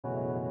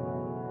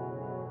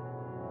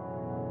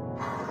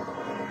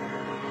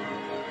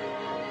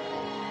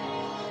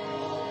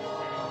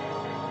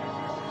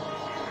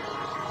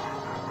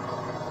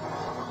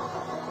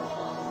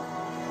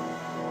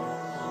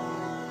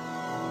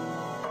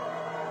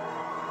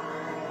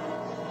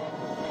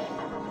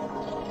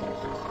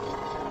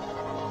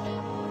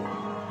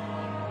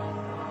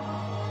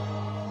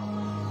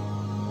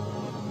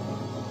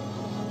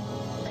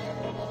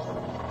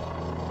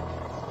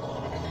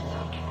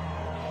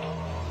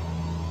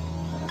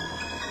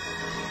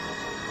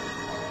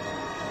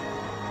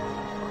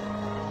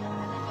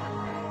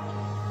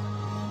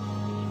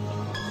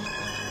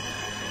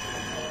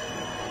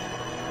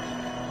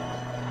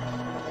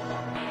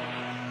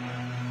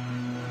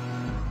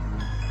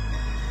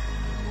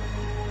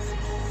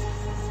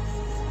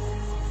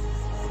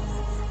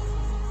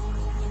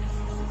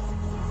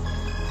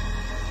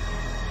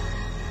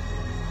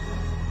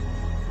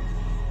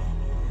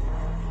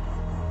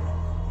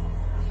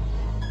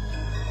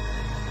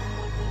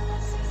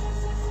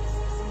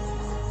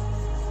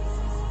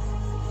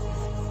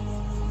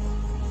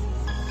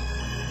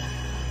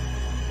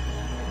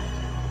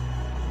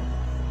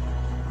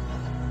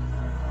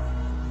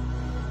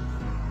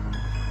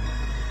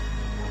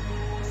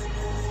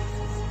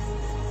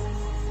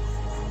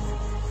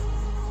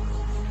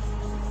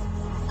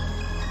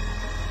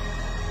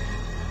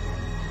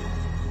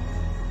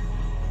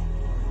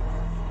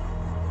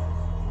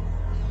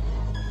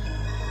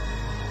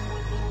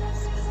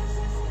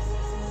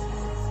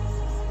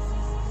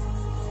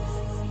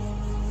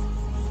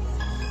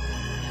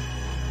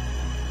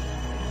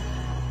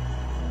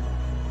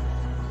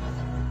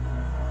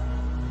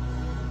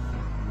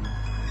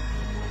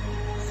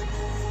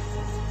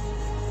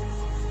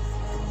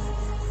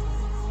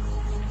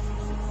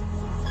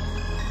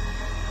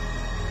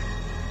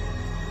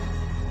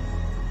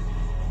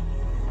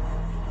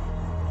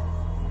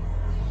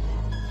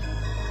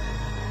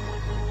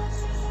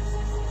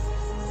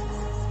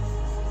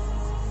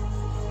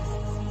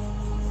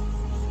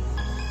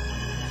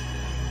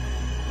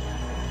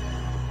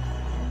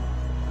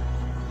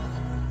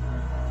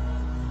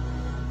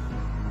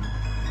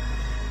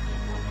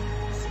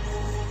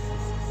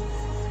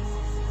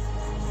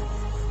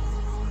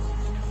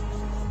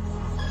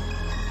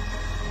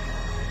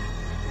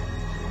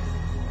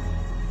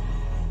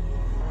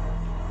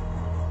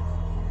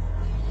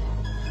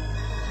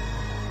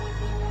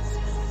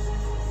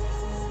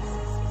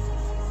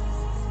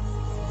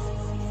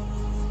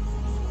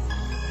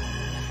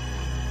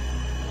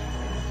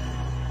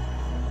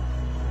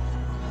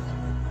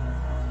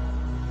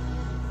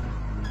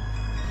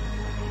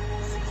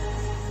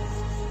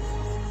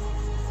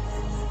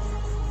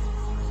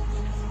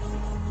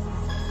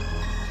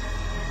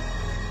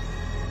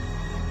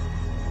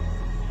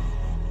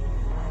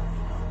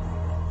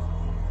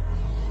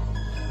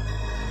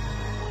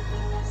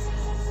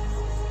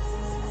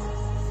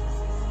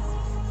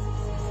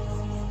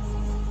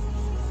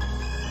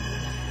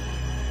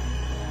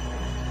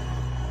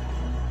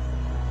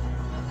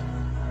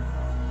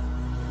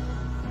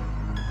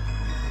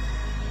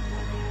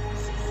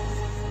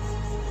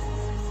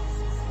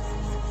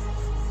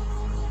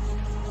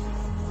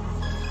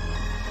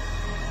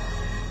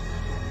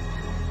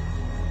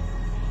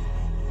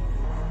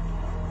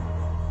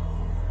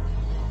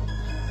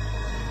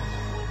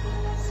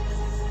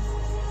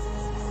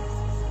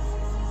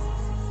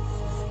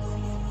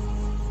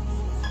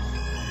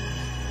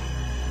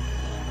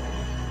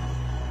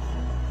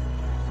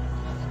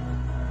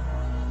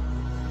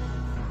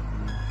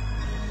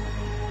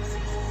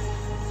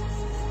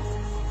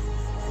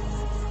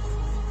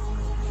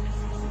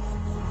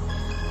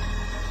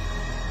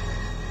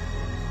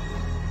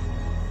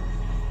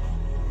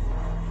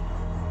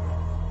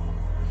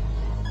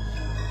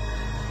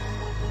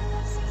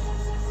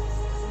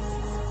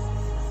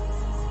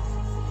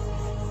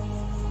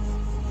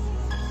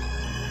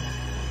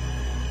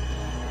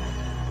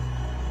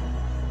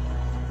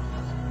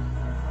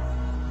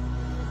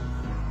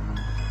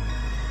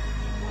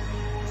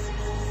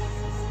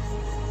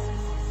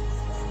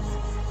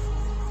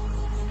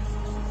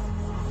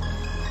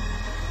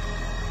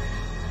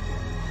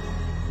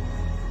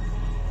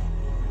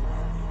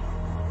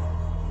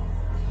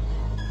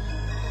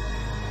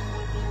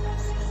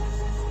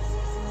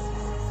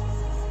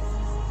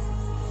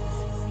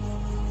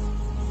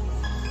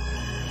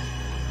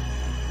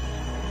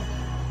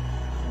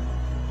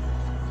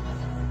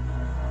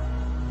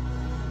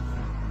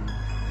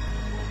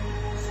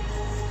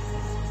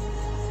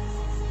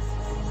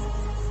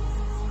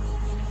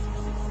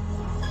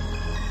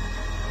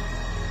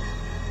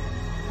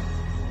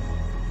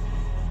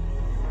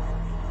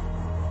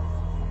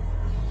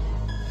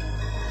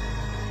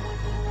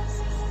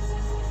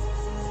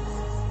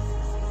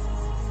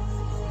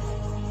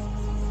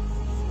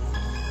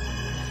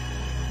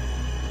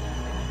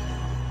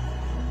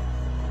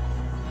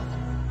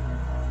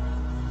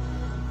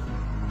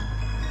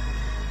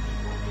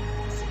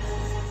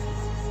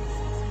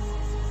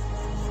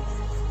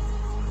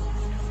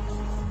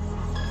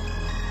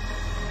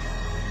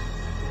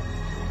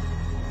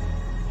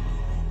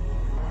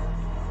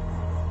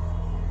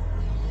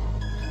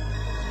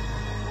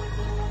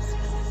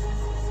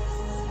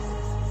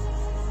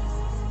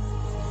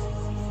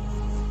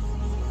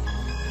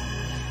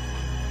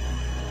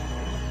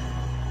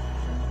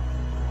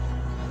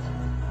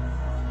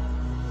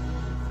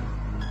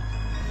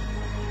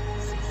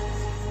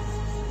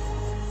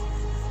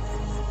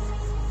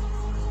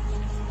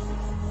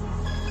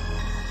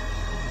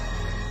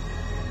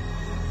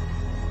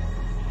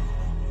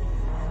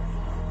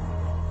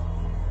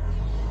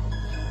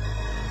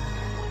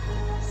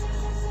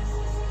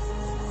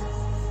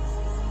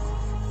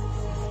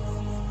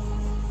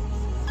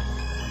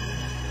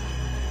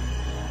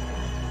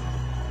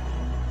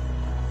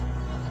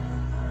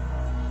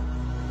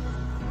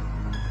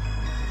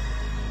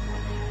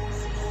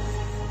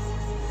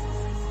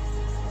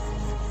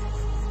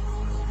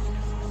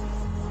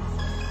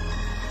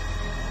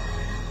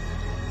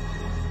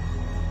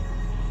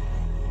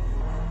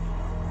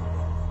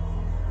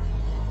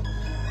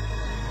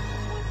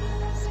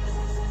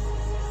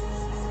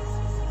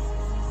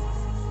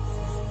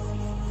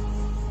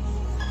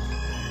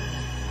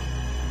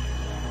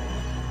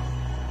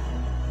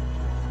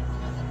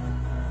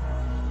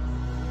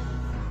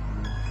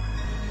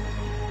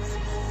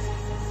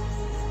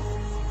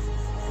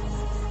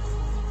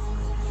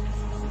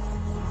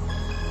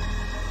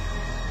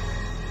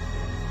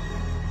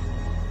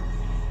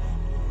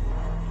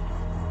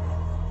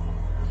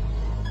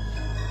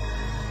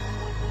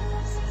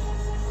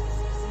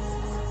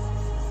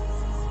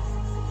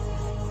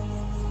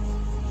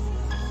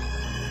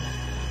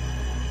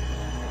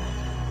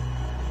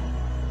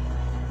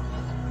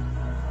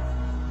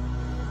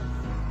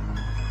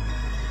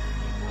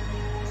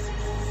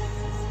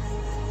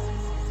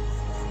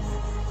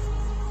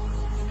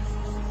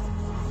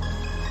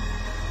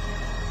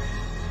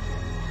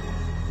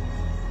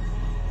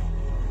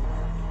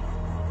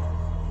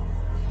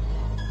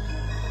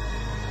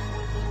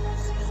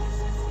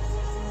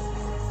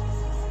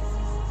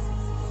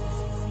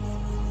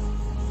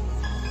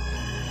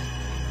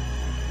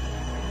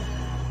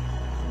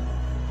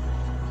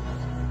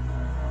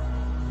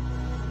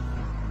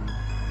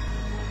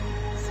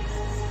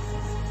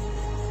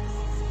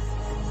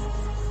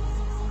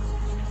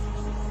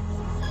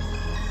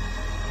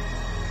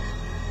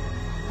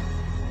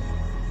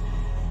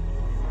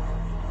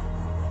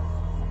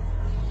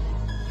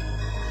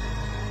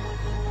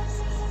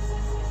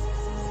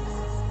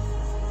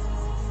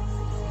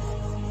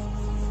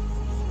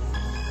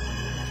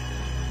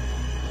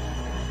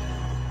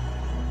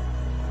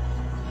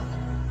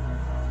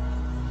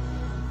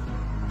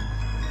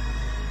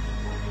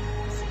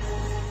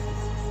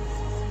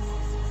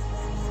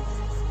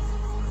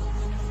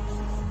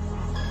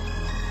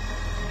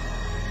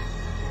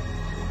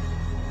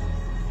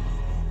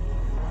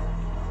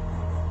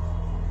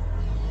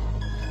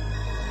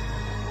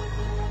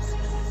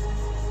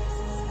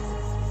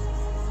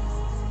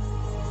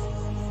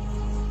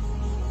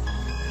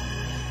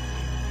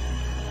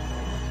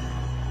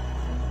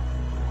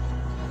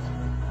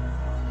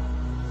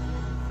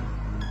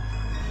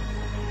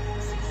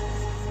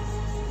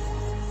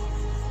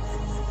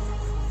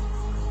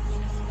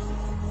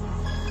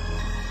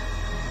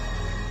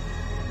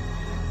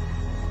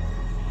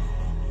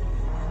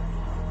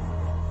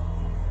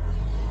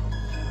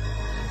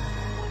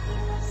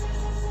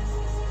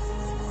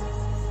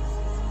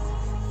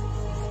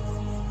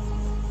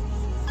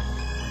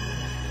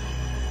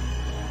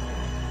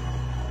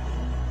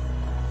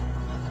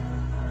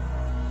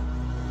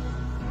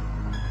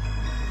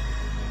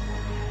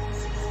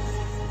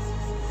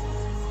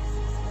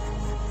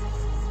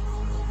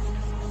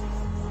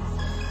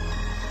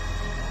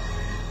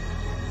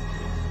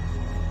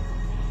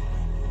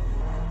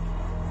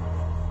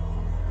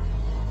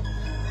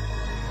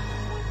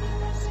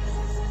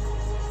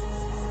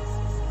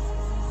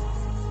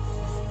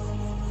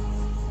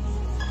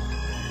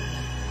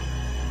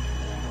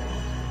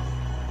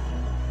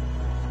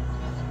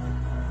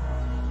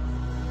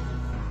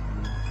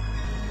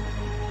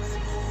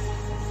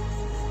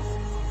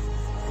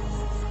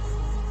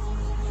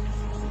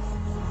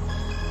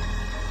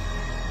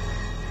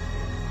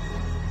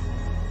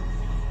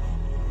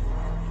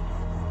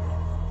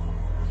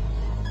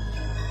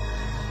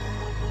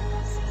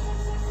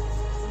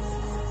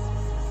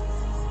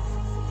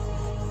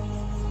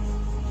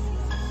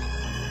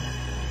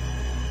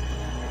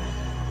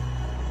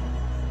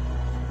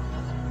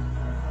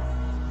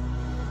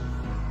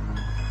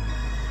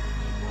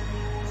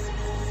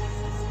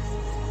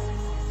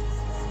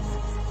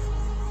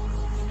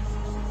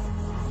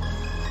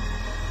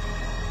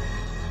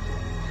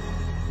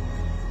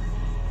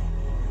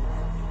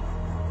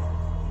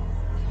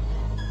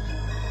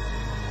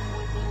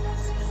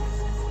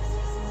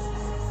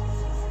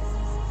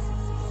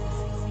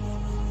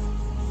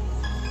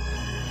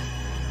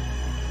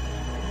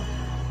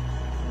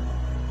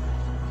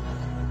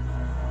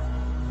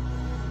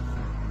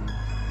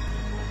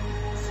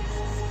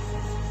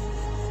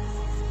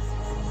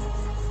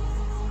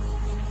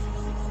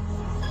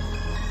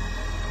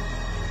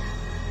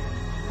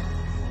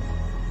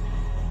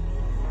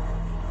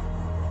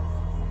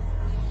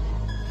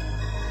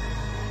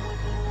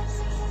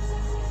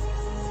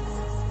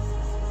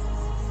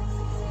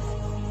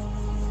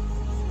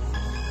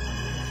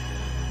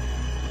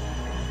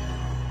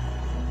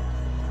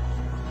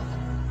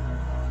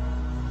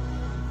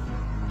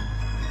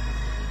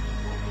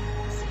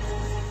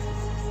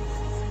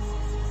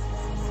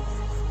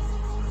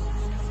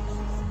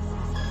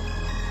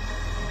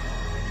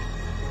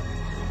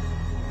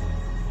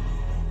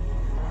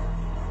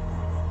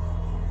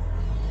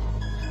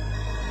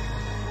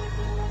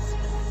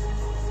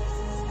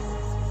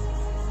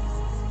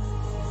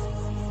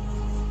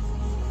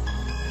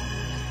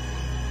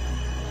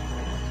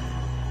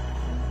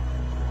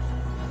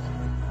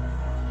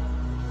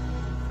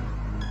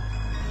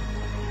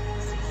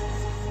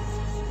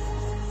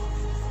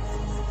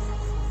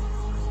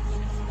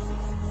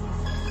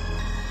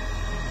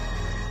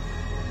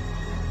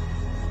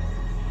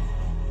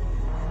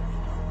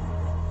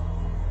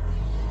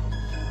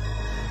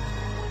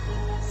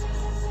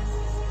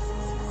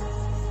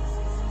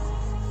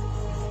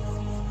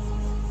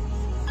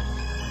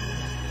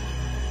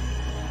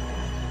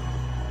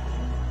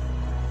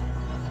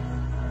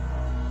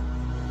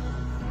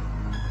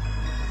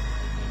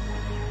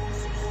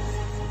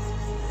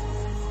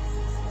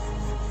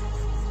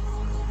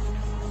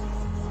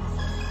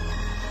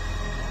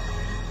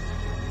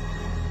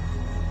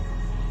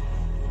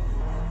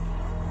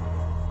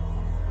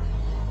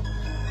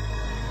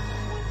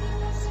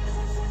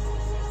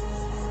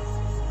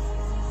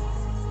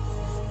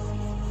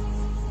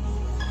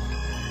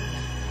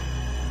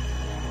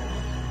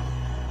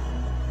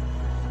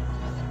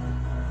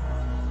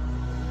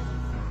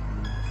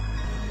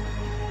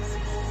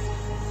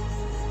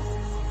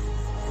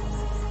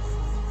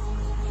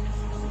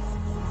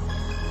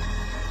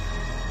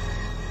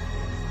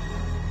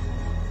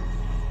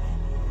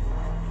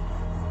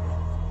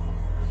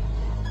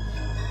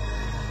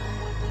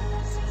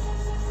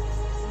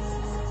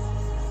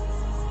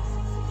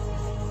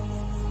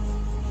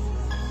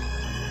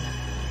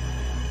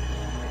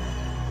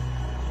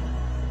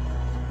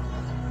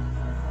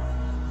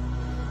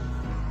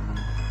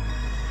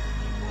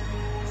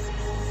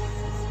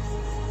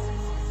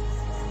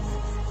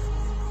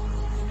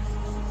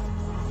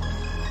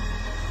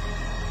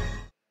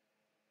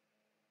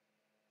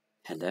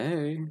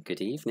Hello, good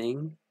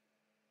evening.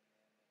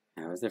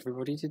 How is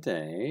everybody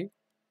today?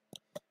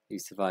 You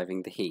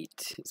surviving the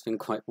heat? It's been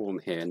quite warm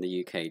here in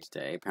the UK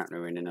today. Apparently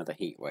we're in another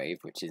heat wave,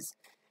 which is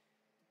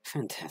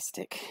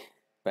fantastic.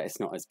 But it's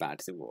not as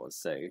bad as it was,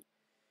 so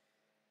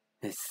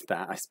it's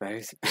that, I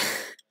suppose.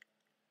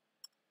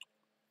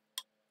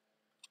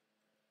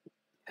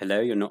 Hello,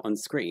 you're not on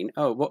screen.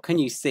 Oh, what can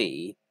you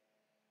see?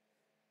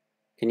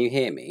 Can you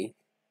hear me?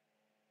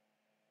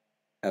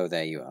 Oh,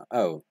 there you are.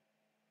 Oh,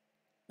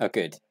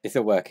 good. It's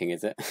all working,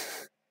 is it?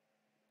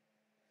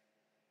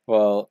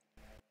 Well,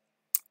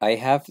 I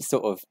have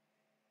sort of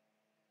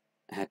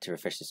had to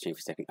refresh the stream for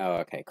a second. Oh,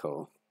 okay,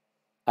 cool.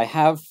 I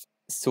have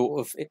sort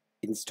of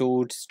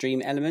installed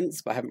Stream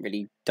Elements, but I haven't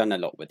really done a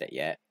lot with it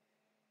yet.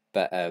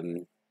 But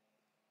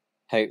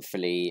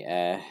hopefully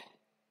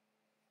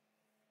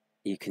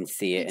you can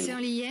see it. It's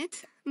early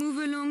yet?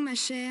 Move along, ma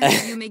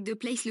chère. You make the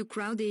place look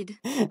crowded.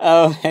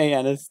 Oh, hey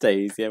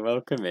Anastasia,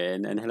 welcome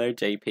in, and hello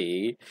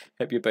JP.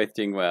 Hope you're both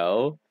doing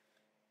well.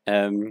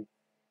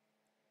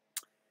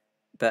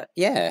 But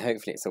yeah,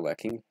 hopefully it's all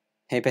working.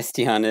 Hey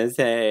Bestianas,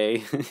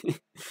 hey.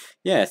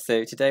 Yeah,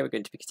 so today we're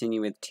going to be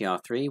continuing with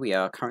TR3. We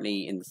are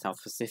currently in the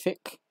South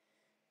Pacific.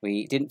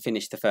 We didn't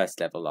finish the first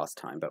level last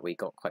time, but we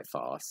got quite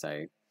far,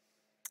 so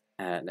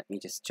let me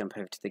just jump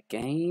over to the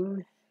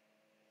game.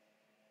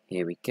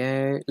 Here we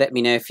go. Let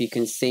me know if you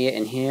can see it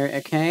and hear it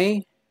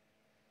okay.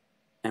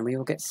 And we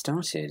will get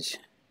started.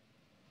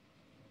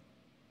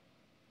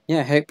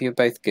 Yeah, hope you're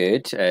both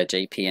good,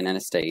 JP and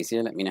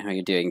Anastasia. Let me know how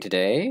you're doing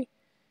today.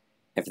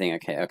 Everything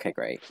okay? Okay,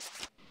 great.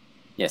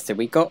 Yeah, so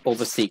we got all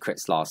the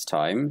secrets last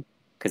time,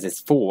 because there's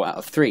 4 out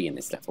of 3 in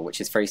this level,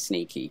 which is very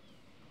sneaky.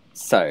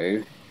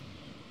 So,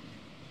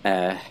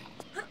 all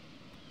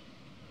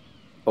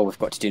we've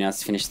got to do now is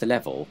to finish the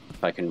level,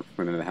 if I can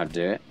remember how to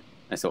do it.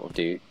 I sort of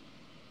do.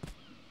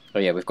 Oh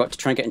yeah, we've got to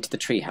try and get into the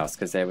treehouse,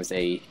 because there was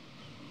an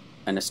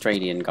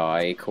Australian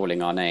guy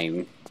calling our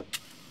name.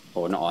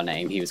 Or not our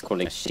name, he was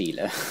calling us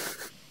Sheila.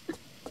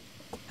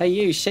 Hey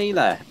you,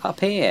 Sheila, up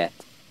here!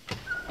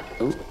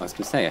 Oh, I was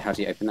going to say, how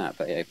do you open that?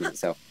 But it opened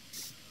itself.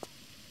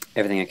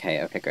 Everything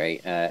okay? Okay,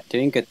 great.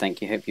 Doing good,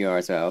 thank you. Hope you are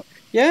as well.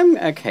 Yeah, I'm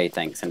okay,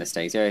 thanks,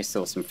 Anastasia. I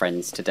saw some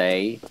friends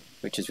today,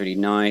 which was really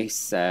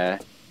nice.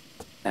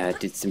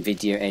 Did some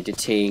video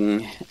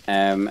editing,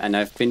 and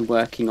I've been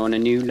working on a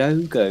new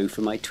logo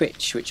for my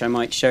Twitch, which I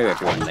might show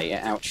everyone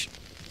later. Ouch.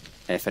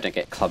 If I don't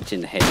get clubbed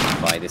in the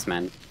head by this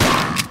man.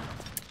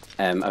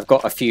 I've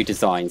got a few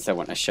designs I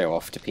want to show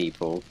off to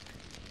people.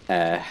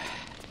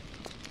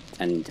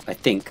 And I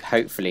think,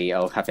 hopefully,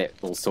 I'll have it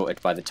all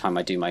sorted by the time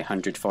I do my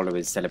 100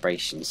 followers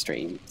celebration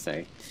stream.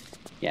 So,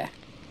 yeah.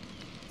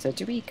 So,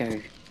 do we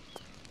go...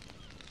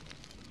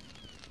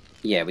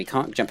 Yeah, we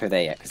can't jump over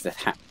there yet, because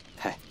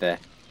the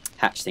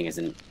hatch thing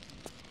isn't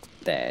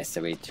there.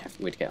 So,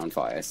 we'd get on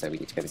fire, so we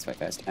need to go this way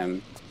first.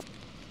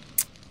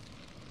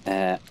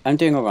 I'm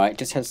doing alright,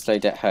 just had a slow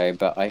day at home,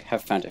 but I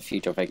have found a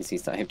few job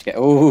vacancies that I hope to get.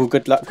 Oh,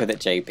 good luck with it,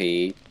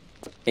 JP.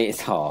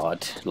 It's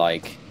hard,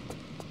 like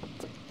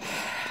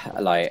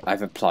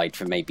I've applied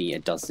for maybe a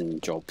dozen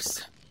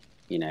jobs,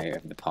 you know,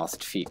 over the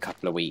past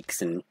couple of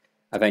weeks, and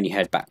I've only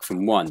heard back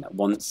from one that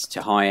wants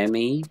to hire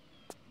me,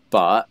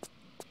 but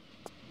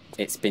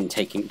it's been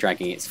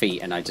dragging its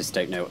feet, and I just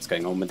don't know what's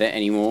going on with it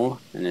anymore,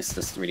 and it's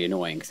just really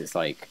annoying, because it's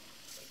like,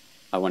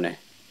 I want to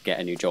get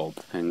a new job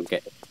and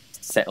get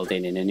settled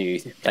in a new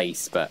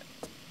place, but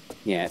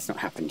yeah, it's not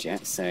happened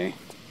yet, so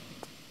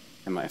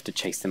I might have to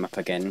chase them up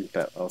again,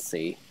 but I'll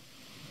see.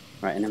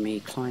 Right, and then we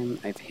climb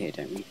over here,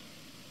 don't we?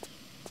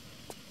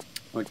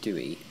 Or do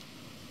we?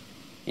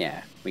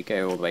 Yeah, we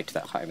go all the way to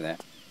that height over there.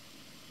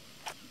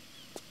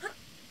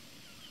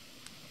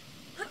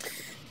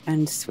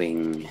 And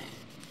swing.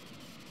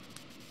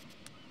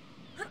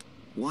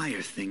 Why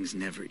are things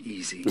never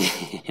easy?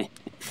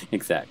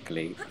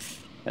 Exactly.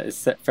 That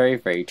is very,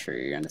 very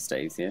true,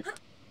 Anastasia.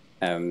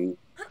 I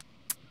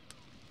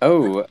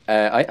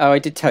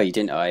did tell you,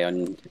 didn't I,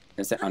 on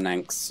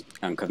Ank's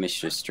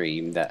Uncommissioner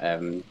stream that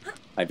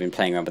I'd been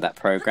playing around with that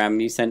program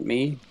you sent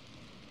me.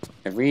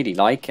 I really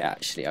like it,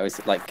 actually. I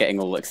was like getting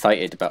all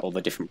excited about all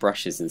the different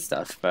brushes and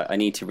stuff, but I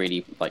need to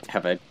really like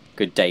have a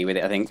good day with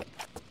it, I think.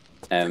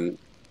 Oh,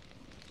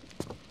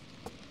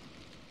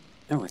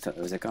 I thought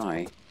there was a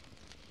guy.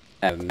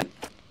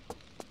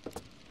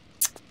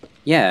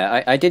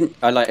 Yeah,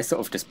 I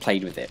sort of just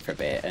played with it for a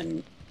bit,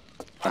 and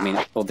I mean,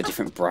 all the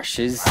different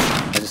brushes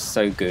are just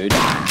so good.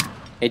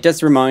 It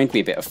does remind me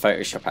a bit of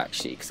Photoshop,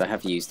 actually, because I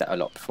have used that a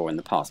lot before in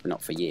the past, but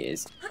not for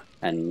years.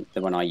 And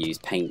the one I use,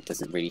 Paint,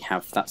 doesn't really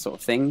have that sort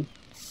of thing.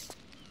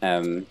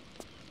 But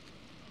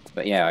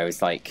yeah, I was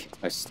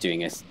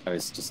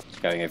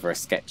just going over a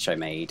sketch I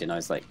made, and I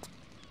was like,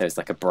 there's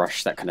like a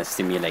brush that kind of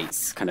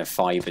simulates kind of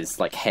fibers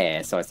like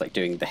hair, so I was like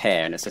doing the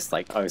hair, and it's just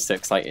like, I was so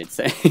excited.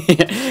 So,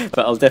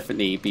 but I'll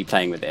definitely be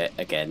playing with it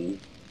again.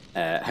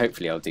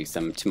 Hopefully I'll do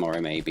some tomorrow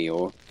maybe,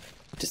 or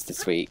just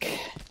this week.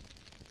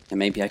 And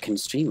maybe I can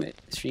stream it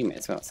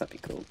as well, so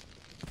that'd be cool.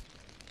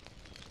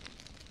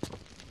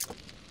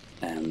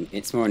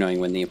 It's more annoying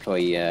when the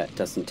employee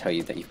doesn't tell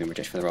you that you've been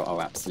rejected for the role.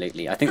 Oh,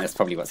 absolutely. I think that's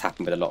probably what's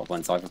happened with a lot of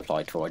ones I've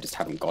applied for. I just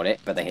haven't got it,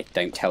 but they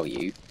don't tell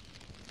you.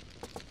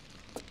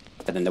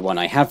 But then the one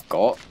I have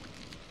got,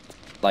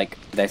 like,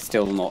 they're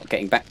still not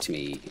getting back to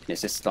me.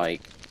 It's just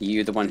like,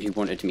 you're the one who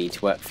wanted me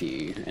to work for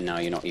you, and now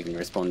you're not even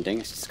responding.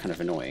 It's just kind of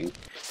annoying.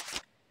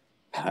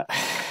 I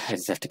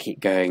just have to keep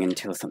going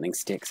until something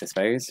sticks, I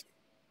suppose.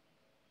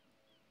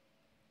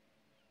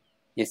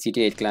 Yes, you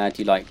did. Glad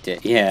you liked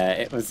it. Yeah,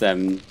 it was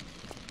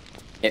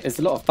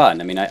a lot of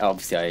fun. I mean,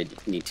 obviously I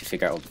need to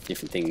figure out all the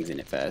different things in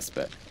it first,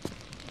 but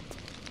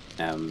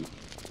ooh.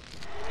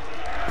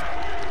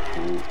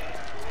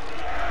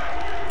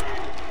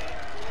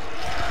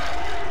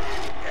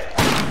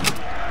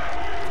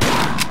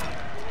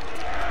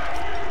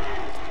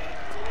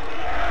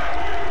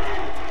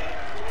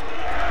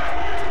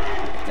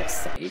 Let's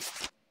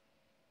save.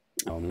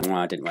 Oh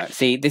no, it didn't work.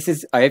 See, this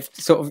is I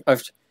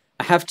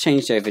have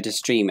changed over to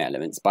stream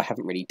elements, but I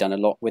haven't really done a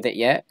lot with it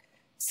yet.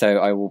 So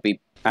I will be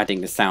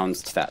adding the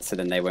sounds to that, so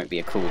then there won't be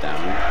a cooldown.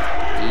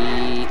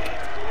 Eek.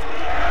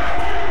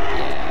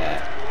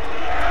 Yeah.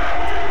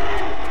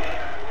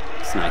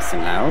 It's nice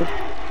and loud.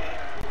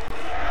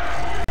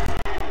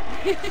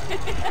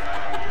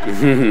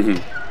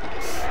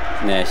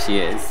 There she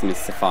is, Miss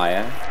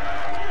Sapphire.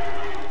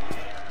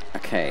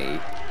 Okay.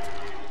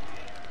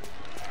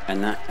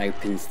 And that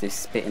opens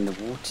this bit in the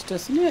water,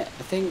 doesn't it?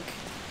 I think.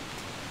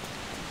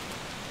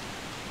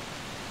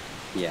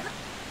 Yeah.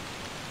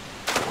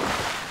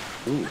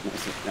 Ooh,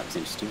 that was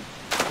interesting.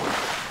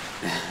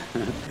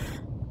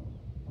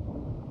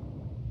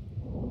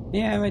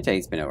 Yeah, my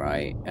day's been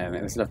alright.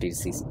 It was lovely to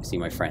see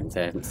my friends.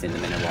 I haven't seen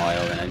them in a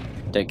while, and I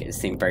don't get to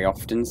see them very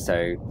often,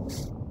 so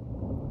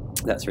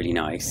that's really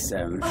nice.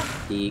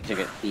 He could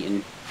get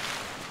eaten,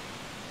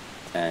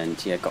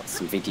 and yeah, got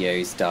some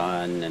videos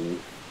done, and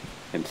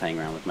been playing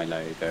around with my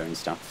logo and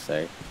stuff.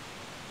 So,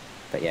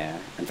 but yeah,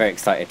 I'm very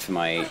excited for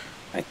my.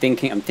 I'm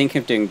thinking of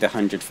doing the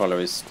 100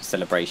 followers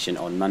celebration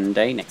on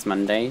Monday, next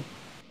Monday,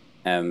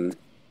 and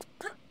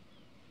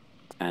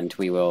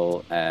we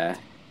will. There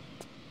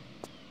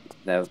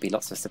will be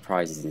lots of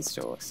surprises in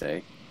store.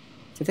 So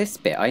this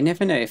bit, I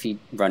never know if you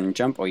run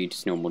jump or you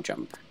just normal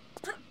jump.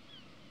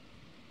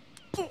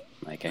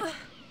 Okay.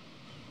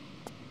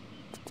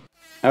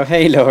 Oh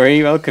hey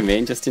Laurie, welcome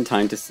in. Just in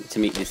time to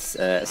meet this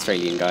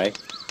Australian guy.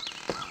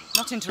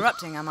 Not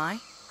interrupting, am I?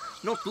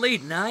 Not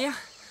bleeding, are you?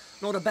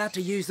 Not about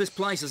to use this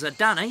place as a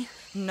dunny?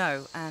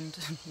 No, and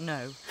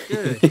no.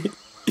 Good.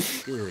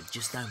 Good,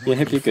 just don't want Yeah,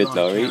 hope you're good, fly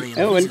Laurie. carrying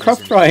Oh, and visitors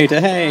Crop Rider,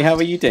 hey, how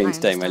are you doing I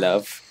today, my understand.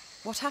 love?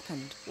 What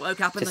happened?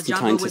 Woke up in Just the in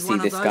time jungle to with see one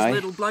of this those guy.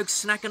 little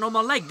blokes snacking on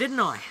my leg, didn't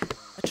I?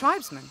 A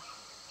tribesman?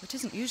 It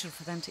isn't usual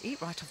for them to eat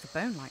right off the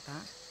bone like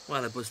that.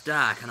 Well, it was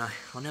dark and I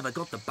never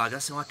got the bugger,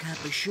 so I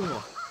can't be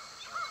sure.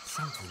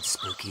 Something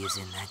spooky is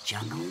in that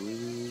jungle.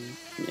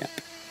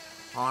 Yep.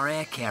 Our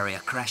air carrier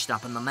crashed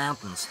up in the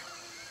mountains.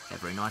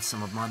 Every night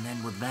some of my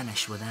men would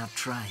vanish without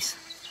trace.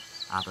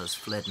 Others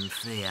fled in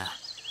fear.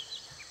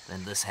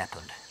 Then this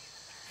happened.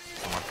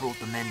 So I brought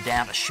the men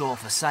down to shore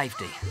for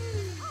safety,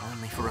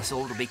 only for us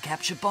all to be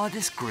captured by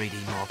this greedy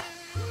mob.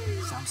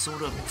 Some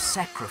sort of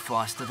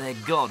sacrifice to their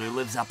god who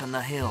lives up in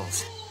the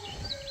hills.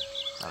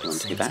 Though it Wonder who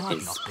seems that I've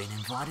is. not been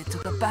invited to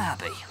the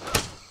barbie.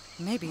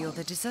 Maybe you're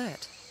the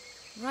dessert.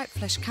 Ripe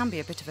flesh can be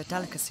a bit of a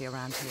delicacy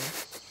around here.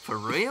 For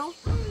real?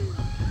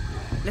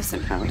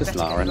 Listen, How we does better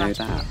get Lara you know out of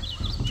that?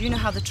 here. Do you know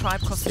how the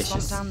tribe crossed the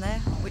swamp Suspicious. down there?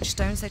 Which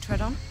stones they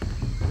tread on?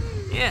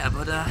 Yeah,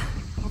 but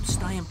I'm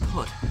staying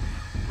put.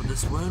 With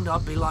this wound,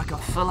 I'd be like a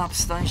fill-up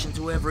station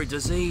to every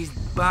diseased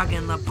bug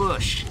in the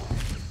bush.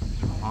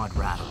 I'd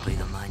rather be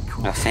the main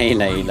course. Oh, hey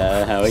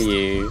Layla, how are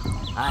you?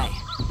 Hey,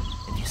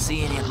 if you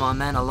see any of my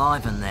men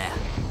alive in there,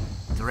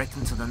 direct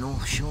them to the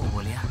North Shore,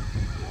 will you?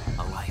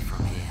 Away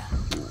from here.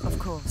 Of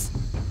course.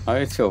 I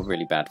always feel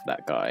really bad for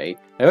that guy.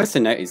 I also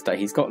noticed that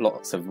he's got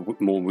lots of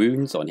more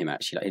wounds on him,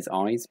 actually, like his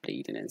eyes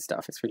bleeding and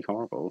stuff. It's really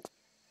horrible.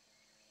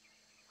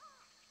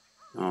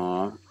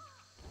 Aww.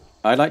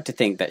 I like to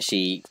think that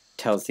she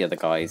tells the other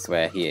guys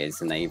where he is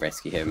and they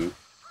rescue him.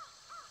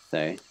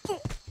 So.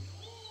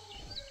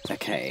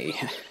 Okay.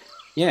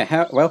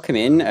 Yeah, welcome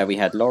in. We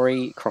had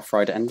Laurie, Croft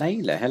Rider, and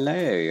Layla.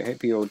 Hello.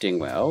 Hope you're all doing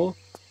well.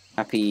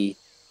 Happy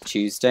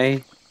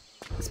Tuesday,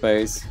 I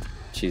suppose.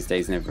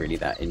 Tuesdays never really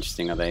that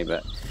interesting, are they?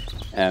 But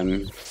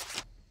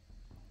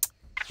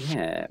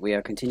yeah, we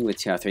are continuing with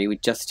TR3. We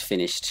just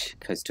finished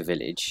Coastal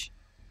Village,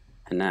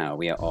 and now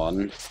we are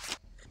on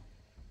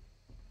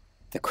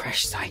the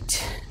crash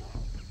site.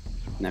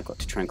 Now I've got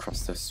to try and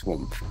cross the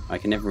swamp. I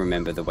can never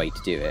remember the way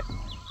to do it.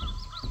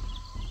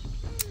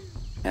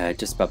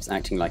 Just Bub's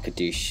acting like a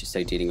douche,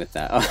 so dealing with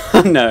that.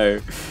 Oh no!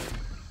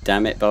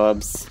 Damn it,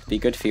 Bobs. Be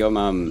good for your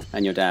mum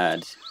and your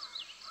dad.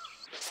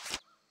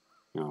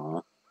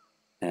 Aww.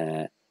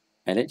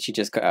 I literally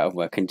just got out of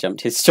work and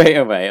jumped here straight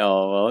away.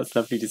 Oh, well, it's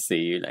lovely to see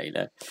you,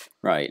 Layla.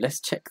 Right, let's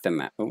check the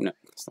map. Oh, no,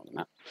 it's not the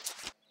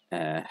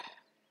map.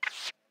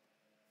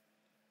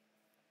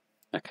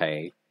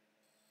 Okay.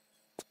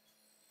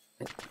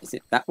 Is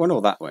it that one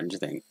or that one, do you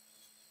think?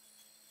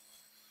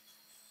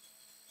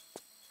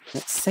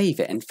 Let's save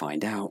it and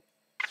find out.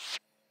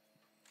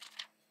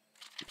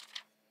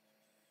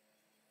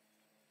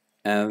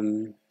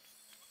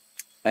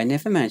 I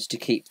never managed to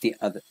keep the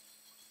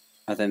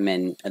other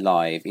men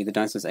alive. Either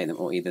dinosaurs ate them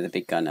or either the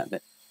big gun at the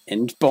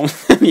end bombed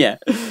them. Yeah.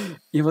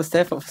 You was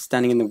therefore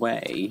standing in the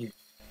way.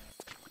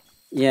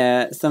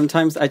 Yeah,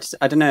 sometimes I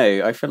don't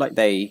know, I feel like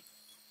they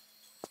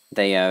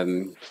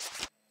aren't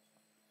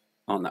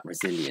that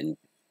resilient.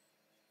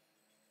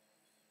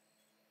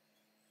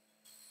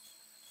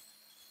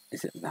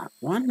 Is it that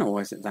one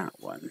or is it that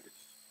one?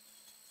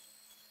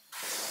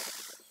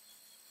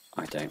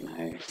 I don't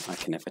know. I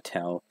can never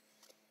tell.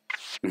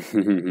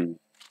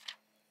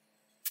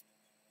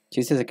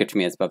 Tuesdays are good for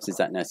me as Bubs is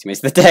at nursery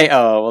most of the day.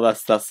 Oh, well,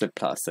 that's a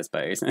plus, I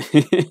suppose.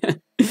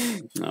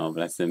 Oh,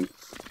 bless him.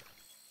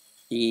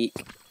 Eek.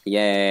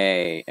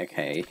 Yay.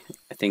 Okay.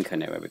 I think I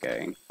know where we're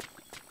going.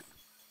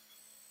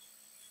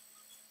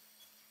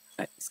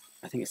 I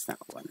think it's that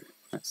one.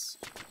 That's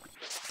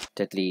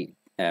deadly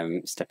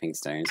stepping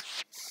stones.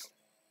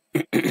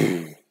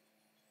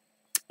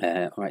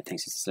 Alright,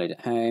 thanks for slowed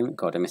at home.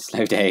 God, I miss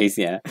slow days,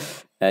 yeah.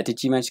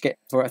 Did you manage to get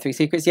 4 out of 3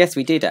 secrets? Yes,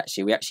 we did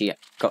actually. We actually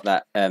got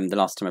that the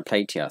last time I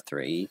played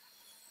TR3,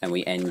 and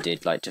we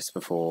ended like just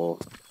before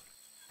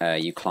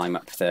you climb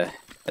up the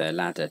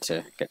ladder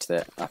to get to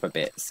the upper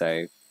bit.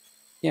 So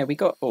yeah, we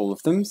got all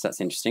of them, so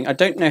that's interesting. I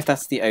don't know if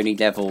that's the only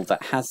level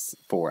that has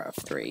 4 out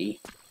of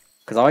 3,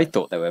 because I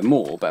thought there were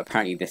more, but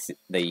apparently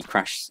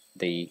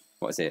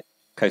what is it?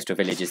 Coastal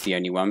Village is the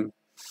only one,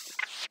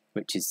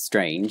 which is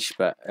strange,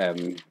 but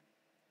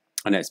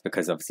I know it's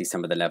because obviously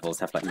some of the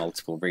levels have like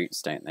multiple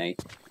routes, don't they?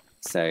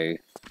 So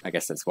I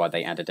guess that's why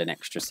they added an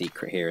extra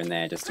secret here and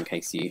there, just in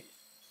case you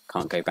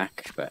can't go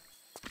back, but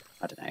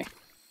I don't know.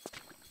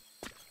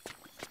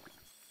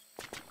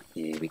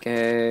 Here we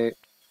go.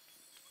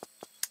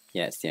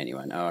 Yeah, it's the only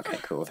one. Oh, okay,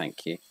 cool,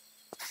 thank you.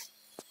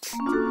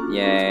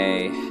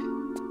 Yay.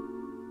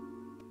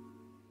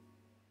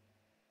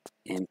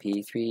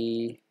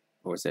 MP3,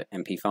 or was it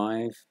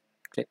MP5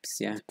 clips?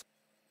 Yeah.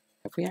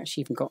 Have we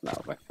actually even got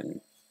that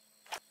weapon?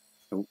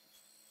 Oh,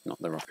 not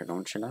the rocket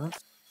launcher, love.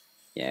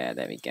 Yeah,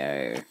 there we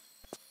go.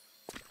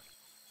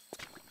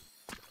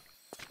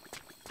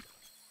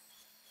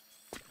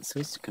 It's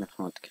always kind of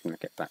hard to kind of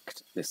get back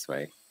this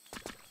way.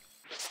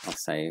 I'll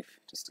save,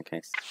 just in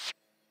case.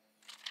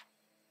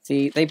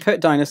 See, they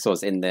put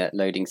dinosaurs in the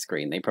loading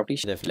screen. They probably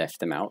should have left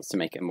them out to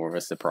make it more of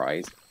a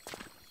surprise.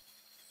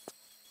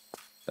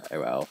 But oh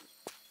well.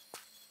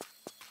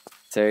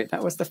 So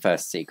that was the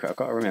first secret. I've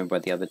got to remember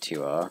where the other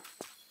two are.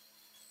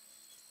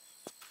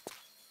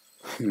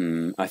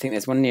 I think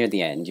there's one near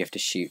the end. You have to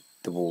shoot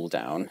the wall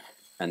down,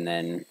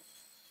 and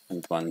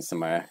one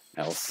somewhere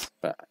else.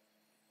 But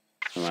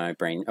my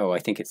brain... Oh, I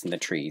think it's in the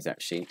trees,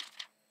 actually.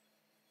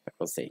 But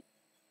we'll see.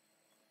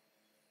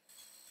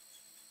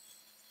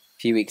 A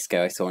few weeks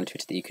ago, I saw on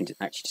Twitter that you can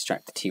actually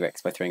distract the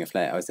T-Rex by throwing a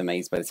flare. I was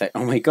amazed by the set.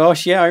 Oh my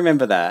gosh, yeah, I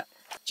remember that.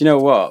 Do you know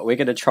what? We're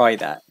going to try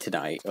that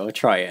tonight. We'll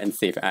try it and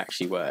see if it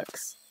actually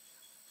works.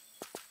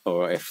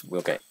 Or if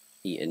we'll get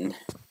eaten.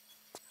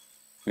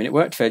 I mean, it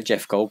worked for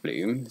Jeff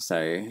Goldblum, so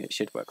it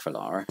should work for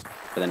Lara.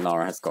 But then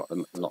Lara has got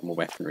a lot more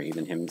weaponry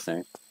than him,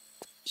 so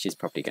she's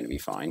probably going to be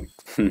fine.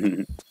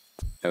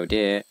 Oh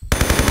dear.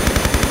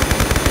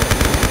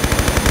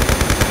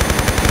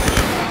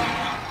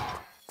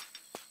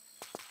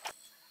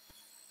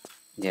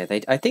 Yeah,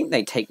 I think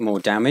they take more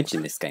damage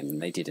in this game than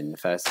they did in the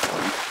first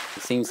one.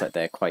 It seems like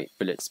they're quite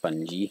bullet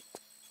spongy.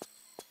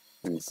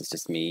 And this is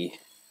just me.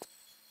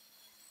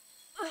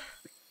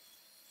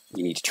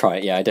 You need to try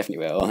it. Yeah, I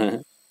definitely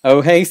will.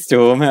 Oh, hey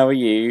Storm, how are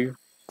you?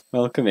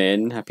 Welcome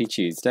in. Happy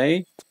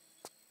Tuesday.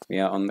 We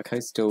are on the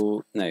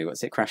coastal... No,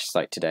 what's it? Crash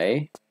site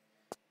today.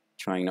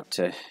 Trying not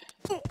to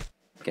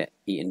get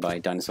eaten by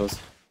dinosaurs.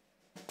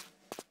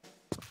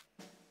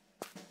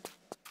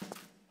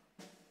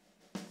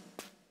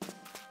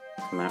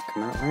 Come out,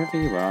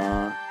 wherever you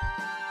are.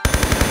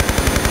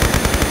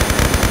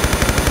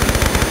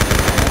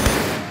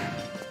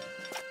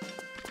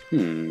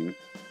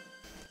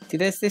 See,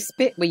 there's this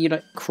bit where you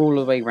like crawl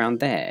all the way around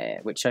there,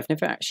 which I've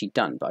never actually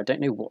done, but I don't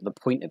know what the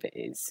point of it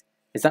is.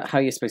 Is that how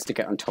you're supposed to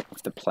get on top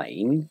of the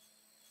plane?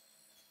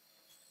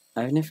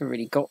 I've never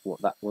really got what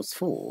that was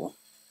for.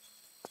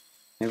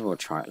 Maybe we'll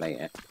try it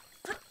later.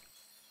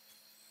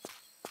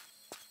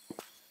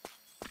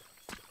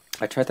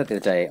 I tried that the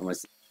other day and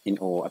was in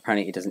awe.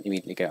 Apparently it doesn't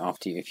immediately go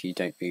after you if you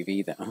don't move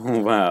either. Oh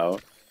wow.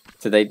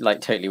 So they like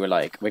totally were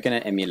like, we're going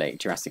to emulate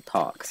Jurassic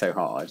Park so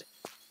hard.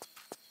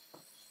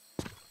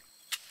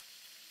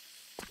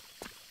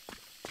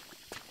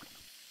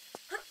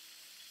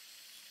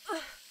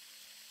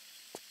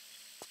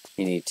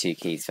 You need 2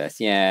 keys first.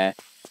 Yeah.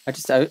 I've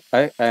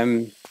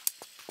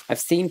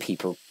seen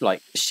people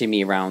like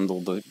shimmy around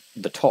all the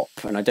top,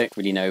 and I don't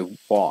really know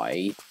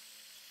why.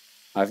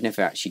 I've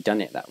never actually done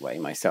it that way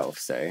myself,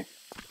 so.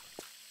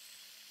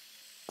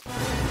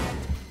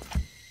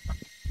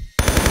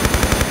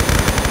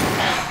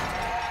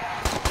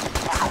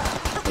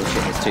 Oh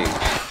shit, there's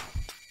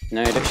 2.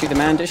 No, don't shoot the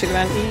man, don't shoot the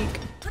man, eek!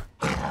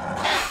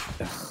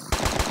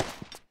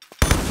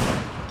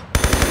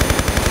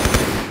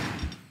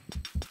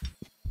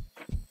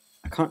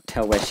 can't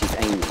tell where she's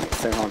aiming. It's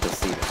so hard to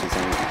see what she's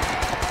aiming.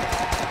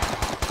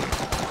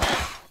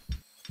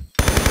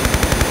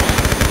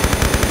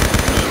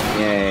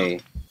 Yay.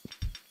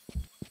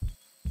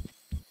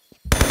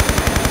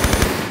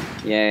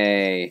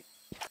 Yay.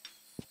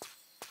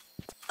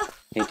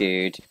 Hey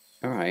dude.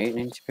 Alright,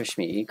 no need to push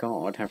me.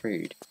 God, how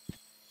rude.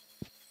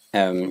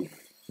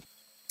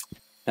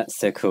 That's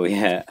so cool,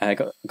 yeah. I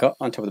got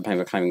on top of the plane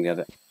by climbing the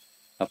other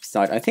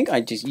upside. I think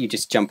you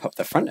just jump up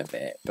the front of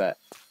it, but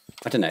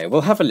I don't know. We'll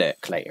have a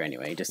look later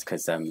anyway, just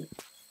because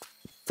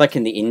it's like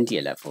in the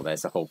India level,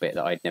 there's a whole bit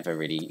that I never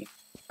really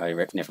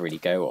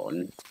go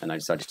on, and I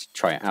decided to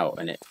try it out,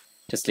 and it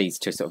just leads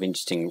to a sort of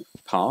interesting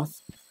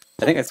path.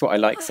 I think that's what I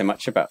like so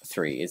much about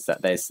 3, is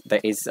that there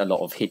is a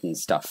lot of hidden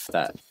stuff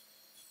that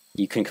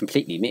you can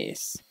completely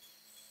miss.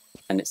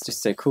 And it's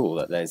just so cool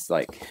that there's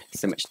like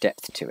so much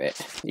depth to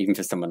it, even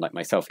for someone like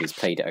myself who's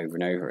played it over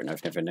and over, and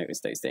I've never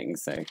noticed those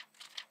things. So,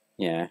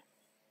 yeah.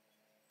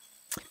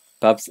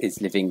 Bubs is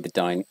living the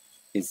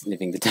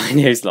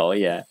dinos, lol.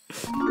 Yeah.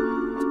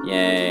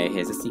 Yay!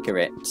 Here's a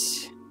cigarette.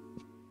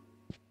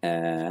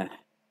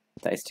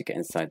 That is to get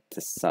inside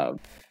the sub.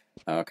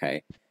 Oh,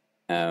 okay.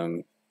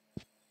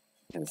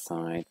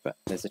 Inside, but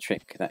there's a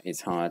trick that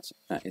is hard.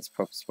 That is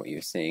probably what you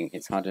were seeing.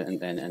 It's harder,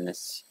 and then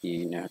unless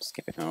you know how to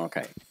skip it. Oh,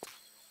 okay.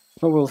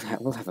 Well,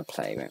 we'll have a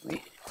play, won't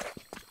we?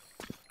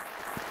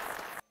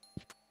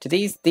 Do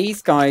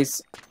these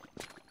guys,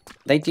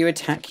 they do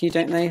attack you,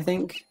 don't they? I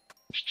think.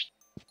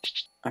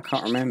 I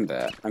can't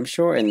remember. I'm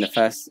sure in the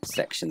first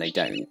section they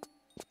don't,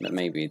 but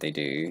maybe they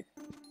do.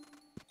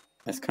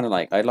 That's kind of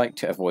like, I like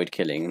to avoid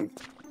killing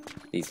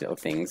these little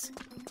things.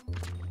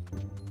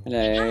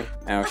 Hello.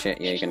 Oh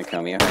shit, yeah, you're gonna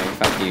kill me. Okay,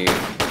 fuck you.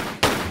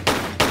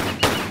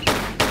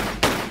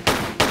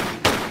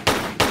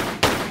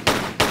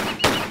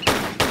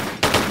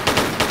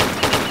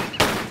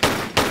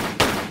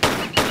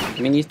 I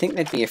mean, you'd think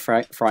they'd be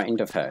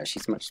frightened of her.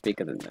 She's much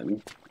bigger than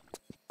them.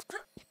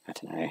 I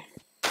don't know.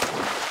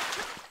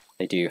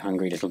 They do,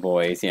 hungry little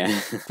boys,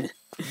 yeah.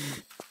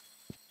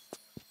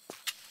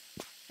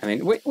 I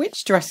mean,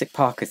 which Jurassic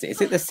Park is it? Is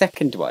it the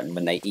second one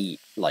when they eat,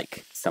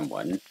 like,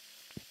 someone?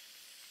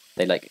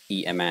 They, like,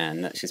 eat a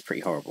man. That's just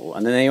pretty horrible.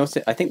 And then they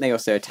also, I think they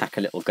also attack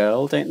a little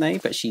girl, don't they?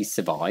 But she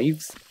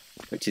survives,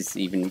 which is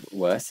even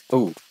worse.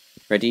 Oh,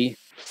 ready?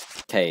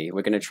 Okay,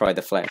 we're going to try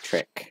the flare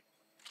trick.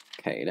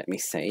 Okay, let me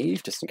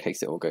save, just in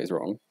case it all goes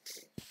wrong.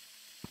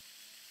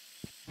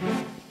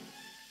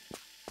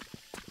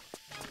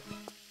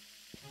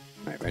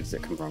 Right, where does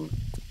it come from?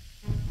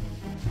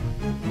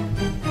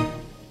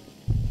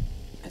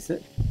 Is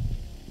it?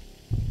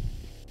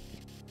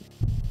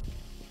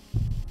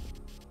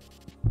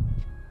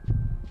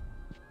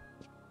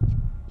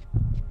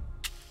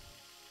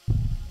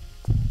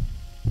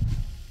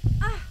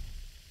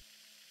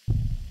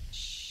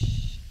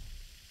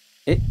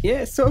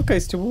 Yeah, it sort of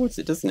goes towards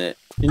it, doesn't it?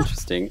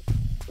 Interesting.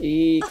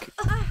 Eek.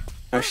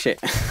 Oh shit.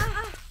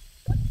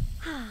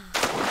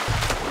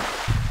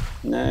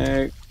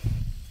 No.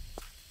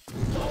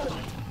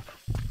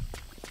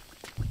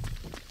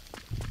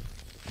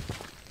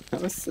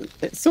 That was...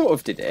 It sort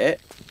of did it.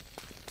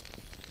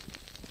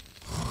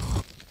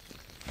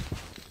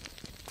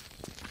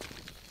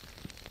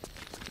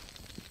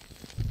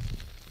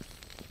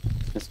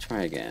 Let's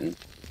try again.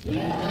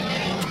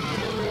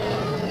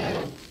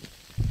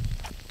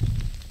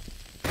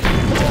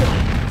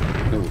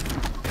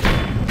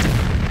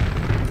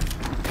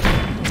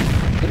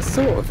 It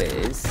sort of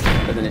is,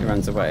 but then it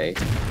runs away.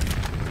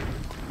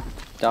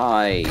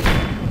 Die!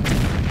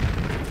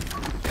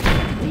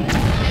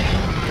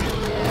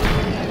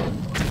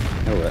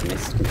 Oh, that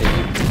missed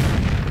completely.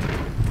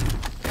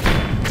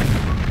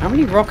 How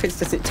many rockets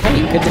does it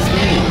take? Goodness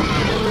me!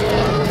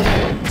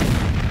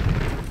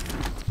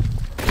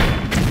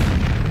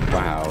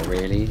 Wow,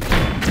 really?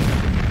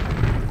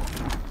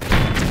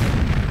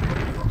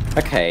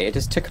 Okay, it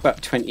just took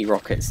about 20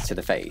 rockets to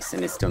the face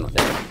and it's still not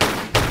dead.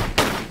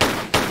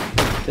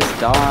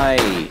 Just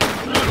die!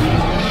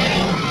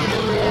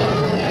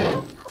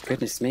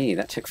 Goodness me,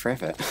 that took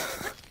forever.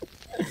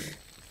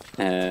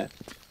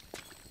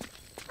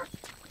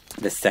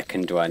 The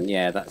second one,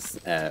 yeah, that's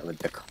with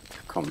the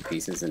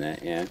compies, isn't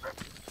it? Yeah.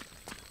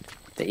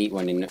 They eat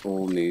one in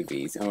all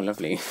movies. Oh,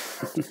 lovely.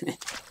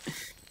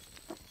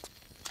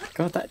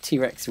 God, that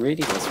T-Rex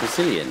really was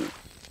resilient.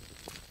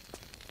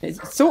 It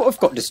sort of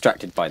got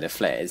distracted by the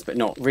flares, but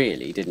not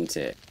really, didn't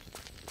it?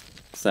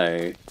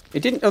 So,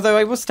 it didn't, although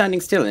I was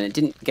standing still and it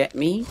didn't get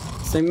me,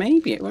 so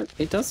maybe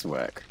it does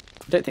work.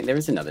 I don't think there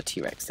is another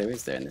T-Rex, though,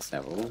 is there, in this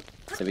level?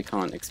 So we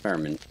can't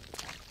experiment.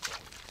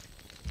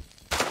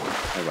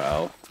 Oh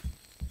well.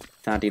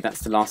 Sadly,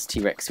 that's the last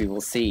T-Rex we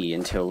will see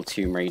until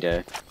Tomb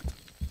Raider.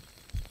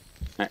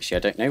 Actually,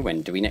 I don't know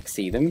when. Do we next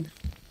see them?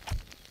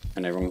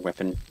 Oh no, wrong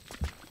weapon.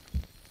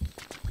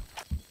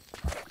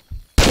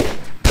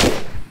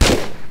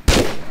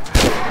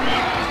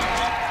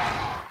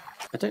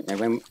 I don't know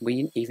when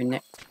we even...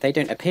 They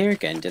don't appear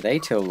again, do they?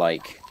 Till,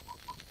 like...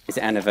 Is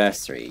it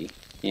anniversary?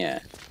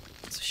 Yeah.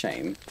 It's a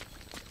shame.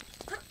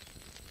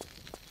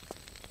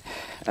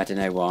 I don't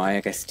know why.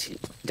 I guess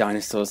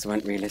dinosaurs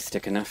weren't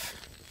realistic enough.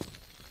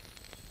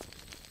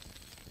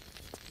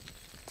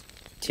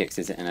 TX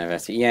is at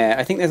anniversary. Yeah,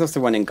 I think there's also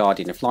one in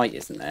Guardian of Light,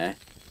 isn't there?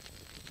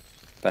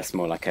 That's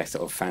more like a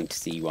sort of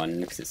fantasy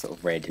one because it's sort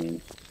of red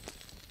and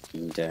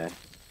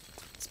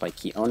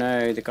spiky. Oh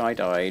no, the guy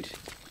died.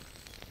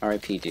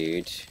 R.I.P.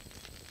 dude.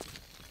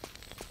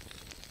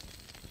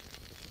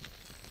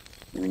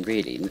 I mean,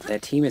 really, their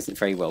team isn't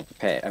very well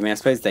prepared. I mean, I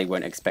suppose they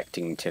weren't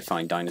expecting to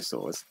find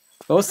dinosaurs.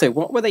 But also,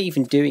 what were they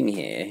even doing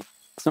here?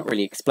 It's not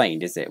really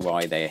explained, is it,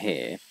 why they're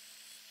here?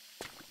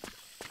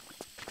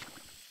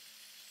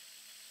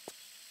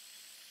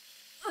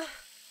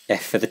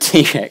 F for the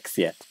T-Rex,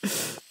 yeah.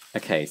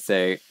 Okay,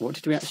 so what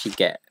did we actually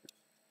get?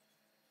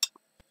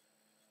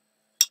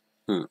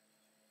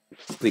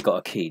 We got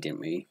a key, didn't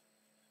we?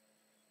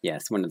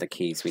 Yes, one of the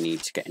keys we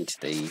need to get into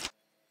the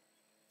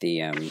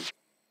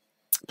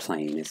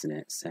plane, isn't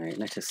it? So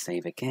let us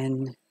save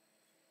again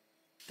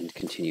and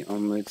continue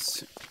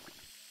onwards.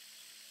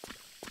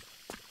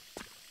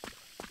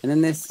 And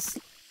then is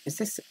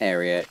this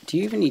area, do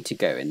you even need to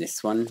go in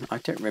this one? I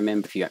don't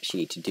remember if you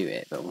actually need to do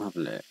it, but we'll have a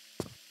look.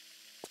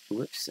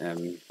 Whoops,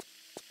 oh,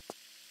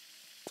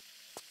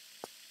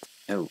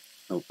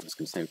 I was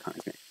going to say we can't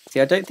open it.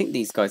 See, I don't think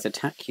these guys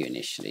attack you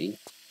initially.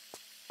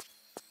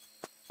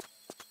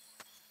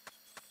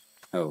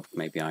 Oh,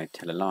 maybe I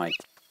tell a lie.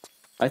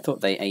 I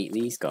thought they ate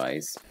these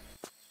guys.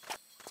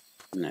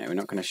 No, we're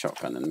not going to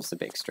shotgun them, it's a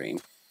bit extreme.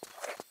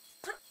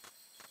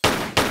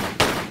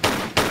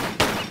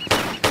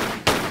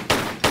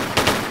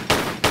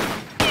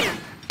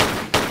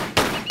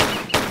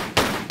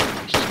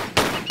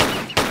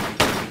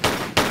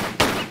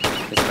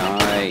 Just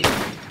die.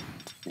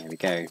 There we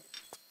go.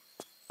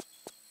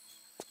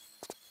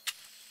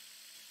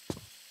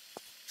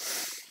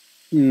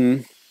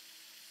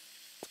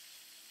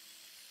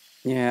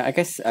 Yeah, I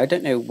guess I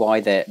don't know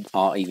why there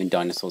are even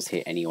dinosaurs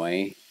here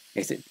anyway.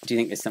 Do you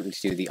think there's something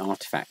to do with the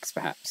artifacts,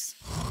 perhaps?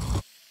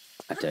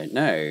 I don't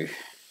know.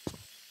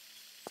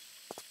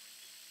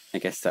 I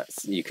guess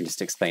you can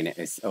just explain it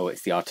as, oh,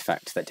 it's the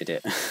artifact that did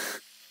it.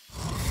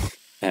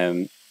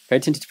 Very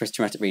tempted to press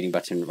dramatic reading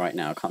button right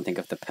now. I can't think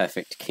of the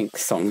perfect kink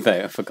song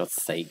though, for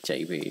God's sake,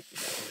 JB.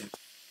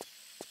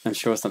 I'm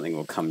sure something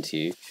will come to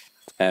you.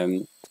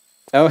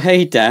 Oh,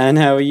 hey Dan,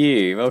 how are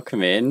you?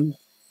 Welcome in.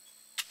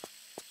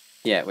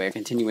 Yeah, we're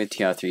continuing with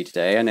TR3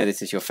 today. I know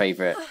this is your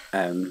favourite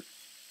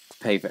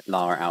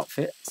Lara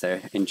outfit,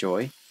 so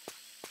enjoy.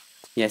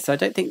 Yeah, so I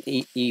don't think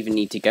you even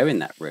need to go in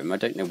that room. I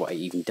don't know what it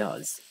even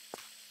does.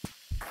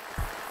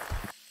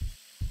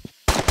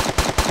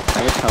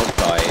 I would help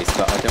guys,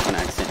 but I don't want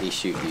to accidentally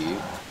shoot you.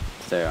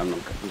 So I'm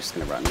just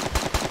going to run.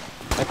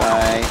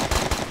 Bye-bye.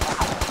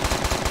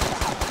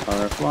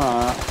 Au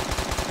revoir.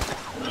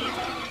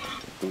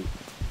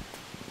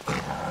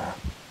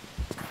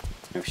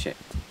 Oh shit.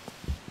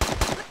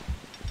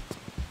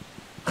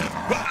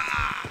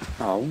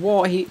 Oh,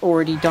 what? He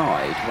already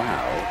died?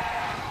 Wow.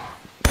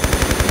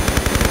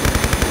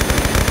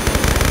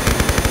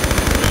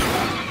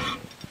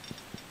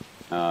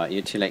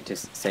 You're too late to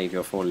save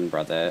your fallen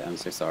brother. I'm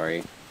so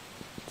sorry.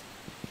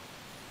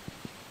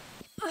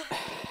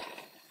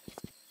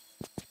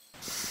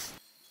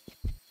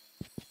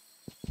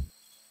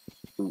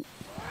 Ooh.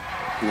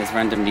 And there's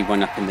randomly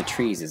one up in the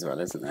trees as well,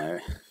 isn't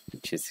there?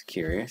 Which is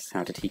curious.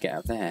 How did he get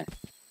up there?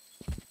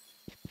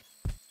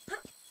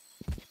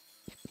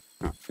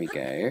 Up we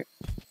go.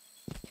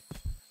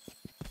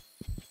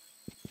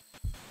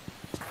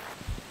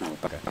 Oh,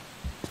 bugger. Oh,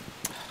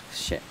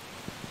 shit.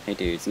 Hey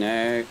dudes,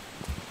 no.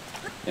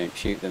 Don't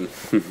shoot them.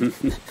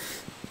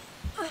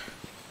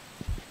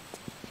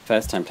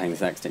 First time playing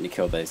this, I accidentally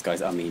killed those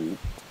guys. I mean,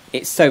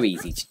 it's so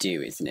easy to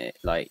do, isn't it?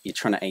 Like, you're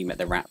trying to aim at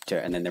the raptor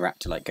and then the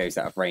raptor, like, goes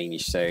out of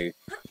range, so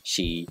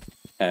she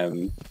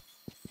aims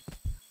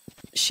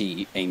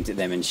at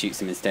them and shoots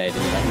them instead,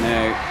 and you're like,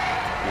 no.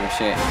 Oh,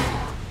 shit.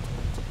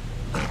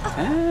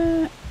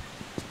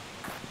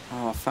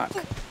 Oh, fuck.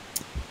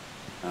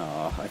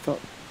 Oh, I thought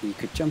you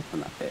could jump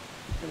on that bit.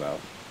 Oh, well.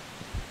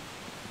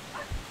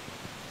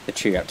 The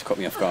tree raptor caught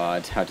me off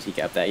guard. How did he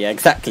get up there? Yeah,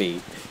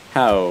 exactly.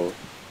 How?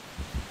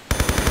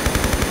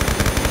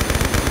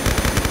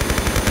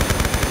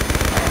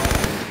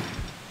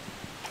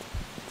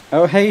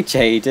 Oh, hey,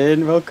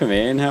 Jaden. Welcome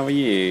in. How are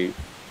you?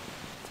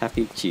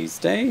 Happy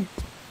Tuesday.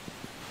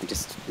 We're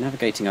just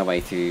navigating our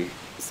way through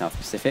the South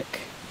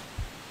Pacific.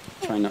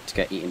 Trying not to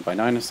get eaten by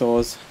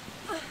dinosaurs.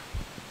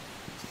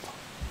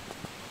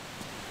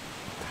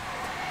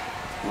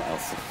 What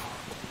else are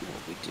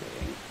we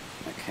doing?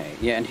 Okay,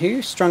 yeah, and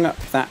who strung up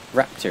that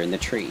raptor in the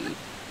tree?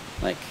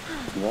 Like,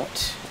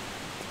 what?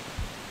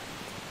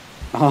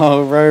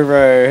 Oh,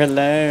 Roro,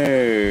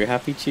 hello!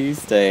 Happy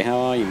Tuesday, how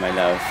are you, my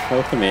love?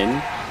 Welcome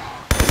in.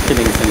 Just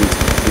killing some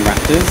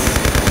raptors.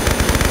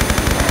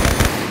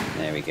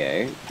 There we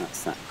go,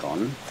 that's that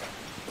gone.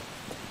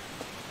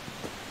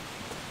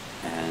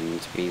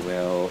 And we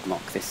will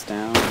knock this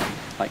down,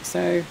 like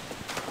so.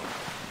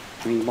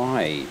 I mean,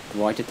 why?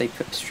 Why did they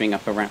string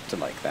up a raptor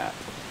like that?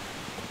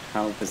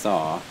 How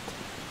bizarre.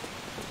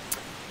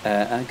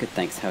 Good,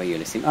 thanks. How are you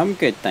listening? I'm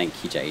good,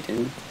 thank you,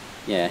 Jaden.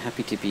 Yeah,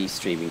 happy to be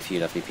streaming for you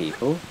lovely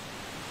people.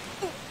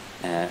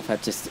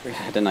 I've just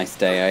had a nice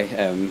day.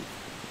 I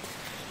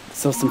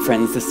saw some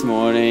friends this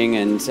morning,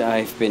 and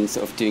I've been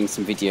sort of doing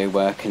some video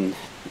work and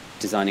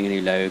designing a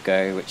new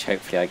logo, which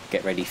hopefully I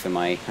get ready for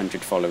my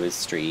 100 followers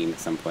stream at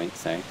some point.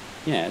 So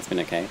yeah, it's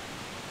been okay.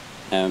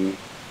 I'm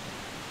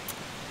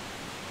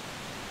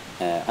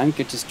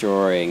good, just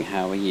drawing.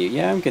 How are you?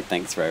 Yeah, I'm good,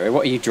 thanks, Roro.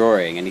 What are you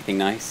drawing? Anything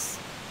nice?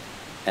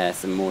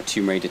 Some more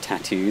Tomb Raider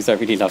tattoos. I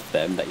really love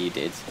them that you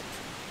did.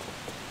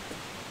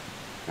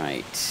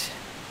 Right.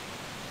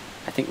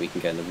 I think we can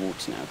go in the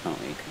water now, can't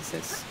we?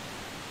 Because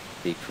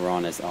the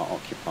piranhas are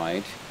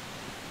occupied.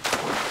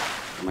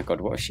 Oh my god,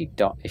 what if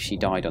she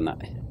died on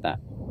that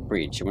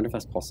bridge? I wonder if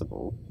that's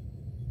possible.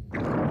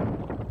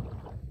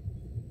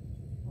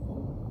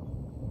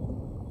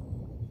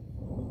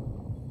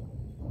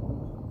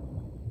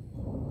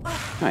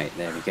 Right,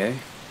 there we go. And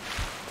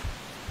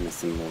there's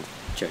some more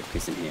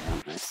jokers in here,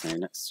 aren't there? So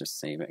let's just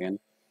save it again.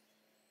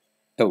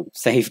 Oh,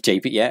 save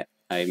JP. Yeah,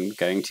 I'm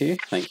going to.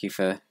 Thank you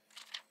for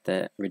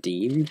the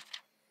redeem.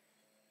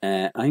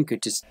 I'm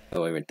good, just...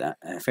 Oh, I read that.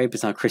 Very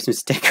bizarre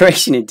Christmas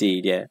decoration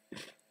indeed, yeah.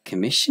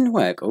 Commission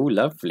work. Oh,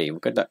 lovely.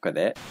 Well, good luck with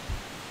it.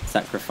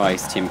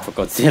 Sacrificed him for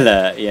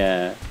Godzilla.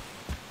 Yeah.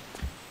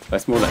 Well,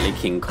 it's more likely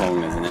King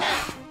Kong, isn't it?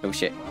 Oh,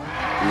 shit. No.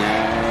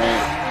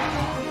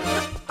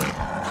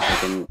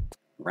 Friggin'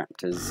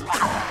 raptors.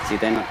 See,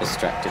 they're not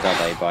distracted, are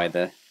they, by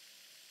the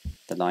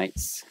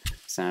lights,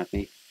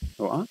 sadly.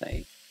 Or are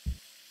they?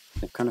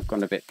 They've kind of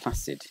gone a bit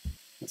placid.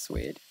 That's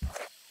weird.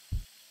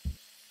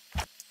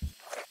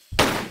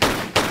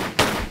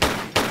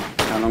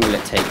 How long will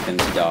it take them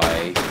to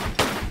die?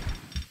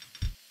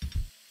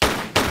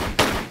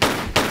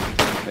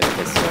 With a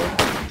pistol.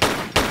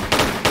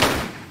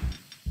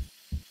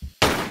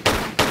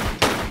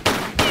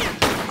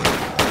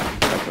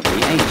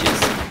 Probably ages.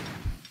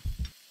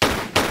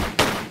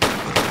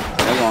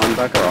 Go on,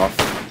 bugger off.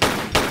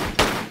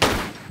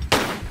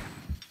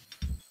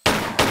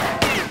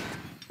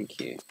 Thank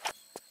you.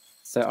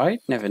 So I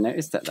never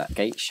noticed that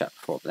gate shut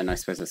before, but then I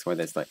suppose that's why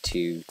there's like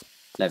two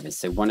levers.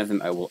 So one of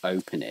them will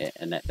open it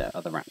and let the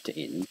other raptor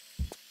in,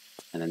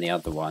 and then the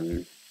other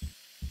one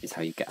is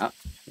how you get up,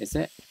 is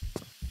it?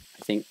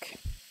 I think.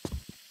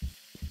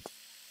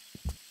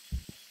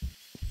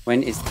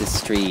 When is the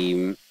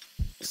stream?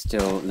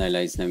 Still no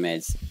loads, no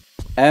meds.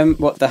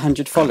 What, the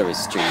 100 followers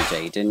stream,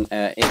 Jaden?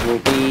 It will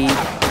be,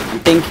 I'm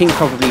thinking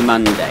probably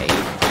Monday.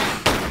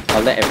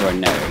 I'll let everyone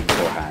know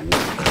beforehand.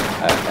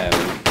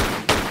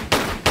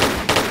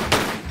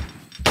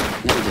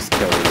 Let me just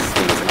kill these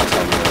things and I'll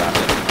tell them all about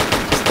it.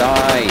 Just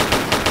die!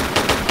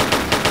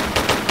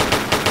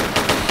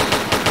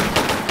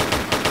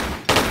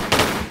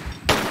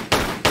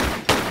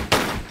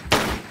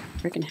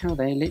 Freaking hell,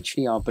 they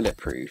literally are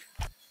bulletproof.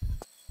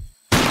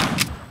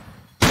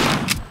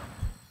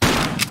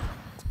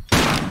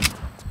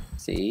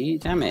 See?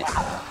 Damn it.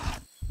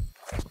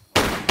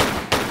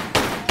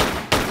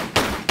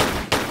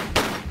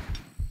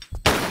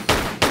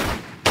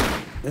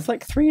 There's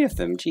like 3 of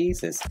them,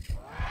 Jesus.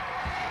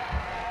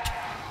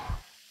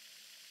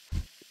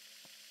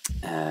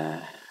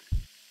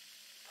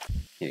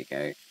 Here we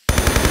go.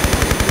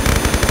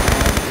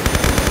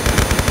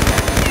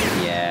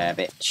 Yeah,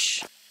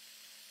 bitch.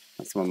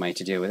 That's one way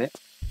to deal with it.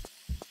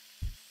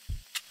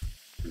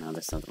 Now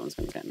this other one's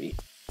gonna get me.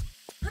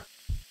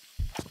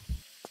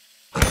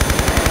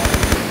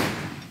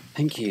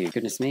 Thank you,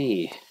 goodness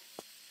me.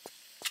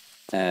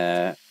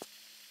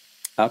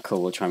 Oh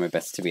cool, we'll try my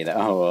best to be there.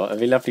 Oh well, it'll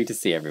be lovely to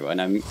see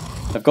everyone.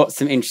 I've got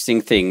some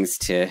interesting things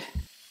to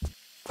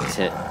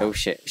oh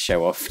shit,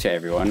 show off to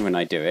everyone when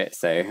I do it,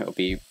 so it'll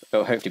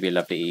hopefully be a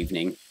lovely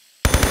evening.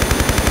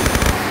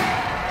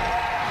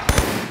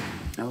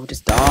 Oh,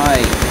 just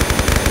die!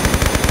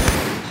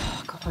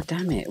 Oh, god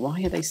damn it,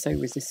 why are they so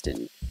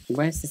resistant?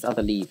 Where's this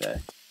other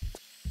lever?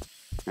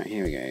 Right,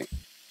 here we go.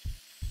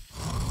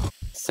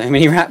 So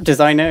many raptors,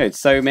 I know,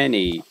 so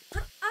many.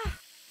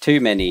 Too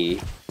many.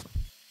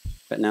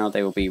 But now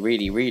they will be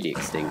really, really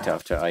extinct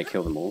after I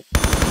kill them all.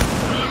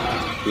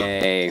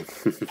 Yay.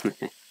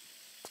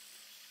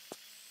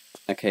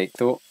 Okay,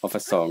 thought of a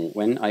song.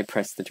 When I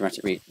press the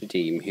dramatic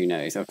redeem, who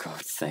knows? Oh,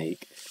 God's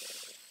sake.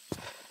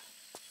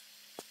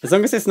 As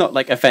long as it's not,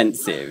 like,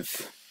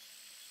 offensive,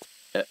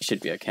 it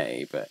should be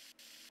okay, but...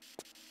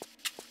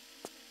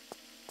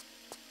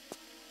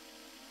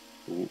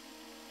 Ooh.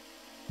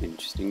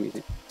 Interesting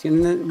music. See,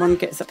 and the one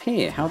gets up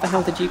here. How the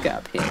hell did you get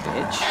up here,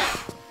 bitch?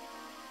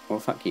 Well,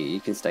 fuck you.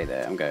 You can stay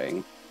there. I'm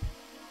going.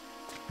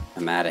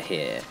 I'm out of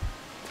here.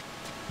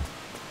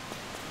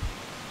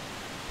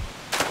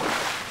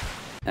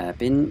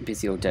 Been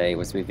busy all day.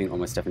 Was moving all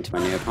my stuff into my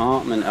new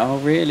apartment. Oh,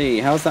 really?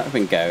 How's that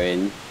been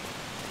going?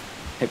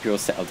 Hope you're all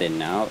settled in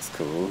now. That's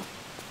cool.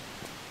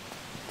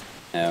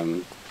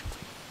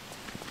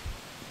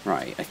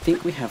 Right. I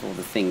think we have all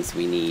the things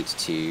we need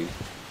to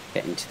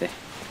get into the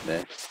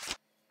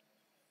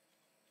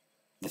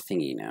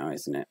thingy now,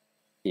 isn't it?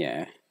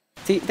 Yeah.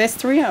 See, there's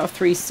 3 out of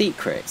 3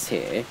 secrets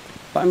here.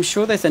 But I'm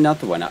sure there's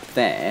another one up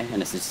there,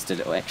 and this is just a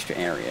little extra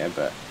area,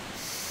 but...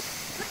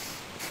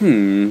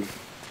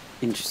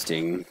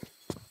 Interesting.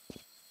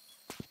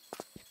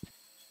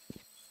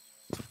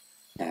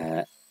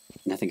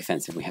 Nothing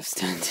offensive, we have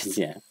standards,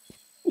 yeah.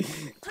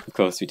 Of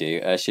course we do.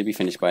 Should be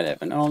finished by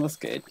 11. Oh, that's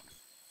good.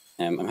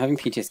 I'm having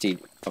PTSD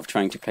of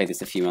trying to play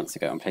this a few months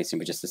ago and placing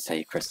with just the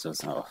save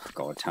crystals. Oh,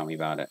 God, tell me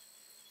about it.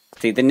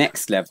 See, the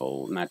next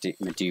level,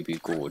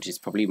 Madubu Gorge, is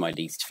probably my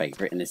least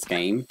favourite in this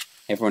game.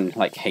 Everyone,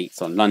 like,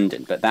 hates on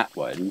London, but that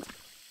one,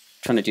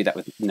 trying to do that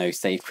with no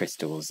save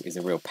crystals is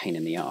a real pain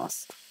in the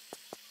arse.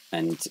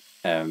 And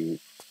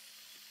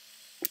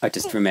I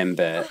just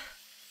remember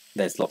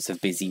there's lots of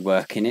busy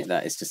work in it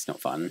that is just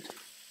not fun.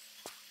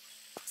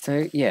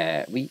 So,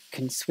 yeah, we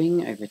can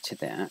swing over to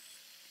that.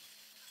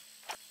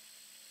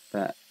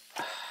 But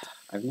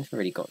I've never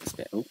really got this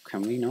bit. Oh,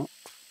 can we not?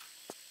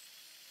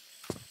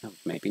 Oh,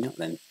 maybe not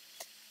then.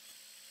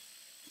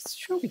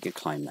 Sure we could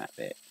climb that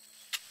bit.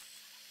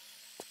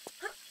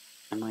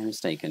 Am I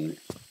mistaken?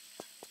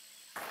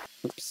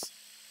 Oops.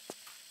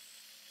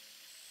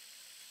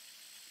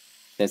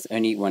 There's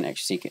only one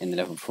extra secret in the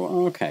level before.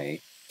 Oh,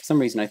 okay. For some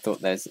reason I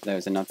thought there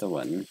was another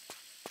one.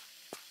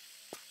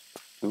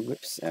 Oh,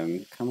 whoops.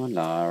 Come on,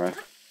 Lara.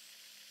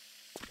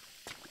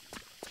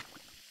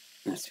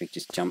 Unless we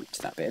just jumped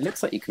to that bit. It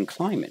looks like you can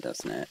climb it,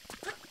 doesn't it?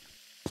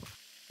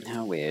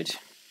 How weird.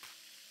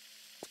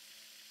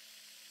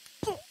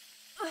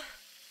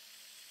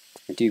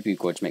 Madubu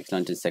Gorge makes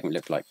London's segment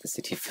look like the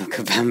city of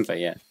Vilcabamba,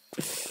 yeah.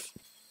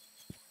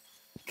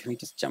 Can we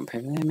just jump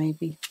over there,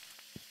 maybe?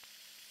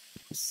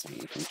 Let's see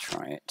if we can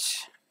try it.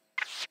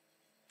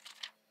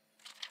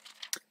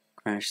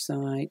 Crash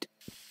site.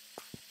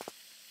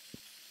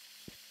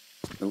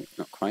 Oh,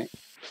 not quite.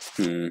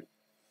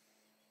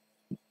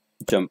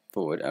 Jump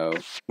forward. Oh,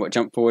 what?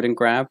 Jump forward and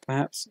grab,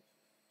 perhaps?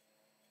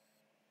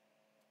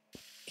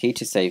 Key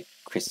to save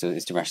crystals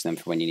is to ration them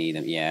for when you need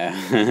them.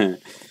 Yeah.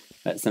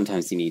 But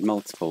sometimes you need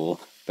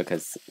multiple,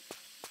 because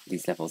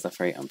these levels are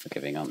very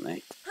unforgiving, aren't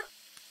they?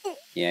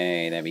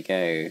 Yay, there we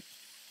go.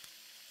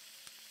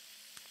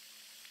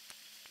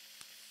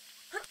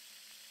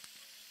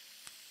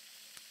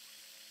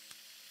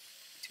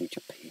 Can we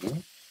jump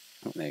here?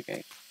 Oh, there we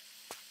go.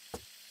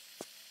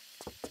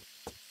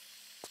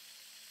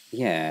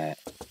 Yeah,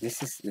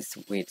 this is this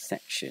weird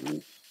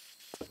section.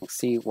 We'll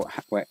see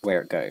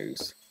where it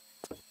goes.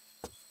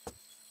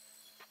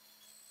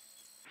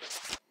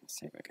 Let's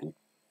see if I can.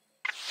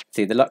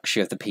 See, the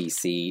luxury of the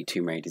PC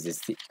Tomb Raiders is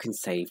that you can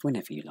save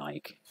whenever you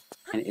like,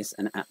 and it is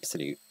an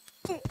absolute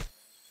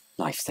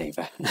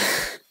lifesaver.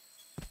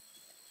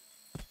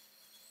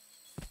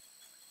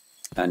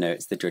 I know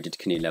it's the dreaded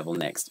canoe level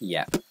next.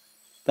 Yep,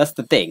 that's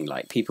the thing.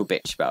 Like, people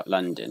bitch about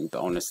London, but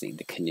honestly,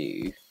 the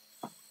canoe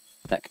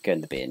that could go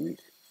in the bin.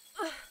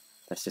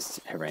 That's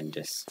just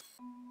horrendous.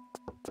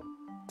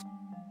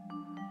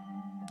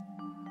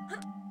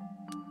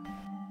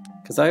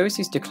 Because I always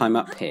used to climb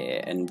up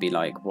here and be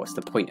like, what's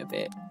the point of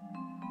it?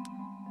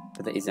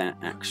 But there is an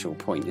actual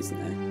point, isn't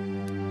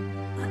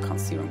there? I can't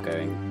see where I'm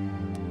going.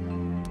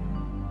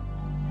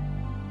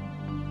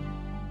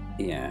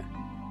 Yeah.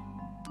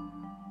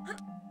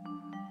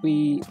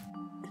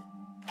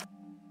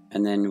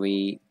 And then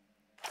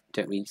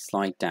don't we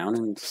slide down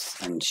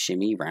and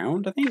shimmy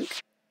round, I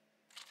think?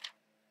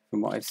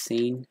 From what I've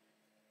seen.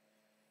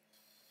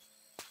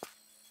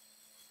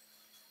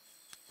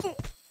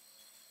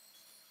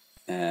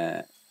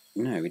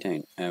 No, we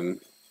don't.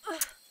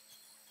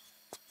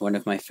 One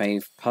of my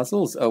fave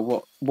puzzles?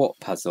 Oh, what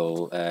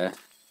puzzle,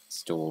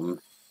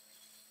 Storm?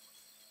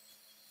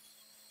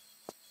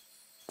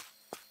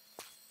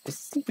 Is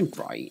this even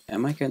right?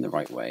 Am I going the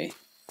right way?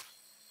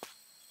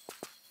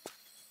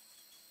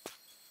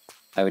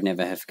 I would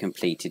never have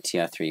completed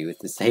TR3 with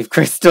the save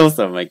crystals,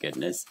 oh my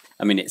goodness.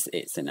 I mean,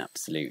 it's an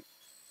absolute,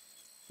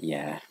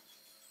 yeah,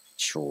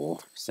 chore,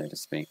 so to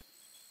speak.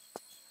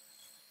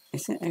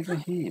 Is it over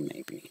here,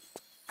 maybe?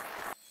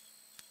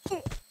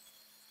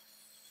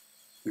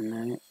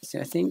 No, see,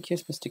 I think you're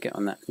supposed to get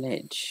on that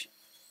ledge.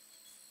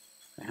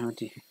 But how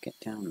do you get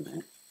down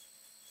there?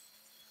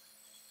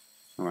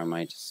 Or am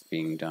I just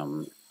being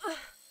dumb?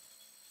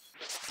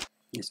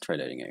 Let's try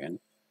loading again.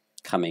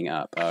 Coming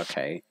up,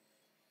 okay.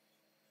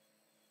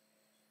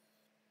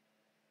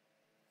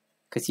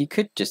 Because you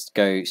could just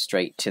go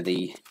straight to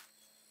the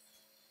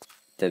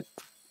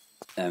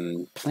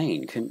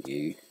plane, couldn't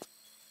you?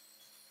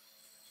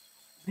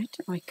 Where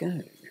do I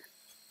go?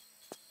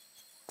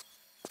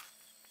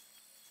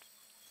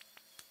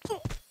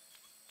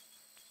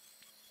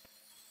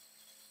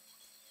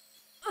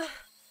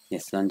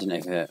 Yes, London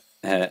over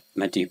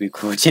Madubu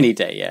Gorge any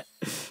day, yeah.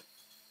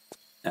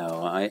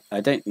 Oh,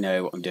 I don't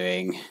know what I'm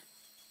doing.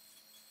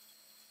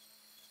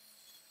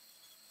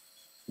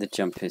 The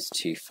jump is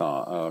too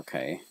far. Oh,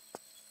 okay.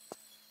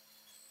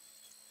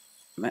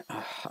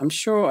 I'm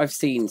sure I've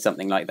seen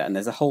something like that, and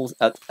there's a whole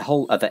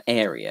other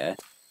area,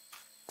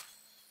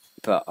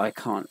 but I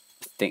can't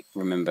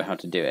remember how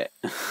to do it.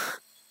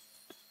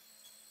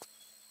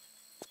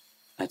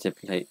 I had to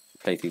play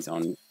these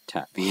on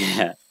tap,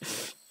 yeah.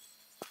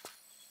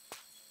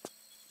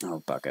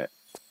 Oh, bugger.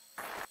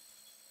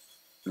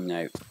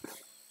 No.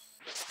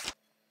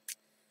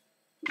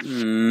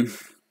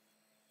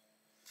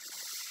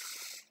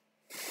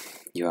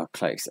 You are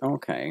close.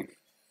 Okay.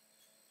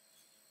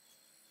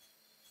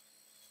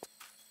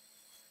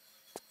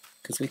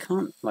 Because we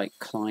can't, like,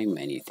 climb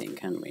anything,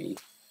 can we?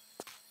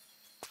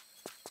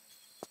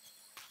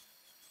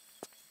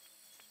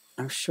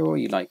 I'm sure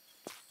you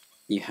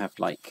have,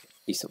 like,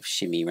 you sort of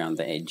shimmy around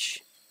the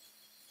edge.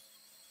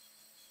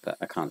 But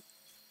I can't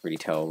really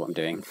tell what I'm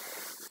doing.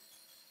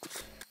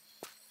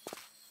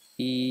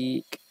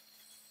 Eek.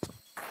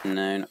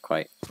 No, not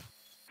quite.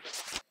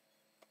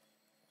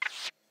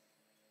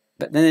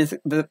 But then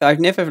I've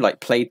never like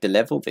played the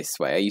level this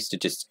way. I used to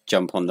just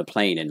jump on the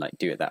plane and like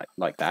do it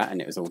like that,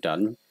 and it was all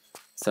done.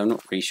 So I'm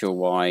not really sure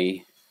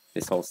why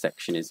this whole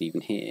section is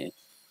even here.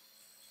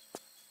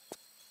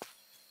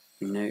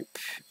 Nope,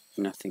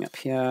 nothing up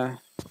here.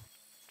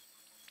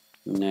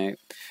 Nope.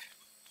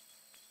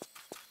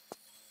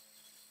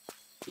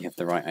 You have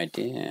the right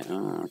idea.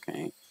 Oh,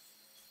 okay.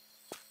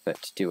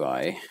 But do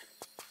I?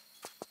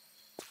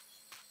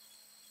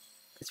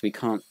 Because we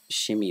can't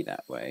shimmy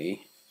that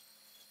way.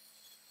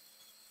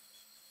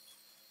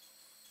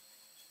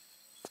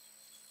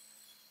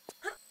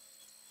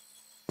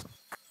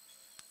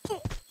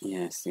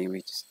 Yeah, see,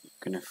 we're just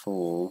gonna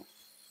fall.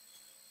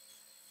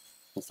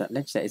 What's that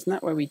ledge there? Isn't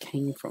that where we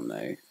came from,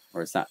 though?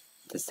 Or is that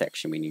the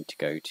section we need to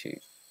go to?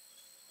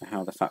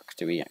 How the fuck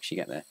do we actually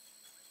get there?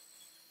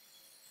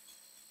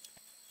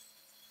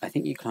 I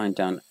think you climb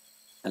down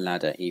a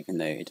ladder, even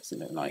though it doesn't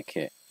look like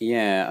it.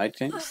 Yeah, I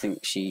don't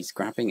think she's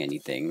grabbing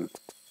anything.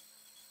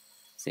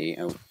 See,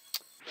 oh.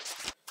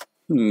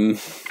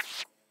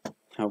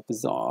 How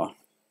bizarre.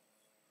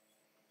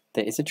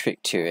 There is a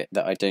trick to it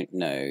that I don't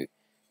know.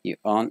 You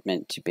aren't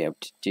meant to be able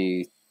to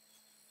do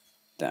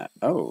that.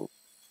 Oh.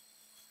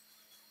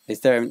 Is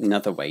there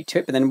another way to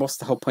it? But then what's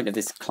the whole point of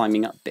this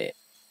climbing up bit?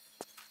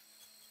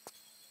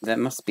 There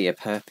must be a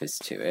purpose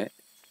to it.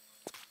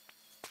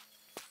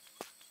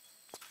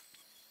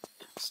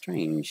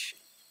 Strange.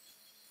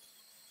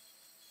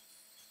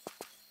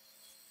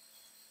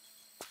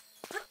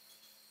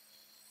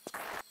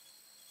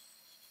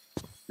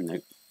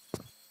 Nope.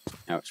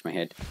 Ouch, my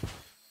head.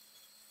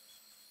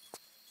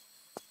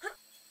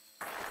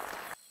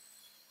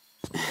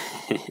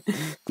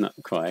 Not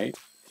quite.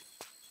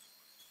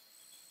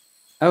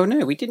 Oh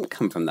no, we didn't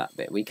come from that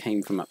bit. We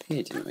came from up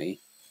here, didn't we?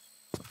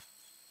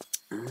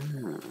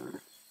 Ah.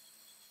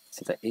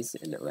 So there is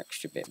a little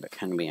extra bit, but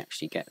can we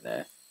actually get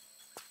there?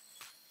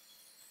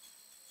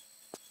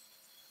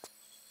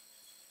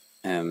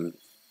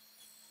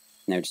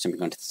 No, just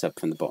jumping onto the sub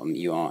from the bottom,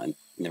 you are in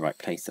the right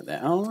place up there.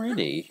 Oh,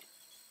 really?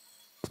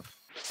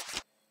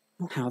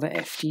 Well, how the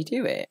F do you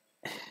do it?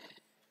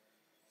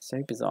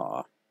 So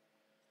bizarre.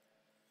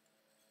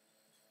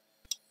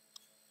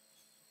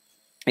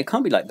 It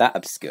can't be like that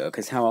obscure,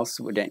 because how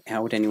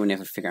would anyone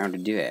ever figure out how to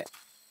do it?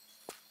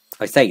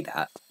 I say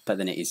that, but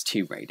then it is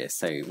Tomb Raider,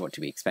 so what do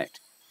we expect?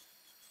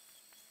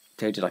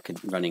 Go to like a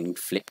running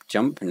flip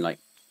jump and like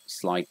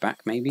slide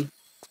back, maybe?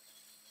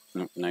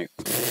 Oh, no.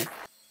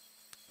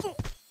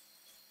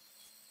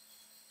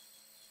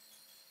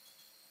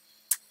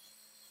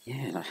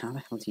 Yeah, like how the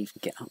hell do you even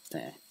get up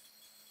there?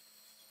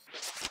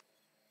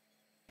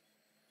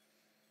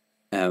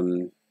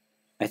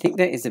 I think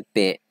there is a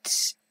bit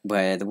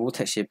where the wall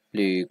texture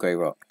blue grey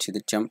rock to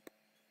the jump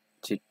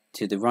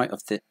to the right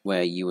of the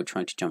where you were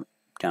trying to jump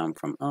down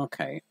from.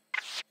 Okay.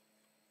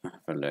 I'll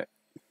have a look.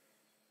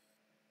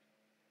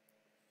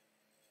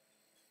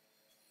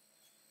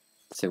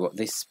 So what,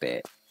 this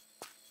bit?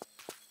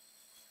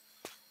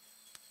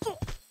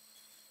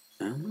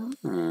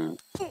 Ah.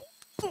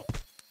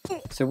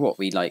 So what,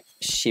 we like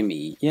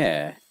shimmy?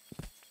 Yeah.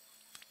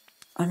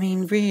 I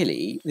mean,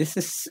 really? This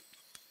is...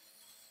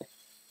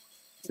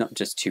 It's not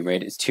just Tomb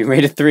Raider, it's Tomb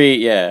Raider 3,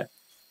 yeah.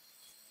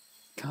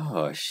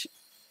 Gosh.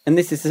 And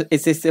this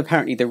is this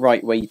apparently the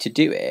right way to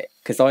do it?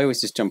 Because I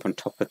always just jump on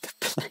top of the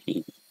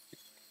plane.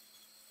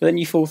 But then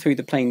you fall through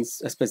the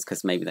planes, I suppose,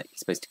 because maybe that you're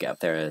supposed to get up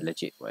there a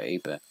legit way,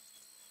 but...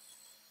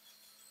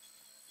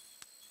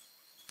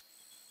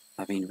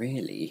 I mean,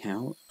 really,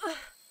 how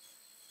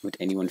would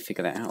anyone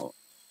figure that out?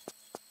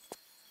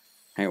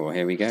 Oh, well,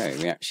 here we go.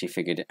 We actually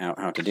figured out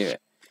how to do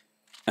it.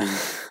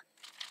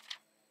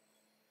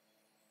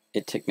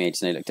 It took me ages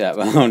to look up.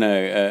 Oh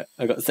no,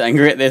 I got so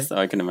angry at this,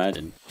 I can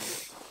imagine.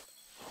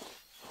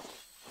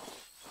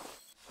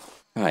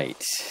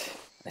 Right,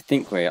 I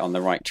think we're on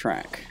the right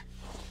track.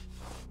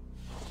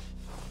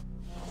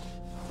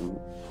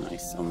 Ooh,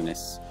 nice,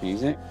 ominous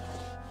music.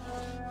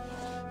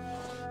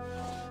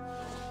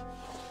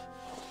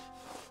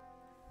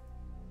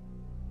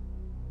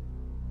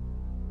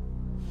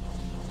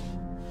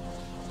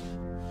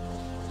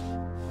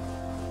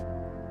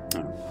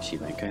 Oh, she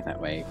won't go that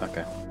way,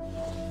 bugger.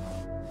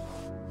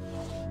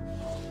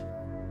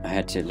 I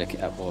had to look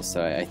it up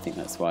also. I think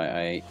that's why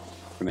I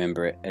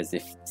remember it as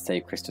if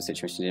Save Crystal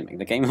situation didn't make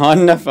the game hard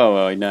enough. Oh,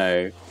 I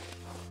know.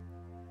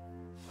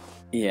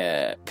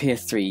 Yeah,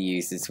 PS3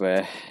 users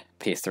were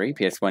PS3.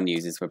 PS1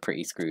 users were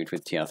pretty screwed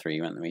with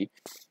TR3, weren't we?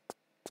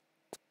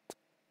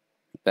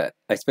 But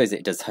I suppose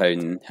it does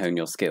hone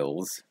your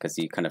skills, because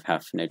you kind of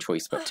have no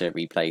choice but to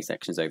replay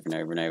sections over and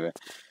over and over.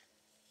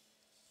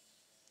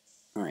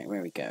 Alright, where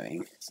are we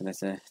going? So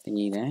there's a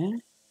thingy there.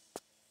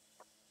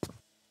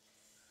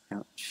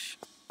 Ouch.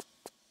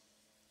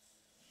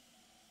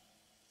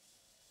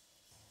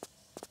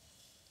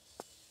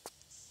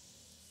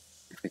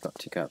 Have we got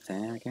to go up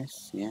there, I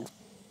guess? Yeah.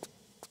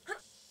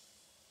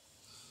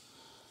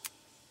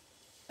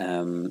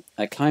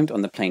 I climbed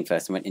on the plane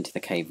first and went into the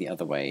cave the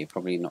other way.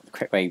 Probably not the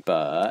correct way,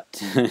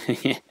 but...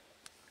 yeah.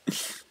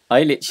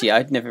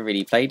 I'd never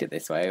really played it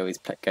this way. I always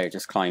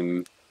just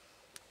climb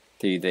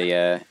through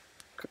the...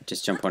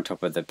 just jump on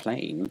top of the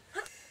plane.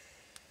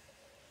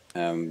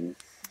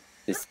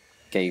 This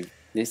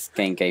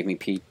game gave me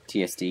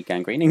PTSD,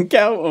 gangrene, and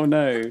gout. Oh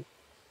no!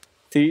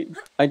 See,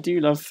 I do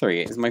love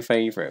 3. It's my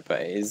favourite,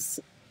 but it is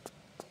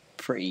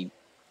pretty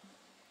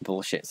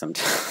bullshit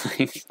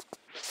sometimes.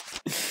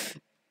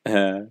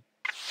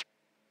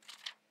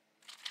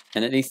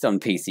 And at least on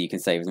PC you can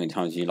save as many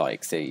times as you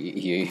like, so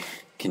you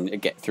can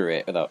get through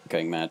it without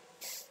going mad.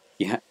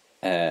 You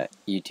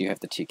do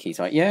have the 2 keys,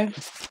 right? Yeah.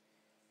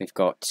 We've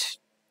got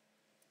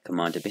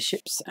Commander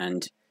Bishops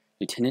and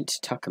Lieutenant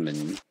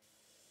Tuckerman.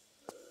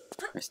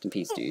 Rest in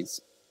peace,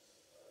 dudes.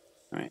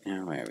 Right,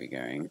 now where are we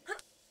going?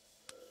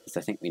 Because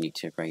I think we need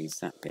to raise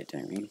that bit,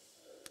 don't we?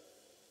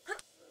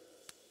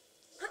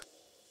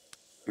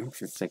 Oh,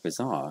 this is so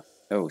bizarre.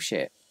 Oh,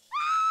 shit.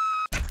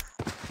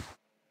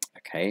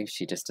 Okay,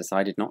 she just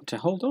decided not to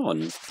hold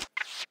on.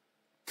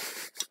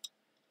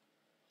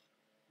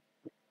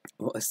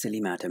 What a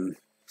silly madam.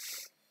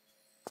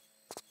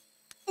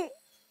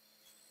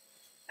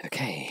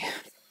 Okay.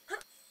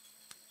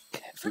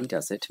 Carefully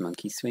does it,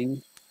 monkey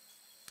swing.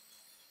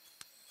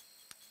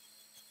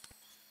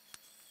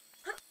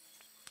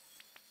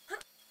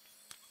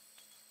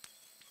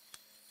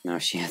 Now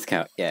she has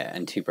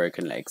and 2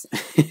 broken legs.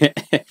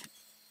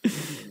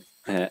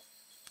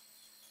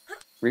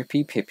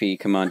 Rippy, Pippi,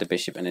 Commander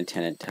Bishop, and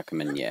Lieutenant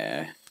Tuckerman,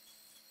 yeah.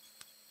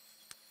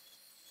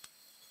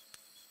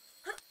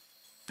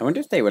 I wonder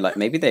if they were like,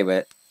 maybe they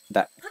were,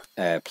 that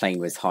plane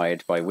was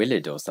hired by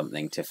Willard or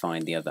something to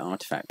find the other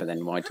artifact, but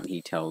then why didn't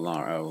he tell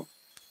Lara, oh,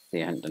 they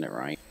hadn't done it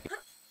right?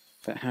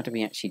 But how do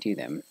we actually do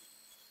them?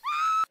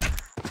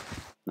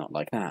 Not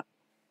like that.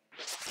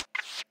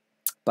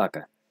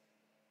 Bugger.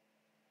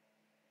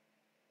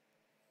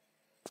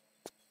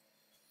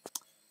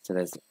 So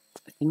there's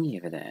a thingy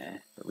over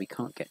there, but we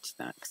can't get to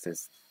that because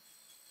there's...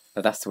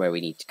 Oh, that's where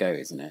we need to go,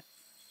 isn't it?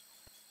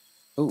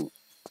 Oh,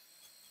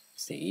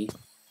 see?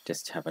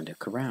 Just have a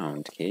look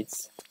around,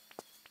 kids.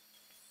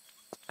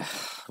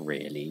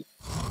 Really?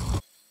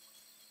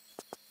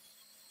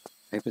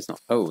 Hope it's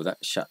not... Oh, that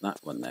shut that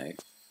one, though.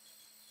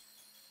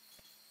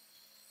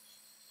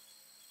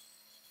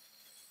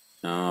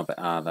 Ah, but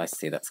I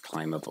see, that's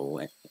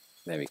climbable.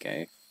 There we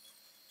go.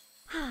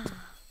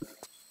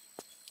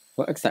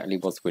 What exactly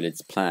was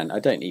Willard's plan? I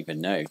don't even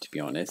know, to be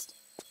honest.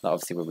 Like,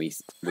 obviously,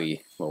 when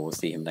we'll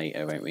see him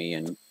later, won't we?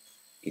 And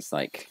he's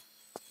like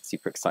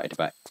super excited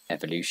about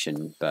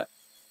evolution, but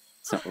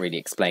it's not really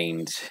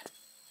explained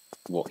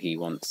what he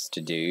wants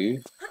to do.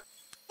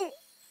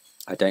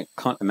 I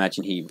can't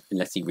imagine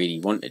unless he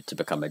really wanted to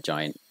become a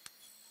giant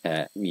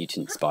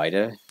mutant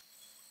spider.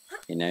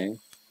 You know,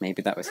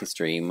 maybe that was his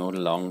dream all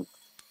along.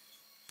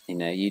 You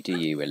know, you do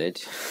you, Willard.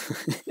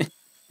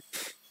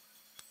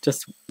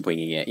 Just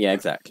winging it. Yeah,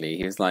 exactly.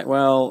 He was like,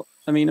 well,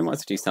 I mean, I might as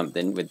well do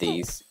something with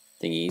these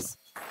thingies.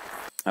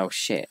 Oh,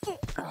 shit.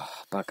 Oh,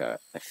 bugger.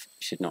 I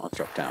should not have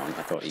dropped down.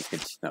 I thought you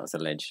could... That was a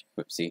ledge.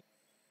 Whoopsie.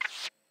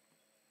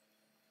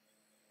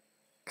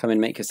 Come and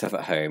make yourself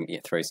at home. Yeah,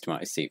 throws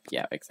tomato soup.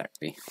 Yeah,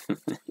 exactly.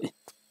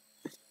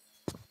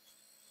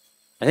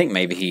 I think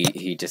maybe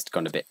he just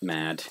gone a bit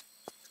mad.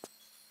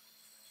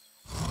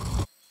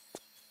 But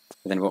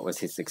then what was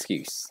his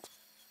excuse?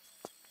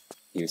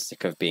 He was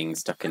sick of being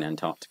stuck in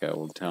Antarctica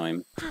all the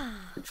time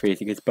and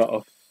freezing his butt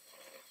off.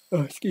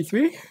 Oh, excuse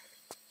me.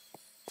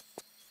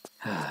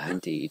 Ah,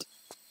 indeed.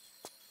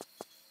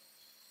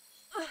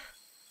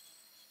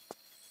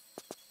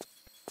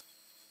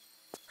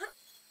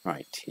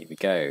 Right, here we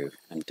go.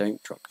 And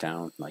don't drop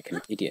down like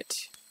an idiot.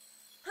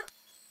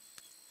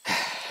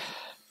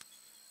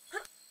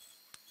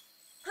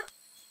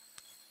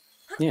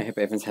 Yeah, I hope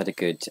everyone's had a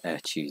good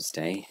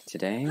Tuesday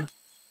today.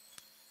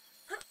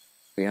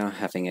 We are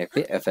having a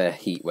bit of a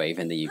heat wave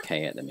in the UK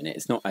at the minute.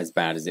 It's not as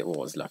bad as it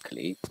was,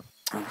 luckily.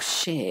 Oh,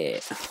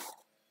 shit.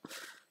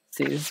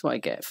 See, this is what I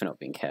get for not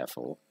being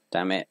careful.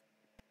 Damn it.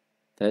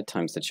 3rd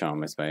time's the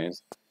charm, I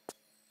suppose.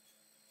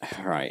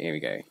 Right, here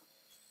we go.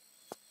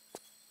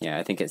 Yeah,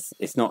 I think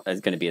it's not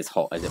going to be as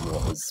hot as it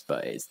was,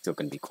 but it's still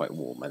going to be quite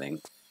warm, I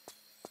think.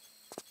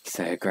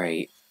 So,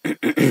 great.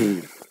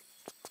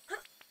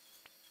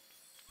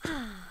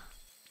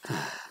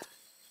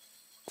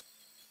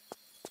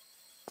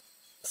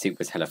 Soup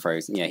was hella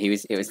frozen. Yeah,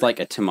 it was like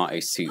a tomato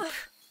soup,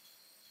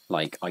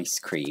 like ice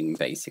cream,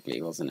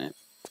 basically, wasn't it?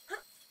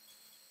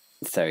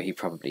 So he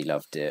probably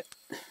loved it.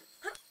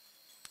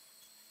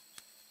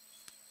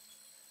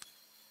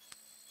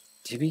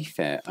 To be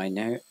fair, I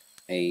know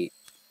a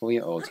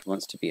 4-year-old who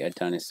wants to be a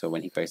dinosaur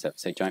when he grows up,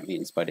 so giant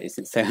mutant spider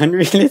isn't so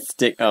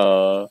unrealistic.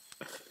 Oh,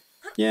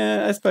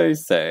 yeah, I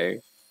suppose so.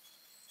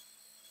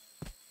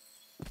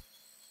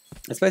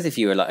 I suppose if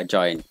you were like a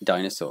giant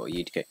dinosaur,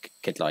 you'd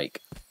could like,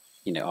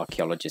 you know,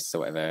 archaeologists or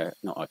whatever,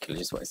 not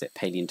archaeologists, what is it,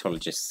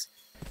 paleontologists.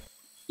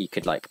 You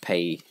could like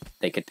they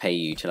could pay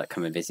you to like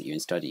come and visit you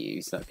and study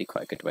you, so that'd be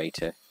quite a good way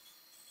to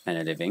earn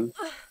a living.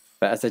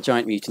 But as a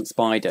giant mutant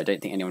spider, I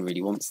don't think anyone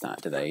really wants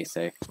that, do they?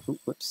 So, ooh,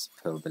 whoops,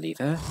 pull the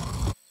lever.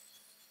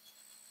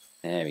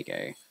 There we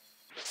go.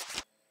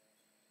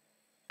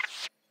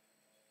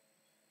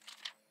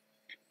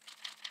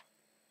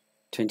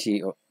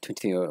 Twenty or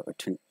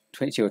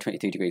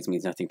 23 degrees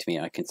means nothing to me.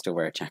 I can still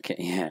wear a jacket.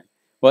 Yeah.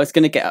 Well, it's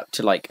going to get up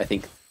to like I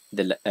think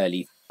the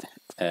early,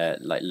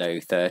 like low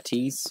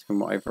 30s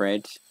from what I've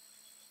read.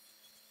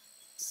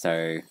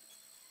 So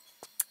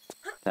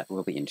that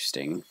will be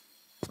interesting.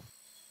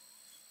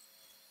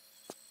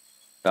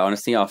 But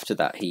honestly, after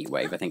that heat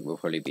wave, I think we'll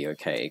probably be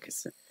okay,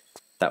 because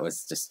that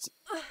was just,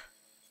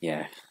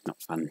 yeah, not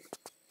fun.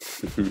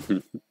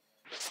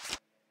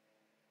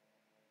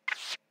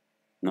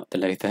 Not the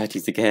low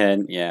 30s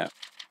again, yeah.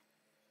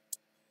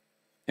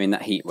 I mean,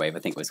 that heat wave, I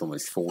think, was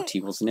almost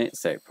 40, wasn't it?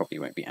 So it probably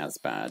won't be as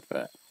bad,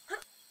 but...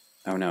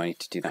 Oh no, I need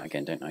to do that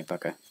again, don't I,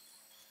 bugger?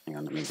 Hang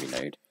on, let me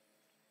reload.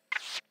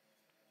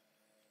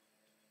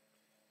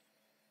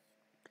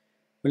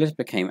 Willis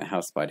became a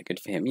house spider, good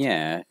for him.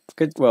 Yeah,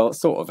 good. Well,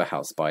 sort of a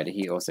house spider.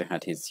 He also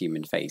had his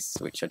human face,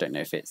 which I don't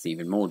know if it's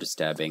even more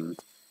disturbing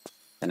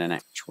than an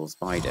actual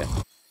spider.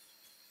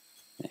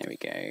 There we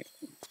go.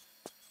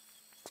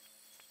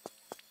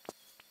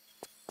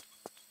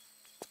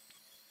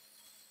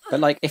 But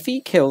like, if he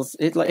kills,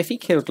 if he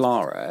killed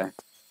Lara,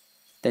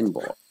 then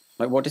what?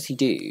 Like, what does he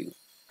do?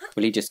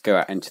 Will he just go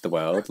out into the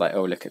world like,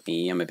 oh, look at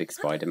me, I'm a big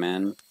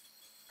Spider-Man?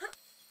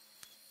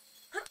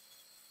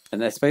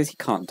 And I suppose he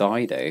can't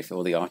die, though, if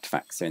all the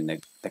artifacts are in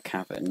the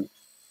cavern.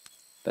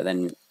 But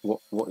then,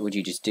 what would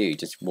you just do?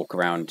 Just walk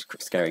around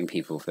scaring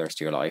people for the rest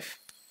of your life?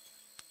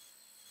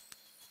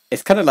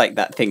 It's kind of like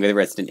that thing with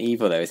Resident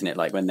Evil, though, isn't it?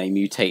 Like, when they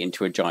mutate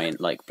into a giant,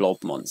 like,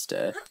 blob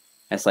monster.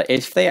 It's like,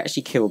 if they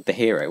actually killed the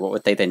hero, what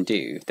would they then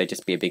do? They'd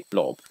just be a big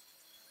blob.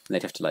 And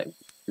they'd have to,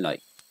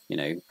 like, you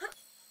know,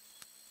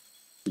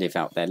 live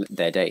out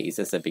their days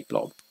as a big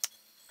blob.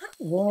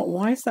 What?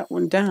 Why is that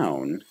one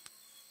down?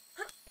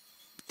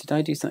 Did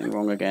I do something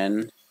wrong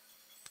again?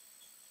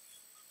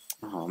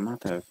 Oh,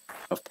 mother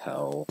of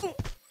pearl.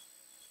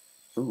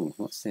 Ooh,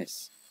 what's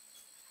this?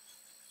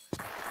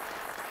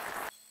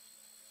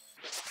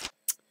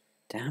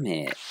 Damn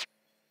it.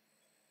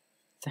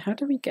 So how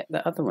do we get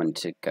the other one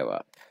to go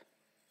up?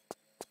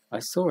 I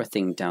saw a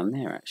thing down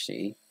there,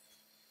 actually.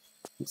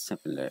 Let's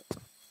have a look.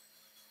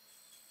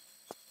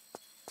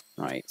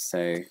 Right,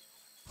 so...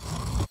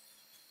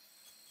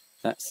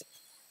 that's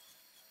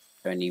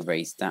only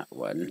raised that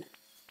one.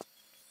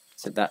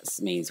 So that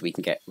means we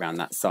can get round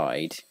that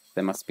side.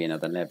 There must be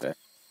another lever.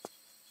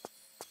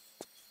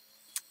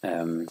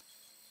 And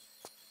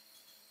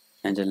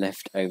a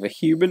leftover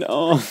human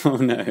arm. Oh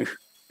no.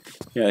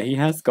 Yeah,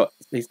 he's got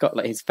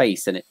like his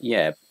face and it.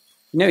 Yeah,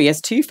 no, he has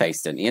two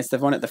faces. Doesn't he? He has the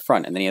one at the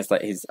front, and then he has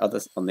like his other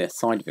on the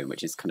side of him,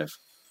 which is kind of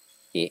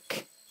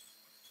ick.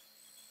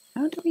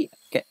 How do we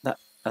get that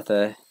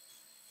other?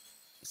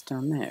 It's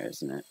down there,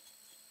 isn't it?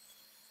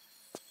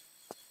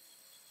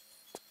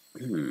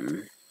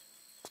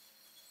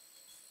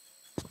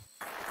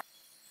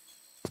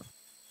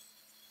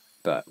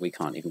 But we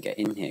can't even get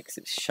in here because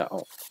it's shut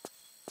off.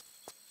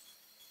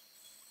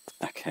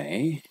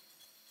 Okay.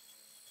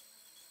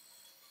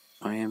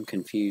 I am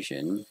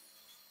confusion.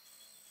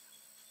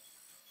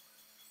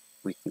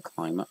 We can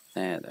climb up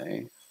there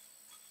though.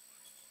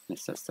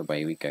 Unless that's the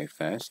way we go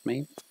first,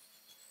 maybe?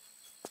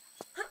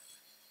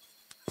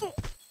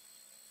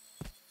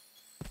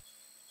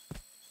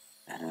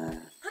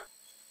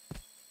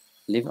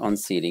 Live on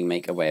ceiling,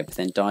 make a web,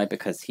 then die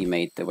because he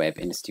made the web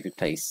in a stupid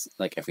place,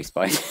 like every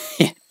spider.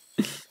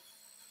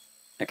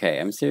 Okay,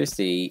 I'm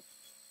seriously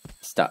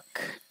stuck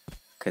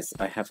because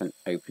I haven't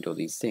opened all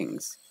these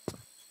things.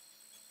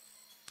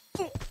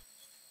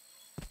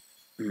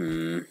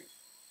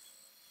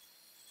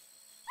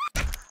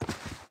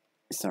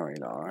 Sorry,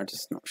 Lara, I'm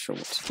just not sure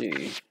what to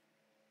do.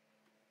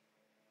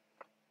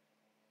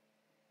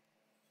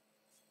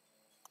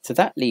 So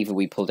that lever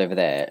we pulled over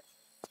there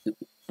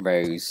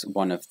rose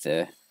one of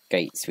the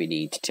gates we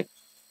need to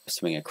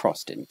swing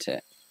across, didn't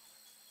it?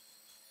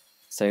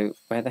 So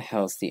where the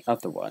hell's the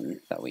other one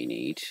that we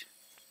need?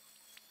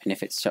 And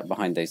if it's shut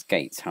behind those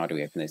gates, how do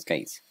we open those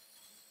gates?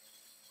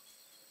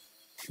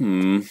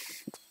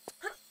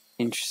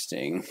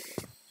 Interesting.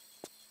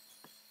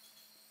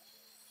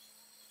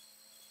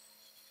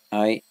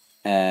 I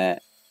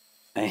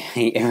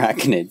hate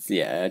arachnids.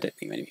 Yeah, I don't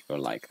think many people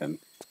like them.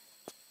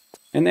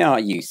 And they are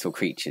useful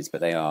creatures,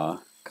 but they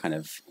are kind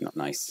of not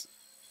nice.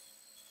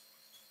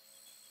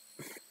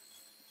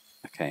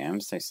 Okay, I'm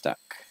so stuck.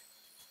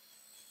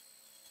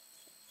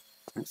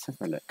 Let's have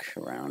a look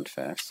around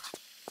first.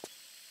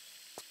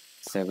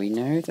 So we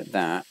know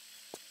that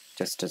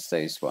just does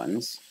those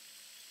ones.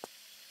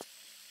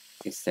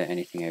 Is there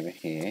anything over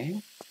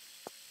here?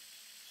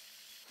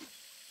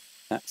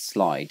 That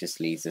slide just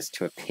leads us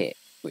to a pit,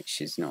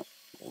 which is not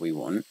what we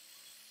want.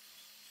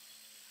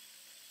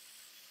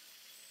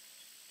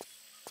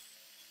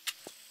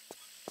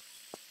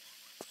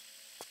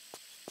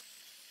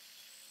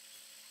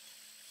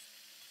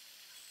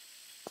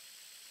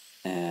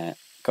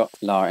 Got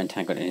Lara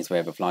entangled in his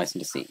web of lies and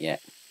deceit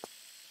yet.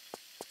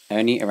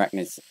 Only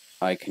arachnids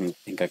I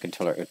think I can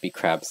tolerate would be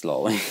crabs,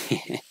 lol.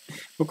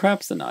 Well,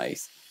 crabs are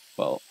nice.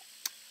 Well,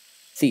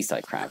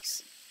 seaside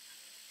crabs.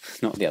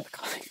 Not the other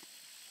kind.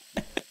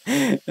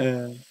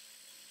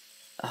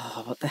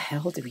 Oh, what the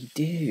hell do we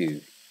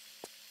do?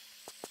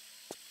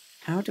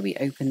 How do we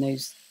open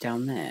those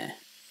down there?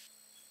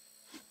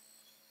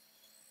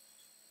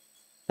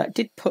 That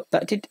did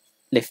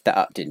lift that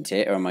up, didn't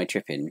it? Or am I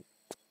tripping?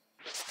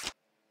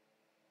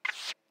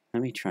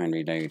 Let me try and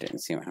reload it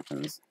and see what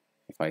happens.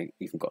 If I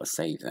even got a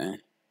save there.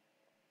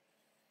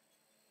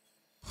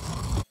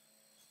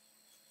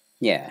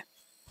 Yeah.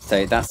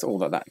 So that's all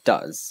that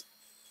does.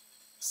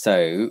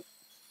 So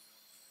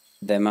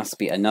there must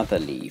be another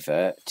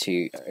lever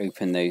to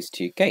open those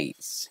two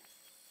gates.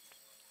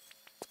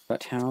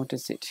 But how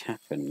does it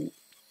happen?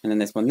 And then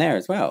there's one there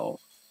as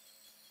well.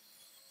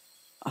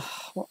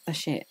 Oh, what the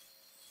shit?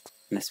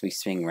 Unless we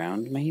swing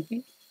round,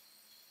 maybe?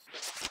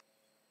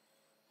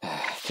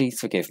 Please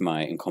forgive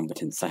my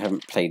incompetence. I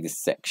haven't played this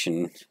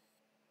section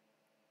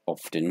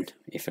often,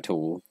 if at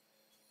all.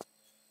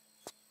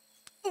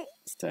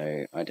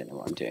 So, I don't know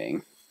what I'm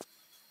doing.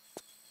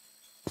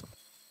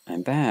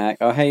 I'm back.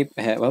 Oh, hey,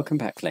 welcome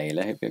back,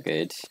 Layla. Hope you're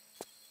good.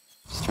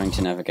 Just trying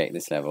to navigate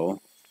this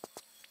level.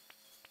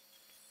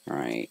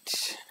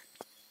 Right.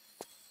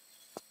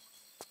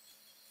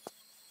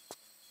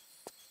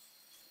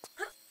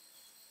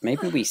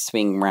 Maybe we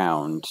swing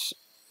round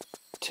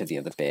to the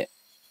other bit.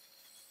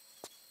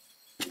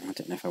 I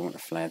don't know if I want a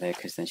flare there,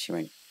 because then she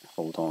won't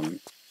hold on.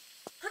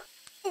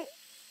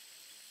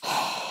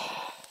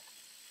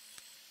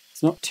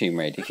 It's not Tomb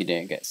Raider if you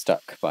don't get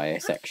stuck by a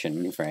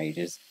section for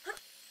ages.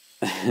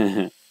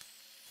 Yeah,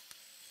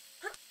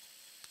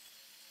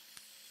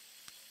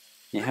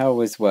 how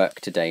was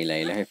work today,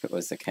 Layla? Hope it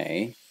was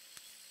okay.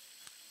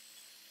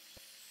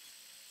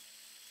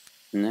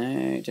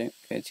 No, don't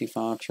go too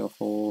far, she'll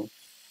fall.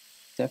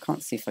 So I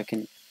can't see if I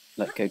can,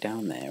 like, go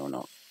down there or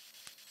not.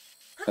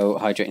 Oh,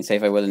 hydrate and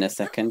save, I will in a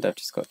second. I've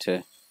just got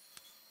to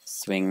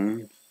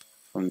swing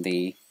from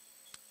the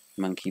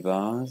monkey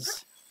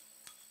bars.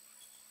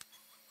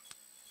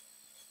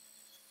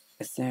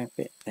 Is there a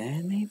bit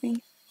there,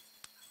 maybe?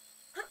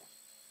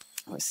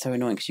 Oh, it's so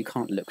annoying because you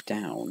can't look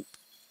down.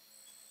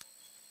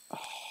 Oh.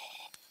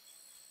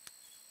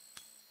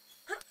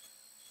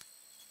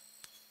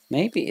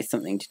 Maybe it's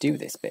something to do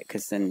with this bit,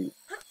 because then you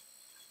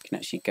can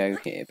actually go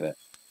here, but...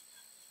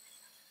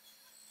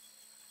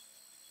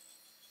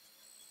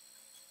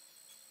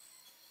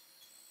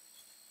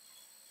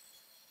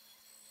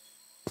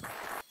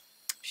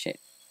 Shit.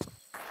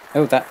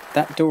 Oh,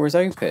 that door is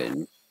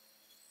open.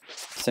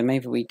 So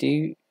maybe we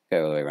do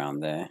go all the way around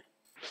there.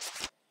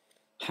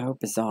 How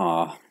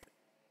bizarre.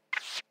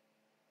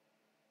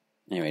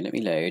 Anyway, let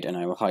me load and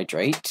I will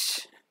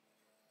hydrate.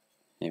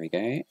 There we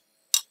go.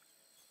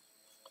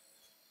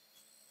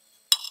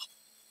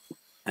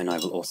 And I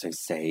will also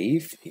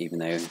save, even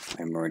though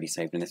I'm already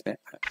saved in this bit.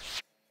 But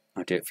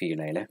I'll do it for you,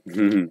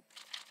 Layla.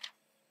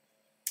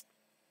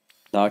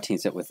 Lara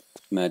teams up with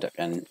Murdoch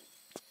and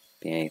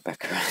B.A.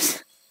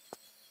 Baccarat.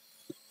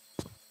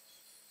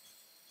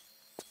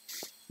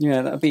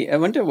 Yeah, that'd be... I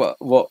wonder what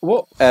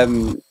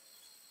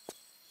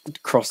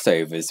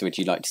crossovers would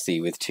you like to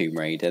see with Tomb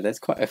Raider? There's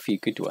quite a few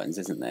good ones,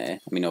 isn't there?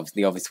 I mean,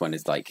 obviously, the obvious one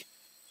is like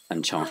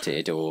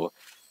Uncharted or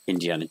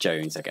Indiana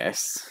Jones, I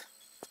guess.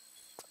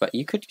 But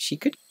she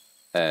could,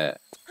 you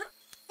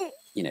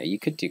know, you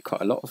could do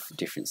quite a lot of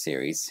different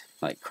series,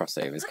 like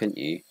crossovers, couldn't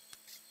you?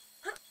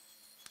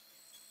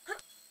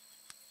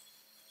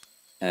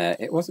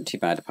 It wasn't too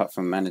bad, apart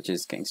from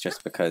managers getting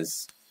stressed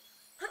because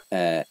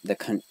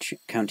the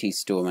county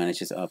store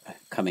managers are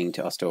coming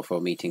to our store for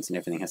meetings and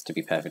everything has to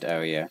be perfect.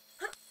 Oh, yeah.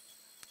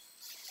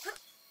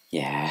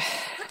 Yeah.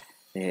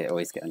 They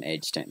always get on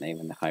edge, don't they,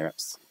 when the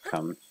higher-ups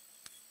come.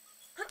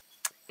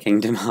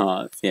 Kingdom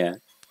Hearts, yeah.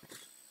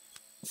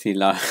 See,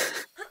 I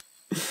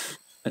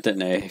don't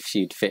know if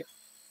she'd fit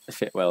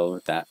well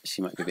with that.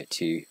 She might be a bit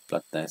too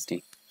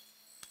bloodthirsty.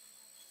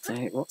 So,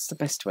 what's the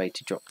best way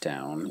to drop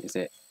down? Is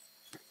it...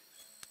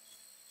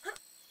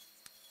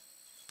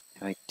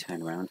 If I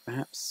turn around,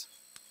 perhaps?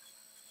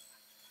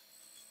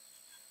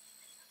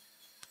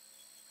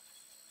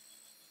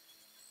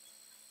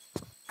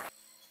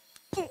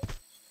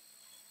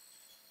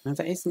 No,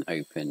 that isn't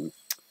open.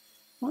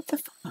 What the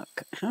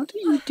fuck? How do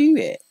you do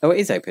it? Oh, it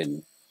is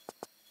open.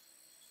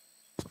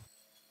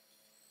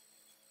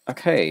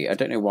 Okay, I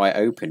don't know why it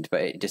opened,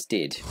 but it just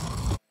did.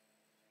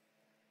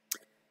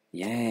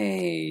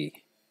 Yay.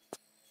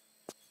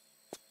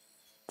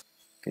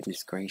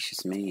 Goodness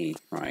gracious me.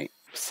 Right,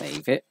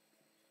 save it.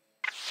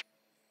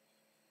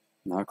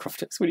 Lara Croft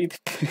looks Winnie the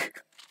Pooh.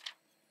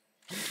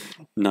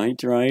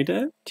 Knight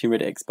Rider? Tomb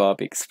Raider X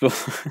Barbie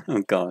Explorer?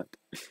 Oh god.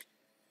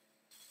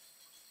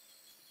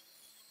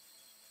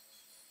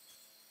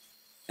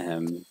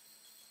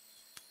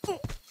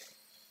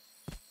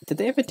 Did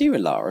they ever do a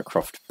Lara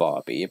Croft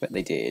Barbie? I bet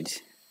they did.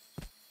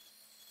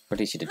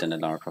 Probably should have done a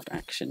Lara Croft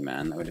Action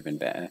Man. That would have been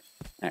better.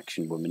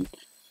 Action Woman.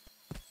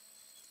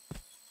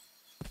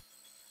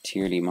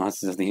 Tyrrell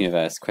Masters of the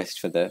Universe. Quest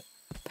for the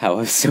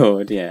Power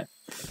Sword. Yeah.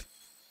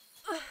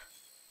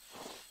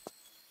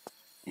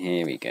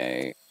 Here we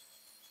go.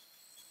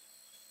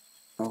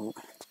 Oh.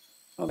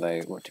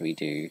 Although, what do we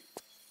do?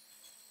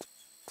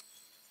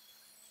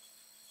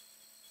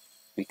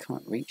 We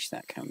can't reach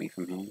that, can we,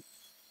 from here?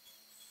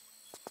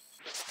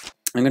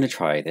 I'm going to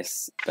try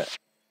this, but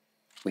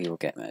we will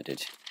get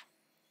murdered.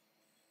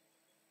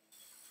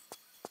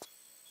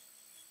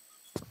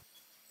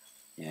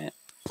 Yeah.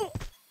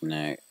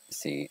 No.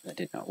 See, that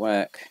did not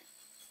work.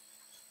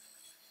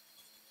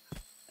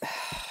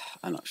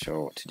 I'm not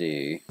sure what to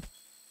do.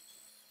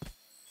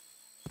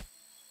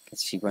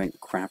 Because she won't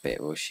grab it,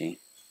 will she?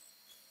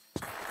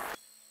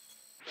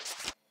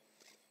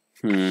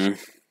 Tomb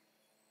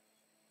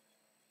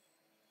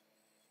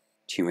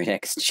Raider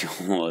X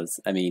Jaws.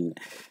 I mean,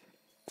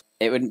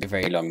 it wouldn't be a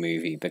very long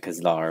movie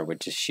because Lara would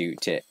just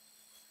shoot it.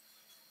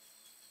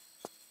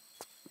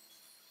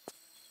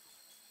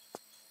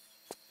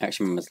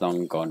 Action Man was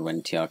long gone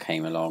when TR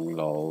came along,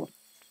 lol.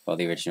 Well,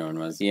 the original one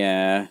was,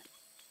 yeah.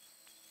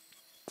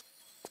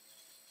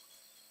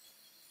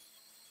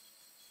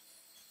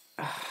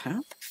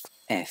 How the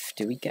F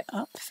do we get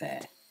up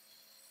there?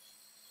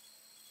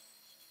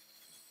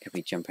 Could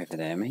we jump over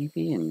there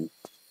maybe? And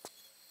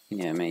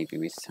yeah, maybe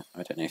we.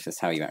 I don't know if that's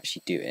how you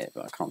actually do it,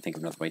 but I can't think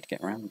of another way to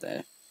get around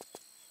there.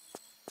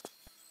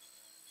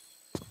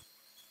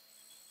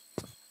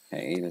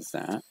 Okay, there's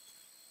that.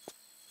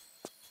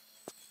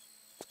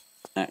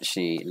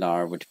 Actually,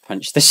 Lara would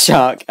punch the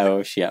shark.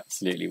 Oh, she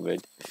absolutely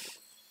would.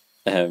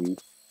 You're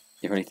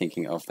probably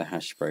thinking of the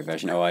Hasbro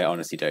version. Oh, I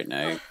honestly don't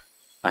know.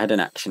 I had an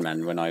Action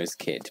Man when I was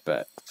a kid,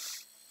 but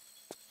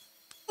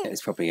it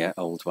was probably an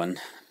old one.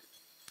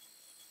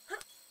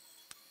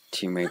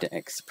 Tomb Raider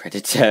X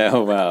Predator.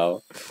 Oh,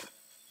 wow.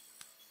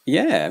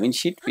 Yeah, I mean,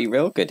 she'd be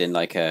real good in,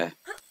 like, a...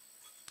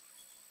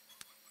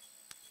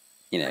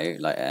 You know,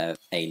 like a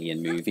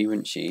alien movie,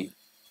 wouldn't she?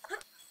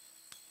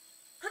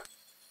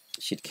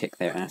 She'd kick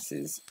their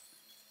asses.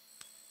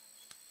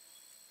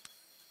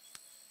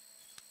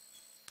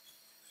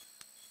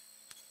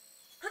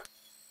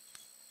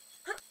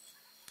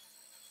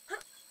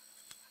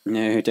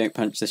 No, don't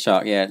punch the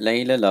shark. Yeah,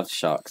 Layla loves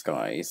sharks,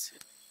 guys.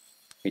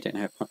 We can't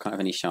have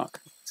any shark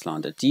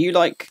slander. Do you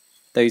like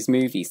those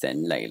movies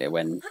then, Layla,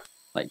 when,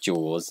 like,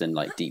 Jaws and,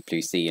 like, Deep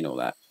Blue Sea and all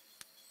that?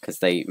 Because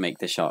they make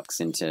the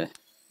sharks into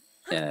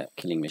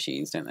killing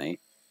machines, don't they?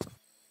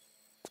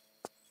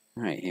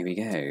 Right, here we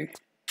go.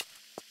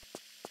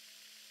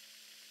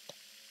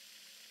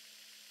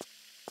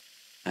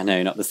 I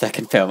know, not the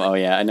second film. Oh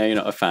yeah, I know you're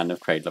not a fan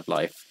of Cradle of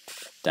Life,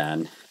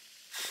 Dan.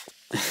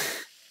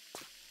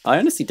 I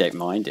honestly don't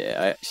mind it.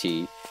 I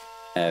actually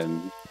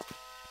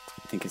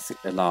think it's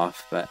a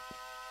laugh, but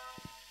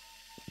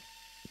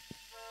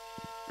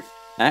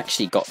I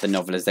actually got the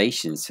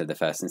novelizations for the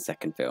first and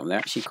second film. They're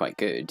actually quite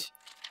good.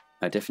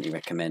 I definitely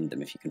recommend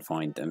them if you can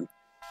find them.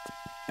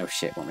 Oh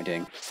shit, what am I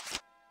doing?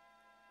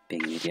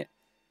 Being an idiot.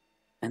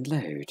 And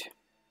load.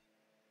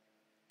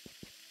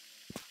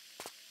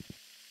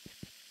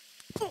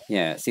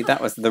 Yeah, see,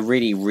 that was the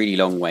really, really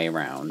long way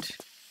around.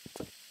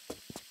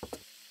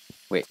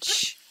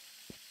 Which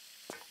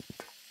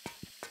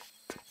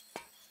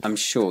I'm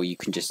sure you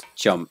can just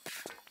jump.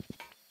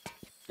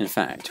 In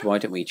fact, why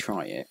don't we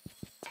try it?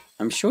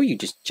 I'm sure you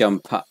just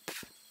jump up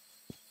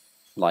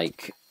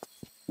like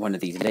one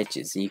of these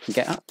ledges and you can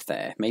get up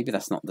there. Maybe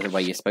that's not the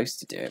way you're supposed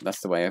to do it.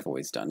 That's the way I've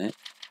always done it.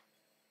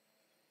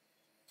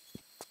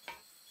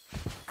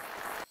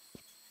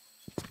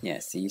 Yeah,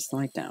 so you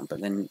slide down,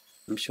 but then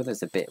I'm sure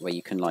there's a bit where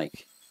you can,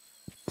 like...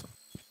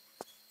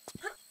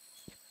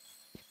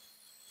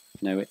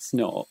 No, it's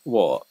not.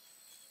 What?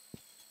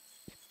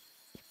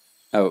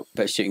 Oh,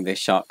 but shooting the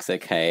shark's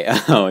okay.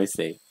 Oh, I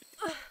see.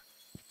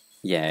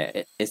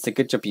 Yeah, it's a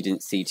good job you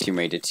didn't see Tomb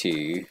Raider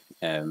 2,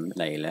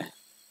 Layla.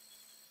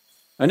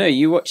 Oh no,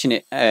 you were watching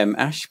it,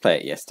 Ash play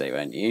it yesterday,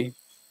 weren't you?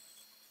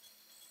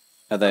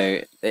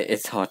 Although,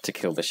 it's hard to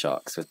kill the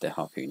sharks with the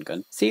harpoon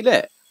gun. See,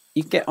 look!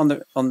 You can get on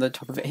the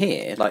top of it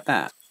here, like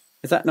that.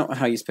 Is that not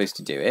how you're supposed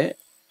to do it?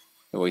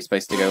 Or you're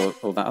supposed to go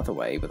all that other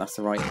way, but that's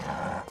the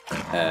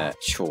right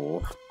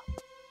chore.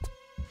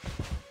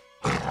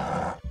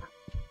 Oh,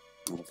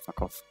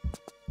 fuck off.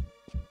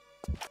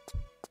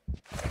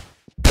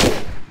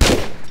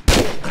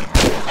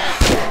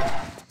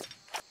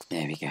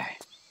 There we go.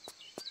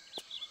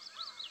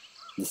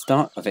 The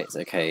start of it's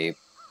okay,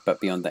 but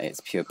beyond that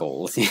it's pure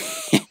balls.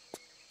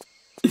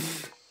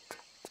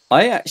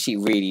 I actually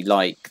really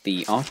like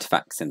the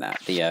artifacts in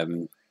that.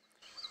 The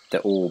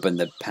orb and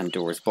the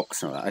Pandora's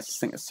box and all that. I just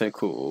think it's so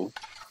cool.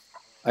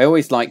 I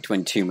always liked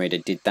when Tomb Raider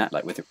did that,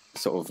 like with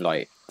sort of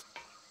like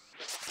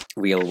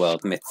real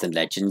world myths and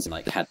legends, and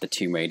like had the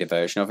Tomb Raider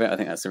version of it. I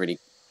think that's a really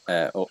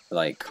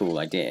like cool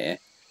idea.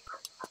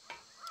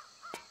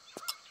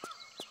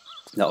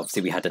 Like,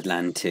 obviously we had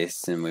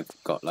Atlantis, and we've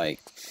got like,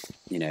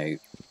 you know,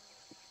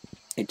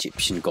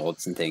 Egyptian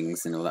gods and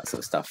things and all that sort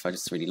of stuff. I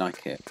just really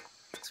like it.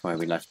 That's why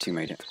we love Tomb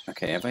Raider.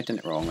 Okay, have I done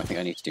it wrong? I think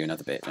I need to do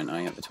another bit, don't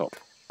I, at the top?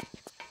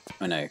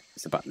 Oh no,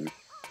 it's a button.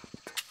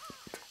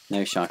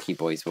 No Sharky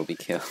boys will be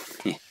killed.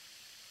 Yeah.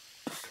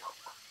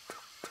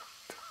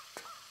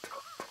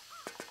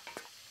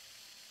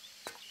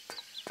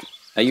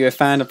 Are you a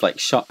fan of like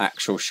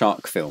actual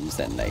shark films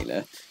then,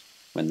 Layla?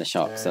 When the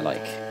sharks are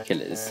like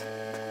killers?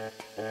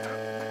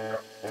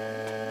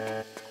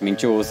 I mean,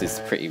 Jaws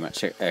is pretty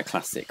much a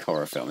classic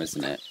horror film,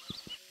 isn't it?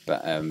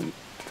 But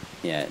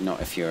yeah,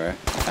 not if you're a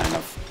fan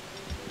of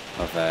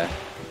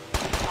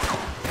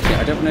yeah,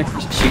 I don't want to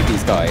shoot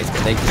these guys,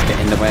 but they just get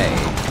in the way.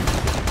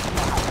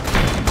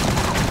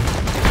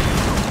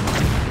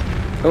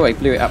 Oh, I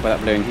blew it up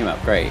without blowing him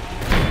up. Great.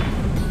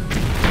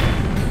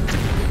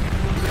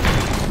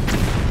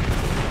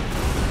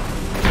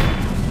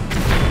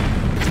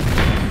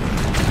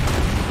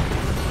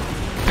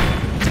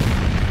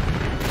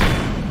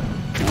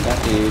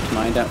 Dude,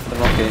 mind out for the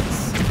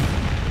rockets.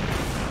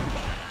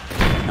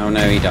 Oh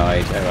no, he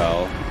died. Oh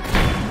well.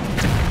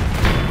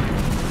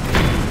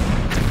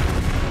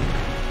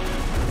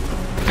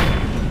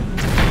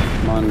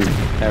 Come on,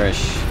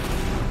 perish.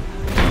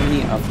 How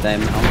many of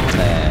them are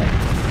there?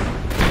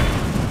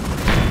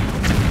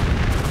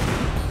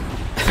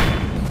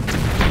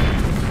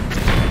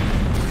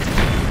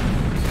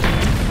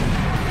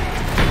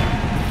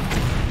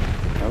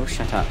 Oh,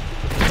 shut up.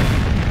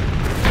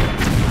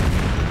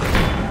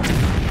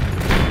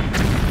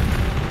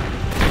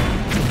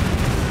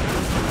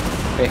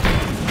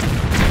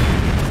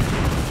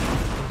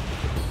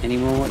 Any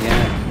more?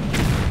 Yeah.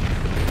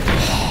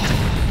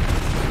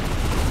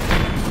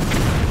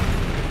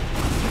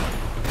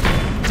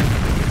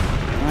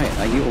 Right,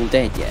 are you all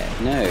dead yet?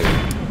 No.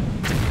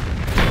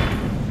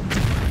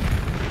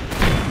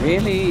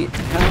 Really?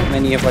 How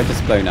many have I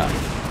just blown up?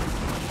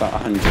 About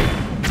 100.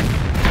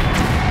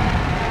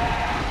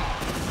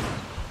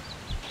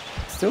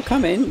 Still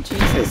coming?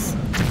 Jesus.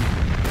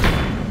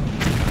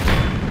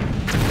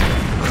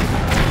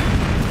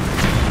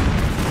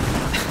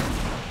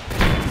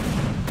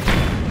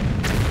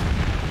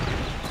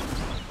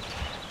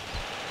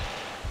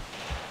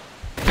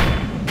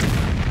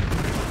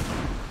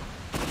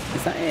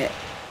 Is that it?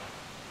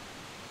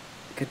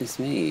 Goodness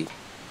me.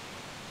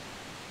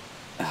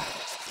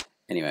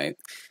 Anyway,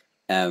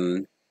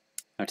 I'll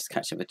just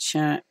catch up with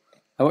chat.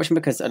 I watch them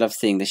because I love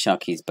seeing the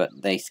Sharkies, but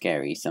they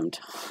scary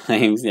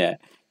sometimes. Yeah,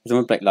 there's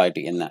one Blake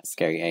Lively in that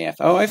scary AF.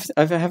 Oh, I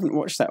haven't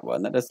watched that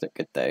one. That does look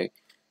good though.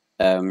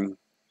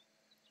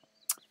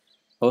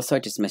 Also, I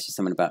just messaged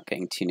someone about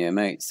getting 2 new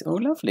emotes. Oh,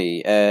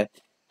 lovely.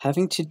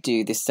 Having to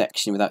do this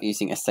section without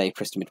using essay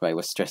Crystal Midway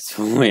was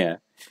stressful. Yeah,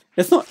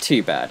 it's not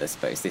too bad, I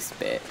suppose, this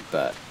bit,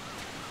 but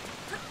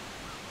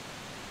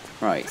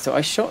right. So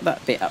I shot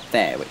that bit up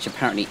there, which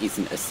apparently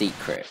isn't a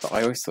secret, but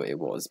I always thought it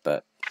was.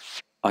 But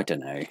I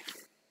don't know.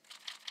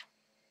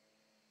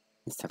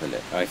 Let's have a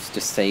look. I've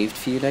just saved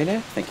for you,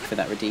 Layla. Thank you for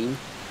that redeem.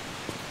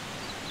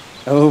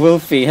 Oh,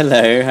 Wolfie,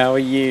 hello. How are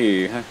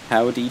you?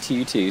 Howdy to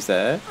you too,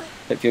 sir.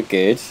 Hope you're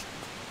good.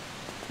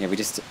 Yeah, we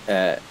just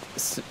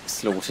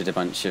slaughtered a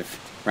bunch of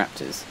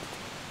raptors.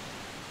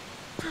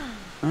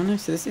 Oh no,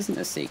 so this isn't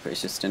a secret,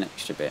 it's just an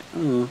extra bit.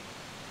 Oh,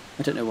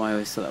 I don't know why I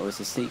always thought that was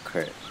a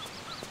secret.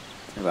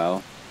 Oh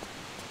well.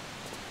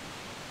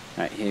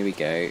 Right, here we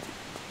go.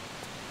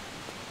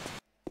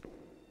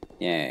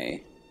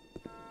 Yay.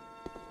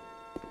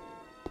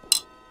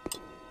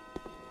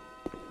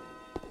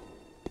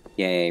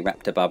 Yay,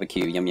 raptor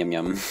barbecue, yum yum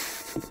yum.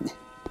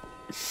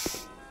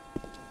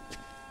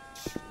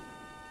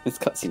 This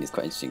cutscene is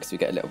quite interesting because we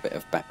get a little bit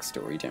of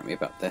backstory, don't we,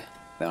 about the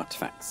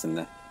artifacts and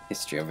the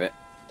history of it.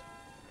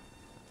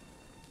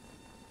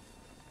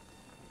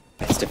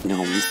 Best of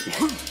noms,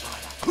 yeah.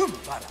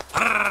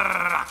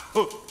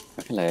 Oh,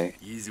 hello.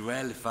 Is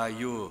well for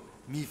you.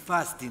 Me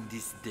fasting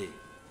this day.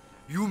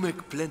 You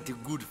make plenty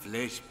good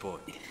flesh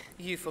pot.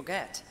 You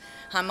forget.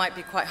 I might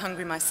be quite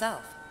hungry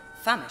myself.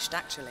 Famished,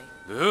 actually.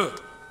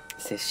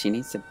 Says she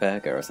needs a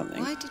burger or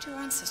something. Why did your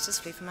ancestors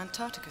flee from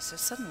Antarctica so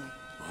suddenly?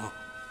 Oh.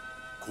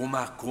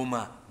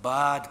 Coma,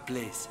 bad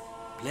place.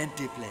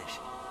 Plenty flesh.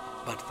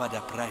 But for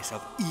the price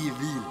of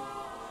evil.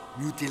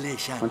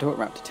 Mutilation. I wonder what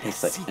raptor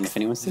tastes like, and if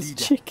anyone says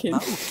chicken. I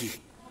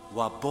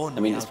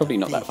mean, it's probably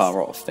not that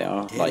far off. They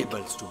are, like,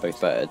 both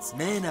birds.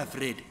 Men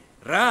afraid.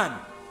 Run!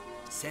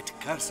 Set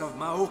curse of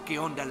Maoki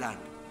on the land.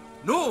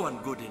 No one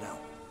good enough.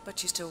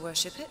 But you still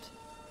worship it?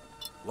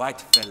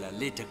 White fella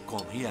later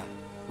come here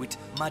with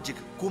magic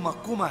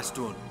Kuma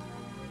stone.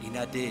 In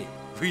a day,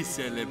 we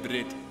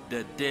celebrate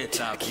the death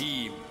of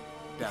him.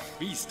 The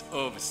Feast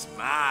of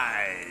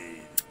Smile.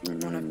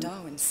 One of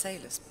Darwin's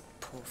sailors.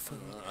 Poor fool.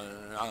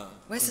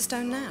 Where's the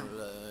stone now?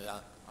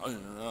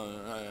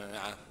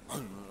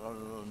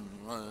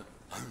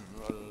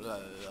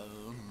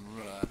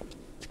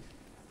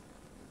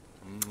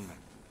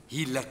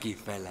 He lucky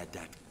fella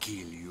that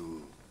kill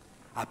you.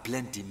 A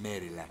plenty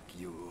merry like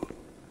you.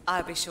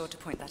 I'll be sure to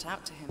point that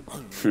out to him.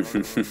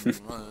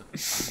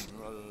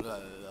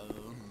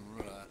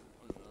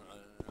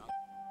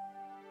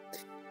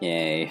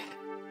 Yay.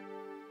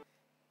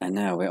 And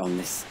now we're on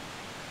this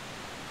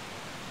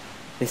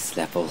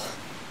level.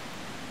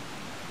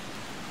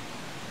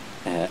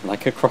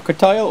 Like a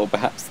crocodile, or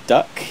perhaps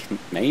duck,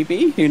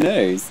 maybe? Who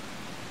knows?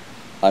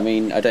 I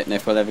mean, I don't know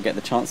if we'll ever get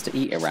the chance to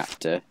eat a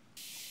raptor.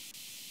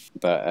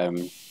 But,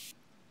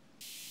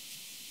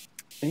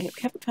 we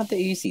haven't had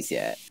the Uzis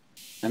yet.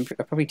 I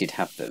probably did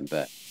have them,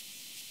 but...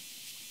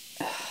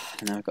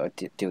 now I've got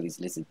to deal with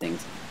these lizard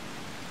things.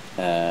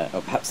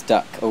 Or perhaps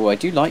duck. Oh, I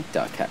do like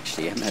duck,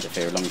 actually. I haven't had it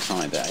for a long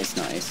time, but that is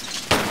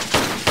nice.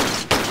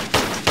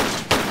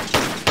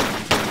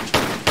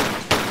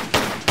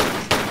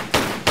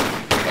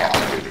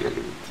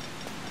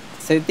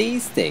 So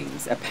these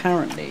things,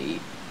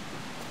 apparently,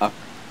 are...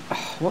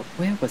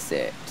 where was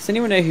it? Does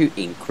anyone know who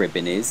Ink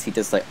Ribbon is? He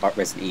does, like,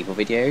 Resident Evil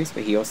videos,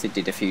 but he also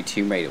did a few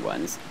Tomb Raider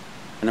ones.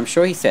 And I'm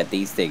sure he said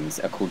these things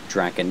are called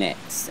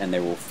dragonettes, and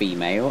they're all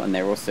female, and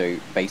they're also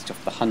based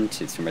off the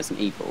hunters from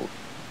Resident Evil.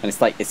 And it's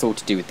like, it's all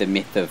to do with the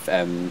myth of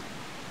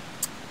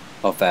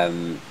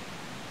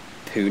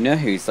Puna,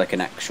 who's like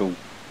an actual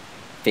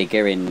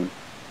figure in...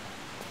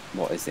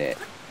 what is it?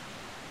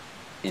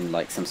 In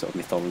like some sort of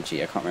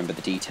mythology. I can't remember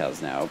the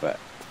details now, but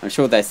I'm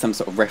sure there's some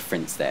sort of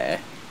reference there.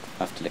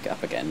 I'll have to look it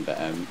up again, but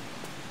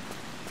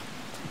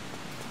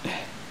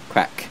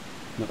Quack.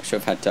 Not sure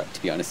I've had duck,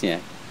 to be honest. Yeah,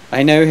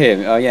 I know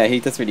him. Oh yeah, he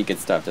does really good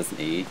stuff, doesn't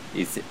he?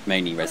 He's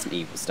mainly Resident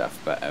Evil stuff,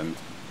 but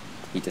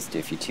he does do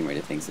a few Tomb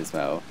Raider things as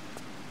well.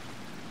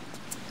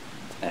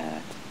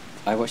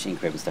 I watched Ink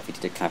Ribbon stuff. He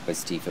did a collab with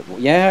Steve Football.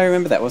 Yeah, I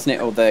remember that, wasn't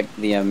it? Or the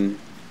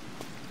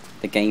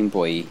Game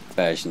Boy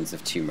versions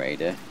of Tomb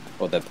Raider.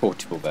 Or the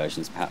portable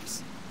versions,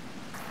 perhaps.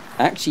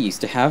 I actually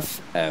used to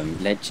have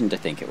Legend, I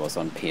think it was,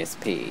 on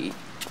PSP.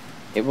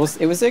 It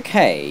was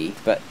okay,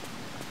 but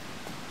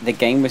the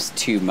game was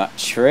too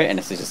much for it, and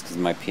this is just because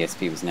my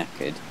PSP was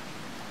knackered.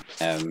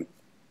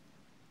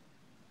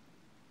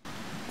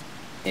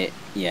 It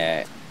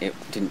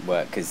didn't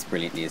work as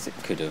brilliantly as it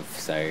could have,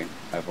 so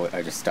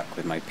I just stuck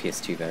with my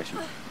PS2 version.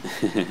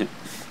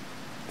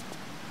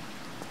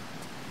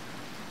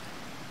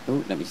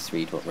 Oh, let me just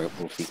read what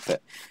Wolfie's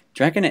put.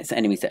 Dragonets are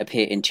enemies that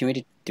appear in Tomb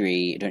Raider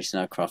 3 Adventures in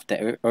Lovecraft.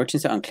 Their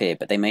origins are unclear,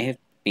 but they may have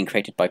been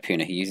created by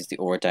Puna, who uses the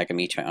Aura Dagger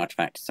meteorite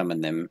artifact to summon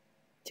them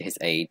to his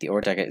aid. The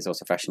Aura Dagger is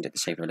also fashioned in the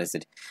shape of a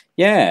lizard.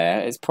 Yeah,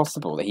 it's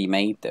possible that he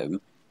made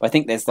them. But I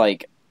think there's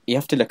like... You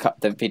have to look up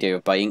the video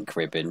by Ink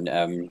Ribbon.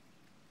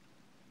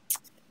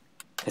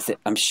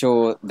 I'm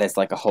sure there's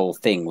like a whole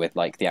thing with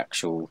like the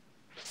actual...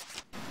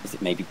 Is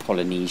it maybe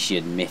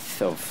Polynesian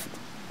myth of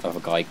a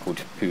guy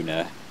called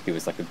Puna, who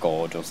was like a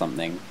god or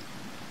something?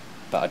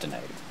 But I don't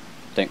know.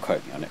 Don't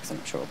quote me on it because I'm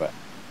not sure, but...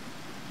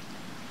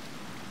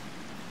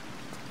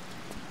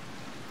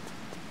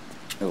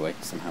 Oh, I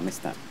somehow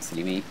missed that.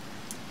 Silly me.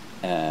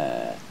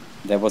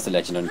 There was a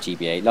Legend on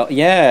GBA.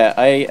 Yeah,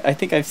 I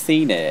think I've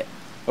seen it.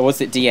 Or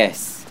was it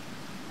DS?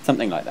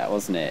 Something like that,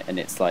 wasn't it? And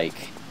it's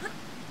like...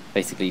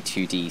 basically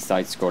 2D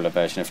side-scroller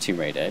version of Tomb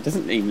Raider. It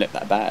doesn't even look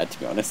that bad, to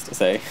be honest,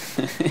 so...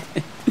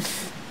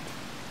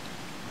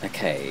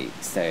 Okay,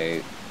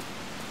 so...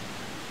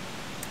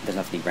 The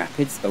lovely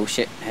rapids. Oh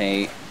shit,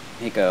 hey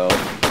girl.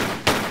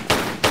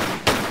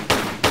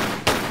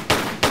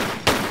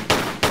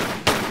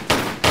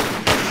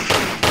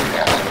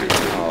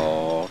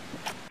 Oh,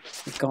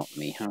 you got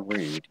me, how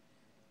rude.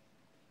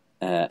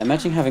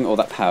 Imagine having all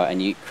that power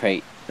and you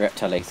create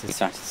reptile legs to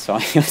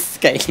satisfy your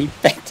scaly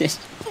fetish.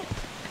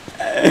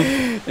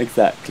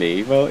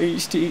 Exactly, well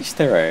each to each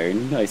their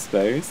own, I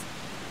suppose.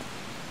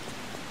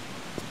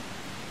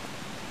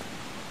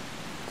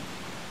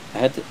 I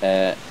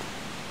had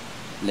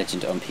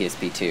Legend on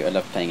PSP too. I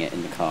loved playing it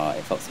in the car.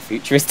 It felt so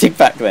futuristic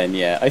back then,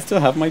 yeah. I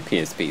still have my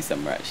PSP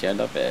somewhere actually, I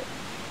love it.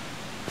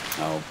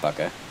 Oh,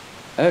 bugger.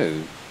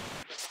 Oh.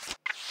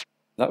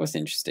 That was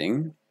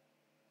interesting.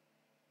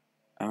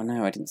 Oh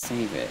no, I didn't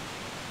save it.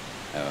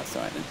 Oh, that's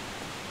alright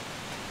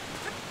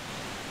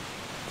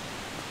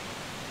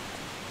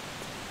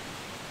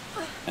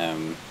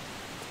then.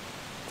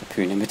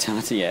 Hakuna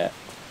Matata, yeah.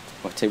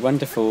 What a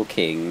wonderful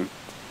king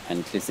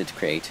and lizard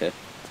creator.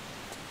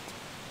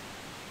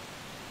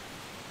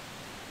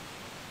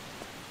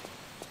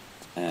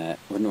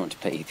 Wouldn't want to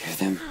play either of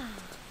them.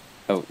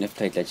 Oh, never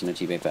played Legend on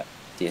GBA, but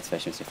DS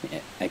version was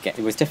definitely it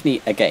was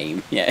definitely a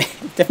game. Yeah,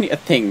 definitely a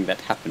thing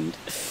that happened.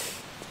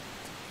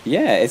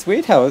 Yeah, it's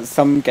weird how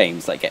some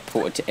games like get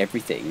ported to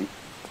everything.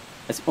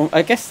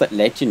 I guess that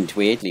Legend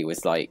weirdly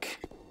was like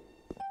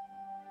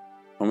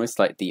almost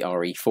like the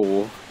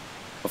RE4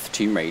 of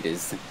Tomb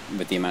Raiders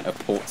with the amount of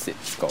ports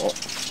it's got.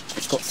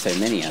 It's got so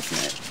many,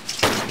 hasn't it?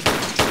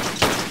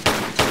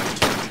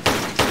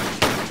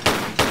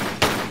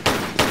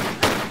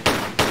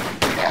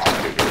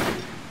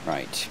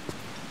 Right.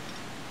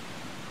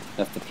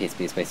 Love the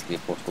PSP is basically a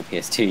portable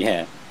PS2,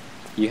 yeah.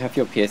 You have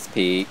your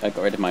PSP. I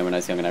got rid of mine when I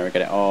was young and I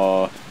regret it.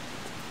 Oh,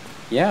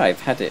 Yeah,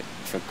 I've had it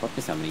for God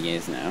knows how many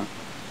years now.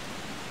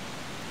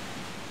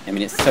 I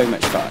mean, it's so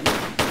much fun.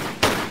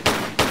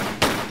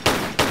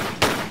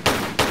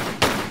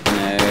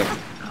 No.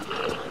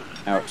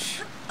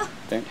 Ouch.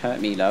 Don't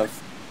hurt me, love.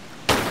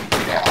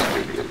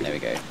 There we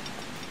go.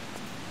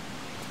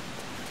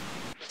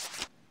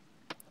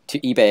 To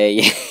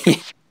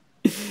eBay.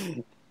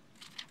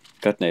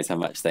 God knows how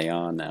much they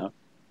are now.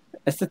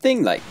 That's the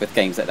thing, like, with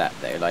games like that,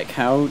 though. Like,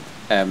 how...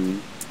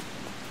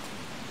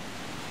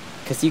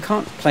 because you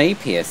can't play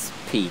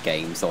PSP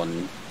games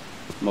on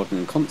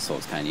modern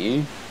consoles, can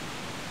you?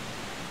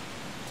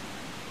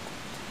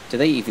 Do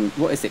they even...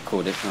 What is it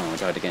called? Oh, I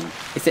died again.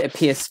 Is it a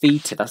PS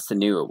Vita? That's the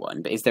newer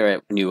one. But is there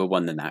a newer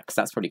one than that? Because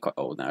that's probably quite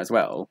old now as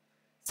well.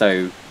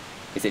 So,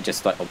 is it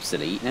just, like,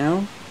 obsolete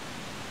now?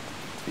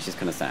 Which is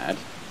kind of sad.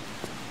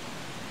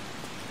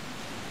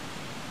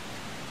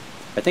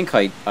 I think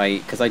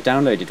because I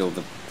downloaded all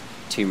the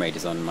Tomb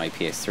Raiders on my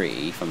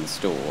PS3 from the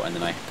store, and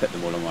then I put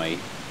them all on my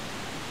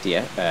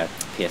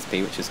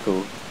PSP, which is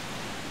cool.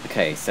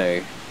 Okay,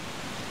 so...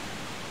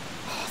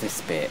 Oh,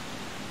 this bit...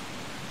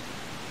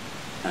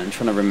 I'm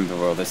trying to remember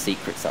where all the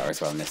secrets are as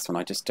well in this one.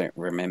 I just don't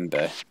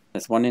remember.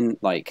 There's one in,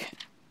 like,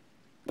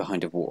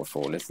 behind a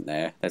waterfall, isn't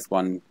there? There's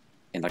one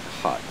in, like, a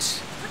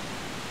hut.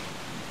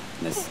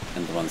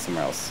 And the one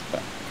somewhere else,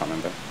 but I can't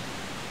remember.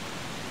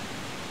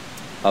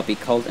 I'll be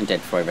cold and dead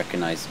before I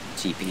recognise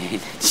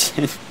GBA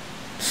Legend.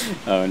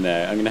 Oh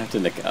no, I'm going to have to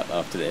look it up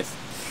after this.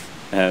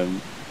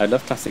 I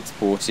love classics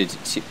ported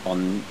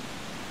on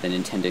the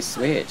Nintendo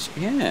Switch.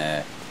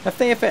 Yeah. Have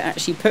they ever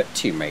actually put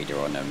Tomb Raider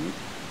on them?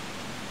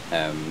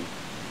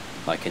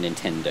 Like a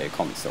Nintendo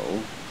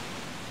console.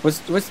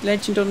 Was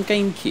Legend on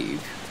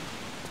GameCube?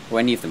 Or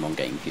any of them on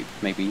GameCube?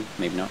 Maybe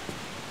not.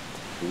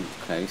 Ooh,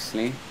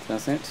 closely,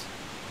 does it?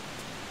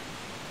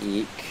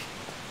 Eek.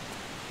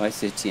 Vice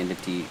City and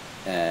Liberty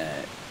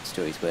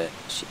stories were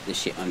the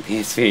shit on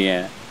PSP,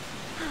 yeah.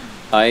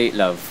 I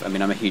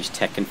mean, I'm a huge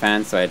Tekken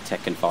fan, so I had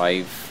Tekken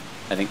 5.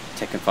 I think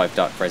Tekken 5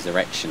 Dark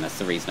Resurrection, that's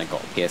the reason I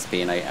got a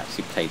PSP, and I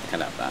actually played the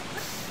hell out of that.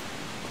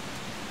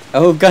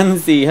 Oh,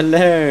 Gunsy,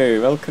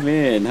 hello! Welcome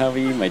in. How are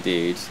you, my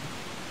dude?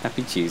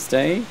 Happy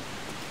Tuesday.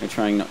 We're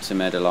trying not to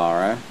murder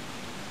Lara.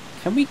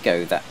 Can we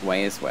go that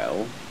way as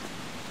well?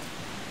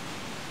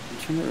 I'm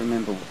trying to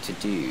remember what to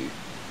do.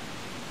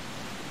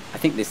 I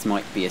think this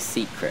might be a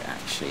secret,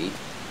 actually.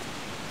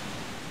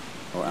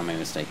 Or am I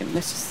mistaken?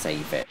 Let's just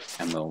save it,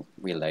 and we'll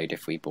reload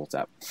if we bought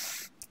up.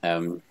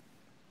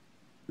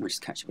 We'll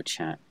just catch up with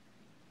chat.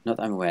 Not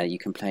that I'm aware, you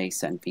can play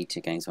certain Vita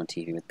games on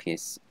TV with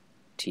PS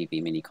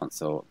TV mini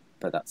console,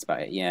 but that's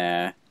about it.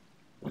 Yeah.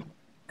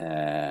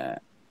 I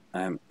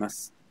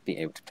must be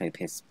able to play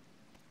the PS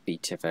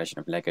Vita version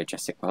of Lego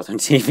Jurassic World on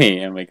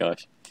TV. Oh my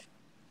gosh.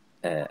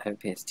 I have a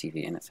PS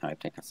TV, and that's how I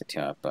play Classic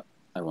 2, but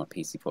I want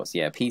PC ports.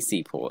 Yeah,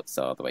 PC ports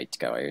are the way to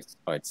go,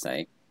 I'd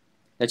say.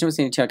 Legend was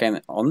the only game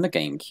on the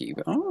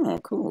GameCube. Oh,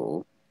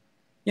 cool.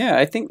 Yeah,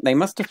 I think they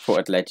must have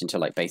ported Legend to,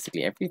 like,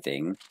 basically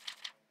everything.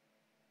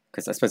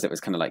 Because I suppose it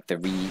was kind of like the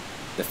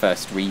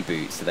first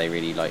reboot, so they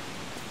really, like,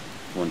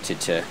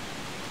 wanted to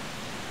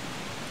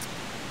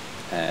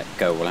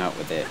go all out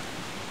with it.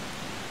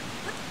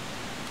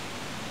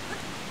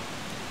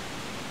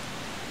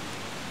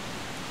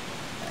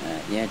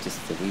 Yeah, just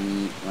the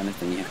one of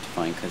them you have to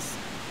find because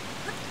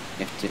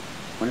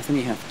one of them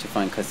you have to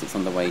find because it's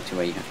on the way to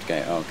where you have to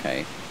go. Oh,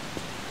 okay.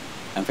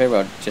 I'm very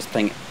well just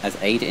playing as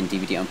Ada in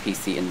DVD on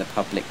PC in the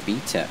public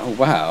beta. Oh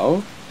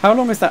wow! How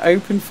long is that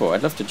open for?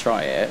 I'd love to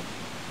try it.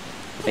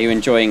 Are you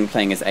enjoying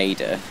playing as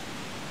Ada?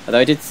 Although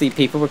I did see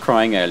people were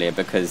crying earlier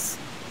because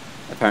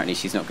apparently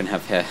she's not going to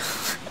have her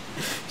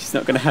she's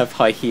not going to have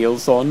high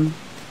heels on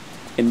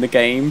in the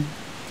game,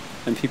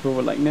 and people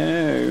were like, no,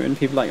 and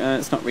people were like, oh,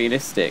 it's not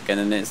realistic, and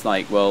then it's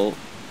like, well,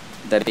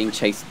 they're being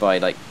chased by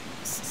like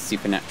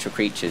supernatural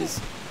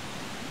creatures,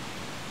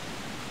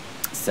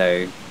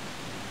 so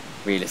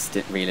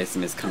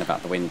realism is kind of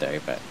out the window.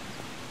 But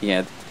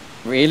yeah,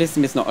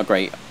 realism is not a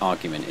great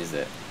argument, is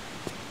it?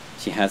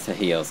 She has her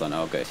heels on.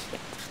 Oh good,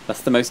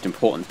 that's the most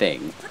important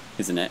thing,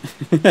 isn't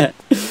it?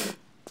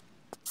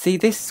 See,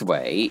 this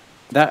way,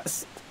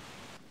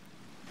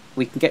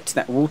 we can get to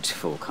that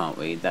waterfall, can't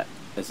we? That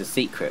there's a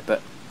secret,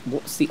 but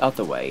what's the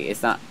other way?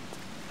 Is that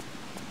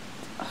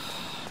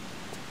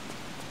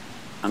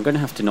I'm gonna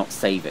have to not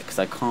save it because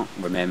I can't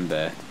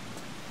remember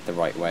the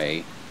right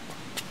way.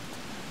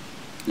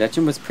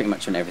 Legend was pretty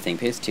much on everything: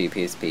 PS2,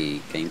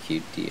 PSP,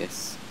 GameCube,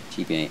 DS,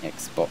 GBA,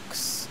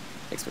 Xbox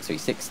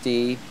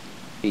 360,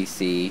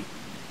 PC,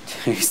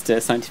 toaster,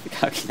 scientific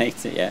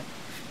calculator. Yeah.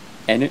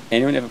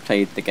 Anyone ever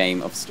played the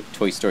game of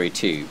Toy Story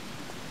 2?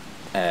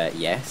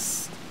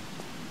 Yes.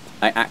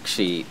 I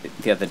actually,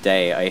 the other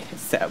day, I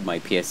set up my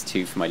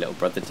PS2 for my little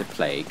brother to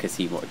play because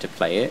he wanted to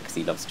play it because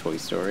he loves Toy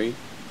Story.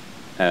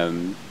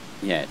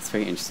 Yeah, it's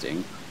very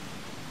interesting.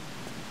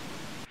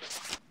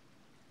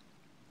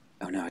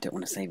 Oh no, I don't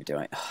want to save it, do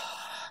I?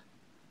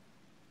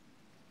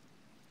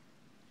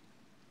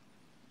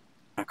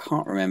 I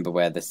can't remember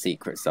where the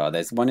secrets are.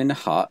 There's one in a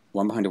hut,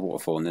 one behind a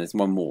waterfall, and there's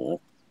one more.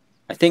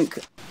 I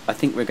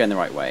think we're going the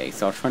right way,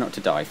 so I'll try not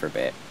to die for a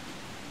bit.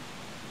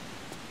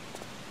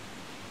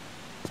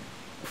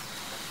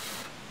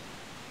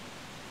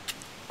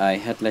 I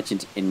had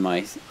Legend in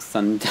my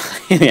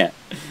yeah.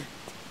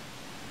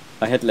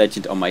 I had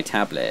Legend on my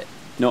tablet,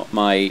 not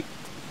my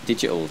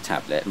digital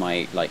tablet,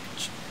 my like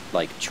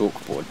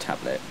chalkboard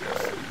tablet.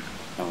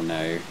 Oh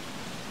no.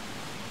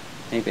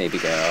 Hey baby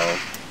girl.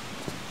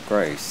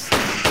 Gross.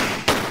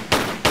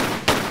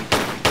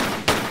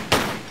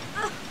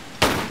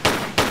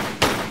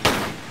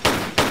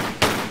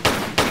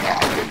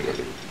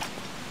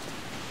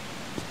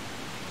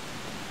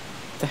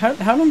 So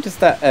how long does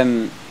that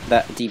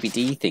that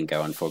DVD thing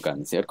go on for,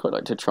 Gunsy? I'd quite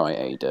like to try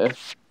Ada.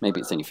 Maybe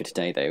it's only for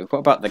today though. What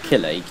about the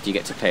killer? Do you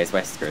get to play as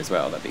Wesker as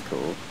well? That'd be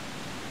cool.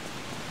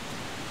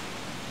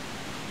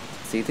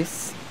 See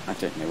this? I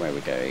don't know where we're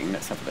going.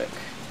 Let's have a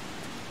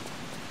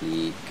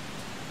look.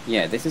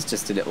 Yeah, this is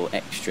just a little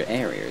extra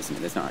area, isn't it?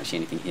 There's not actually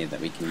anything here that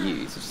we can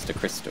use. It's just a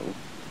crystal.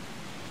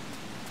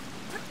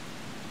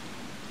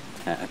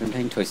 I've been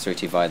playing Toy Story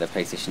 2 via the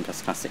PlayStation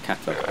Plus Classic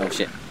Catalogue. Oh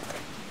shit.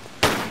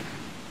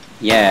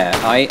 Yeah,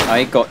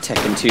 I got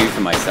Tekken 2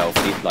 for myself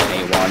like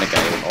a while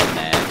ago on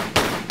there,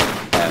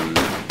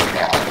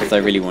 because I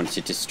really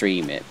wanted to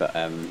stream it, but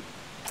I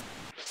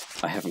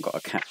haven't got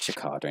a capture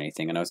card or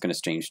anything, and I was going to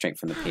stream straight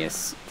from the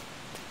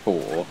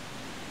PS4,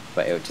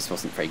 but it just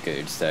wasn't very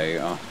good, so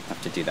I'll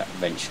have to do that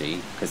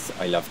eventually, because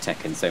I love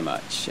Tekken so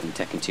much, and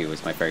Tekken 2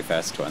 was my very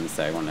first one,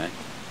 so I want to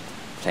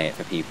play it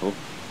for people,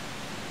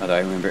 although I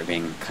remember it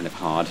being kind of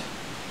hard.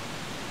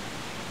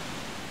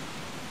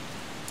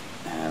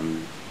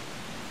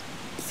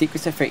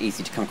 Secrets are very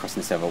easy to come across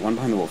in the server. One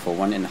behind the waterfall,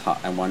 one in the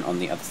hut, and one on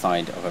the other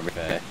side of a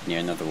river near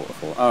another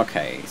waterfall.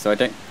 Okay, so I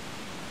don't...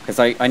 Because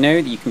I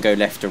know that you can go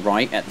left or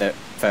right at the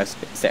first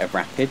set of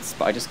rapids,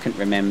 but I just couldn't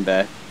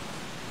remember...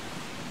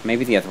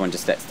 Maybe the other one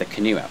just lets the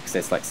canoe out, because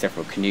there's like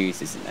several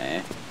canoes, isn't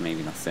there?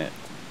 Maybe that's it.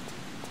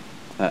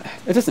 But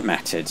it doesn't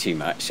matter too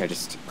much, I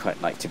just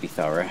quite like to be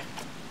thorough.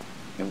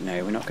 Oh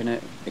no, we're not going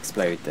to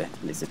explode the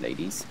lizard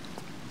ladies.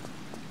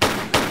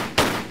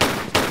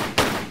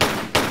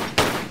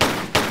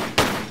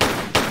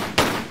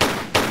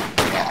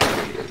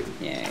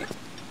 Yay.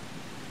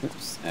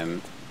 Oops.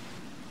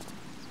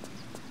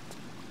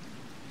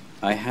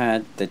 I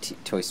had the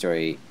Toy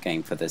Story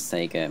game for the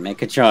Sega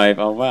Mega Drive.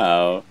 Oh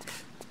wow.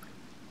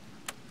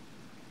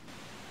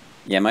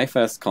 Yeah, my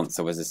first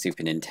console was a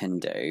Super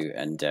Nintendo,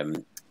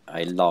 and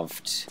I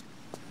loved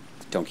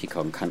Donkey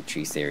Kong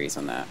Country series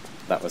on that.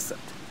 That was,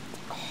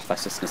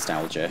 that's just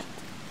nostalgia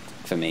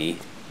for me.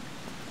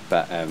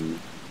 But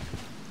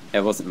I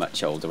wasn't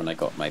much older when I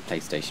got my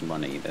PlayStation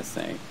 1 either,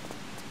 so...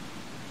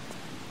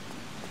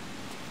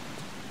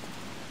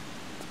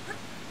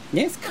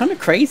 Yeah, it's kind of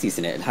crazy,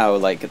 isn't it? How,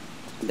 like,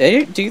 they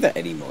don't do that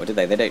anymore, do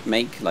they? They don't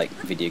make, like,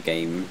 video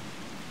games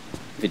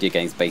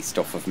based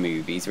off of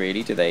movies,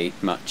 really, do they?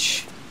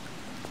 Much.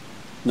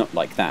 Not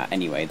like that,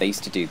 anyway. They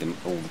used to do them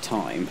all the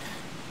time.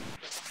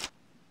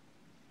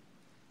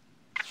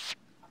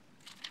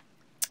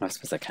 I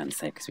suppose I can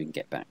say it because we can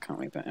get back, can't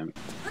we? But,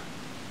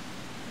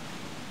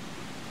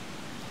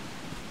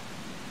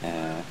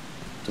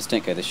 just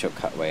don't go the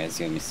shortcut way as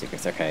you'll miss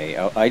secrets. Okay,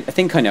 I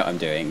think I know what I'm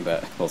doing,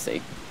 but we'll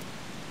see.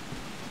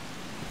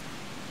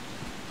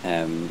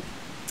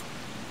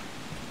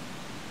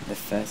 The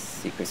first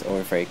secret's all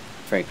very,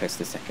 very close to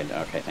the second.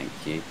 Okay, thank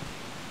you.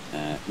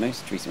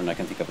 Most recent one I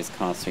can think of is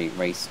Car 3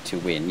 Race to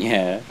Win.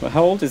 Yeah. Well,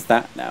 how old is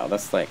that now?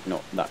 That's like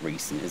not that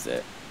recent, is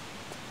it?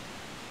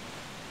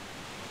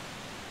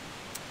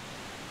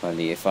 Well,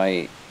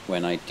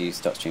 when I do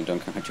start streaming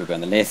Donkey Kong Country will be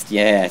on the list.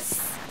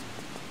 Yes.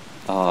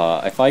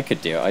 Ah, if I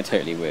could do it, I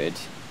totally would.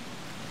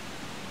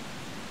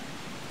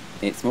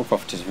 It's more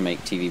profitable to make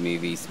TV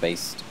movies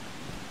based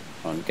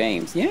on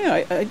games.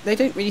 Yeah, they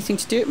don't really seem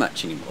to do it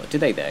much anymore, do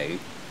they though?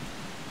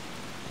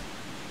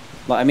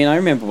 Like, I mean, I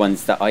remember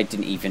ones that I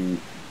didn't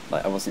even,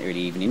 like, I wasn't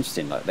really even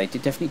interested in. Like, they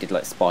definitely did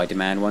like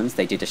Spider-Man ones.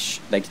 They did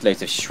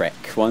loads of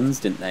Shrek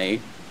ones, didn't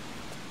they?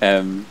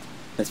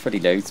 There's probably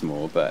loads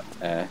more, but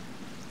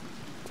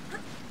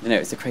you know,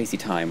 it's a crazy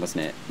time,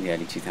 wasn't it? In the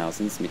early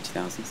 2000s, mid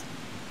 2000s.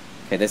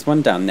 Okay, there's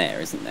one down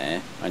there, isn't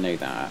there? I know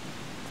that.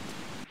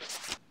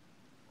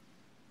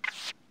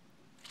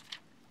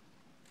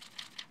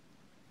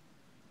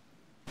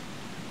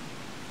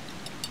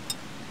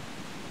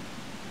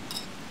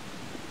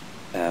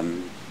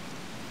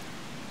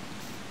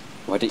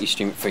 Why don't you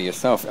stream it for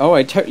yourself? Oh,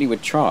 I totally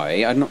would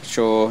try. I'm not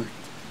sure.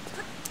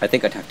 I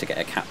think I'd have to get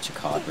a capture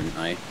card, wouldn't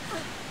I?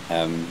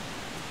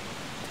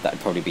 That'd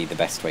probably be the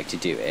best way to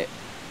do it.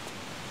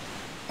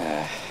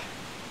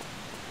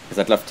 Because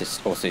I'd love to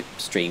also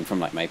stream from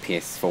like my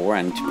PS4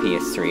 and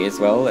PS3 as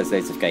well. There's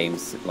loads of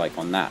games like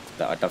on that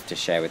I'd love to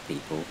share with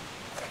people.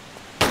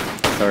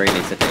 Sorry,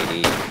 Lizard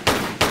Lady.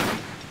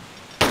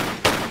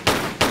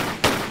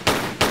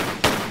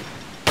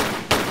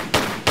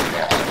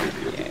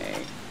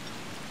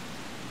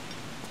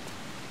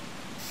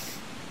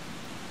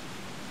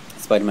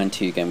 Spider-Man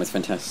 2 game was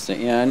fantastic.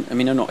 Yeah, I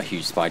mean, I'm not a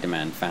huge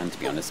Spider-Man fan, to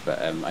be honest,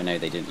 but I know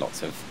they did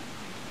lots of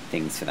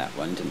things for that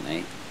one, didn't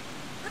they?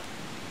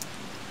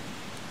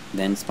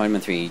 Then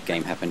Spider-Man 3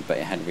 game happened, but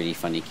it had really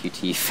funny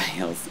QTE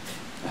fails.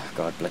 Oh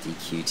god, bloody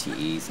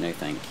QTEs, no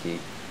thank you.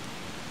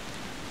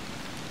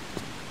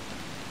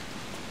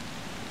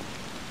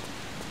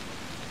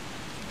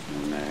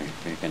 Oh no,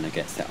 we're gonna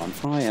get set on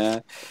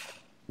fire.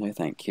 No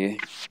thank you.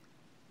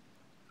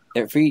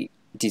 Every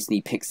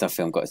Disney Pixar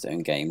film got its own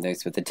game.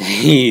 Those were the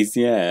days,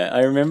 yeah.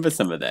 I remember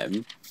some of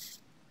them.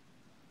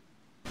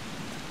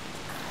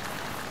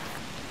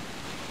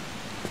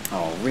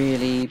 Oh,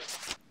 really?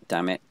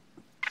 Damn it.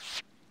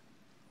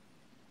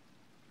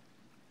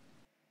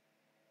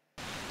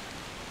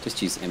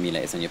 Just use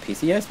emulators on your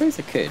PC. Yeah, I suppose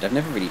I could. I've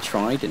never really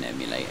tried an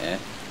emulator.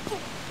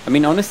 I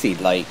mean, honestly,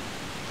 like,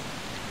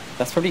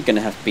 that's probably going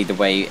to have to be the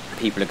way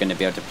people are going to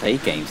be able to play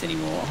games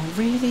anymore. Oh,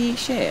 really?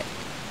 Shit.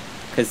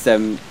 Because,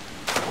 you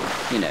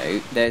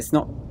know, there's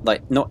not,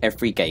 like, not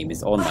every game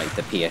is on, like,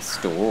 the PS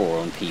Store or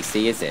on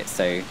PC, is it?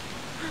 So,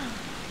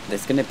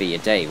 there's going to be a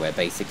day where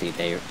basically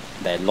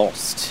they're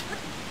lost.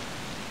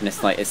 And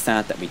it's, like, it's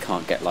sad that we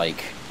can't get,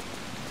 like,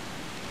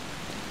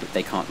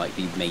 they can't, like,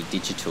 be made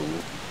digital.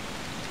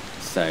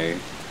 So,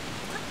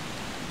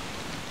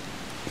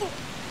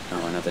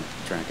 oh, another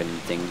dragon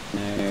thing.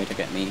 No, don't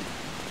get me.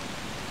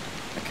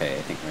 Okay,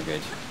 I think we're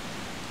good.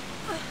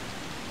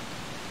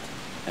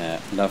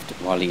 Loved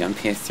WALL-E on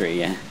PS3,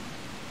 yeah.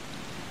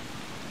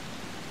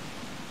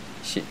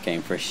 Shit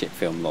game for a shit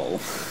film, lol.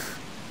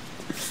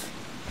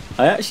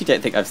 I actually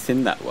don't think I've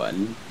seen that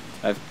one.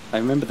 I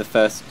remember the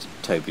first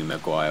Tobey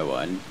Maguire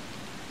one.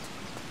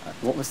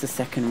 What was the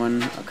second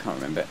one? I can't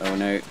remember. Oh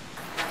no.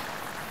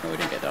 Oh, we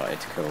didn't get died.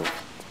 Cool.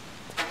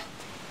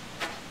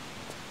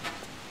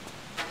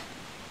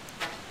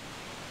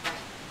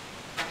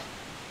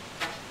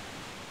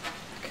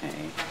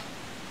 Okay.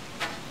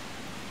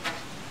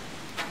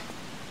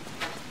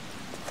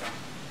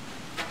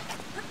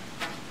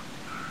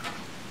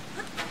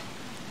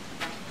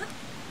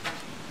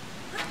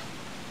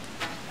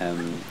 I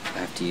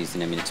have to use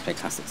an emulator to play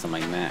classics on my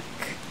Mac.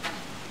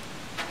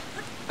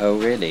 Oh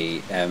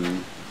really?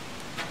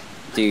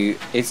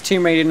 Is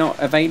Tomb Raider not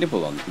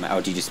available on Mac?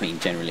 Or do you just mean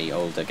generally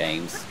older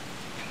games?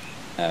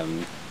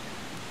 Yeah,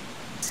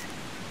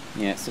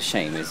 it's a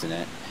shame, isn't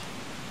it?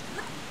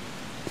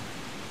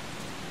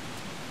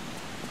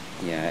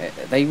 Yeah,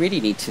 they really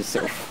need to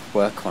sort of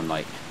work on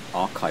like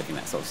archiving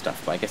that sort of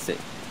stuff, but I guess it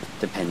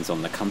depends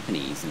on the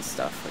companies and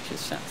stuff, which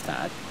is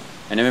sad.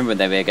 And I remember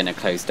they were going to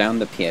close down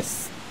the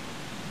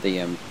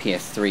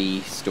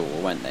PS3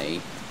 store, weren't they?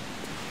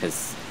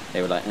 Because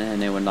they were like,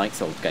 no one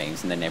likes old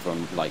games, and then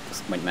everyone like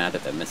went mad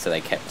at them, and so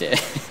they kept it.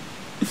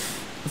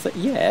 I was like,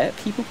 yeah,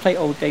 people play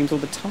old games all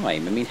the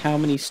time. I mean, how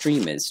many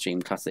streamers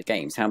stream classic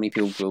games? How many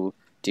people will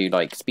do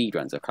like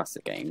speedruns of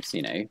classic games?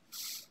 You know,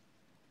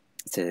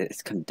 so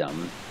it's kind of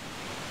dumb.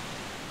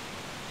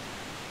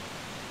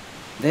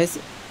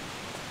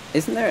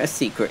 Isn't there a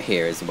secret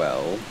here as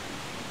well?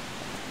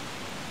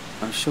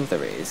 I'm sure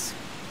there is.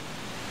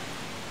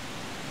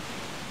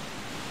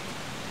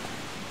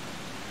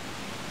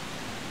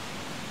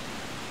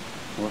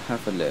 We'll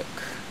have a look.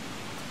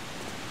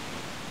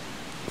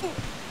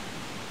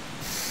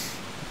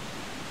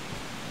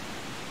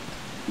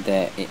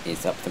 There it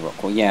is, up the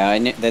rock wall. Yeah, I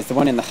know, there's the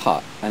one in the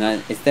hut.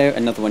 And is there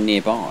another one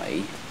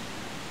nearby?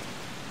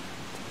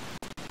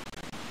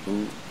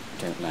 Ooh,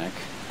 don't lag.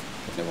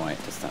 I don't know why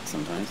it does that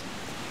sometimes.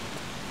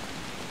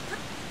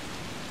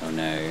 Oh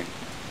no.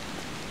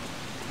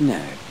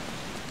 No.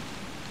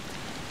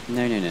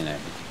 No.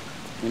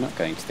 We're not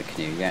going to the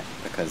canoe yet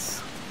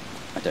because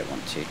I don't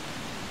want to.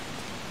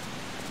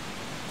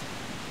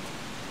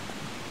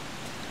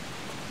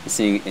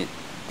 Seeing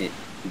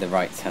the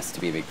rights has to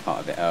be a big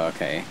part of it. Oh,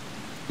 okay.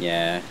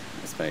 Yeah,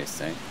 I suppose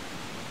so.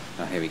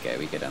 Oh, here we go.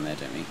 We go down there,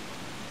 don't we?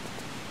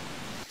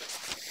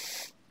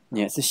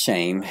 Yeah, it's a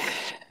shame.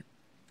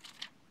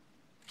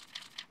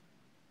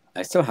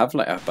 I still have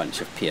like a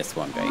bunch of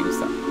PS1 games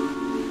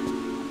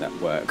that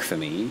work for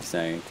me,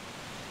 so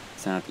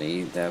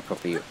sadly they'll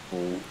probably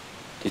all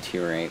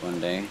deteriorate one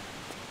day.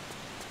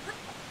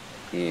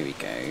 Here we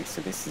go.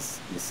 So this is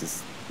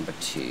number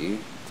 2.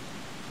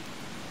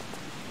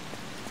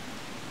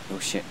 Oh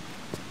shit.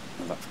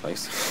 Oh, that's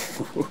close.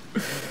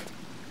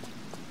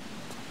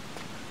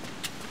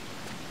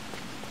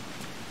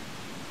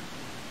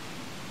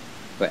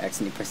 But I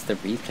accidentally pressed the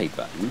replay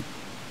button.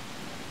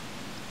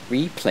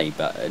 Replay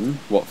button?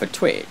 What, for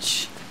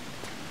Twitch?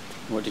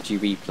 What did you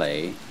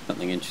replay?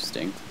 Something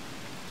interesting.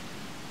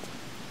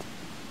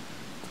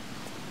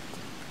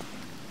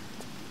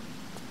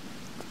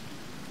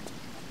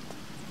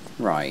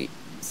 Right,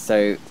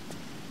 so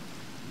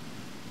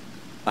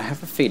I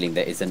have a feeling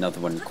there is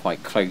another one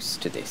quite close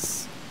to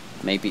this.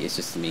 Maybe it's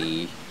just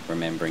me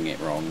remembering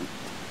it wrong,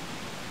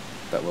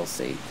 but we'll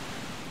see.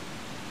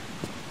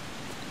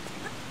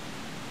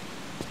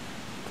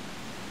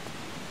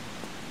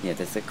 Yeah,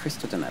 there's a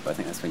crystal down there, but I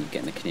think that's when you get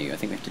in the canoe. I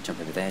think we have to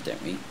jump over there,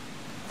 don't we?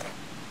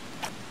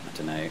 I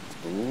don't know.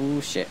 Oh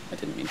shit, I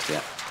didn't mean to do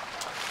that.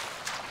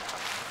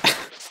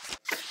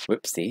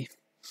 Whoopsie.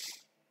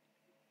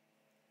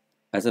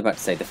 I was about to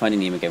say the Finding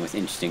Nemo game was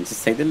interesting, to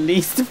say the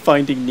least. The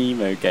Finding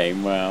Nemo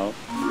game, wow.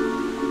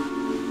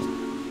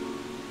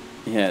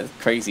 Yeah,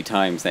 crazy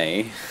times,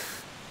 eh?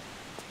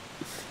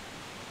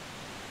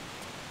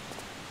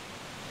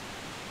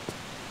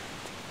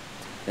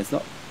 There's a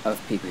lot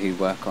of people who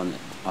work on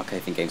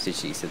archiving games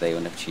digitally, so they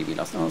will never truly be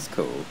lost. Oh, that's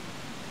cool.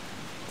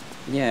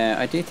 Yeah,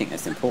 I do think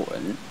that's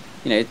important.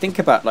 You know, think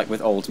about like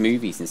with old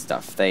movies and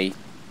stuff. They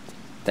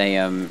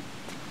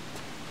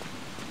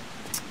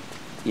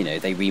you know,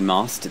 they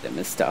remaster them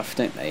and stuff,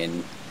 don't they?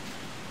 And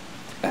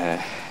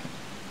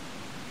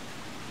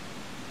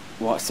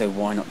so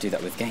why not do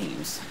that with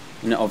games?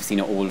 And obviously,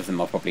 not all of them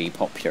are probably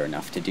popular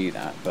enough to do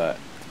that, but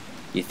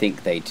you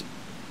think there'd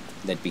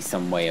be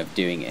some way of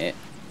doing it.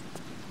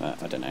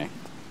 But I don't know.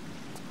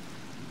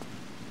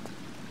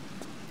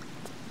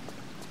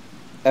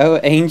 Oh,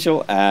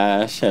 Angel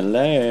Ash,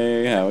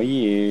 hello, how are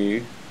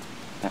you?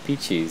 Happy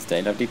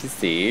Tuesday, lovely to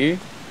see you.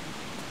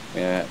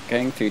 We're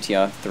going through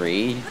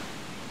TR3.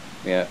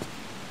 We're,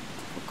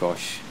 oh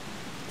gosh,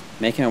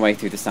 making our way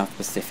through the South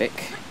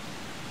Pacific.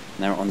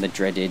 Now on the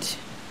dreaded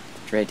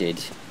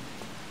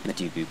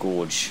Madugu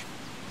Gorge.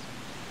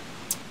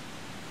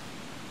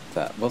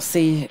 But we'll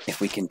see if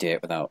we can do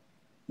it without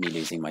me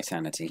losing my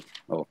sanity,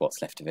 or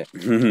what's left of it.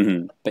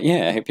 But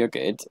yeah, I hope you're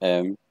good.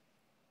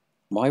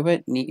 Why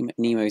were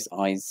Nemo's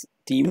eyes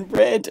demon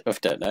red? I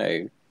don't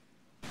know.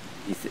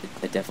 He's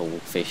a devil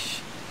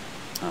fish.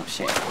 Oh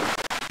shit.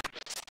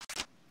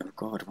 Oh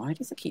god, why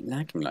does it keep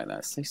lagging like that?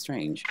 It's so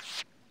strange.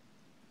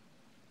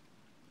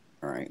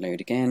 Alright,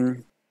 load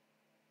again.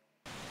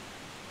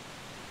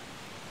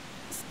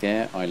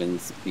 Scare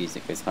Island's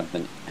music is harder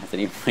than it has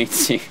any right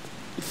to.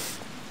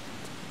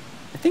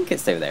 I think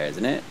it's over there,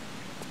 isn't it?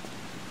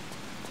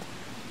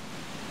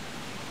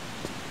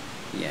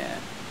 Yeah.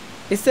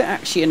 Is there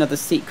actually another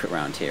secret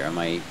round here? Am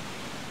I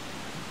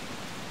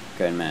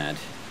going mad?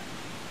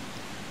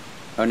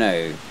 Oh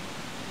no.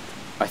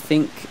 I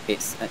think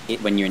it's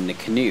when you're in the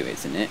canoe,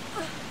 isn't it?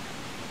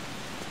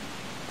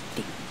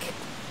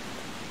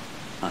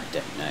 I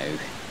don't know.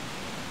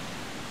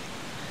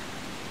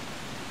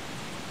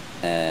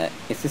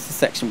 Is this the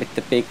section with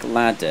the big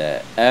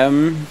ladder?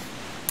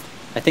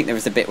 I think there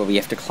is a bit where we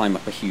have to climb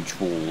up a huge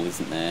wall,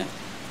 isn't there?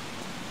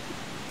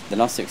 The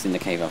last trick's in the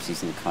cave after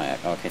using the kayak.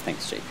 Oh, okay,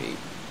 thanks, JP.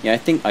 Yeah, I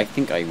think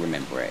I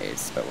remember where it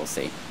is, but we'll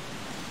see.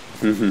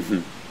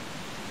 Oh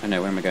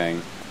no, where am I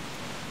going?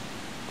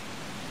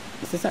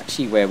 Is this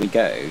actually where we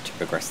go to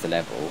progress the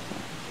level?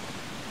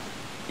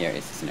 Yeah, it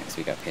is. So next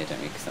we go up here, don't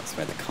we? Because that's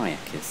where the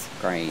kayak is.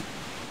 Great.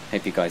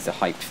 Hope you guys are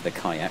hyped for the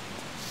kayak.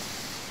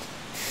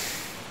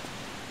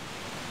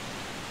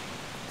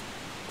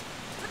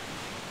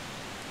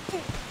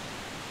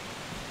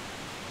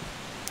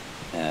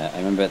 I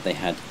remember they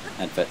had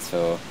adverts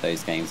for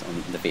those games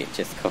on the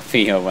VHS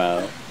copy. Oh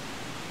well.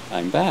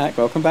 I'm back.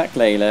 Welcome back,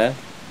 Layla.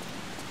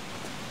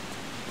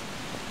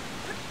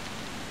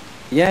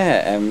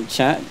 Yeah,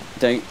 chat,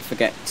 don't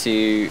forget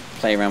to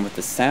play around with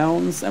the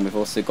sounds, and we've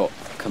also got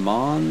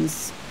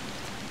commands.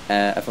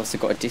 I've also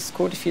got a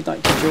Discord if you'd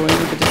like to join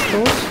the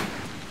Discord.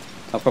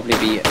 I'll probably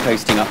be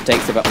posting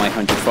updates about my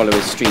 100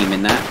 followers stream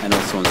in that, and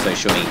also on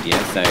social media,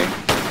 so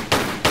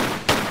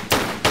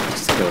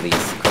let's just kill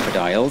these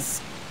crocodiles.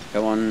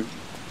 Go on.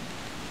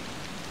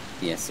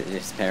 Yes, it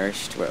is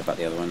perished. What about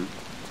the other one?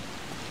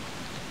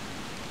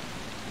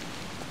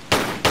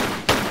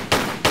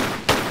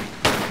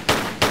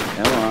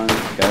 Go on,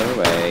 go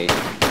away.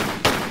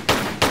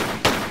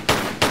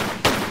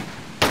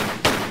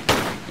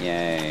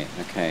 Yay,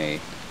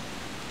 okay.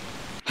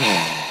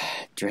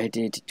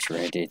 Dreaded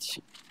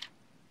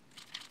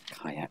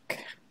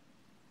kayak.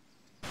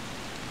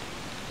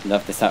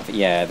 Love this outfit.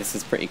 Yeah, this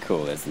is pretty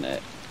cool, isn't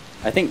it?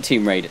 I think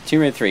Tomb Raider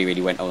 3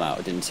 really went all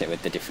out, didn't it,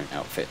 with the different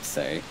outfits,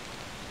 so...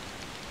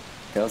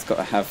 Girl's got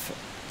to have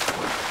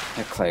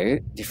her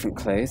different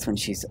clothes when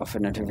she's off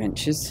on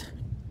adventures.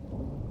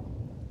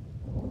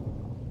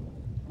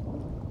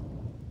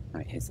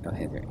 Right, here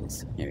it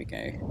is. Here we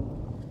go.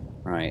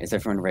 Right, is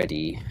everyone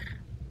ready?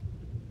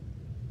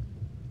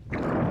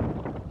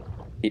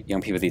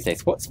 Young people these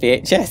days, what's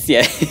VHS?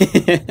 Yeah.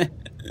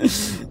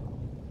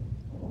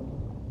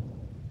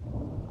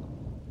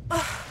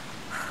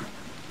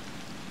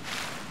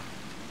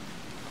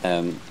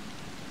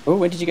 Oh,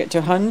 when did you get to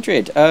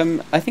 100?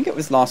 I think it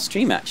was last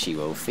stream actually,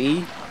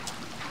 Wolfie.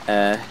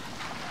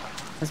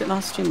 Was it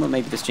last stream or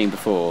maybe the stream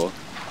before?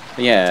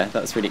 But yeah,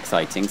 that's really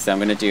exciting. So I'm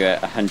going to do a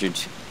 100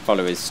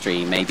 followers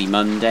stream maybe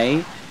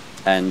Monday,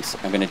 and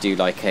I'm going to do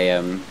like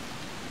a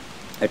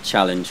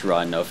challenge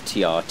run of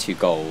TR2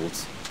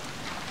 gold.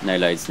 No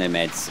loads, no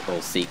meds,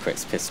 all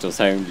secrets, pistols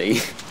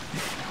only.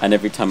 And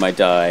every time I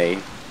die,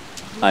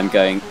 I'm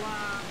going...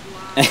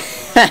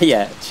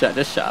 Yeah,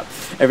 just shut up.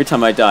 Every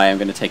time I die, I'm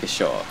going to take a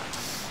shot.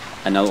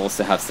 And I'll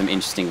also have some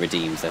interesting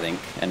redeems, I think.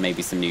 And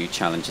maybe some new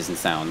challenges and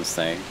sounds,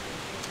 so...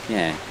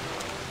 Yeah.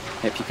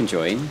 Hope you can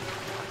join.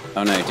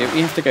 Oh no, do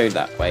we have to go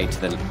that way, to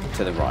the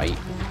right?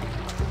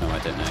 Oh, I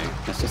don't know.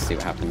 Let's just see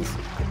what happens.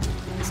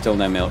 Still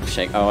no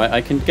milkshake. Oh, I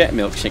can get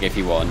milkshake if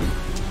you want.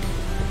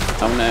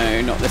 Oh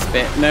no, not this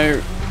bit. No!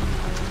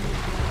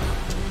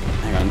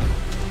 Hang on.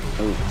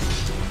 Oh.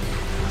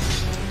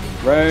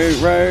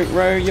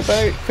 Row your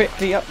boat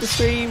quickly up the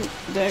stream.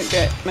 Don't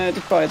get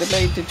murdered by the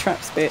bladed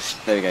traps,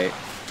 bitch. There we go.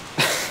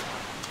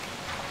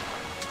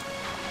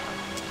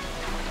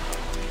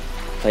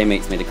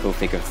 Playmates made a cool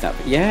figure of that.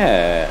 But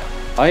yeah,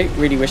 I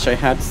really wish I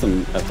had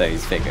some of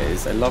those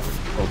figures. I love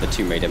all the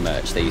Tomb Raider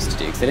merch they used to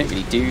do, because they don't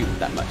really do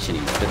that much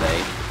anymore, do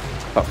they?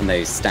 Apart from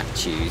those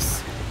statues,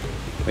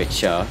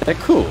 which are, they're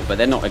cool, but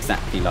they're not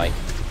exactly like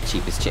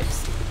cheap as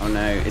chips. Oh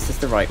no, is this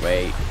the right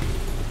way?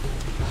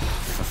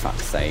 For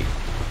fuck's sake.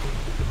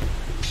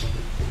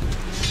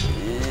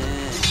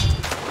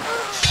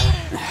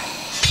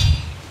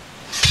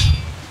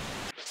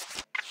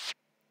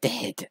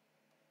 Dead.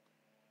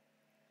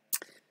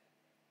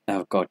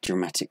 Oh god,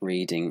 dramatic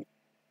reading.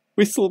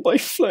 Whistle by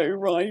Flow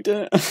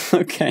Rider.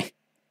 Okay.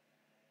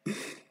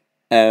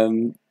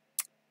 They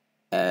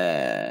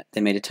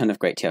made a ton of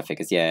great TL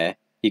figures, yeah.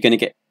 You're gonna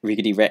get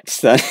Riggedy Rex,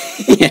 son.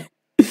 Yeah.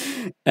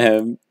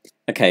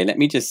 Okay, let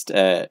me just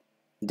do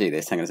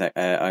this. Hang on a sec.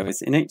 I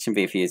was in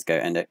HMV a few years ago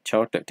and a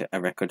child looked at a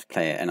record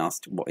player and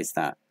asked, what is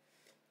that?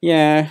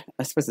 Yeah,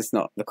 I suppose it's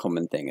not the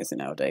common thing, is it,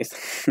 nowadays?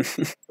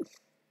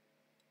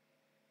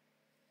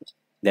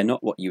 They're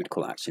not what you would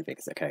call action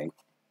figures, okay?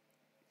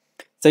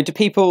 So do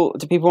people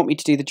want me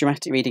to do the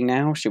dramatic reading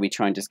now? Should we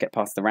try and just get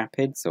past the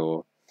rapids,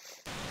 or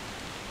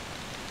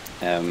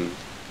no,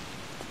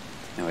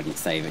 I didn't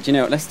save it. Do you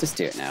know what? Let's just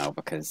do it now,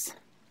 because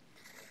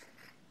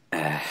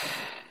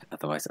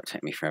otherwise it'll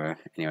take me forever.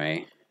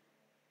 Anyway,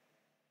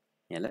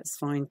 yeah, let's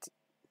find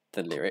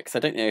the lyrics. I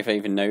don't know if I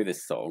even know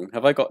this song.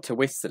 Have I got to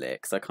whistle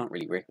it? Because I can't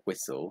really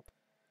whistle.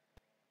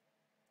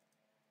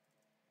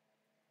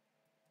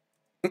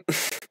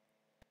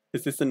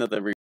 Is this another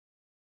route?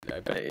 I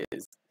bet it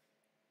is.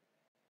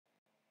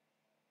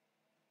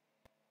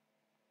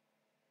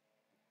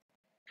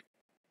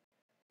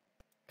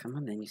 Come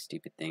on then, you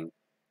stupid thing.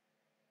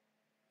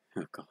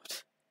 Oh god.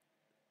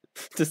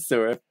 Just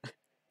saw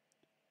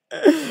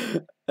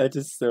I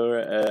just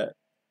saw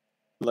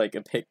like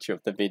a picture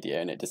of the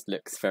video and it just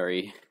looks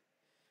very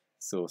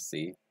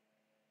saucy.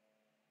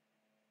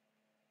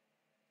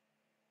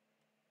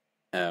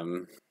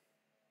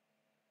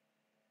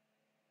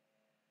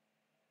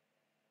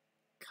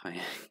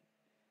 Kayak.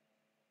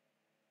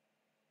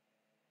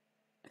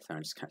 Sorry,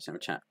 I'm just catching up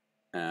a chat.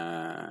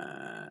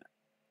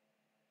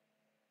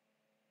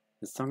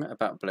 The song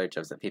about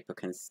blowjobs that people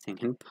can sing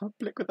in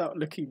public without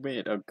looking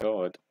weird. Oh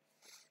god.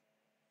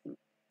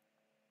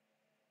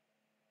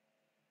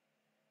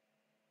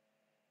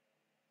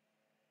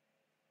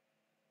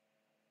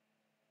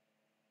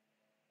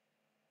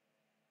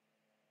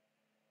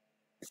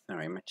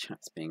 Sorry, my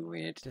chat's being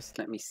weird. Just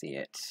let me see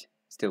it.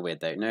 Still weird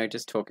though. No,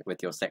 just talk it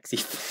with your sexy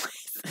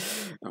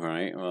voice.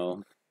 Alright,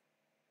 well,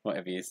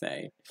 whatever you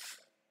say.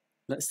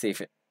 Let's see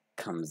if it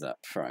comes up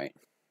right.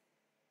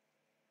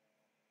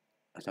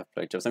 I love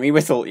blowjobs. I mean,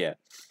 whistle, yeah.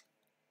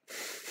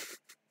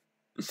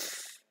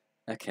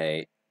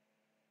 Okay.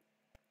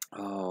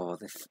 Oh,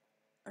 this.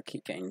 I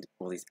keep getting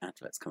all these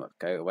adverts come up.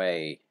 Go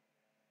away.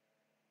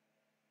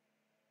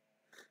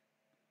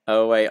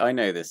 Oh, wait, I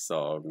know this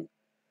song.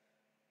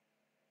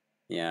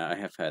 Yeah, I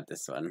have heard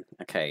this one.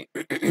 Okay.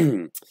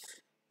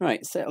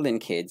 Right, settle in,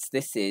 kids.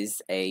 This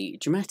is a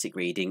dramatic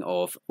reading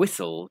of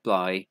Whistle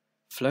by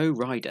Flow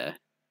Rider.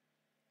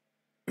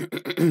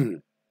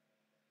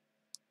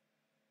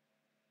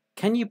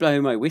 Can you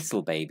blow my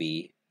whistle,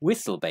 baby?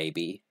 Whistle,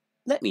 baby.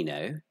 Let me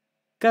know.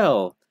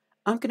 Girl,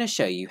 I'm going to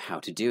show you how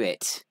to do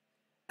it.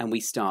 And we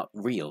start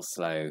real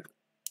slow.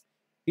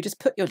 You just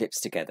put your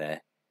lips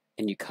together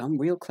and you come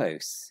real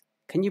close.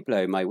 Can you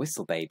blow my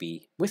whistle,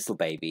 baby? Whistle,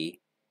 baby.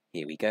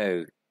 Here we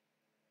go.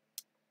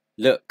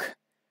 Look,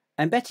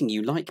 I'm betting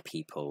you like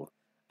people,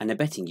 and I'm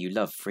betting you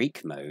love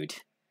freak mode,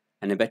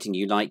 and I'm betting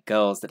you like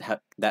girls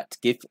that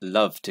give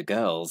love to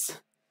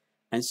girls,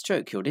 and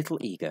stroke your little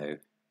ego.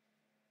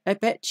 I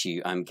bet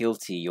you I'm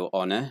guilty, Your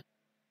Honour.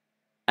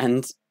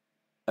 And,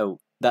 oh,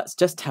 that's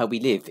just how we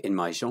live in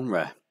my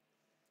genre.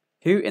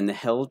 Who in the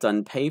hell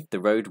done paved the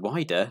road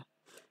wider?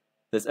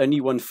 There's only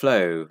one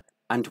flow,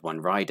 and one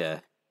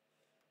rider.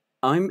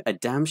 I'm a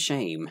damn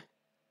shame.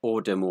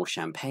 Order more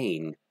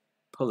champagne.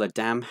 Pull a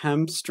damn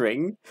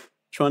hamstring.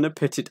 Trying to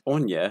put it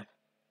on ya.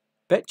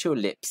 Bet your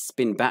lips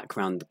spin back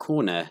round the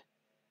corner.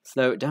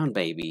 Slow it down,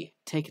 baby.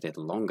 Take a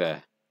little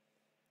longer.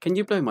 Can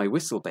you blow my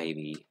whistle,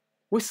 baby?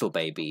 Whistle,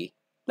 baby.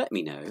 Let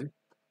me know.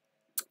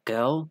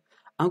 Girl,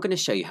 I'm going to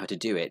show you how to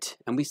do it,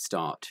 and we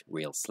start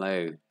real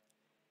slow.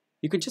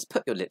 You can just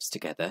put your lips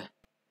together,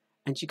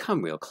 and you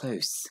come real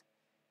close.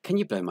 Can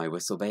you blow my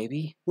whistle,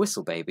 baby?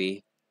 Whistle,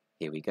 baby.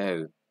 Here we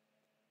go.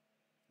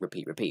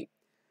 Repeat, repeat.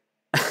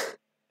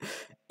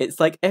 It's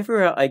like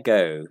everywhere I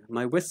go,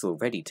 my whistle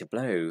ready to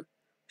blow.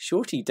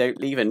 Shorty don't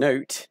leave a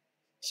note.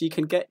 She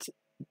can get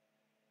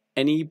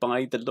any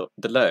by the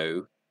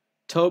low.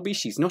 Told me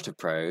she's not a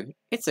pro.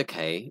 It's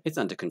okay, it's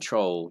under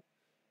control.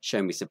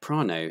 Show me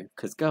soprano,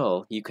 'cause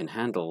girl, you can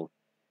handle.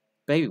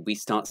 Baby, we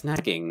start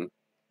snagging.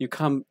 You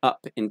come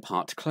up in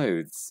part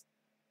clothes.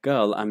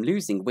 Girl, I'm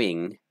losing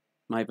wing.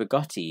 My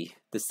Bugatti,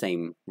 the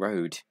same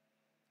road.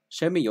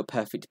 Show me your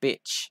perfect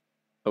bitch.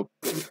 Oh,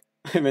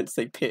 I meant to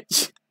say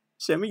pitch.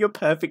 Show me your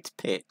perfect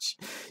pitch.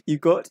 You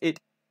got it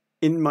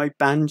in my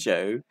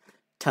banjo,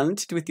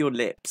 talented with your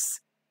lips,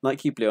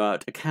 like you blew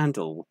out a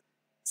candle.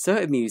 So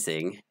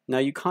amusing. Now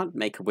you can't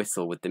make a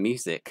whistle with the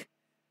music.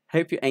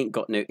 Hope you ain't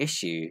got no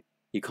issue.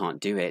 You can't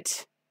do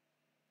it.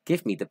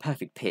 Give me the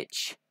perfect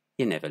pitch.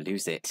 You never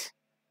lose it.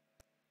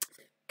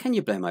 Can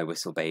you blow my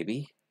whistle,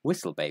 baby?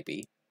 Whistle,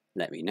 baby.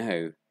 Let me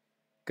know.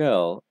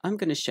 Girl, I'm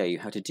going to show you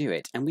how to do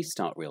it, and we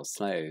start real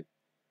slow.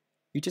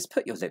 You just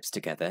put your lips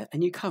together,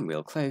 and you come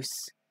real close.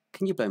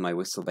 Can you blow my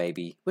whistle,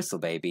 baby? Whistle,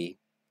 baby.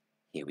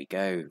 Here we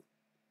go.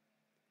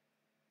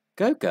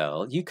 Go,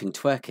 girl, you can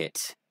twerk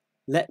it.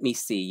 Let me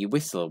see you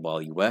whistle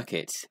while you work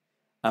it.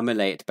 I'ma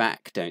lay it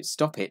back, don't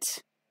stop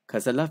it.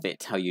 'Cause I love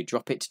it how you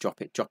drop it,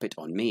 drop it, drop it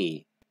on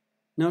me.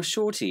 Now,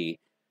 shorty,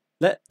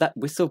 let that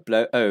whistle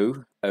blow,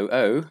 oh, oh,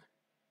 oh.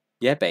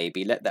 Yeah,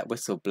 baby, let that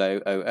whistle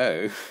blow, oh,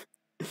 oh.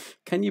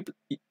 Can you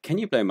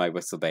blow my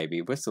whistle,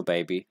 baby? Whistle,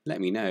 baby,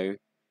 let me know.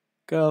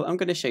 Girl, I'm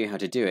going to show you how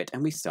to do it,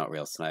 and we start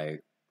real slow.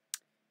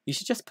 You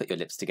should just put your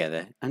lips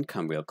together and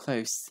come real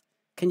close.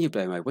 Can you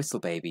blow my whistle,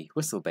 baby?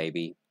 Whistle,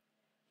 baby.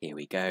 Here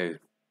we go.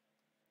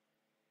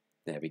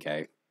 There we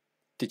go.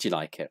 Did you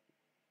like it?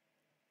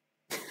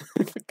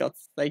 For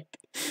God's sake.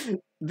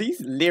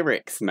 These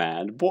lyrics,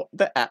 man. What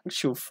the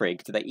actual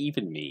frig do they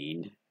even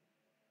mean?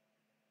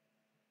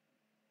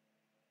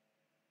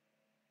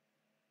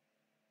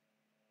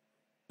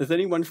 There's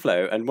only one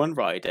flow and one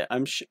rider.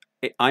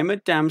 I'm a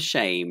damn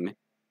shame.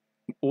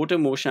 Order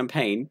more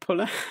champagne. Pull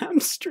a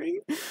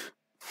hamstring.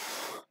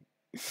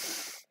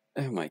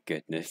 Oh my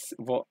goodness.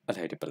 What a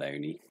load of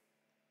baloney.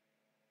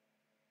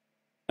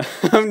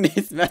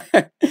 This man.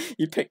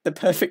 You picked the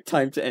perfect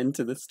time to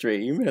enter the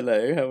stream.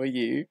 Hello, how are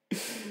you?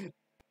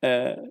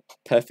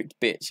 Perfect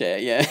bitch,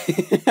 yeah.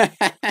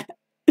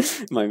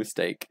 My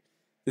mistake.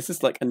 This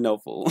is like a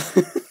novel.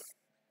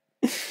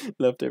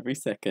 Loved every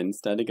second.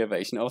 Standing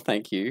ovation. Oh,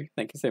 thank you.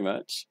 Thank you so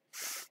much.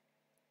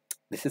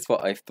 This is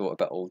what I've thought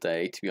about all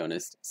day, to be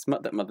honest.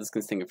 Smut that mothers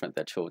can sing in front of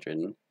their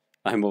children.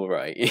 I'm all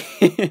right.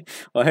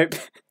 Well, I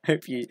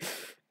hope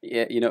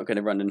you're not going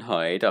to run and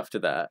hide after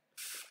that.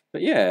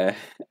 But yeah,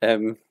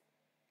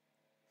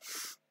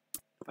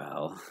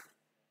 well,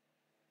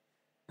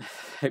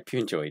 hope you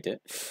enjoyed it.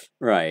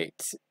 Right,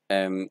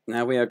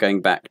 now we are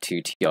going back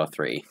to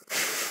TR3.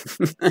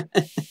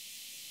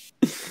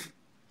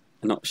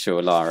 I'm not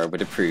sure Lara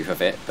would approve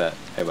of it, but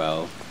oh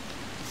well.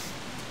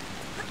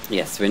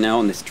 Yes, we're now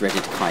on this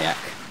dreaded kayak.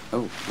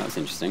 Oh, that was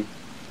interesting.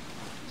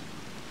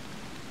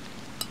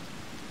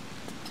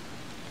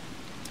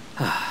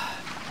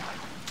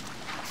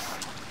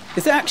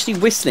 Is there actually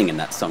whistling in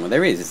that song? Well,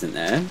 there is, isn't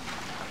there?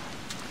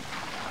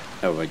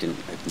 Oh, I didn't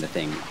open the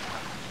thing.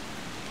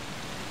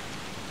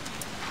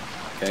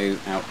 Go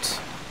out.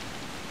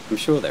 I'm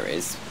sure there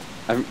is.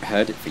 I haven't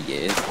heard it for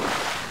years.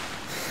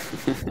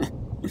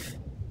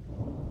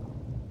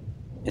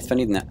 It's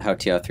funny that how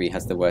TR3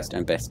 has the worst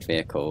and best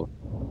vehicle.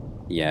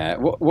 Yeah,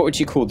 what would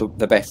you call the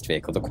best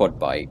vehicle? The quad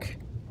bike?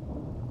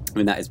 I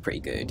mean, that is pretty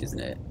good, isn't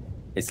it?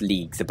 It's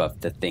leagues above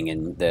the thing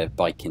in the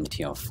bike in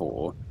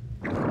TR4.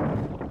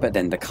 But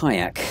then the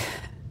kayak,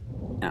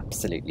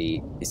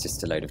 absolutely, is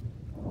just a load of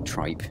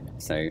tripe,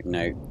 so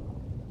no.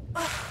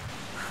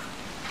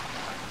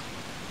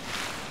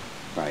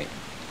 Right.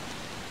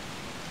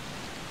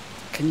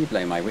 Can you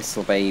blow my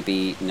whistle,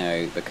 baby?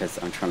 No, because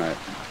I'm trying to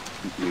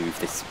move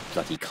this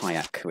bloody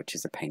kayak, which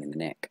is a pain in the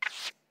neck.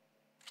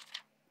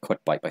 Quad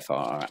bike by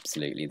far,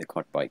 absolutely. The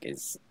quad bike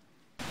is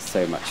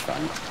so much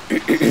fun.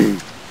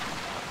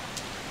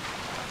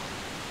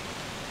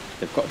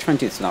 They've got to try and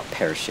do this without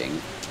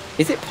perishing.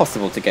 Is it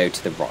possible to go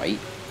to the right?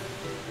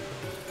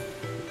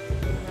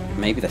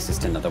 Maybe that's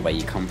just another way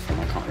you come from,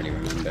 I can't really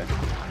remember.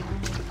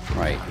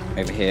 Right,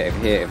 over here, over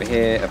here, over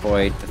here,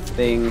 avoid the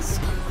things,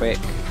 quick.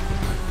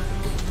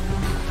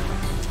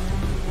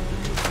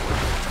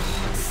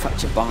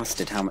 Such a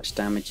bastard how much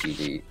damage you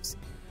do.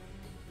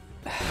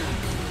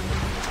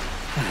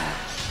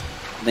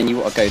 Then you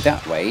want to go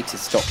that way to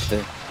stop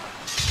the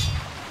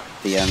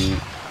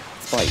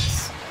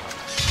spikes.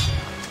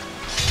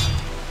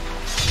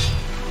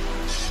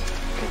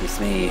 Goodness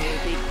me.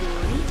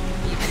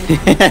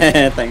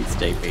 Thanks,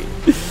 JP.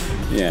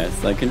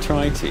 Yes, I can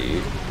try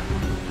to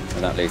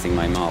without losing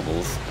my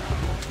marbles.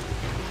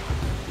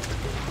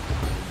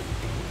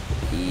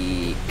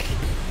 Eek.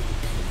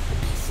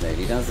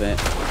 Slowly does it.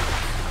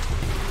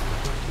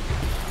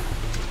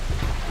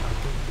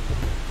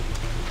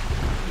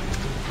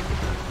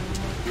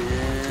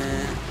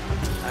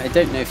 I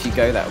don't know if you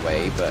go that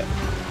way, but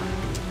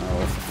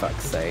oh, for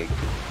fuck's sake.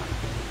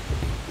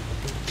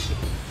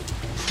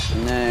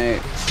 No.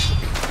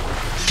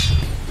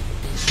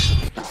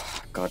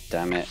 Oh, God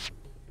damn it.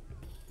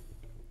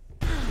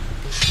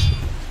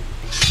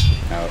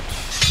 Ouch.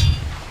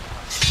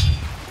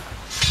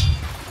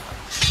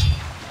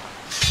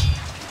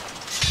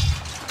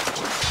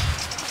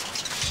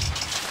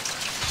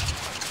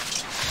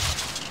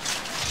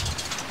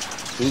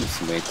 Ooh,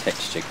 some weird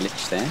texture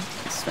glitch there.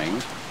 That's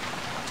strange.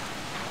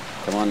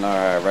 Come on,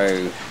 Lara, row.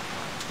 You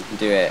can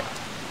do it.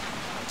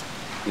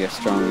 You're a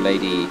strong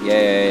lady.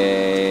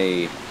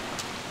 Yay!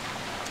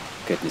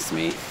 Goodness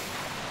me.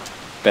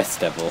 Best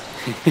devil.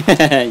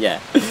 Yeah.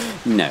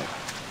 No.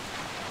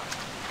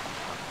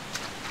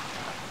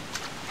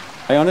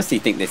 I honestly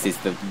think this is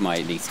my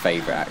least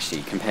favourite,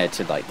 actually, compared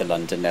to, like, the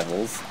London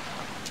levels.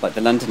 Like,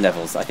 the London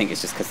levels, I think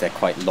it's just because they're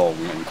quite long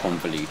and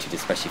convoluted,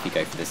 especially if you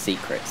go for the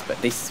secrets. But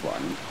this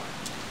one,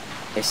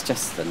 it's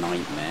just a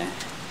nightmare.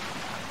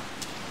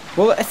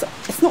 Well,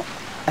 it's not...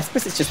 I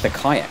suppose it's just the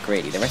kayak,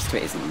 really. The rest of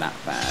it isn't that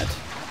bad.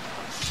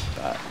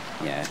 But,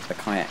 yeah, the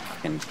kayak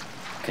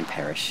can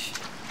perish.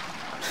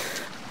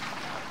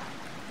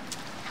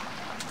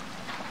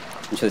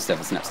 I'm sure this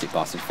devil's an absolute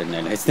bastard for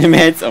no notes, no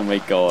meds. Oh my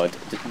god.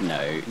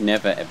 No,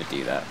 never ever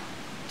do that.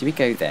 Do we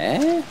go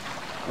there?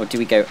 Or do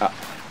we go up?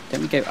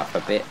 Don't we go up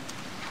a bit?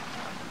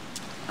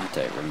 I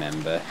don't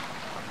remember.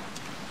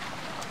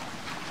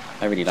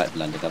 I really like the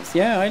London levels.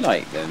 Yeah, I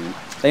like them.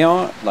 They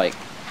are, like,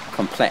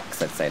 complex,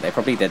 I'd say. They're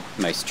probably the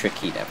most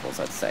tricky levels,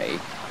 I'd say.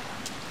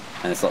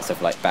 And there's lots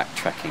of, like,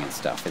 backtracking and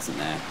stuff, isn't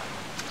there?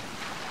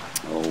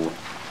 Oh,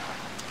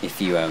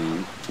 if you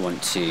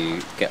want to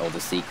get all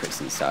the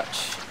secrets and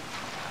such.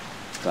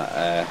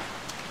 But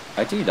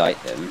I do like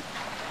them.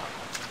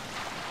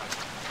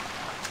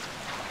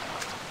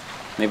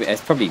 Maybe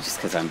it's probably just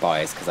because I'm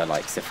biased because I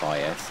like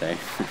Sapphire, so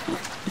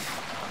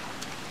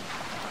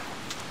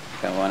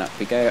go on, up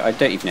we go. I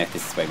don't even know if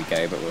this is where we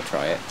go, but we'll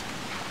try it.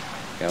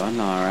 Go on,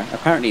 Lara.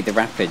 Apparently the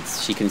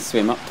rapids, she can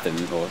swim up them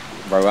or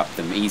row up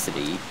them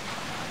easily.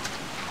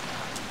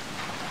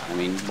 I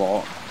mean,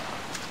 what?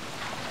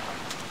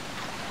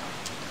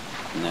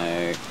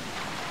 No.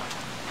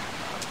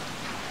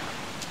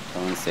 Go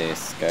on,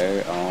 sis.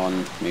 Go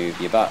on. Move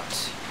your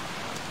butt.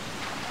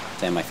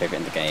 They're my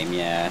favourite in the game,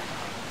 yeah.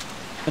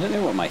 I don't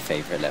know what my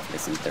favourite level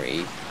is in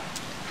 3.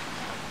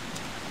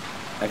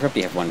 I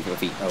probably have one with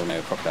the... Oh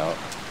no, crocodile.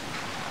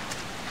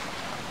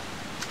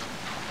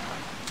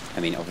 I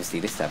mean, obviously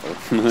this level.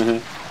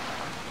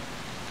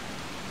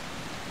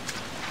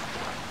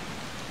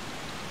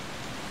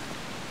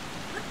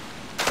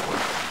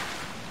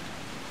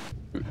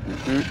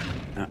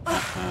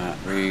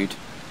 Rude.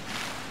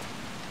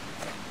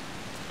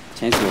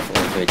 Chainsaw Wolf,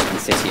 Aldridge and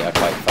City are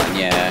quite fun,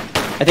 yeah.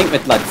 I think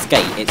with Blood's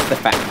Gate, it's the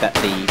fact that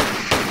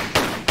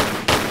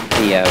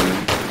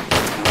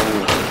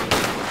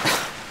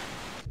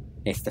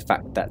it's the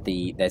fact that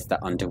there's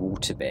that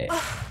underwater bit.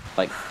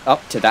 Like,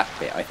 up to that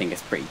bit, I think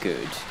it's pretty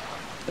good.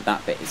 But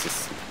that bit is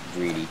just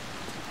really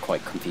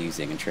quite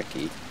confusing and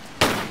tricky.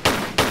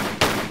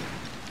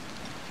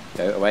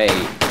 Go away.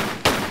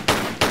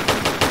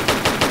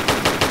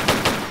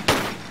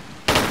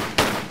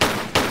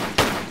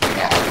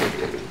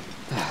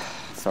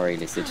 Sorry,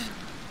 Lizard.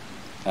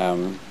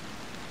 So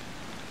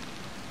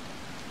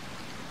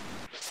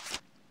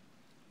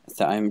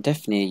I'm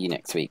definitely you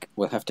next week.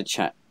 We'll have to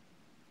chat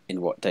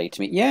in what day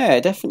to meet. Yeah,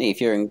 definitely. If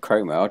you're in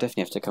Chroma, I'll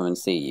definitely have to come and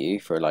see you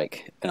for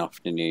like an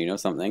afternoon or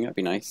something. That'd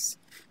be nice.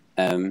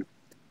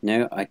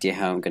 No idea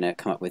how I'm gonna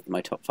come up with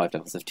my top 5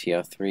 levels of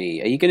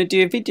TR3. Are you gonna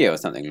do a video or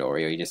something,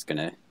 Laurie? Or are you just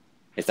gonna?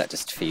 Is that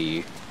just for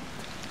you?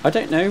 I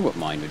don't know what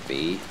mine would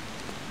be.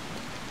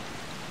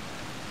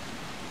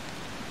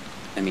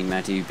 I mean,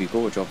 Madubu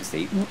Gorge,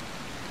 obviously.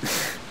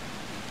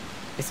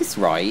 Is this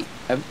right?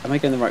 Am I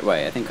going the right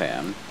way? I think I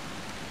am.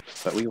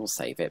 But we will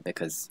save it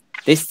because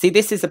this. See,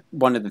 this is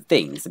one of the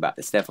things about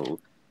this level.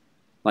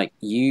 Like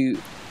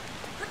you,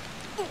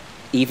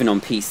 even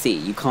on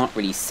PC, you can't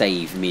really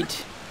save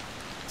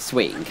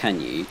mid-swing,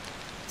 can you?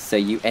 So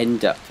you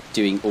end up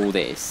doing all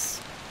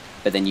this,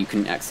 but then you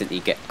can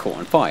accidentally get caught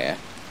on fire,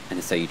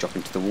 and so you drop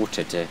into the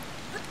water to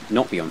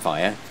not be on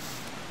fire.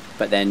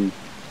 But then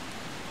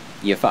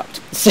you're fucked.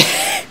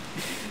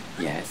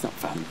 Yeah, it's not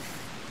fun.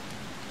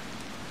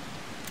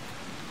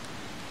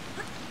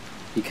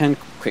 You can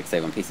quick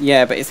save on PC.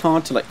 Yeah, but it's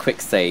hard to like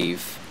quick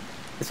save.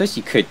 I suppose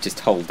you could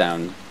just hold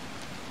down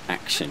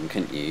action,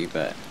 couldn't you?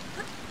 But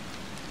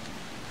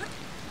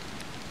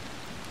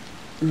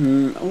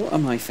what are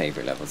my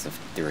favourite levels of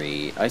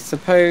 3? I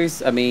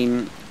suppose, I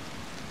mean,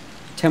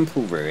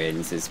 Temple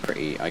Ruins is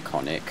pretty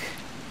iconic.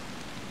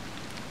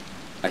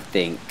 I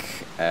think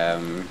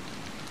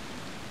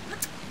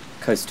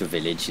Coastal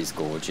Village is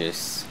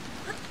gorgeous.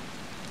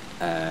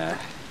 I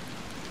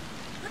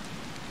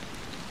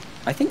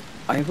think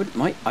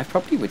I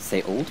probably would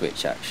say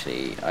Aldwych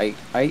actually.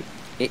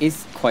 It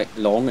is quite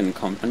long and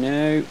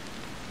no.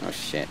 Oh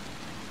shit.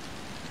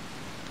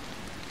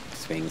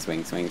 Swing,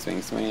 swing, swing,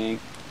 swing, swing.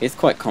 It's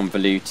quite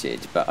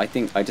convoluted, but I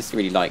think I just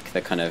really like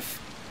the kind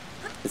of.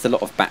 There's a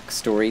lot of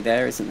backstory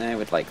there, isn't there,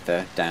 with like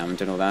the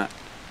damned and all that,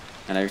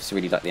 and I just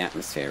really like the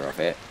atmosphere of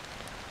it.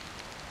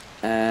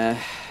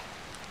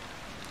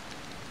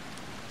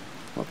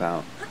 What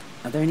about?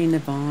 Are there any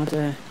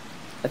Nevada?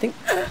 I think.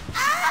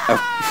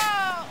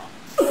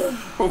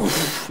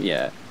 Oh.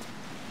 Yeah,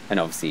 and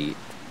obviously,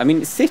 I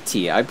mean,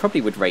 City. I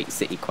probably would rate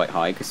City quite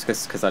high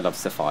because I love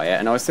Sapphire,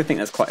 and I also think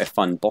that's quite a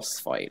fun boss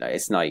fight. Like,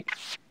 it's like,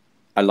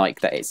 I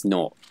like that it's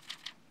not.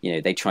 You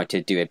know, they try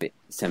to do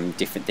some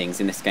different things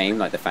in this game,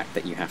 like the fact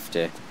that you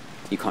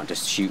can't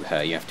just shoot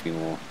her. You have to be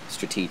more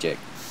strategic.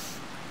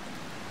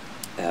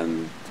 I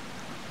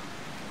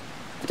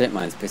don't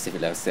mind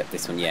specific levels except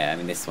this one. Yeah, I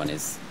mean this one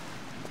is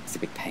it's a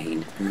big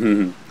pain.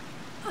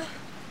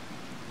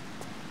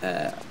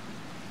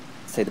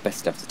 Say the best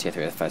stuff is tier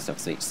 3 or the first stuff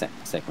is each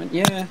segment.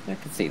 Yeah, I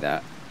can see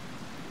that.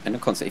 And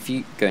of course, if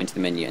you go into the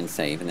menu and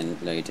save and then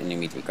load and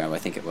immediately grab, I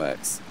think it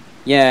works.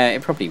 Yeah,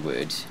 it probably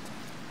would.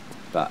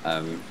 But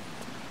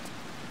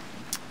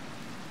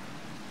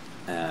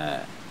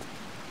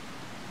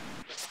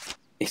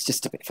it's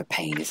just a bit of a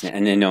pain, isn't it?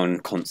 And then on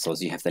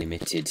consoles you have the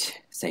limited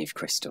save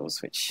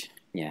crystals, which,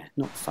 yeah,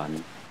 not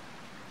fun.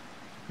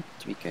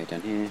 Do we go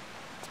down here?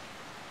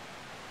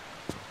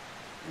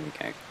 There we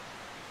go.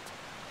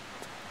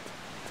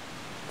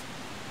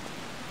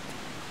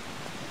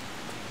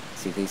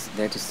 See,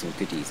 they're just some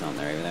goodies, aren't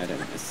there, over there? I don't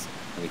think there's...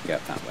 We can go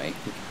up that way.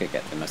 We could go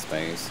get them, I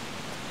suppose.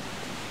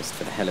 Just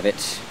for the hell of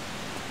it.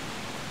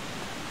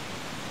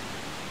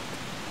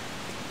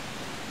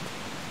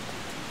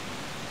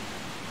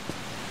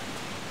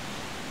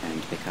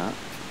 And pick up.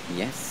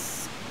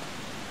 Yes.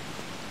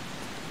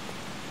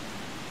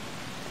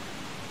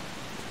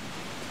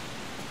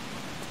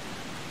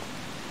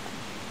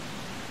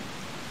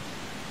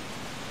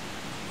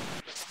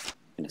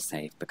 I'm gonna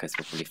save because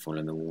we'll probably fall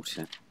in the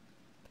water.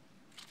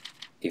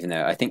 Even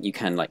though I think you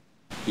can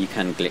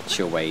glitch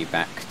your way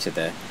back to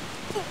the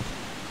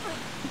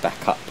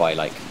back up by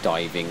like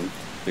diving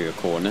through a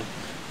corner.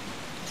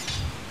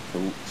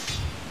 Ooh,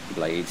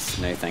 blades,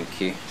 no thank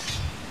you.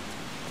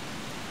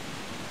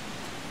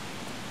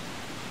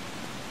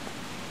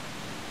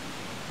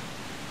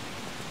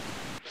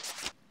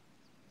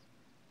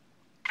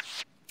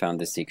 Found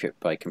the secret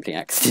by complete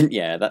accident.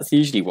 Yeah, that's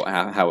usually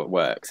how it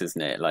works,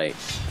 isn't it? Like,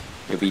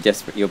 you'll be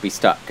desperate, you'll be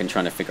stuck and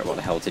trying to figure out what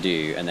the hell to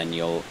do, and then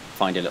you'll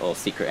find a little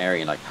secret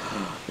area and like,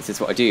 oh, this is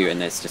what I do,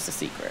 and there's just a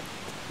secret.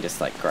 You're just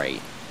like,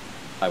 great.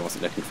 I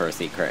wasn't looking for a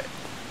secret.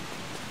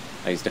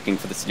 I was looking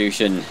for the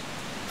solution.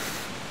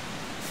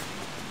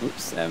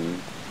 Oops,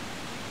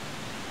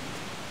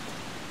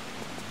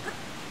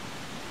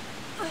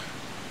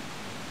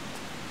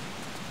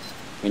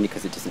 Only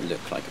because it doesn't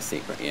look like a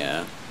secret,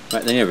 yeah.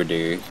 Right, they never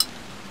do.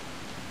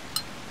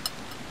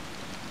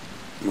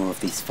 More of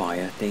these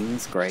fire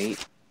things,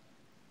 great.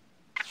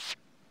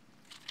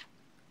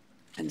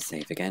 And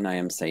save again. I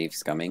am save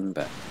scumming,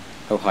 but...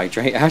 Oh,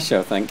 hydrate, Ash,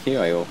 oh, thank you.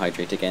 I will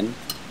hydrate again.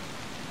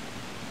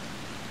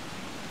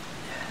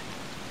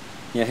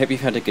 Yeah, I hope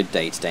you've had a good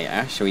day today,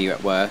 Ash. Or are you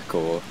at work,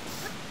 or...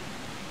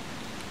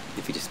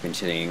 If you've just been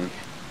chilling.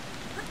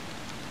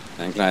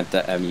 I'm glad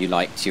that you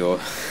liked your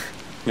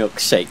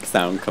milkshake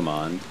sound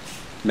command.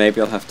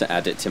 Maybe I'll have to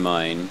add it to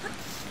mine.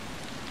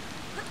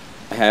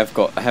 I have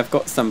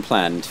got some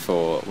planned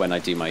for when I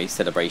do my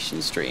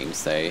celebration stream,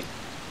 so...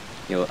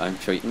 I'm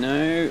sure you...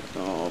 No!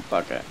 Oh,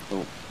 bugger.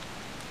 Oh.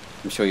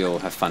 I'm sure you'll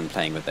have fun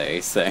playing with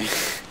those, so...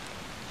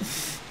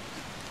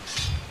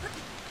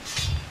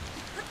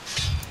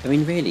 I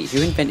mean, really,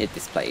 who invented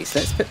this place?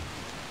 Let's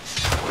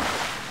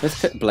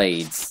put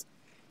blades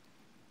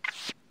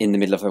in the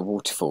middle of a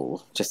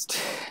waterfall, just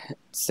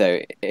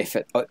so if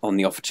on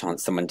the off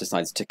chance someone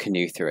decides to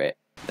canoe through it,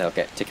 they'll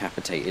get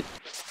decapitated.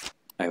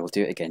 I will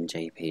do it again,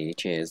 JP.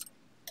 Cheers.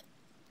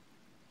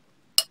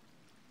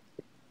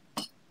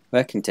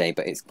 Working day,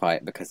 but it's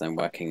quiet because I'm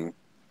working.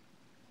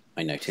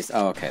 I noticed.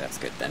 Oh, okay, that's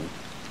good then.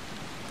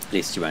 At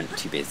least you weren't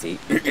too busy.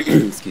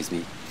 Excuse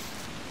me.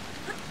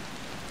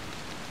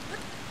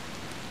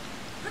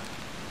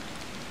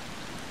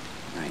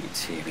 Right,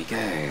 here we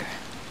go.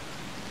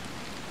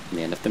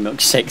 The end of the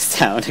milkshake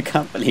sound. I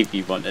can't believe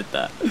you wanted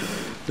that.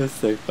 That's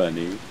so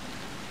funny.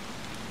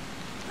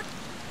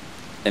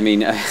 I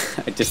mean, I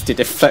just did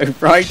a Flow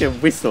Rider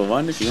whistle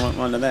one, if you want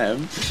one of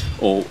them.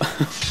 Or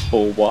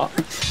what?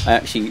 I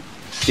actually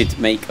did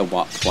make a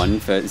WAP one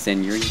for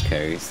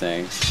Zenrico,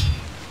 so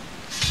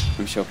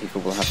I'm sure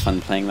people will have fun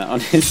playing that on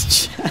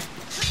his channel.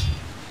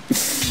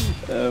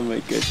 Oh my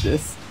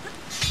goodness.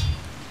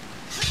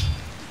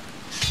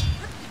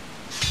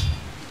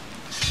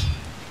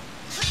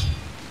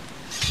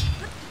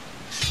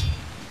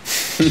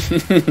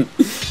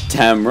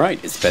 Damn right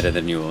it's better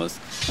than yours.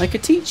 I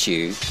could teach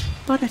you,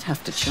 but I'd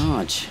have to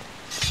charge.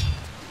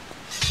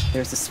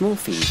 There's a small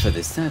fee for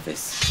this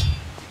service.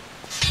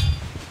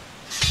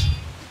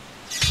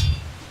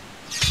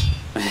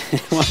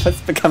 Well,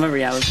 it's become a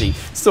reality.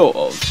 Sort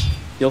of.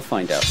 You'll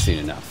find out soon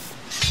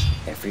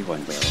enough.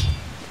 Everyone will.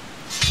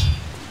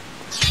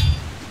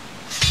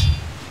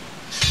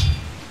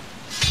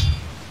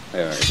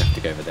 Oh, we have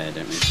to go over there,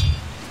 don't we?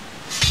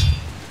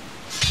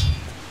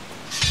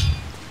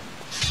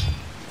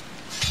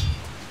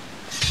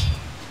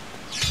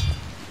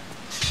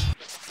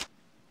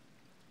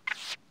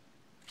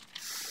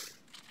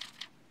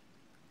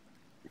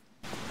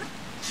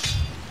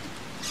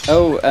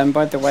 Oh,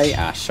 by the way,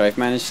 Ash, I've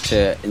managed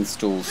to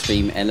install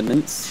Stream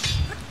Elements,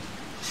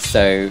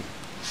 so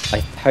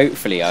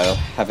hopefully I'll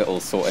have it all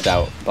sorted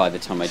out by the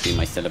time I do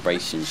my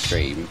celebration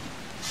stream.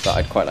 But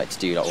I'd quite like to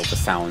do like all the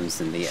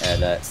sounds and the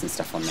alerts and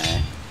stuff on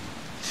there.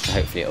 So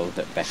hopefully it'll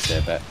look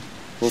better, but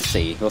we'll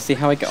see. We'll see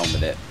how I get on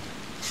with it.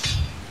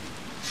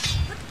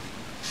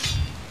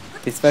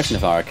 This version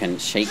of Ara can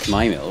shake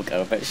my milk.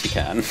 I bet she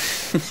can.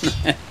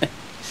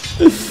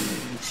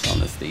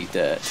 Honestly,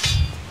 dirt.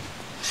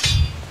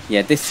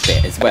 Yeah, this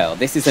bit as well.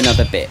 This is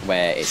another bit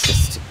where it's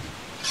just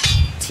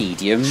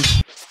tedium,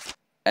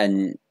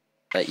 and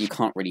you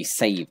can't really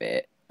save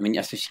it. I mean,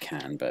 I suppose you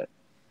can, but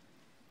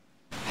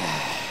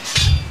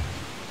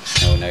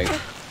oh no,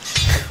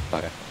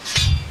 bugger.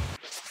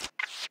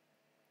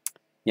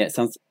 Yeah, it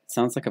sounds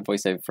like a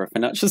voiceover for a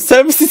financial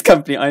services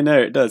company. I know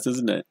it does,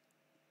 doesn't it?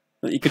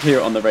 Like, you could hear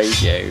it on the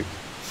radio.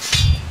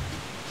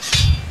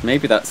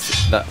 Maybe that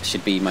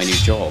should be my new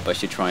job. I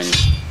should try and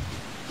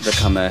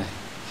become a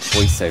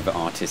voiceover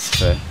artist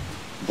for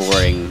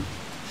boring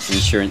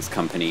insurance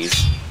companies.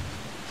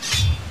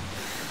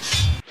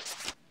 I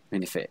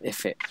mean, if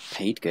it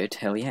paid good,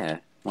 hell yeah,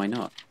 why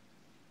not?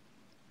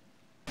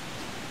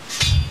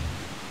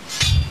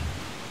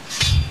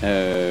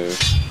 Oh,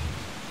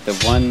 the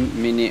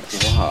 1 minute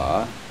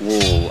wall.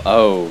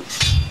 Oh,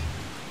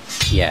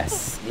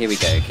 yes. Here we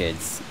go,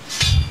 kids.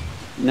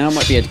 Now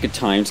might be a good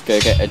time to go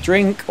get a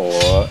drink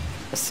or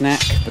a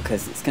snack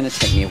because it's going to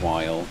take me a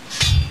while.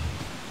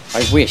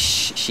 I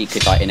wish she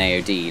could, like in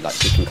AOD, like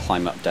she can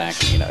climb up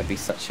diagonally. That would be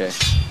such a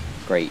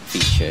great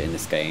feature in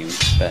this game,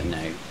 but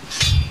no,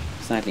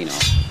 sadly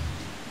not.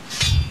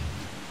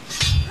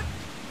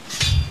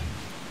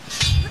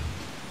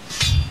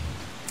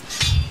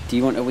 Do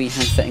you want a wee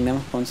hand setting them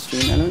up on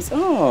stream elements?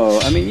 Oh,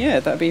 I mean, yeah,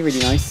 that'd be really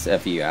nice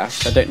of you,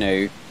 Ash. I don't know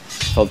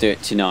if I'll do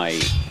it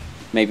tonight.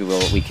 Maybe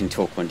we can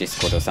talk on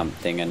Discord or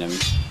something and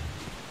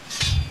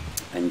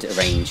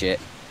arrange it.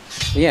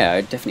 But yeah,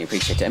 I'd definitely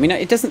appreciate it. I mean,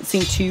 it doesn't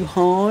seem too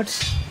hard.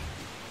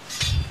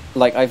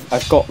 Like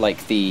I've got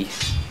like the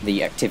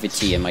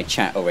activity in my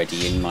chat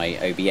already in my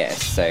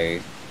OBS, so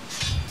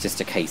it's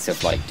just a case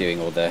of like doing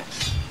all the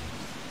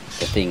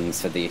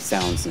things for the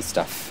sounds and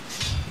stuff.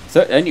 So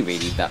it's only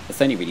really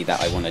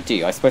that I want to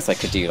do. I suppose I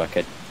could do like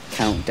a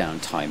countdown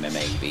timer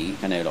maybe.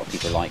 I know a lot of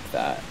people like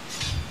that,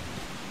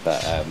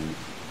 but I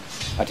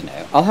don't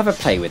know. I'll have a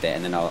play with it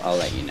and then I'll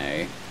let you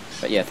know.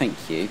 But yeah,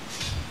 thank you.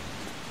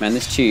 Man,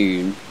 this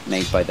tune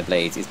made by the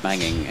Blades is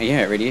banging.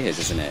 Yeah, it really is,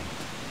 isn't it?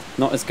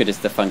 Not as good as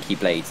the funky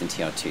Blades in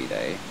TR2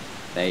 though.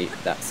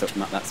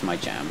 That's my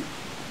jam.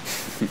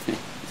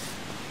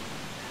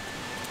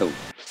 Oh,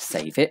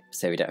 save it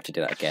so we don't have to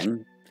do that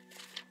again.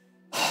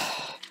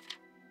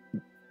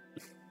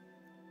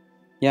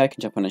 Yeah, I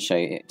can jump on and show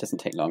you. It doesn't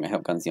take long. I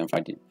helped Gunsy on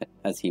Friday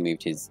as he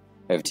moved his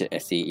over to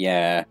SE.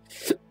 Yeah.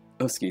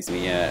 Oh, excuse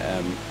me.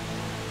 Yeah.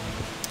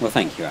 Well,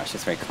 thank you, Ash.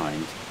 That's very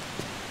kind.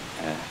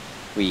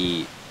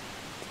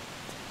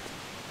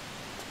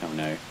 Oh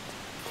no.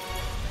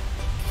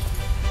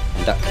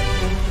 And duck.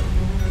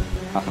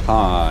 Ha ha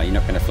ha! You're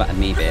not going to flatten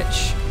me,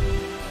 bitch.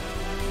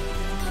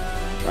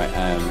 Right.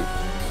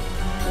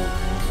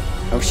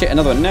 Oh shit!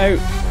 Another one. No.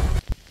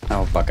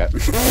 Oh bugger.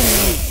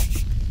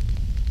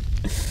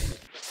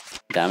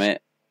 Damn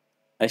it.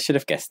 I should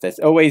have guessed this.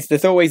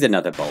 There's always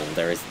another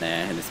boulder, isn't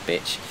there, in this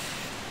bitch.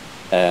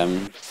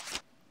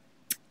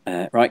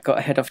 Right, got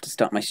to head off to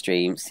start my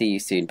stream. See you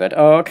soon, bud.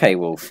 Oh, okay,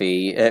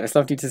 Wolfie. It was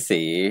lovely to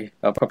see you.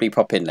 I'll probably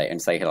pop in later and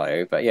say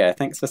hello. But yeah,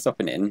 thanks for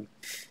stopping in.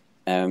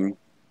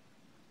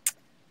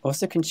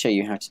 Also can show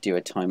you how to do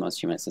a time on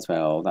instruments as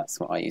well. That's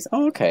what I use.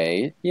 Oh,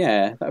 okay.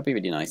 Yeah, that would be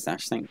really nice,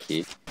 Ash. Thank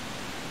you.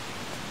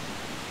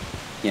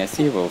 Yeah,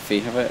 see you,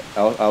 Wolfie.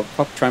 I'll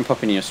try and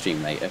pop in your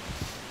stream later.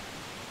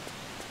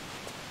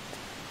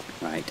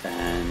 Right,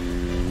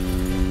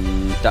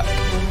 and duck.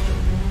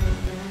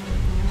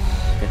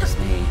 Goodness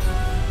me.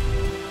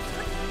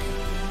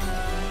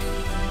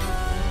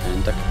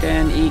 And duck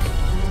again, eek.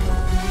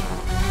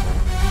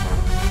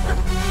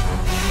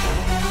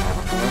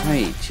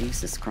 Alright,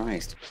 Jesus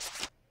Christ.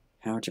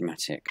 How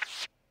dramatic.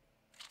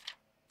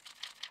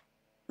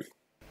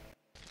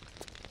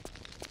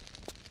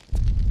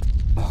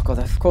 Oh god,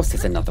 of course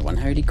there's another one,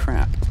 holy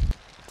crap.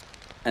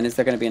 And is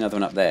there going to be another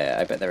one up there?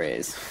 I bet there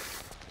is.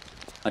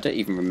 I don't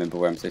even remember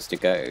where I'm supposed to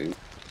go.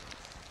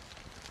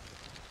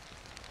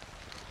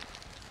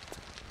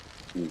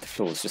 And the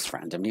floor's just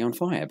randomly on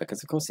fire,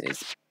 because of course it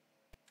is.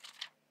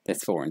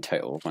 There's 4 in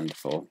total,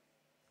 wonderful.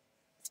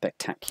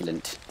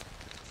 Spectaculant.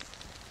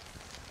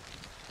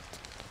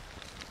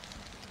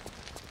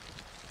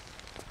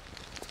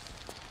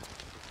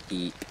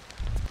 Eep.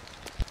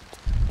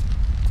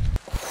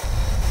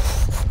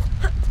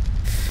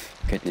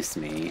 Goodness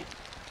me.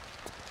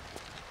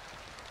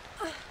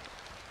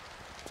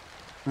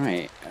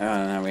 Right,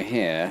 now we're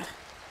here.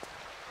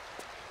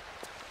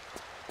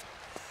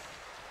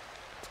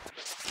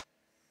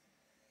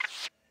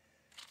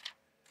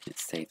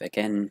 Let's save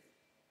again.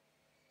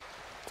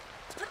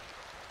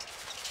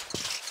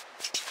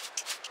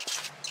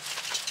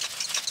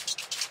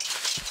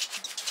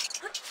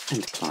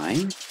 And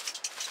climb.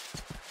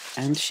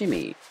 And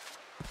shimmy.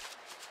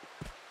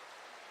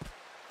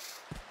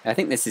 I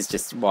think this is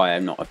just why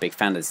I'm not a big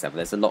fan of this level.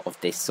 There's a lot of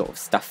this sort of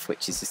stuff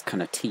which is just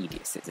kind of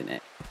tedious, isn't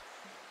it?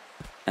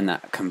 And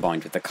that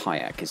combined with the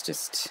kayak is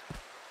just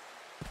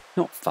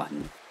not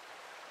fun.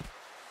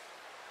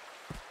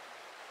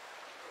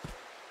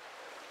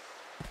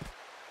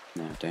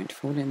 No. don't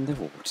fall in the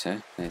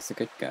water. There's a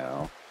good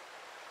girl.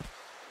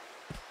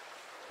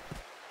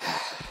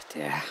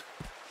 Dear.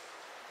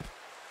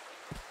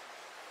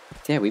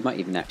 Yeah, we might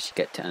even actually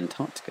get to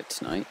Antarctica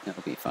tonight.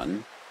 That'll be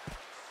fun.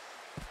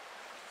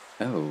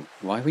 Oh,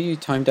 why were you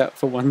timed out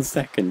for 1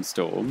 second,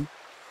 Storm?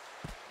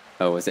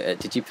 Oh, was it?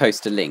 Did you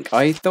post a link?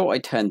 I thought I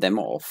turned them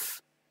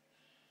off.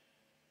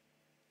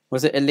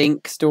 Was it a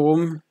link,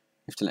 Storm? You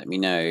have to let me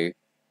know.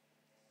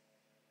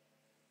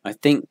 I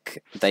think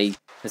they,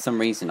 for some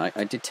reason, I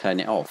did turn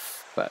it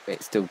off, but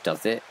it still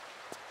does it.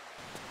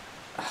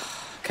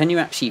 Can you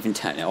actually even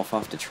turn it off? I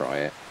have to try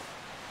it.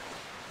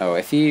 Oh,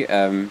 if you,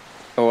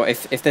 or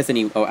if there's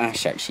any, or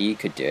Ash, actually, you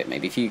could do it,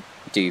 maybe. If you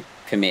do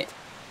permit,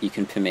 you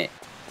can permit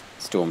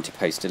Storm to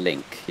post a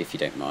link, if you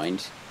don't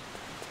mind.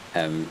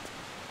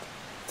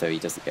 So he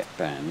doesn't get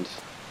banned.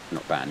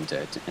 Not banned,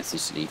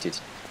 necessarily deleted.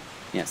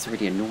 Yeah, it's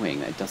really annoying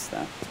that it does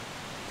that.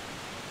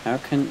 How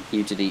can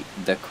you delete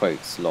the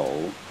quotes,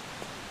 lol?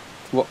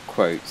 What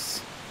quotes?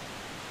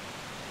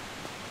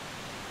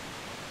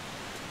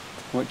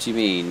 What do you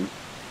mean?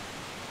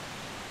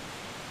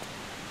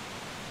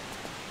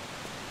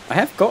 I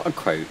have got a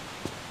quote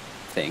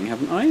thing,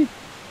 haven't I?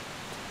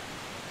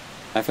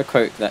 I have a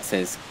quote that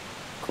says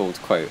called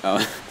quote.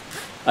 Oh,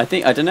 I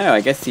think, I don't know,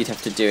 I guess you'd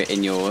have to do it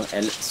in your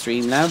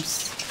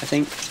Streamlabs, I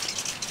think.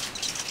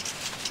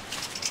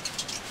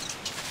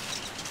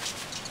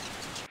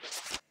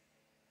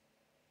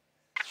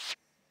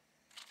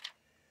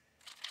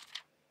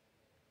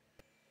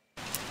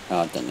 Oh,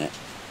 I've done it.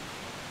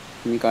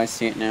 Can you guys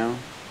see it now?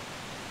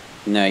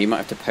 No, you might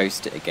have to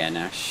post it again,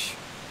 Ash.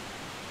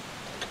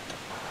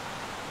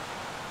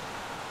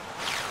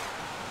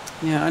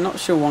 Yeah, I'm not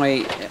sure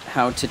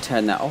how to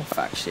turn that off,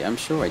 actually. I'm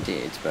sure I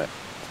did, but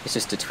it's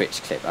just a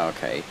Twitch clip. Oh,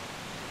 okay.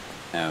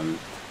 I'm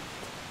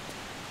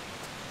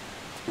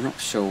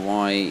not sure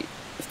why,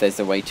 if there's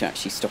a way to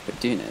actually stop it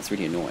doing it. It's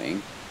really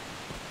annoying.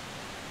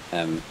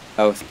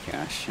 Oh, thank you,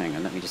 Ash. Hang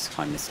on, let me just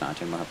climb this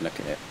ladder and we'll have a look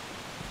at it.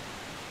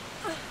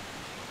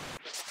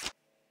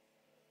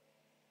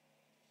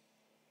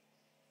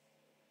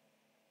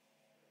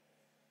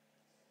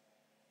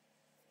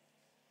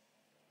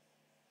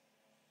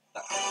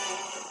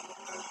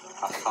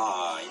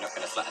 Haha, you're not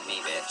gonna flatten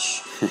me,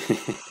 bitch.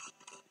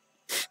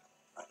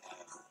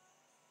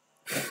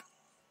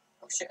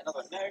 Oh shit,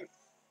 another one, no!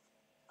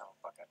 Oh,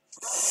 fuck it.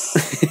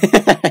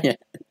 Yeah.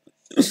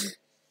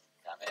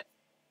 Damn it.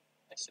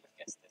 I should have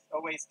guessed this.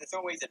 There's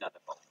always another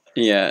bomb.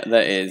 Yeah,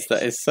 that is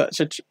such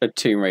a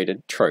Tomb Raider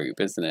trope,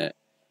 isn't it?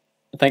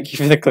 Thank you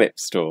for the clip,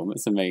 Storm,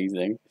 it's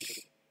amazing.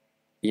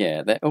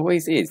 Yeah, there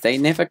always is.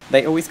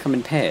 They always come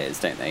in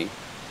pairs, don't they?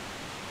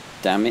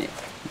 Damn it.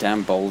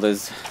 Damn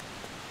boulders.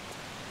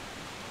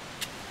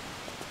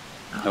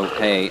 Oh,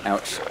 hey,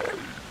 ouch.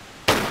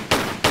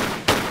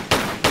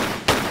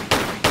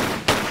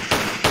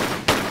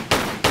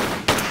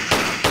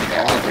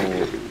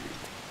 Oh,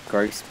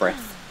 gross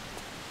breath.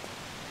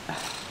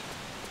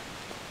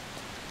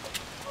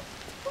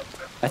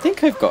 I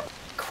think I've got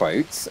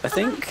quotes. I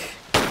think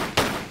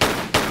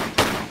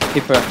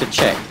people have to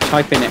check.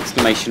 Type in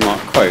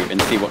 !quote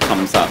and see what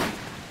comes up.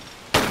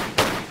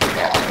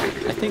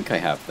 I think I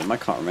have them. I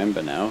can't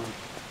remember now.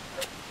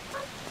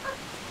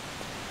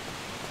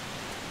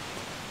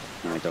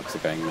 My dogs are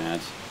going mad.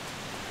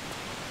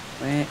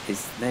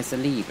 There's a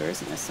lever,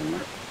 isn't there,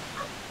 somewhere?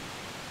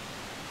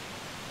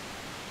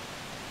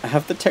 I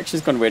have the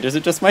texture's gone weird. Is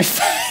it just my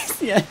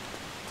face? Yeah.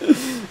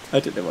 I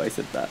don't know why I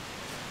said that.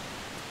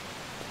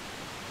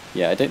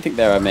 Yeah, I don't think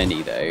there are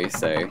many though,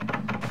 so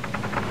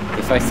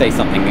if I say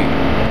something...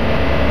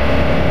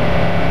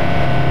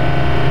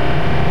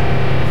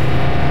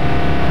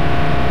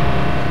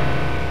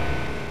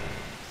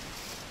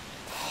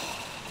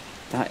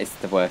 That is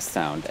the worst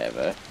sound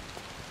ever.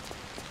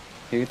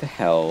 Who the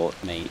hell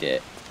made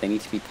it? They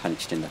need to be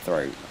punched in the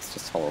throat. That's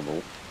just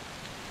horrible.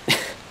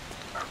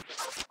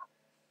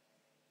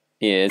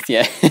 Ears,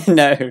 yeah.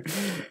 No.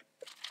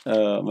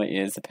 Oh, my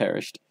ears are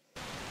perished.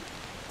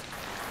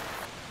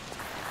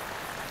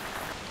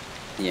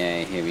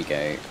 Yeah, here we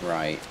go.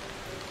 Right.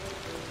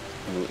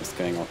 Oh, it's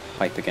going off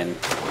hype again.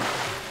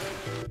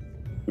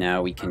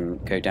 Now we can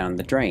go down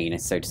the drain,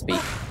 so to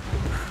speak.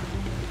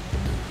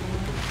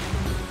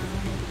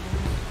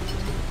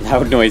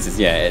 Loud noises,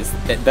 yeah,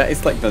 that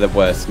is like the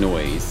worst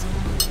noise.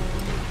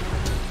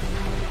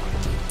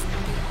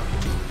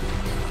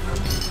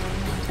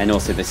 And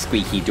also the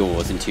squeaky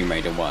doors in Tomb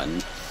Raider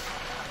 1.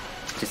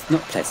 Just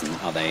not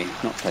pleasant, are they?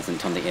 Not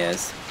pleasant on the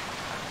ears.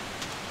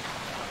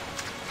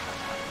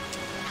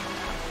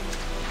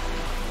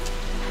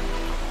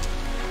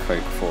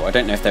 Quote 4. I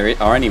don't know if there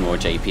are any more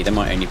JP, there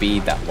might only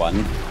be that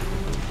one.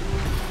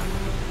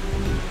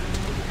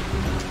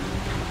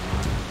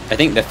 I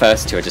think the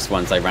first two are just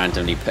ones I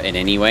randomly put in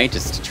anyway,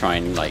 just to try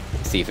and like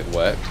see if it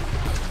worked.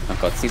 Oh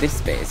god, see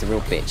this bit is a real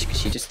bitch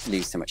because you just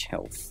lose so much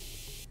health.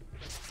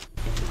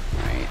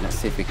 Right, let's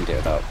see if we can do it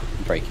without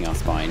breaking our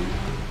spine.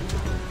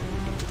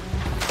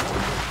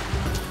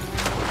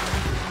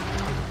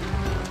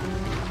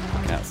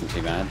 Okay, that wasn't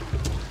too bad.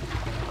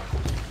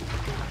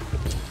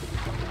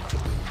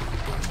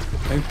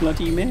 Oh,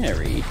 Bloody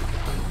Mary.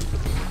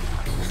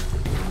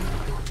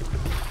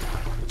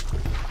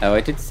 Oh,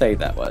 I did say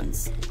that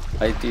once.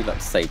 I do like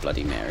to say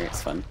Bloody Mary,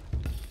 it's fun.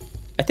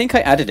 I think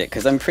I added it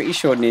because I'm pretty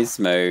sure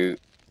Nismo,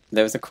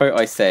 there was a quote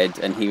I said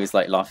and he was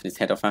like laughing his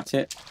head off at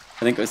it.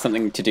 I think it was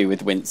something to do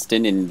with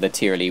Winston in the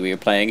tier league we were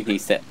playing,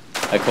 and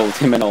I called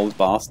him an old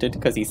bastard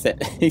because he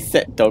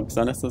set dogs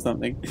on us or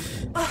something.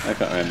 I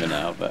can't remember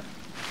now, but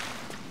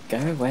go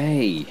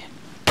away.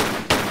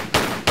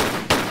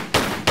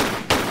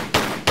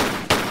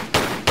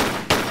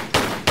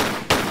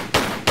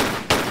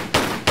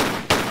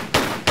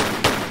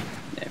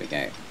 There we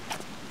go.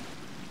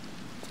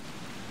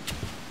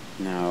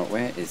 Now,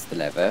 where is the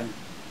lever?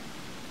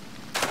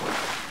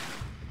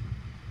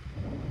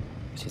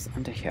 It is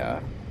under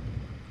here.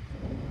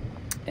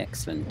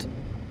 Excellent.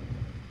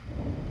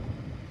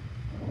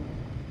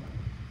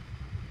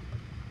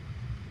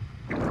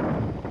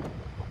 Oh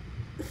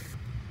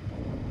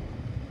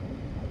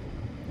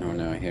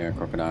no, I hear a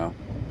crocodile.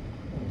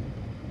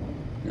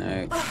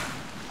 No.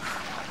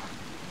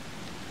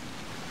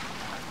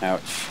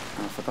 Ouch.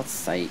 Oh, for God's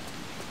sake.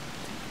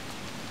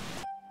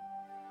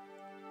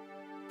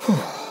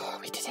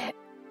 We did it.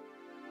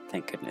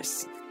 Thank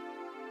goodness.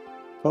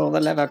 Pull the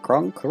lever,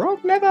 Kronk.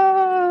 Kronk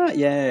lever!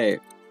 Yay.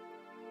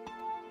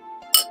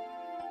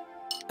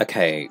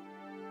 Okay.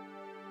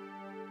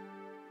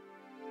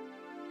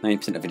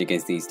 90% of video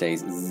games these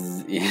days.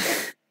 Yeah.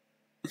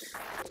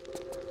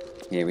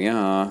 Here we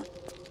are.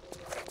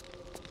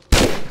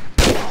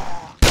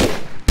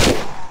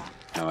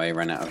 Oh, I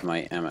ran out of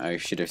my ammo. I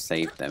should have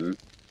saved them,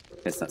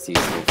 because that's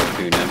useful for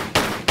Kuna.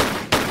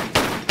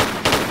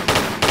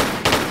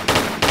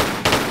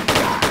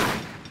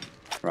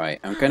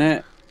 Right, I'm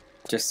gonna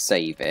just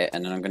save it,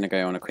 and then I'm gonna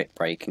go on a quick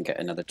break and get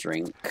another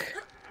drink,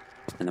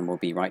 and then we'll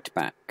be right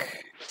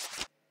back.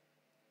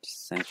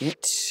 Just save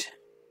it.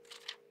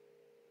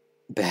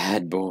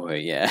 Bad boy,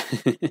 yeah.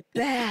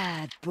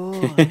 Bad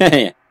boy.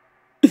 Yeah.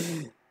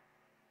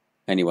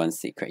 Only one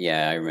secret,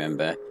 yeah, I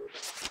remember.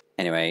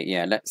 Anyway,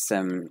 yeah, let's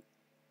go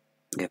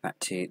back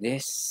to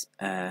this.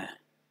 Yeah,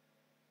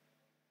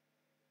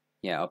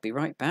 I'll be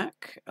right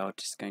back. I'm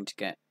just going to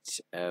get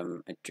a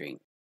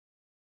drink.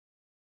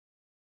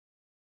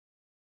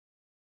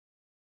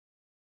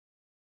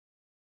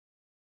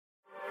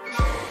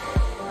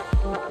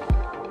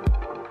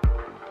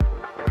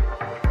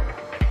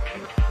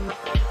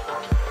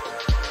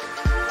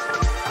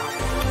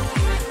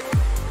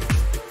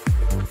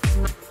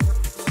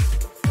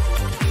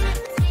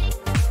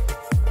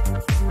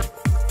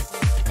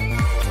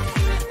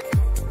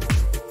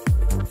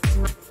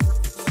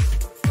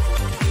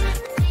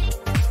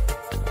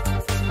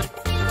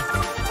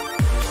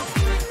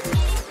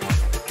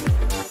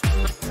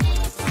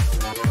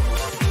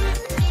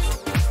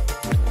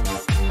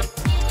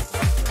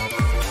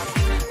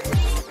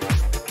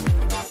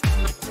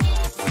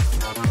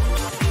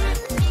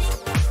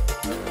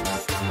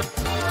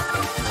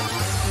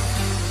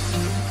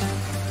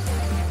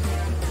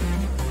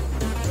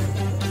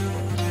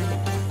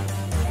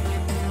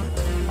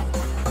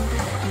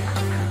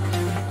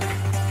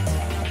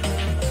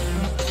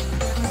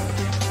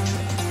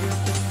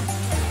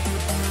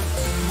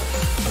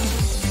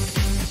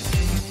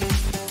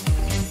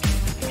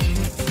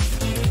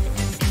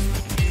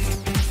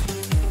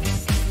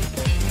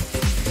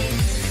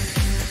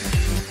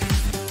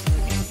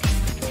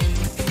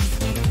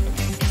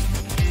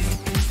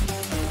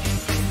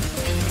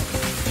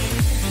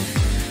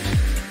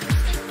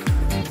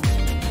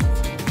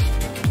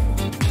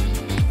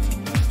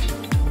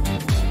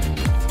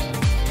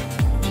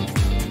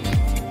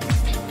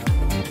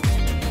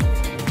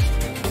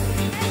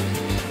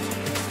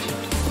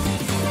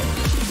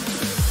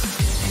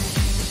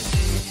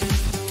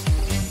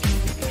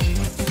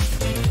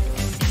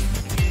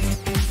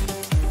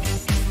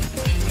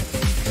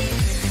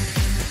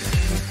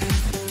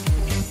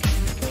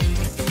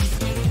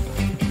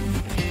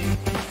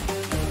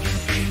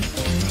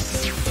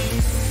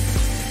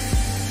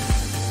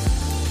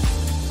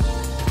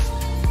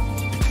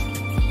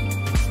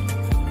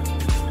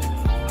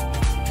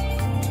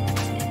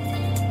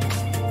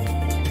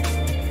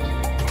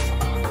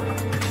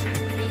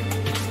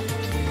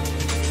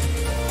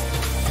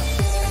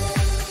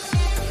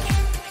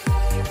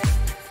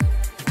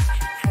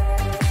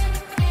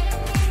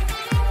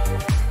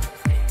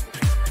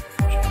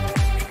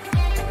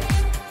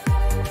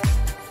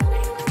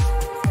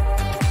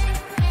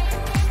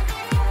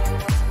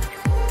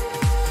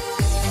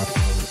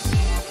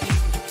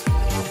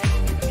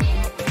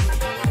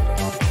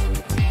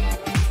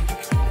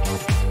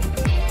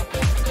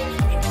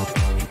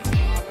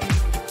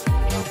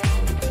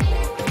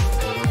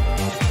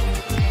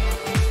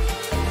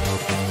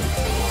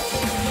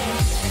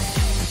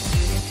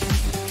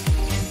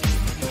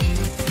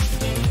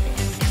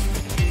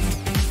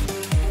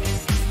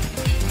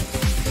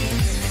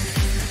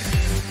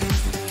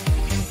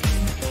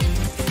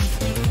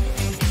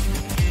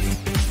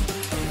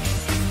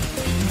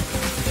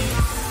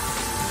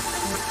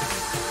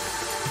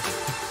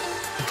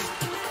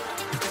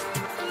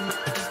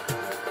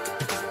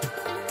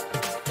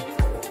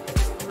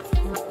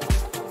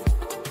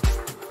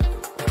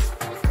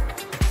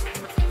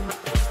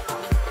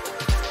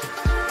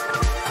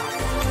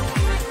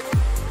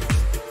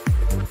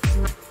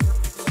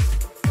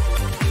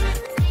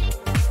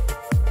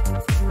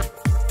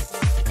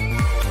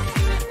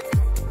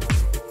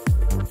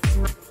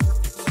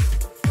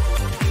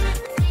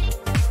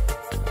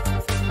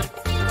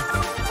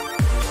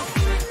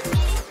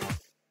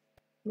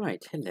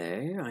 Right,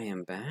 hello, I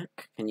am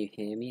back. Can you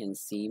hear me and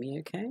see me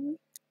okay?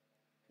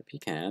 Hope you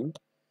can.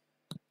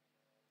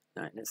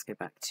 Right, let's go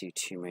back to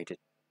Tomb Raider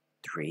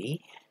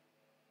 3.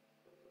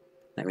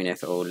 Let me know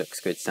if it all looks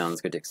good, sounds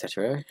good,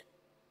 etc.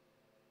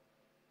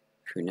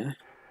 Puna.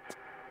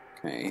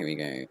 Okay, here we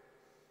go.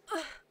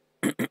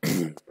 I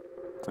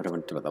don't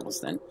wonder what that was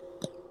then.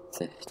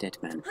 It's a dead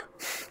man.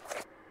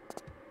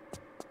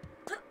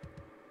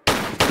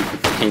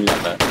 I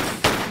love that.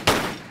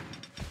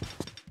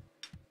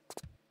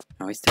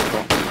 Oh, he still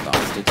got me,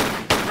 bastard.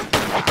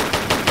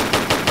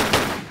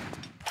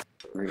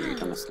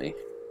 Rude, honestly.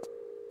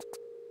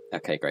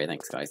 Okay, great,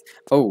 thanks guys.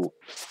 Oh,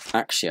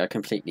 actually, I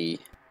completely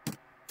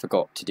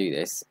forgot to do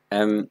this.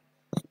 Let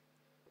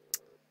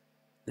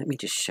me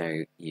just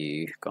show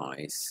you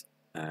guys.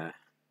 I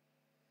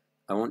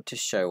want to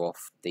show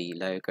off the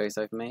logos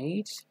I've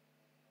made.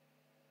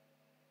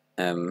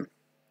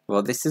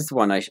 Well, this is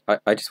one I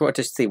just wanted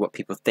to see what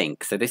people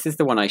think. So this is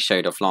the one I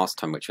showed off last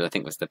time, which I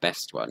think was the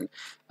best one.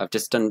 I've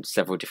just done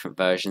several different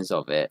versions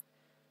of it,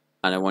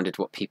 and I wondered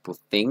what people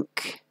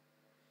think.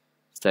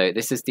 So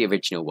this is the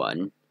original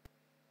one,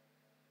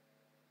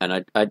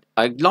 and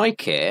I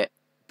like it,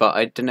 but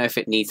I don't know if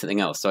it needs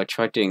something else. So I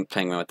tried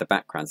playing around with the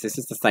backgrounds. This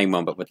is the same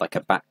one, but with like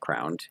a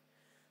background.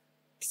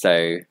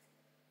 So,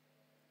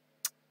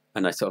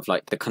 and I sort of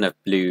like the kind of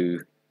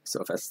blue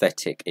sort of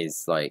aesthetic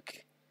is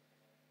like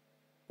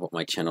what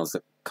my channel's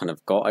kind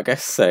of got, I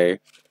guess. So,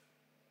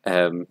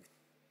 and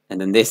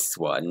then this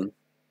one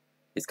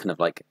is kind of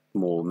like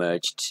more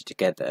merged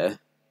together,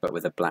 but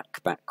with a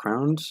black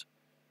background.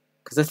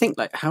 Because I think,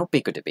 like, how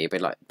big would it be? It'd be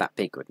like that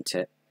big, wouldn't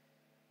it?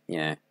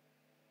 Yeah.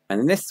 And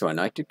then this one,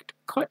 I do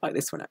quite like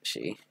this one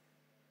actually.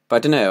 But I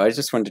don't know, I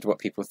just wondered what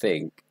people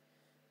think,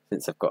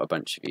 since I've got a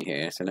bunch of you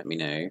here, so let me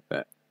know.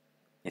 But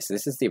yeah, so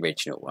this is the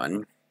original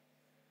one.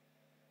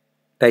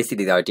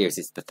 Basically the idea is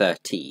it's the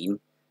 13,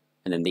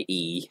 and then the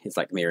E is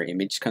like mirror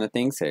image kind of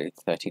thing, so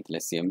it's 13th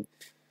Elysium.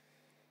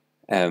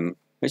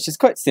 Which is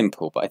quite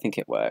simple, but I think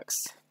it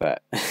works.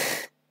 But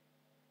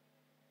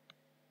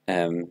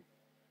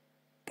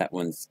that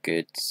one's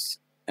good.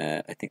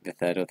 I think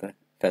the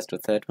first or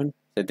third one.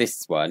 So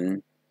this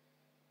one,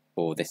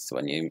 or this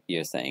one,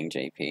 you're saying,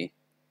 JP?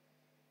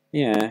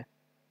 Yeah.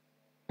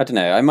 I don't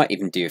know, I might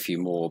even do a few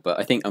more, but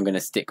I think I'm going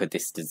to stick with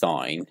this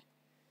design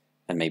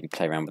and maybe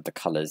play around with the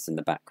colours and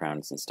the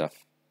backgrounds and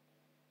stuff.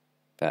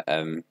 But,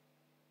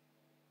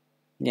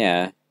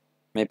 yeah,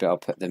 maybe I'll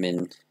put them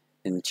in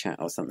the chat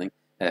or something.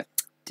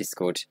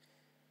 Discord.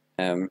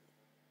 I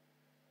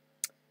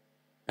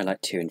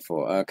like 2 and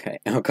 4. Okay.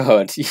 Oh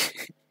god, you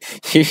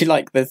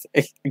like this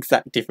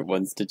exact different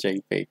ones to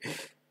JP.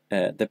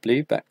 The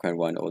blue background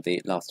one or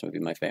the last one would be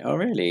my favourite. Oh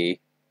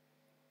really?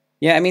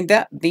 Yeah, I mean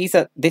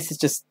this is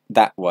just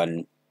that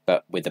one,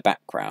 but with a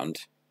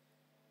background.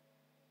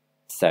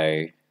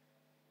 So,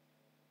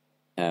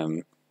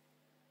 I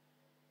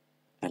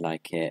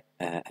like it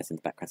as in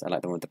the background. I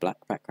like the one with the black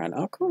background.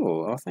 Oh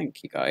cool. Oh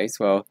thank you guys.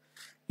 Well,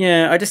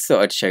 yeah, I just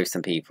thought I'd show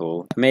some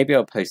people. Maybe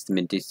I'll post them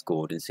in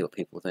Discord and see what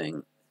people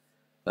think.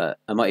 But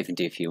I might even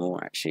do a few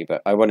more actually.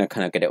 But I want to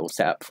kind of get it all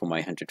set up for my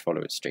 100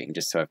 followers stream,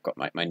 just so I've got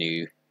my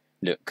new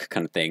look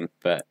kind of thing.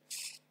 But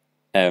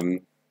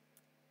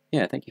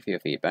yeah, thank you for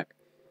your feedback.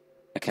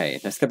 Okay,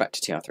 let's go back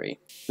to TR3.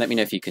 Let me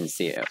know if you can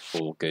see it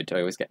all good. I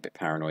always get a bit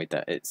paranoid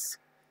that it's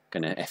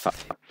gonna F up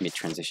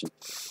mid-transition.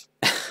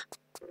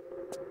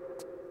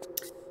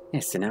 Yeah,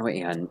 so now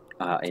we are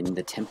in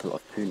the Temple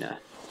of Puna,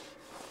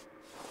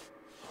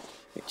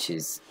 which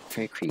is a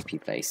very creepy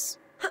place.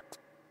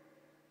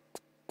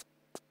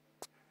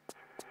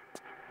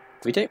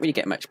 We don't really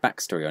get much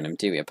backstory on him,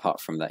 do we?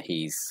 Apart from that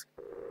he's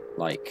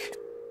like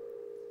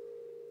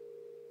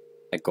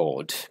a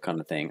god kind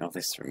of thing. Oh,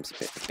 this room's a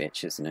bit of a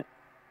bitch, isn't it?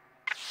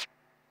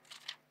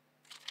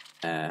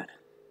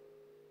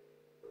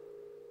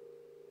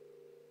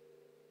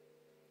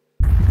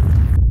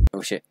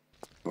 Oh shit.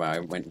 Well, I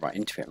went right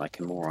into it like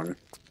a moron.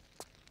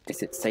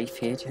 Is it safe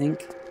here, do you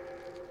think?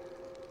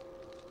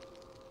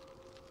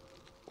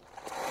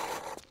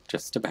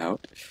 Just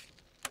about.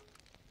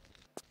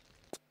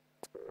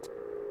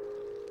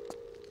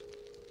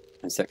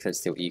 I'm so excited to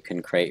see what you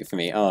can create for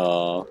me.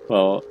 Oh,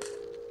 well,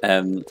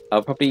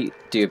 I'll probably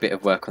do a bit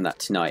of work on that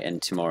tonight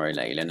and tomorrow,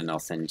 Leyland, and I'll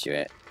send you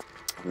it.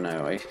 Oh,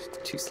 no, I'm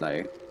too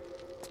slow.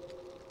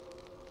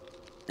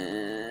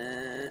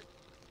 Oh,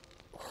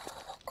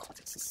 God,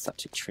 this is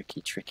such a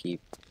tricky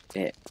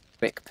bit.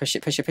 Quick, push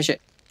it, push it, push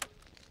it.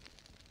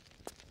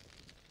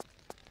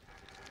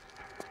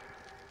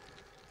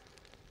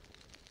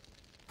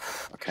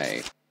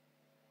 Okay.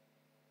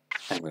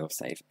 And we'll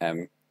save.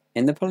 In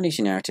the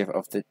Polynesian narrative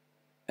of the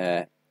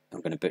I'm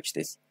going to butcher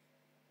this.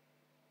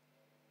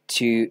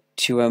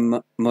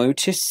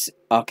 Tuamotus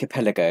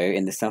archipelago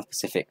in the South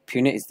Pacific,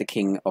 Puna is the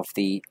king of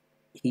the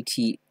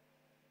Hiti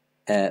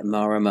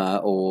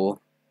Marama or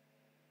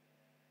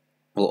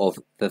of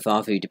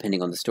Vavavu,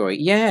 depending on the story.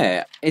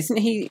 Yeah, isn't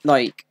he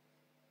like?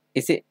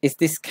 Is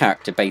this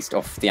character based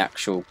off the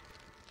actual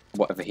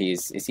whatever he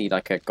is? Is he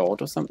like a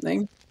god or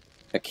something?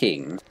 A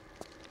king?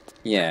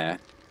 Yeah.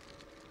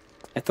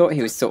 I thought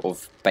he was sort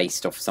of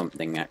based off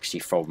something actually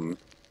from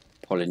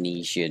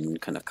Polynesian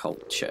kind of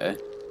culture,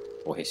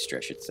 or history,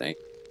 I should say.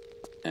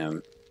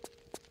 I'm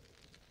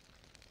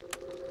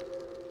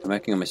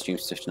working on my stream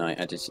stuff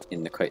tonight. I did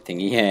in the quote thing.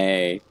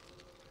 Yay!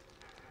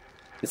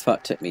 This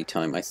part took me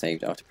time. I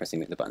saved after pressing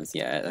the buttons.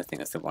 Yeah, I think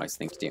that's the wise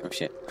thing to do. Oh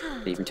shit!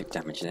 They even took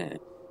damage there.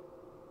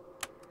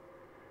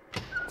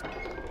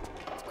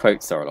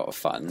 Quotes are a lot of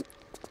fun.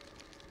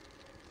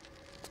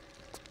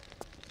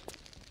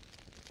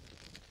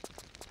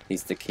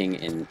 He's the king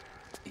in...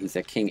 He's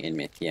a king in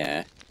myth,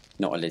 yeah.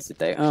 Not a lizard,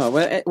 though. Oh,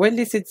 well, were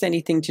lizards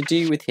anything to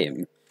do with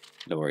him,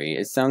 Laurie?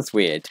 It sounds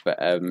weird,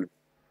 but I'm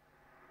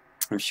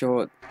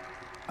sure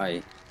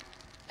I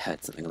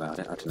heard something about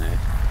it. I don't know.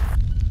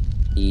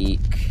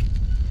 Eek.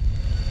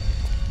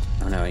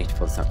 Oh no, I need to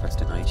pull this out first,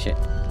 don't I? Shit.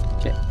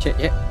 Shit, shit,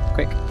 yeah.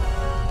 Quick.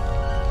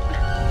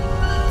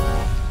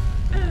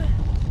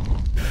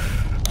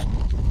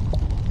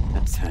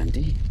 That's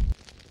handy.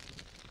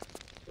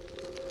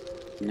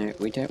 No,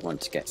 we don't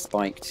want to get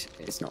spiked.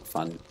 It's not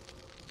fun.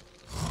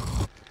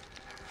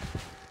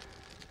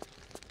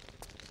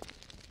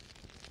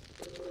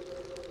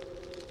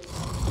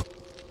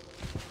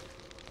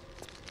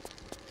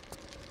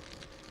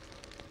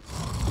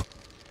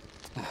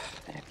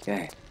 There we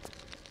go.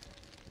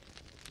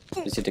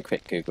 Just did a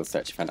quick Google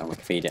search, found it on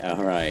Wikipedia.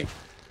 Alright.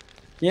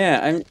 Yeah,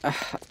 I'm...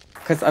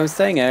 Because I was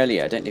saying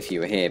earlier, I don't know if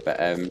you were here, but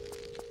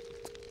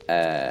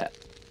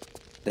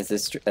there's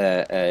this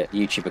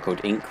YouTuber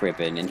called Ink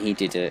Ribbon, and he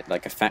did a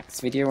facts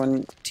video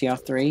on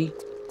TR3,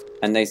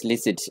 and those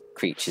lizard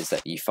creatures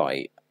that you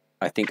fight,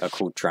 I think are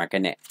called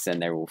dragonettes, and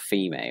they're all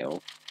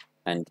female,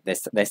 and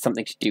there's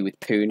something to do with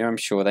Puna, I'm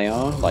sure they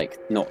are, like,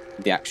 not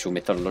the actual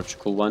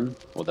mythological one,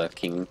 or the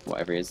king,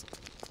 whatever it is.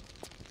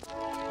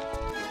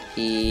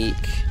 Eek.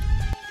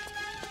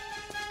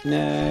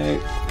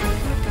 No.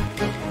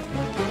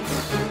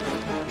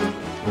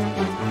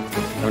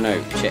 Oh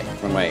no, shit,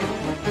 wrong way.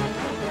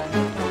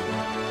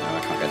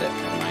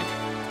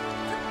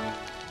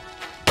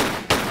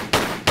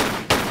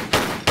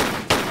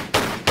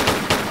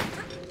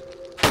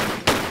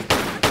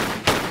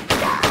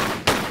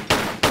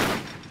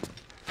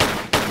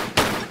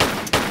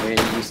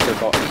 Still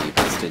got me, you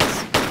bastards.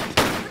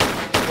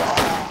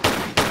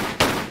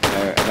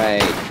 Go away,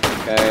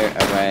 go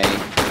away,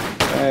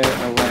 go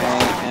away,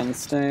 and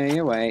stay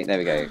away. There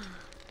we go.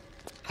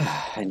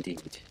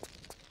 Indeed.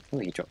 Oh,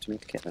 he dropped a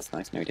medkit, that's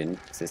nice. No, he didn't.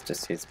 This is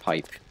just his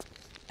pipe.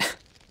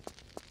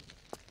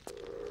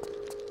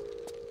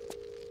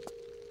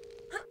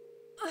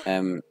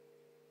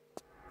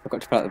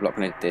 Forgot to pull out the block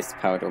when I did this,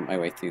 powered on my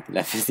way through the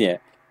levels. Yeah,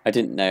 I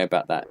didn't know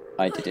about that.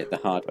 I did it the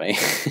hard way.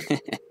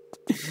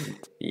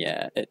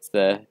 Yeah, it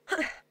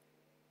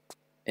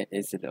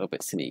is a little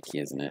bit sneaky,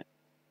 isn't it?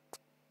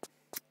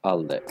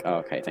 I'll look. Oh,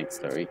 okay,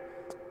 thanks, Laurie.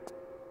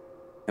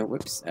 Oh,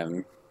 whoops.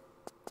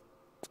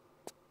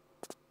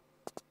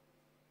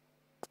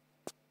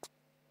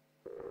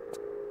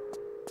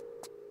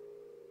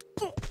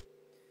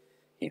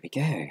 Here we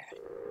go.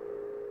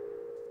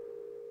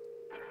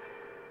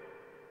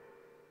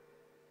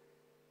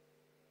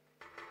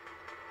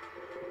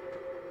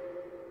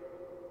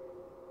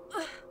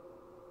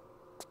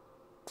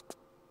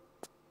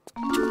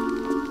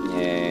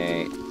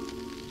 Yay.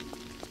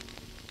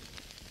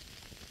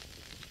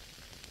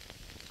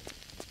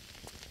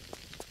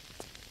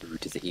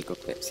 Desert Eagle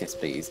clips, yes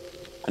please.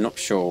 I'm not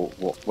sure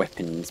what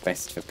weapon's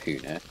best for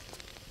Puna.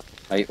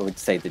 I would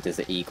say the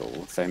Desert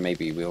Eagle, so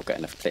maybe we'll get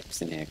enough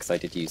clips in here, because I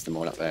did use them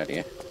all up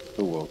earlier.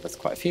 Oh, well, there's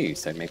quite a few,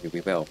 so maybe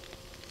we will.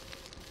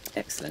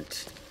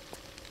 Excellent.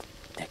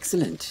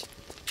 Excellent.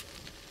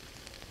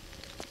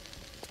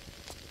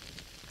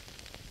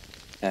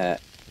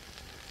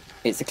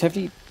 It's a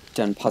cleverly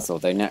done puzzle,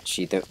 though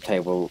naturally the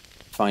player will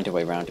find a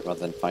way around it rather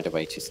than find a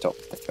way to stop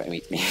the threat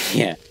immediately.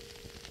 Yeah.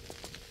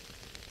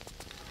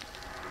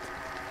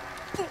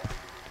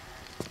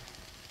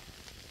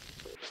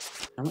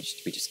 How much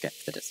did we just get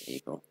for the Desert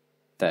Eagle?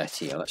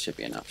 30, oh that should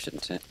be enough,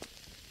 shouldn't it?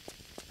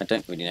 I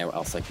don't really know what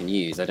else I can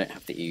use. I don't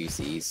have the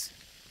Uzis.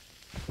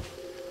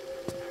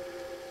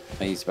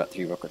 I used about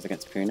 3 rockets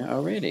against Puna.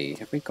 Oh really?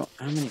 Have we got...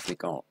 How many have we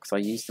got? Because I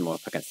used them all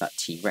up against that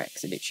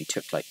T-Rex. It literally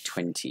took like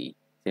 20.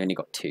 They only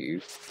got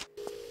 2.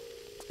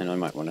 And I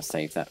might want to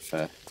save that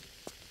for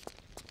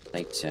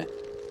later.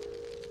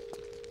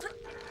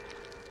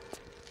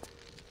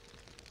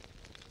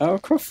 Oh,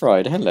 Croft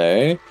Ride,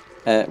 hello.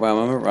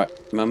 Well,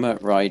 Mama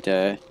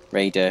Raider,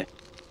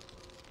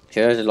 she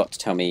had a lot to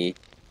tell me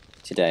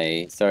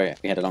today. Sorry,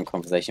 we had a long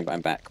conversation, but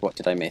I'm back. What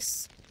did I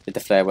miss? Did the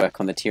flare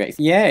work on the T-Rex?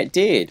 Yeah, it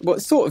did. Well,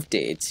 it sort of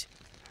did.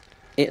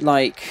 It,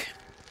 like...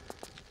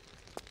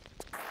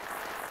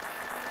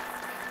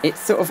 It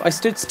sort of... I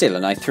stood still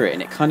and I threw it,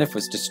 and it kind of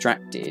was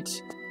distracted.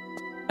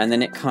 And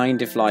then it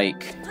kind of,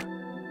 like...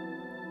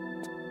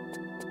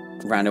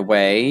 ran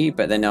away,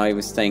 but then I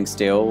was staying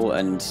still,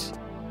 and...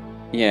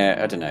 Yeah,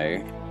 I don't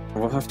know.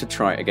 We'll have to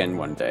try it again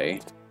one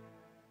day.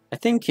 I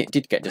think it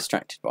did get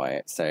distracted by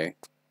it, so...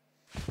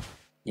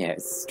 Yeah,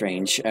 it's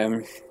strange.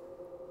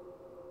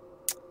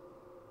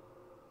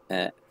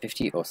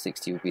 50 or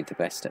 60 would be the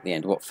best at the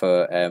end. What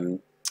for,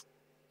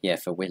 yeah,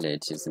 for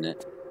Willard, isn't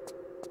it?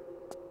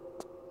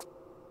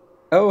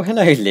 Oh,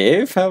 hello,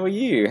 Liv. How are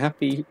you?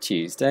 Happy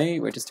Tuesday.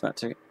 We're just about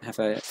to have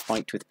a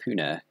fight with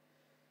Puna.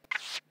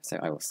 So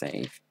I will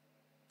save.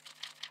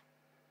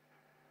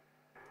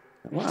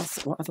 What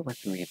else? What other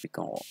weaponry have we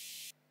got?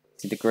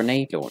 See, the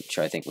grenade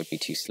launcher, I think, would be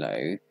too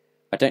slow.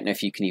 I don't know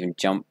if you can even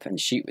jump and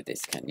shoot with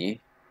this, can you?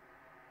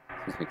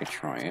 I think we could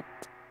try it.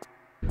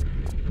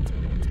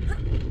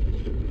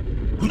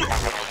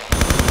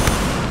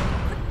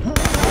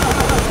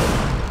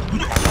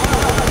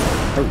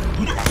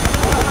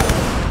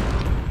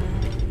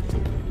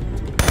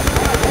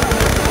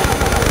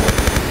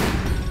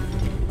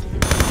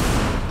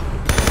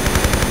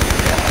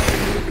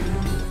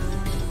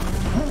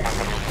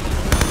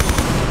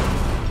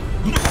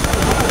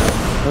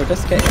 Oh,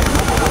 just get it.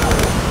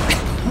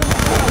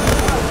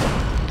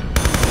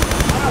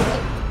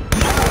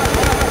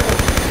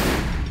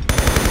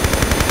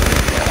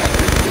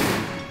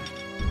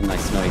 A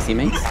nice noise he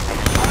makes.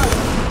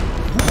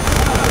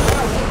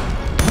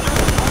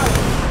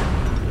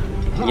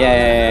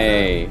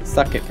 Yay!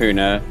 Suck it,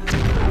 Puna.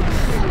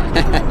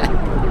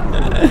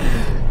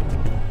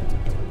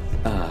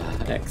 Ah,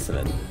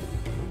 excellent.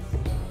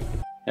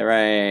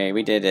 Hooray,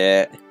 we did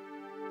it.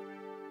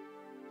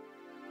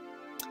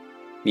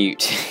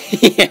 Mute.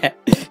 Yeah.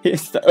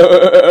 It's the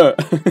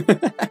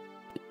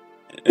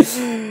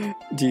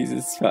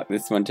Jesus, fuck,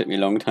 this one took me a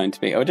long time to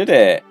beat. Oh, did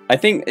it? I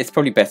think it's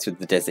probably best with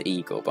the Desert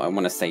Eagle, but I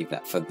want to save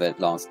that for the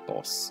last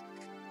boss.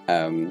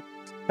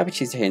 Happy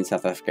Tuesday here in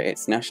South Africa.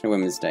 It's National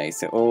Women's Day,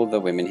 so all the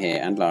women here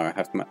and Lara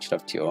have much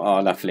love to you all.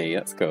 Oh, lovely,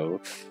 that's cool.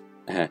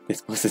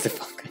 This boss is a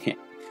fucker here.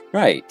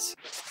 Right.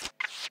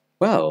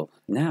 Well,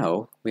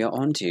 now we are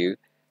on to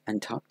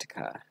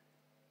Antarctica.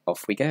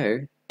 Off we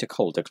go to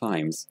colder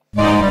climes.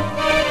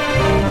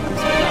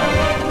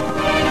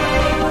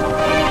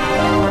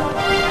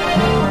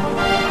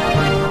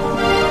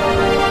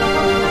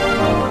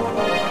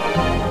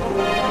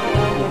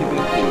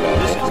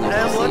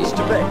 Hamlet's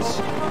to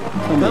base.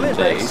 Come in,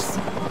 base.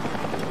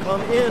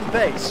 Come in,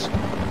 base.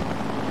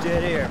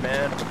 Dead air,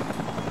 man.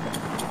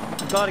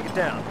 You gotta get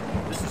down.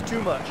 This is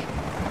too much.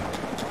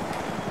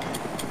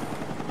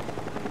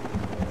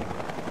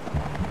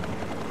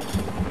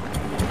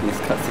 This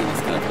cutscene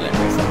is kind of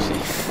hilarious,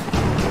 actually.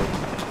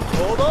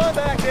 Hold on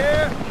back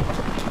there.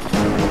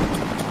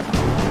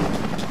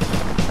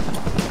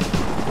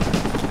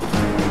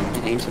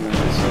 Ancient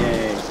Romans,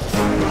 yay.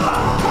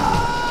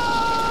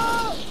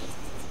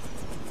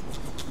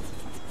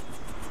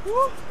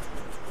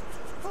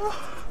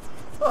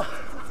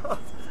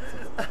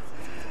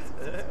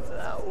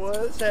 That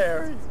was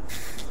hairy.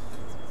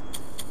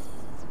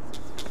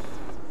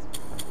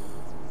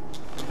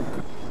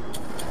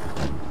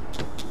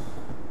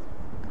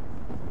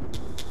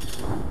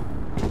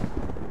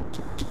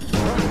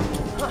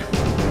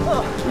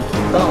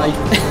 Bye.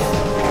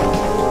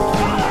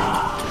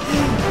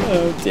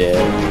 Oh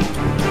dear.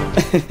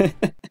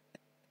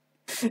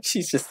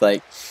 She's just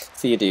like,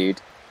 see you,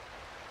 dude.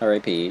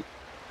 R.I.P.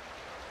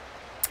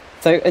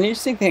 So, an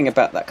interesting thing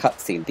about that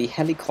cutscene, the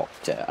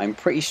helicopter, I'm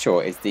pretty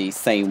sure is the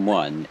same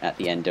one at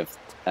the end of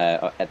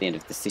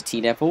the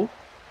city level.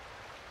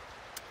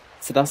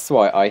 So that's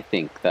why I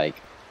think like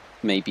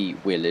maybe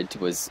Willard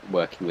was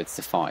working with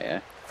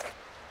Sapphire,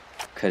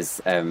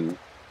 because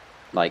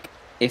like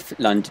if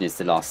London is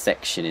the last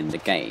section in the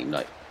game,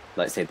 like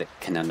let's say the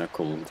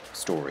canonical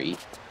story,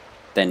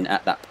 then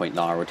at that point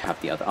Lara would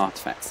have the other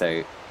artifacts.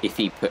 So if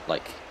he put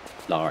like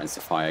Lara and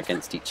Sapphire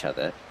against each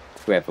other,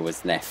 whoever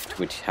was left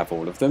would have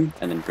all of them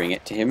and then bring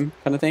it to him,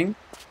 kind of thing.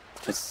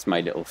 This is my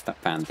little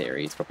fan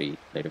theory. It's probably a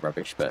load of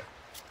rubbish, but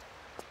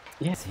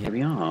yes, here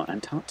we are,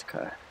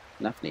 Antarctica.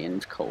 Lovely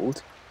and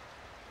cold.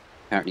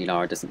 Apparently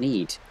Lara doesn't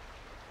need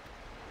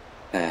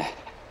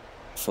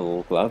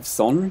full gloves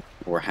on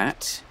or a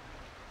hat.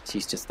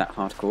 She's just that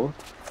hardcore.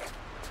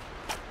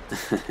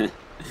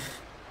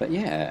 But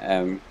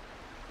yeah,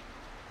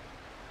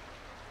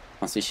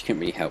 also she couldn't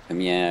really help him.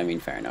 Yeah, I mean,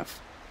 fair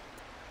enough.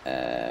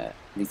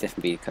 These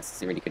FMV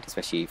cuts are really good,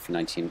 especially for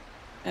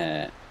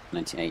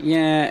 1998.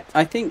 Yeah,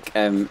 I think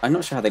I'm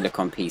not sure how they look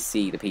on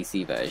PC, the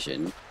PC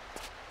version,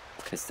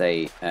 because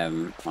they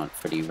aren't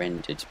fully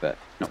rendered, but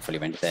not fully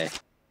rendered. They're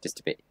just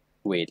a bit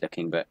weird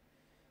looking. But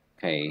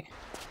okay,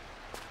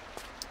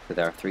 so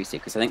there are 3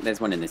 secrets. I think there's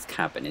one in this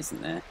cabin,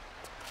 isn't there?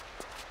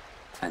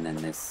 And then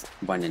there's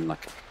one in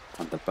like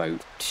on the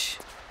boat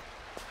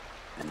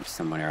and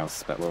somewhere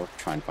else, but we'll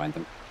try and find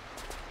them.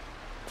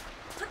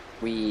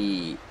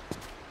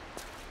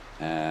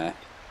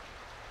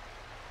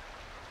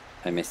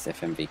 I miss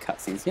FMV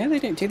cutscenes. Yeah, they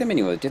don't do them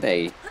anymore, do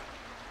they?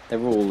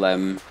 They're all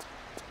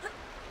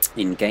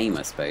in-game,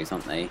 I suppose,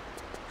 aren't they?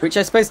 Which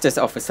I suppose does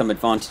offer some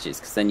advantages,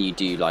 because then you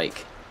do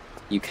like,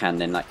 you can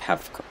then like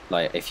have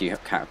like if you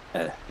have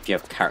a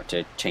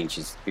character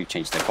changes who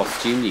changes their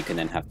costume, you can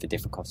then have the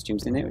different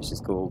costumes in it, which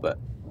is cool. But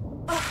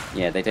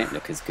yeah, they don't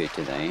look as good,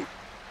 do they?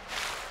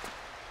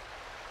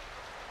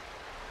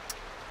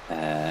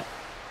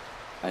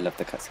 I love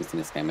the cutscenes in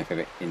this game. My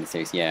favourite in the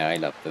series. Yeah, I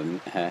love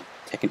them.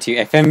 Tekken 2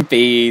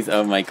 FMVs.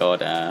 Oh my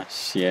god,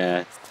 Ash.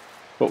 Yes.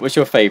 What was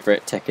your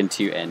favourite Tekken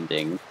 2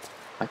 ending?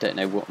 I don't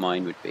know what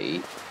mine would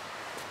be.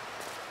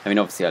 I mean,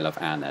 obviously I love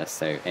Anna,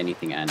 so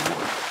anything Anna.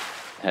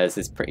 Hers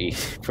is pretty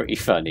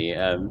funny.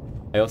 I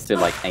also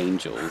like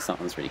Angels. That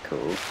one's really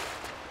cool.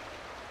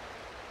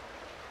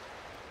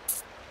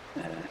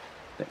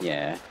 But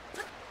yeah.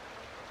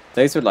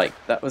 Those were like,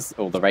 that was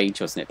all the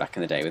rage, wasn't it, back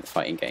in the day with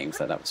fighting games?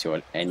 Like that was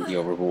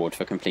your reward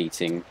for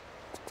completing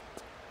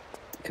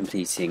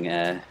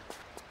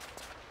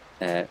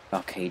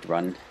arcade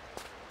run.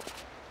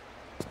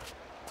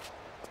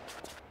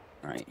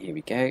 Right, here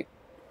we go.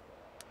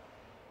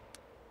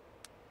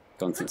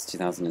 Gone since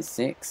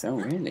 2006. Oh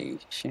really?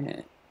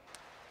 Shit.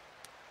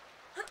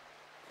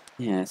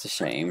 Yeah, it's a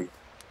shame.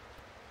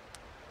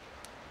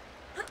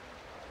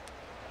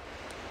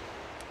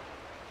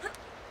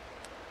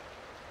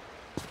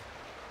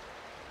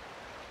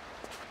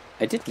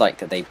 I did like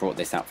that they brought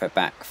this outfit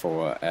back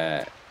for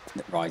the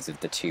Rise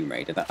of the Tomb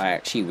Raider. That I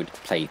actually would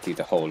play through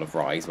the whole of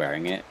Rise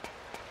wearing it,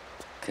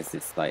 because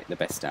it's like the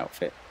best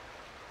outfit.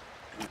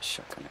 How much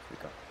shotgun have we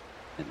got?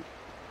 And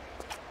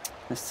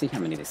let's see how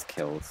many this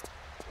kills.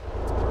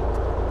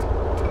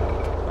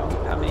 Well,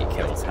 how many it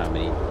kills, how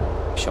many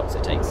shots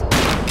it takes.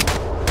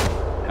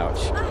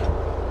 Ouch.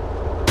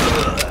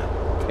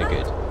 Okay,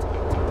 good.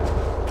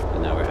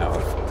 And now we're out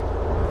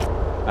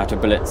of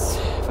bullets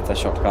for the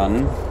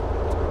shotgun.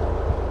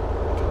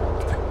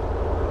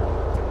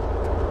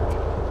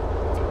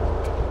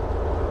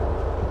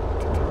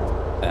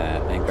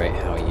 Great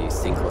how you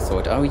sync or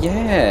sort. Oh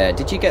yeah,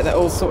 did you get that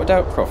all sorted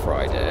out, Croft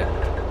Rider,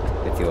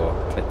 with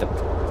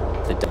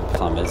the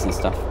plumbers and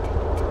stuff?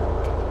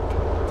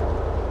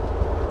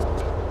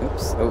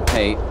 Oops. Oh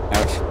hey,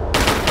 ouch.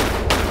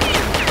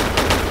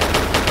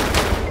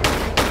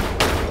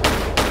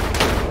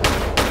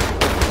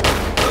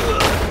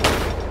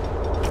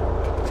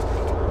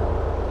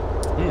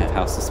 Yeah,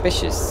 how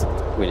suspicious.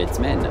 Willard's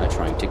men are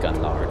trying to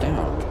gun Lara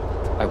down.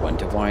 I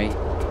wonder why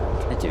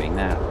they're doing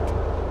that.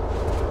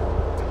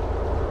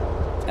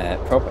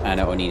 Prop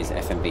Anna or Nina's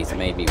FMVs that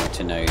made me want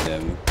to know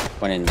them.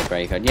 One in the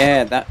graveyard.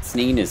 Yeah, that's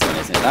Nina's one,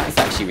 isn't it? That's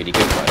actually a really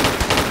good one.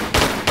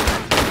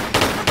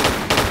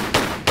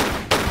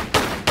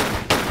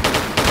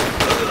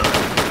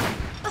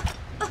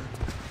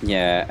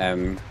 Yeah,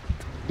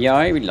 yeah,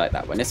 I really like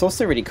that one. It's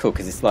also really cool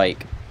because it's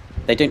like,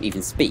 they don't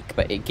even speak,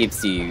 but it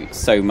gives you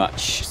so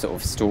much sort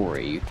of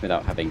story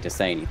without having to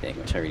say anything,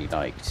 which I really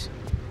liked.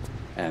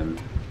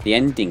 The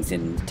endings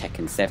in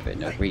Tekken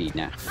 7 are really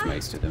naff,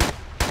 most of them.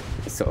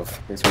 It's sort of,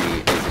 it's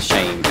a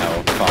shame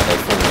how far they've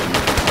fallen.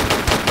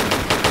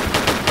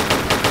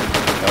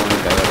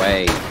 Go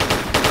away.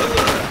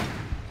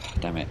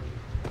 Damn it.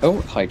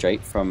 Oh,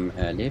 hydrate from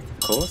Liv, of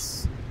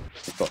course.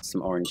 We've got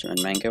some orange and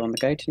mango on the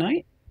go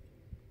tonight.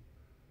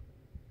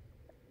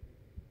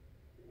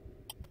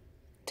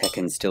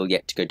 Tekken's still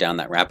yet to go down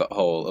that rabbit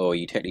hole. Oh,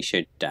 you totally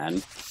should,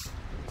 Dan.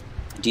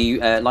 Do you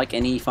like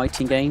any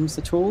fighting games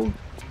at all?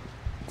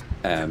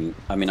 I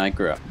mean, I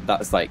grew up.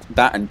 That's like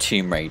that and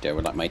Tomb Raider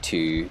were like my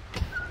two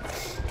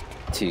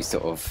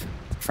sort of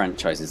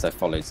franchises I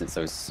followed since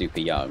I was super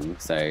young.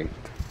 So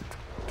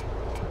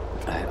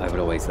I would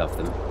always love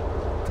them.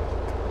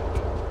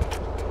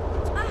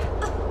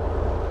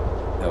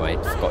 Oh, I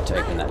forgot to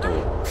open that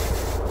door.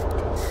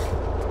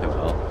 Oh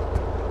well.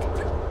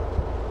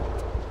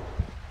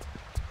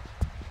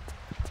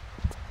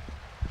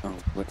 Oh,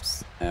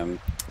 whoops.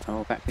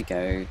 Oh, back we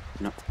go.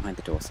 Not behind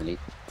the door, silly.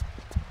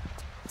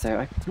 So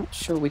I'm not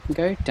sure, we can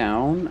go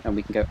down and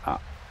we can go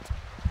up.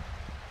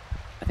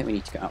 I think we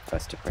need to go up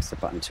first to press the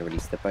button to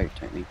release the boat,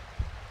 don't we?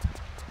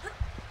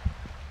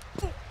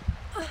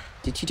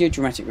 Did you do a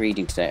dramatic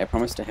reading today? I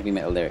promised a heavy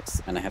metal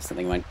lyrics and I have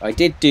something in mind. I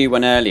did do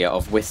one earlier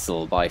of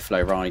Whistle by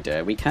Flo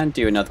Rida. We can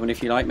do another one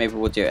if you like. Maybe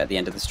we'll do it at the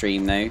end of the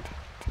stream though.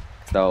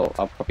 So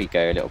I'll probably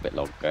go a little bit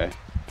longer.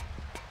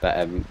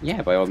 But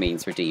yeah, by all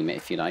means redeem it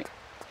if you like.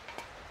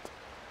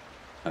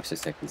 I'm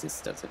just hoping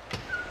this does it.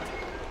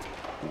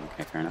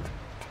 Okay, fair enough.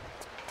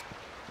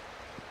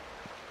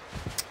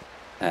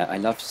 I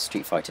love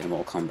Street Fighter and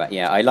Mortal Kombat.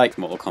 Yeah, I like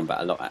Mortal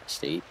Kombat a lot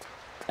actually.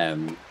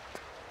 The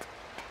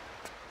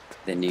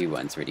new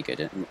one's really good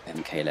at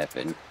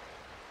MK11.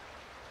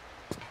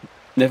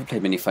 Never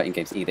played many fighting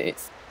games either.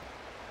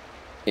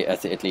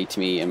 It'd lead to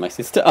me and my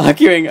sister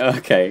arguing.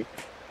 Okay.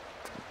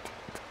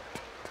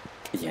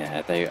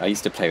 Yeah, I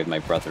used to play with my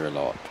brother a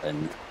lot,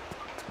 and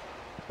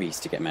we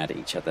used to get mad at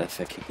each other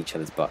for kicking each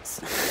other's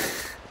butts.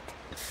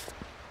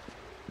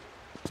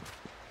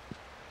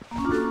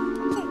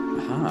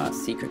 Aha,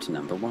 secret to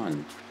number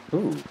 1.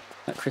 Ooh,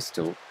 that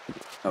crystal.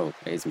 Oh,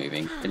 it is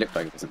moving. It looked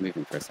like it wasn't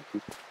moving for a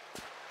second.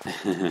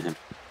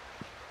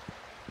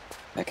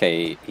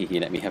 Okay,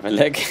 let me have a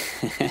look.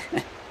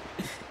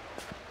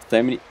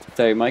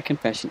 So my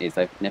confession is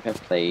I've never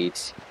played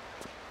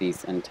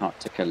these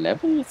Antarctica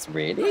levels,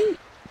 really?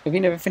 Have you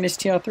never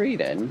finished TR3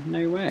 then?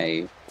 No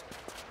way.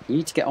 You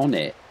need to get on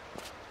it.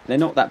 They're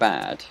not that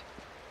bad.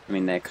 I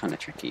mean, they're kind of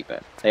tricky,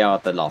 but they are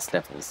the last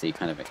levels, so you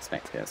kind of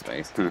expect it, I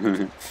suppose.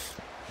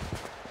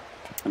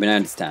 I mean, I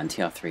understand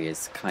TR3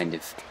 is kind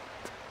of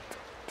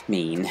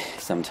mean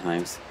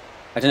sometimes.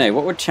 I don't know,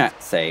 what would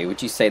chat say?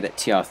 Would you say that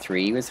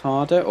TR3 was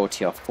harder or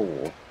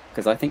TR4?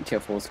 Because I think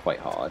TR4 is quite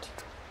hard.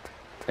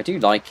 I do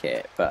like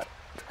it, but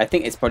I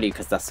think it's probably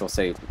because that's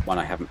also one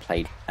I haven't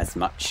played as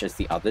much as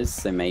the others,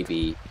 so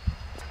maybe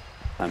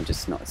I'm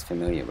just not as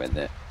familiar with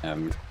it.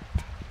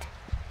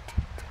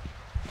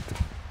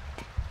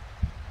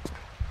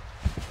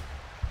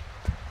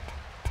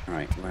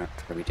 Right, what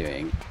are we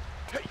doing?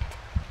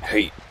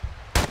 Hey!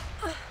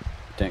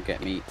 Don't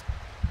get me.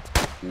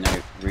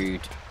 No,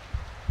 rude.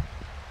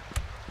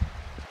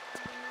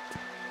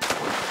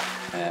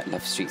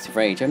 Love Streets of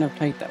Rage. I've never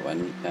played that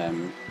one.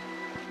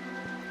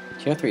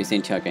 TR3 is the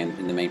entire game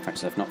in the main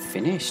franchise I've not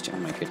finished. Oh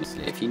my goodness,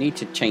 if you need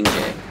to change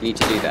it, you need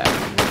to do that.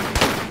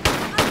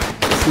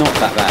 It's not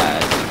that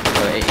bad,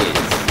 but it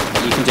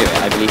is. You can do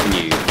it, I believe in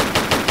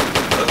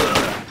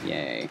you.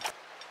 Yay.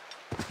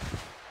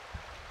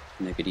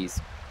 No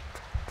goodies.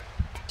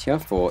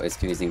 TR4 is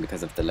confusing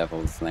because of the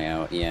levels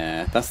layout.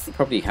 Yeah, that's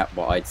probably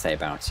what I'd say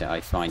about it.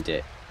 I find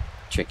it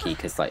tricky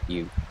because like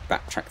you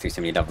backtrack through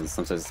so many levels,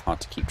 sometimes it's hard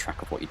to keep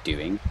track of what you're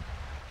doing.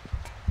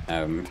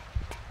 3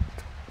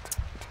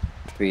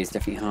 is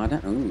definitely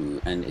harder.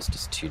 Ooh, and it's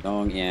just too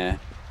long. Yeah,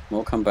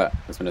 Mortal Kombat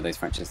was one of those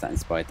franchises that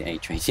inspired the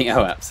age rating.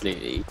 Oh,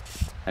 absolutely.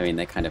 I mean,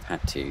 they kind of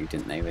had to,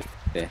 didn't they, with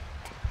the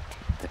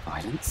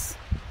violence?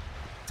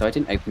 So I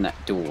didn't open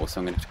that door,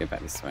 so I'm going to have to go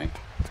back this way.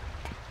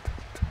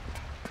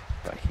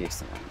 But I hear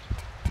someone.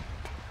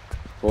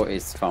 Or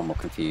is far more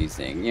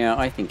confusing. Yeah,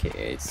 I think it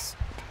is.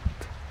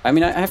 I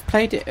mean, I have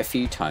played it a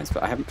few times,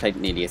 but I haven't played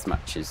it nearly as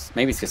much as...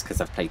 Maybe it's just because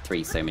I've played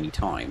 3 so many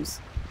times.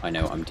 I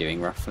know what I'm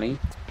doing, roughly.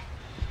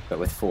 But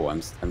with 4,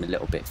 I'm a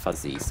little bit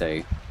fuzzy,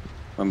 so...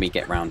 When we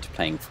get round to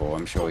playing 4,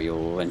 I'm sure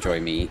you'll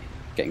enjoy me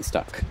getting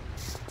stuck.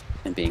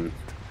 And being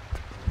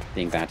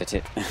bad at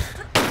it.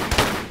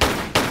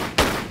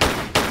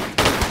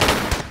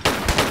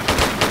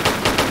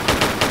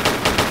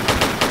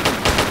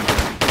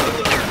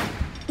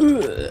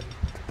 There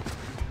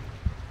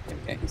we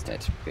go, he's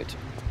dead. Good.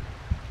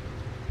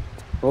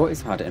 4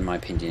 is harder in my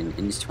opinion.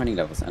 It's 20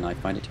 levels and I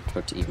find it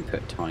difficult to even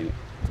put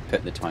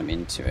the time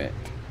into it.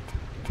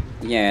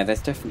 Yeah,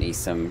 there's definitely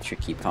some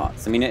tricky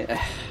parts. I mean,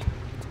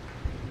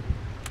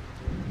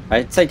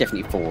 I'd say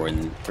definitely 4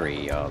 and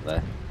 3 are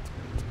the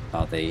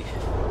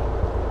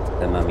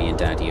mummy and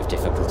daddy of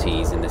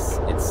difficulties in this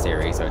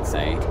series, I would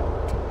say.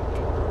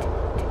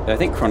 But I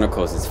think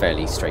Chronicles is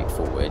fairly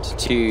straightforward.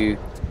 2,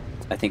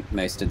 I think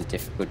most of the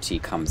difficulty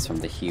comes from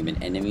the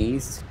human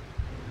enemies,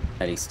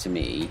 at least to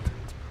me.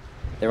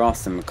 There are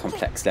some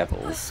complex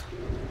levels.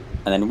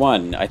 And then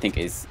 1, I think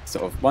is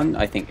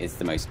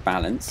the most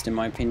balanced in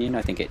my opinion.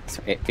 I think it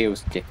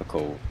feels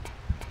difficult,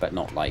 but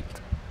not like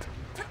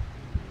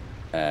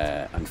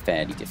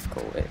unfairly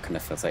difficult. It kind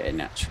of feels like it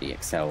naturally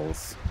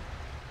excels.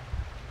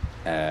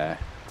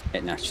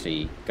 It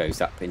naturally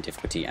goes up in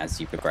difficulty as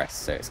you progress,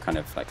 so it's kind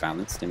of like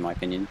balanced in my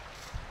opinion.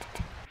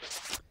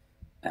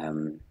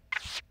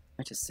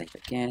 I just save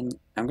again.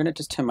 I'm gonna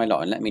just turn my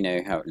light on. Let me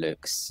know how it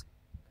looks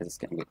because it's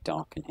getting a bit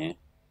dark in here.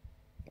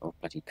 Oh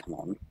bloody come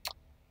on!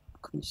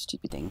 Come on,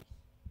 stupid thing.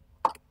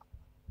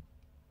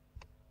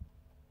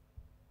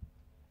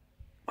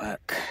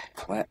 Work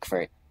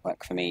for it.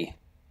 Work for me.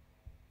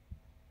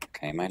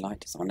 Okay, my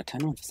light doesn't want to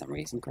turn on for some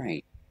reason.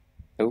 Great.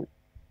 Oh.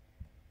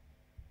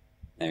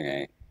 There we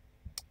go.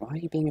 Why are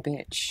you being a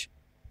bitch?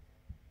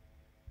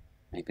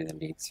 Maybe the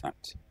lead's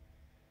fucked.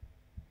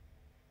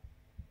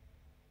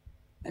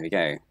 There we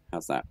go.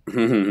 How's that? Let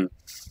me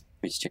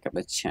just check up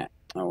the chat.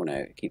 Oh no,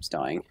 it keeps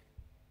dying.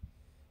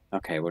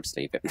 Okay, we'll just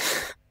leave it.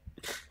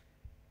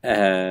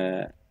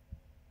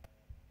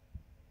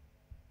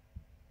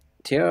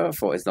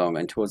 TR4 is long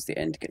and towards the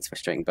end gets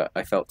frustrating, but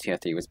I felt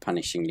TR3 was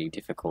punishingly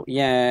difficult.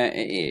 Yeah,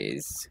 it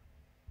is.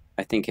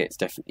 I think it's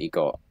definitely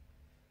got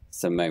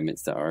some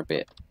moments that are a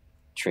bit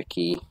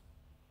tricky.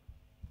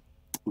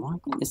 Why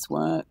won't this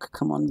work?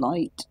 Come on,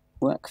 light.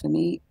 Work for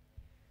me.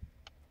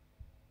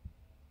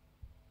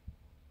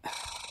 There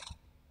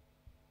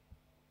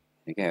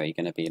we go, are you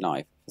going to be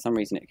alive? For some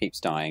reason it keeps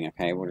dying.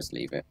 Okay, we'll just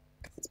leave it,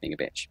 because it's being a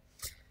bitch.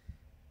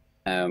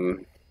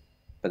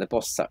 But the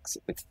boss sucks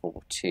with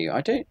 4 too.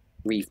 I don't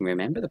even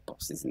remember the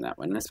bosses in that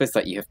one. I suppose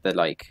like you have the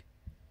like...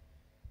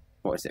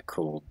 What is it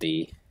called?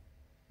 The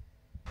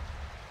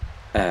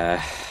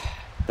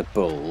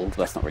bull.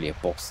 That's not really a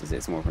boss, is it?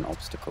 It's more of an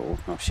obstacle.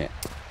 Oh shit.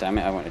 Damn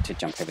it, I wanted to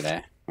jump over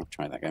there. I'll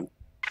try that again.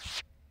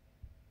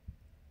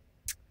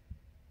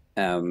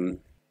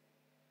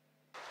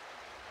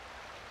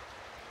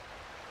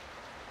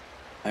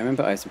 I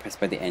remember I was impressed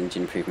by the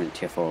engine improvement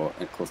TR4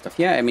 and cool stuff.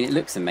 Yeah, I mean, it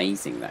looks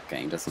amazing, that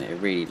game, doesn't it?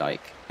 It really,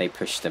 like, they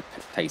push the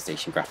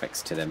PlayStation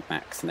graphics to the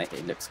max, and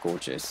it looks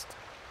gorgeous.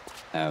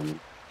 But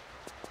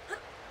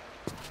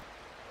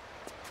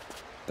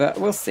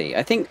we'll see.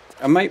 I think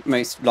on my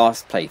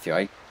last playthrough,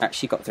 I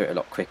actually got through it a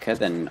lot quicker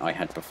than I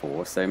had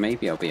before, so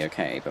maybe I'll be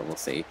okay, but we'll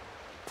see.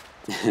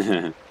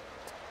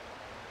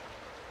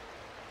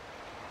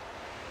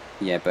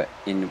 Yeah, but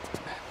in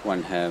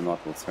one, her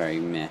model's very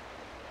meh.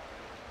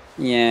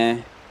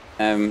 Yeah,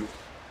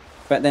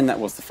 But then that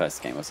was the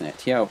first game, wasn't it?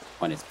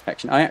 TL1 is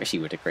perfection. I actually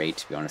would agree,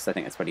 to be honest. I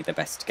think that's probably the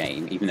best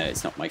game, even though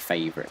it's not my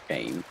favourite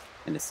game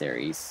in the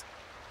series.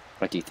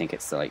 I do think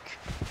it's, like,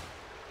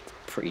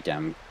 pretty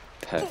damn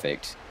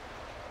perfect.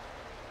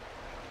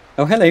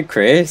 Oh, hello,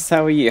 Chris.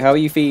 How are you? How are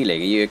you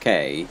feeling? Are you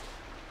okay?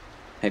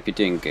 Hope you're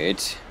doing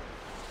good.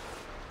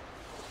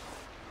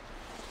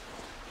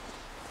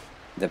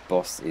 The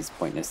boss is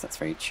pointless. That's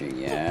very true,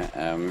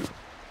 yeah.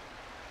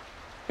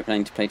 We're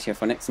planning to play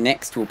TF1 next.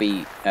 Next will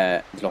be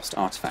Lost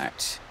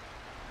Artifact.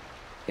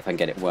 If I can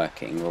get it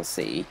working, we'll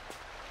see.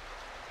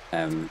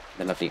 The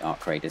lovely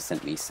Arc Raiders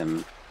sent me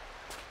some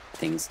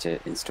things to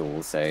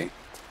install, so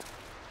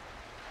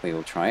we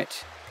will try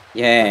it.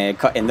 Yeah,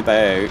 cut in the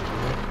boat.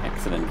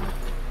 Excellent.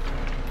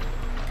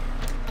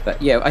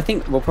 But yeah, I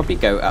think we'll probably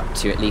go up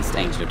to at least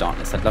Angel of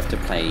Darkness. I'd love to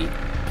play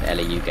the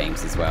LAU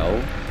games as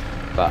well,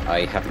 but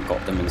I haven't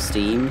got them on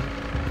Steam.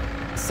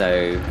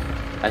 So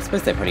I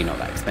suppose they're probably not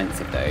that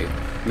expensive though.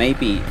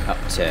 Maybe up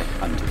to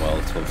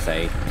Underworld, we'll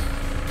say.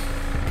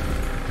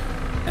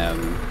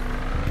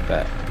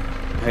 But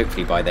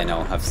hopefully by then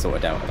I'll have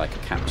sorted out like a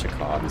capture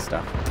card and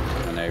stuff.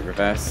 Oh no,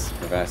 reverse,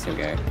 here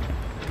we go.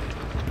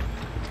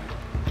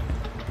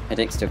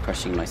 Headache still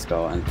crushing my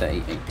skull and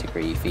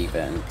 38-degree fever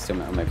and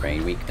still on my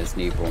brain, weak as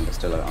newborn but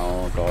still like,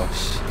 oh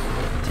gosh.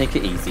 Take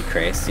it easy,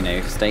 Chris, you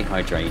know, stay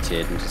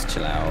hydrated and just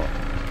chill out.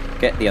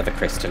 Get the other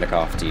Chris to look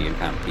after you and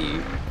pamper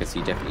you, because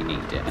you definitely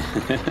need it.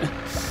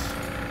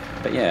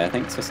 But yeah,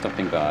 thanks for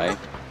stopping by.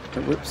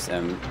 But whoops,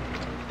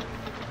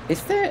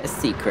 is there a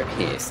secret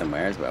here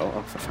somewhere as well?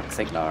 Oh, for fuck's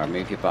sake, Lara,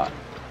 move your butt.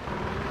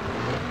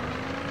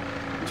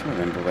 I'm trying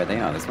to remember where they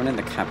are. There's one in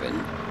the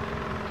cabin.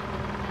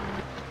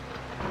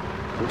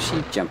 Will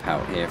she jump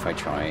out here if I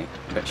try?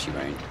 I bet she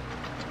won't.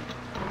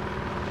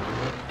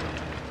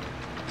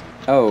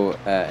 Oh,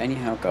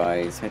 anyhow,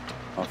 guys, head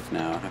off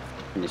now. Have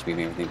finished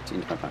moving everything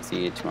into my flat.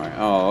 See you tomorrow.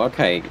 Oh,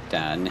 okay,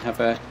 Dan. Have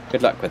a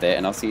good luck with it,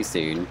 and I'll see you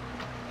soon.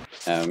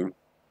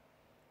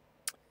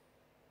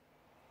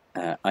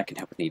 I can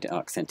help with need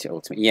Arc sent it all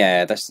to me.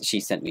 Yeah,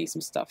 she sent me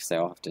some stuff, so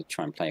I'll have to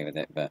try and play with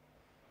it. But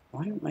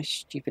why don't my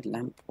stupid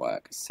lamp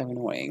work? It's so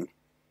annoying.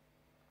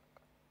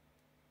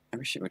 I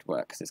wish it would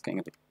work because it's getting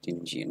a bit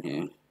dingy in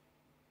here.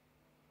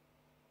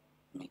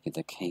 Maybe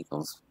the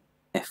cable's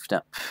effed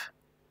up.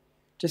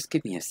 Just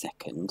give me a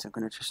second. I'm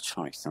going to just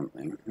try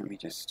something. Let me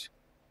just...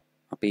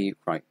 I'll be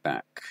right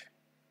back.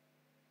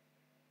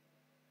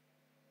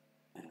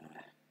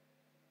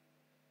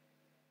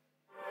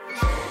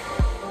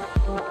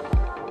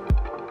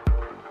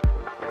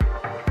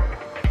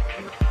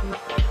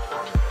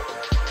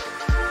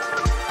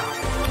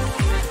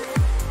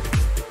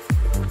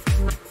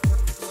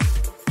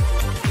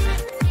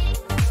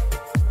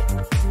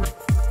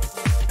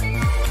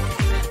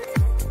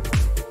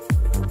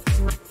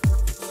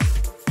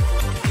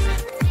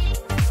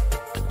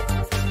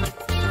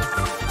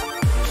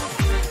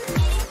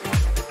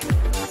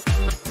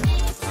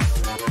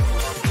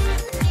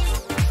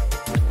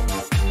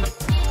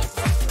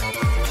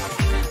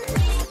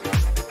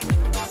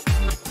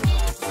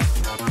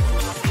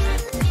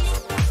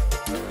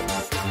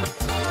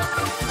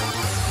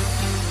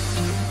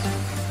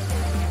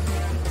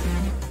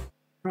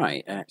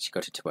 Right, I actually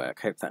got it to work.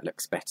 Hope that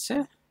looks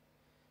better.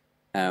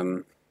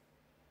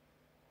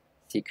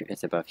 Secret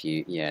is above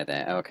you. Yeah,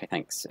 there. Oh, okay,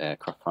 thanks,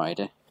 Crop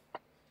Rider.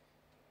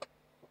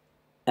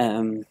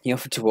 He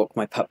offered to walk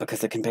my pup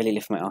because I can barely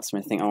lift my arse or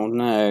anything. Oh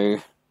no.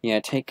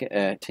 Yeah, take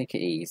it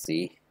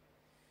easy,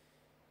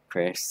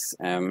 Chris.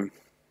 Yeah,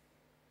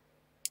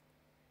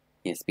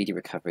 speedy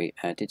recovery.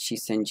 Did she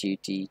send you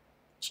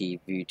DG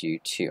Voodoo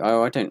 2?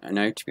 Oh, I don't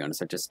know, to be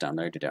honest. I just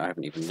downloaded it. I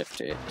haven't even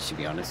looked at it, to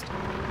be honest.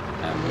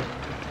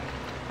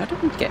 How do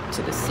we get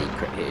to the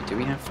secret here? Do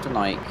we have to,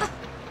 like...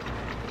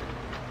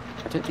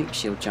 I don't think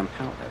she'll jump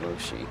out there, will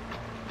she?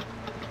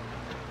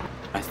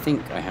 I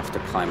think I have to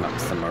climb up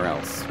somewhere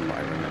else, from what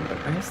I remember.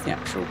 Where's the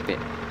actual bit?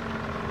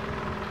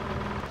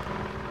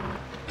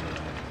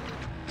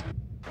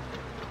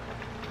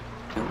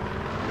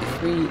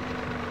 If we...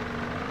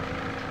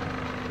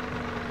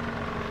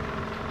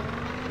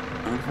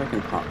 I wonder if I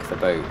can park the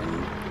boat,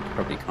 and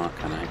probably can't,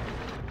 can I?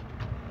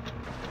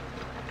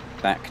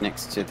 Back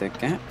next to the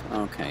gap?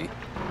 Okay.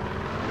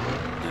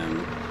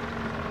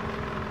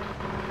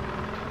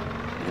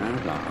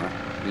 Lara.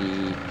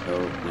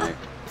 Oh, no.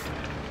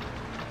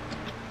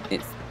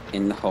 It's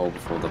in the hole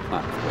before the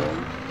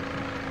platform.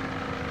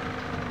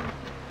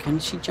 Can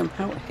she jump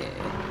out here?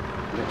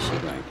 I bet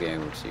she won't be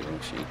able to,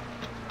 will she?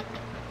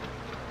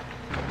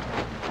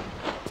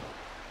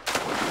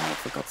 Oh,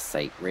 for God's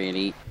sake,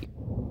 really?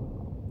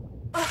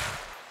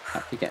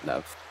 Happy get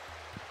love.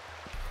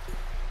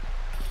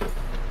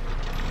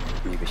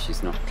 Maybe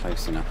she's not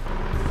close enough.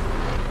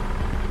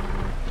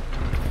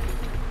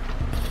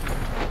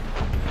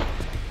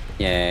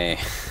 Yay.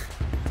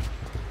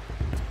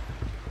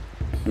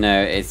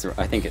 No, I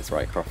think it's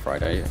right, Croft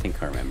Rider. I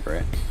think I remember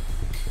it.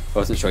 I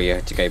wasn't sure you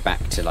had to go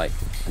back to like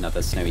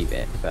another snowy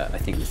bit, but I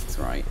think this is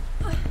right.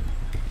 I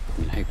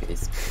mean, I hope it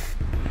is.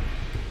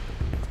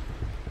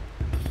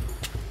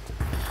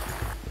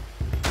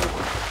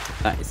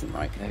 That isn't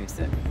right though, is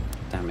it?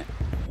 Damn it.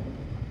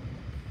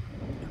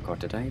 Oh god,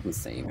 did I even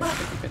save it? I don't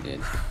think I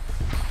did.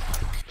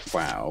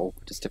 Wow,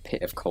 just a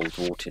pit of cold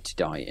water to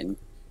die in.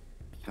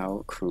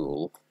 How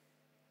cruel.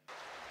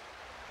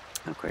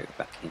 I'll go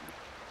back in.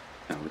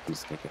 Oh, we can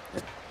just go get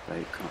the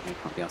boat, can't we?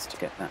 Can't be asked to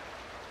get that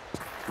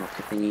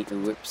rocket thingy. Oh,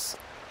 whoops.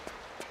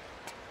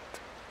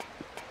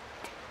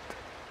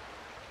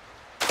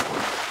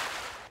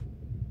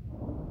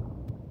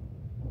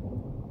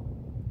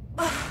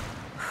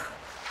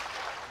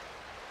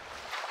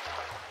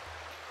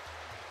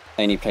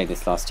 I only played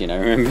this last year and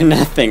I remember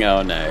nothing.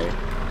 Oh no.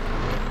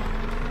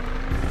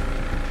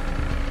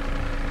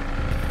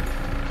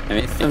 I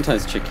mean, it's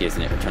sometimes tricky,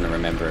 isn't it? We're trying to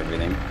remember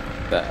everything.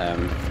 But, yeah.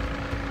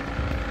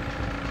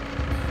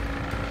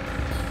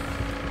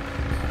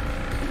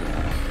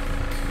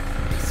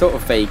 Sort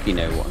of vaguely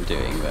know what I'm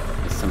doing, but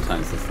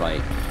sometimes it's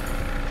like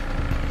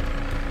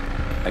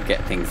I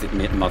get things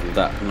muddled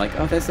up. I'm like,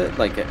 oh, there's a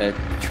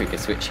trigger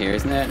switch here,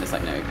 isn't there? And it's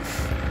like, no.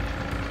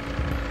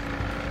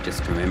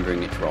 Just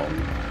remembering it wrong.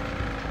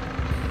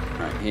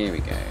 Right, here we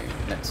go.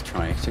 Let's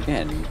try it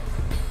again.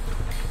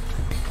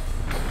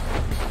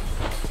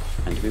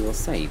 And we will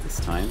save this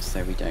time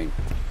so we don't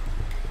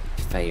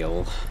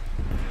fail.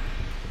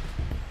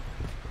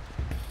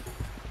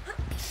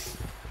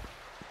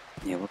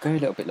 Yeah, we'll go a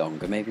little bit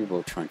longer. Maybe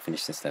we'll try and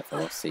finish this level.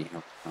 I'll see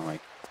how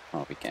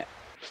far we get.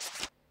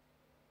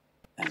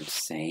 And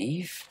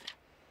save.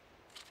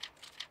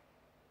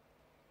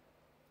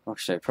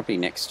 Gosh, so probably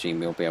next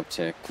stream we'll be able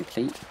to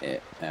complete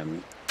it.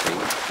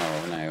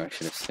 Oh no, I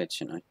should have slid,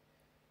 shouldn't I?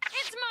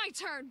 It's my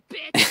turn,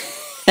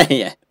 bitch!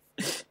 Yeah.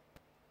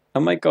 Oh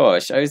my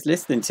gosh, I was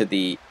listening to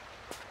the...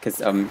 Because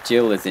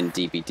Jill is in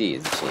DVD,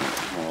 isn't she?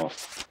 And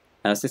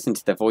I was listening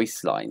to the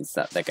voice lines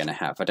that they're going to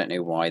have. I don't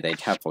know why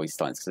they'd have voice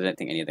lines, because I don't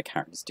think any of the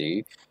characters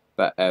do.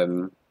 But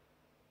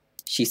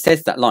she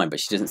says that line, but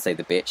she doesn't say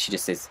the bitch. She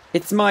just says,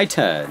 it's my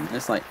turn. And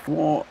it's like,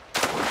 what?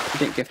 You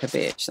didn't give her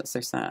bitch. That's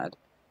so sad.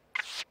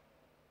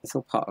 It's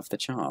all part of the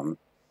charm.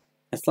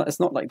 It's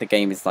not like the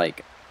game is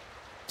like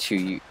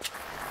too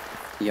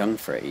young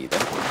for it either.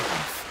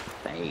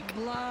 Fake.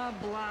 Blah,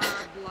 blah,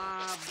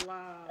 blah,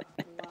 blah,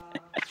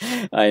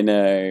 blah. I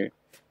know.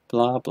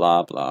 Blah,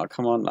 blah, blah.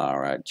 Come on,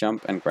 Lara.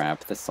 Jump and grab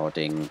the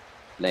sodding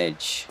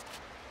ledge.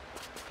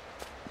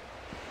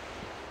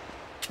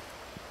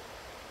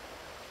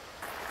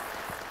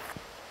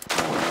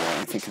 Oh,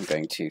 I think I'm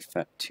going too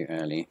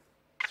early.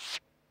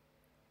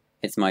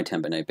 It's my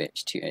turn, but no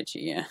bitch. Too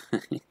edgy, yeah.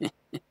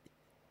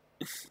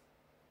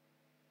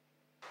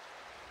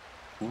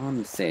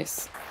 What's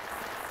this?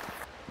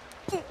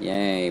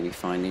 Yay, we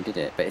finally did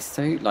it. But it's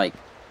so, like,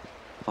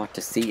 hard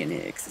to see in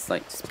here, because it's,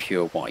 like, just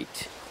pure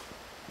white.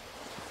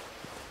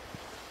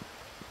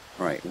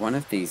 Right, one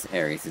of these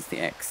areas is the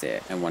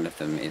exit, and one of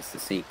them is the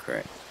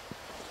secret.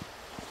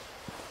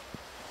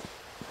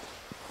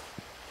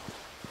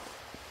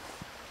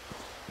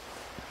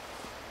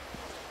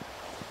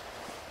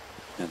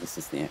 No, this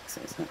is the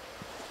exit, is it?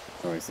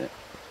 Or is it?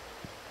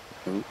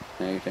 Oh,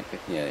 no, don't go.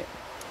 Yeah,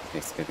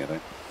 let's go the other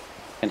way.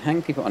 Can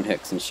hang people on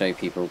hooks and show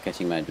people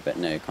getting murdered, but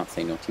no, can't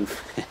say naughty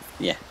words.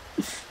 Yeah.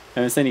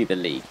 No, it's only the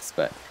leaks,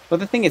 but... Well,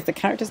 the thing is, the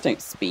characters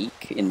don't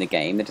speak in the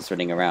game, they're just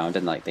running around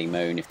and, like, they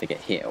moan if they get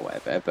hit or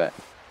whatever, but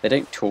they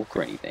don't talk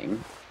or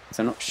anything,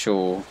 so I'm not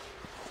sure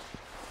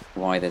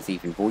why there's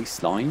even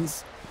voice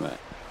lines, but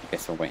I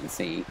guess we'll wait and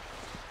see.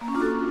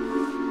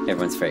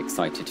 Everyone's very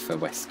excited for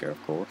Wesker,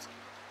 of course.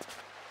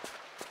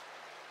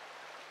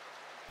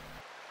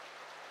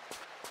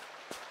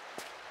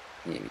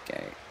 Here we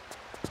go.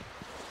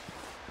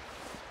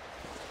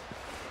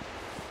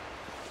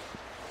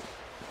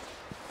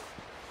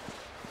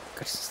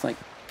 God, it's just like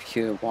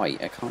pure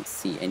white. I can't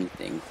see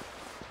anything.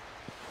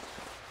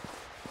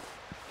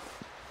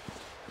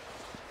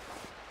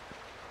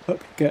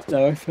 Get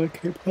now if I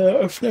can pull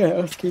out a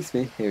flare. Excuse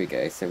me. Here we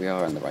go. So we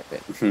are on the right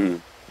bit.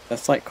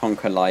 That's like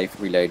Conquer Live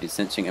Reloaded,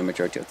 censoring a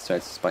majority of the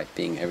stories despite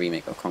being a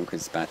remake of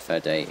Conquer's Bad Fur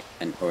Day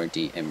and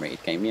already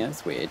M-rated game. Yeah,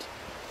 that's weird.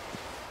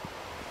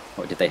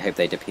 Or did they hope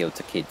they'd appeal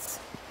to kids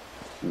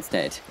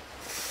instead?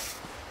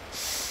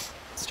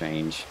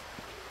 Strange.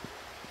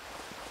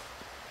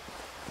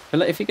 But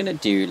like, if you're gonna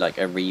do like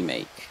a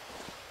remake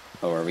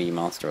or a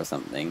remaster or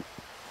something,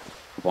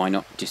 why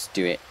not just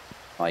do it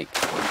like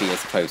be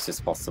as close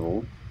as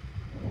possible?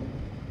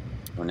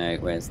 Oh no,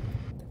 where's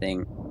the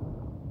thing?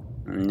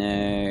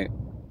 No.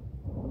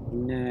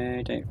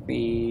 No, don't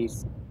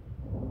freeze.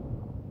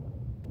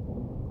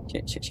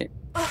 Shit, shit, shit.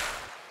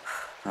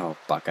 Oh,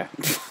 bugger.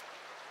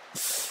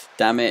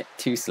 Damn it,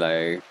 too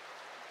slow.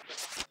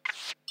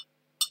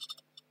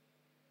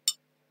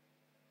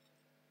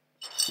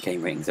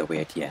 Game ratings are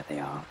weird, yeah they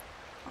are.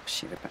 Oh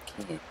shit, we're back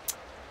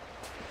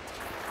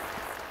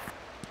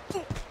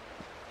here.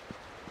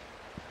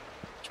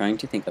 Trying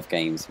to think of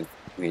games with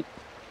weird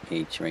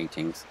age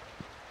ratings.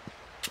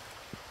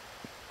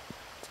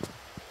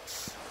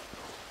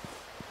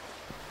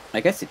 I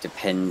guess it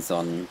depends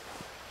on...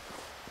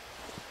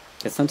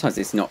 Because sometimes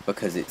it's not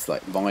because it's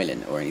like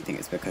violent or anything,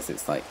 it's because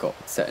it's like got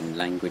certain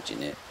language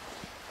in it.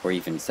 Or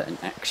even certain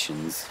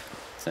actions.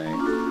 So,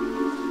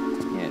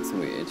 yeah, it's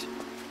weird.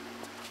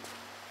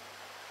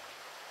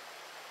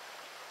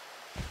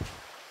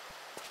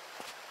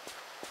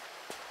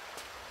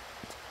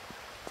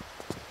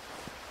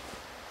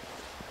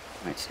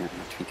 Right, now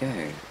where do we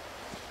go?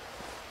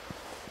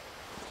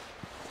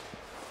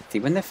 See,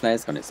 when the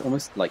flare's gone, it's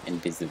almost like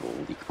invisible.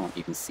 You can't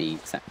even see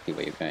exactly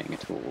where you're going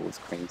at all. It's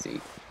crazy.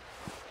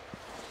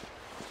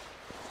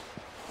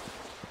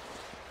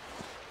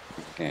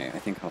 Okay, I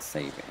think I'll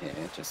save it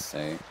here, just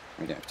so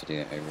we don't have to do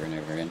it over and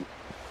over again.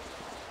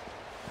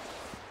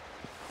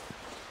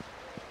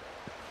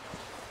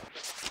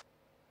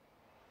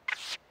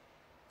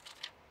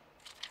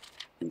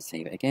 And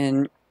save it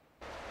again.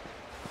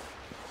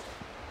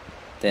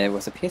 There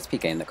was a PSP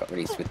game that got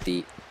released with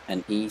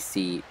an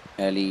EC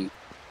early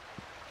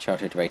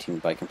childhood rating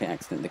by complete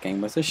accident. The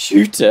game was a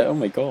shooter. Oh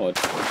my god!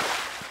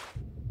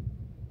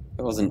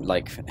 It wasn't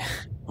like, it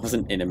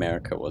wasn't in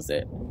America, was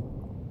it?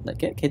 Like,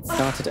 get kids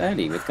started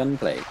early with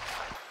gunplay.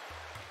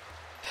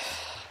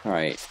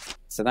 Alright,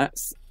 so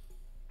that's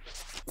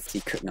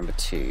secret number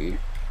 2.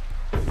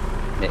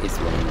 There is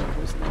one more,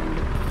 wasn't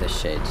there? The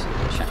shed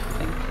shack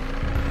thing.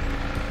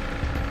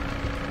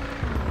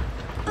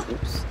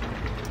 Oops.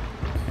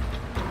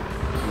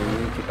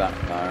 Give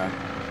back, Lara.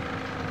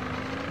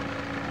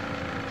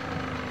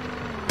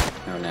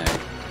 Oh no.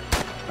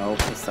 Oh,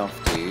 piss off,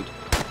 dude.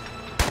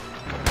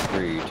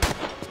 Rude.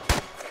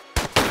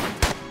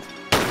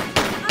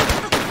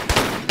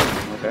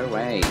 Oh, go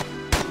away.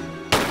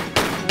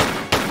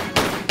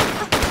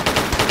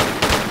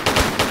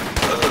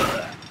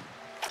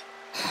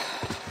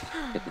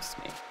 Goodness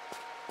me.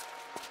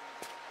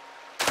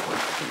 I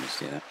didn't just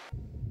do that.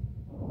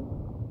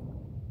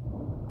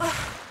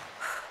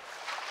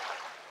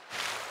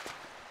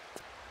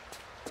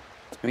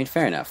 I mean,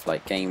 fair enough,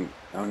 like,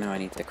 oh no, I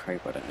need the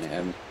crowbar, don't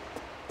I?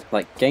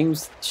 Like,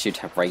 games should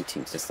have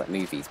ratings, just like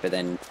movies, but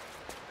then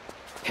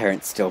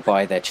parents still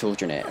buy their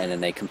children it, and then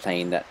they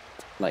complain that,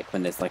 like,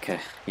 when there's, like, a,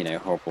 you know,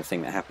 horrible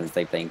thing that happens,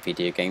 they blame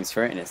video games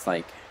for it, and it's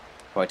like,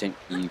 why don't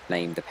you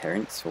blame the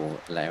parents for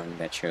allowing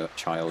their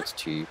child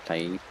to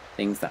play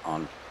things that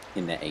aren't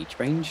in their age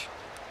range?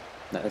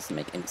 That doesn't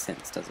make any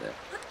sense, does it?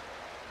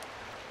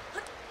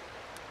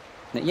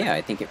 But yeah,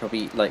 I think it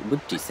probably, like,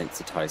 would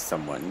desensitize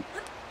someone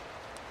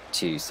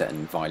to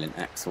certain violent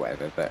acts or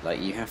whatever, but like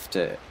you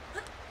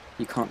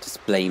can't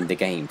just blame the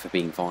game for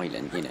being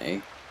violent, you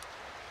know.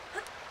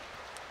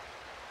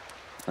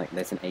 Like,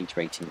 there's an age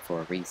rating for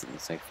a reason,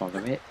 so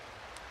follow it.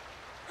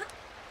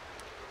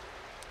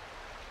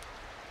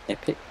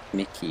 Epic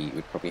Mickey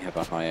would probably have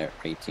a higher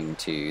rating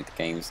too. The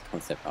game's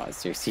concept art is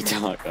seriously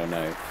dark. Oh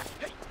no.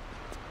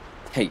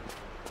 Hey.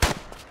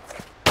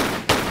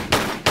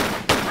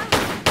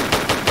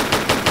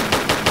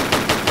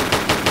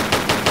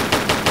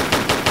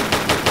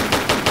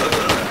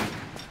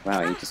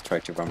 Wow, he just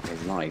tried to run for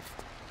his life.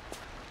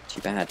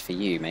 Too bad for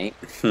you, mate.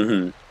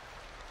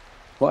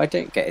 What I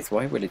don't get is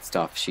why Willard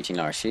staff shooting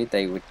Lara. Surely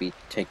they would be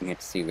taking her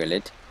to see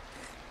Willard.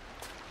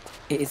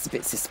 It is a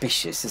bit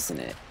suspicious, isn't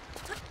it?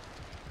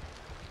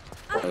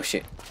 Oh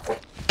shit.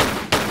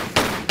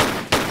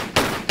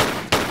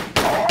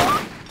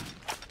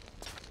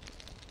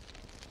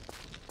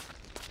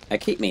 I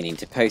keep meaning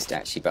to post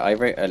actually, but I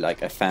wrote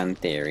a fan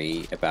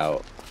theory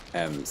about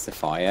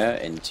Sophia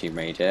in Tomb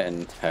Raider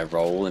and her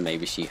role, and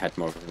maybe she had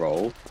more of a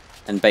role.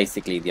 And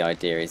basically the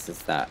idea is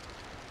that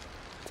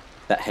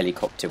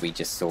helicopter we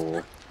just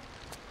saw,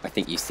 I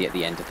think you see at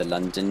the end of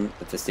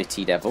the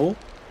city level,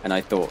 and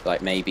I thought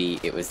like maybe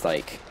it was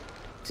like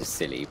just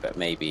silly, but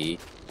maybe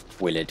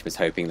Willard was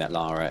hoping that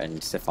Lara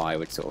and Sophia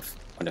would sort of,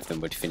 one of them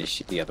would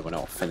finish the other one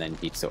off, and then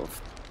he'd sort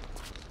of,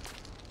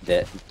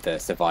 the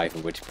survivor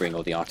would bring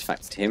all the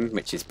artifacts to him,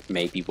 which is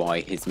maybe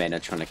why his men are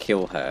trying to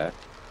kill her,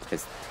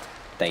 because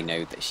they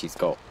know that she's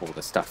got all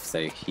the stuff,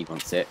 so he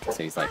wants it.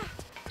 So he's like,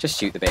 just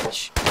shoot the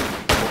bitch.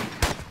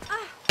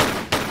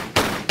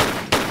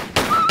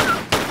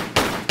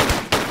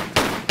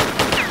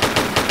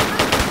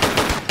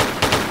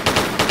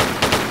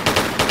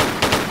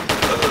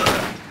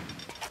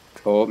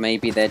 Or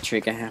maybe they're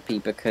trigger happy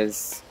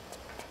because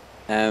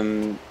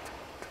of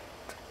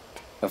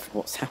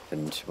what's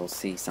happened. We'll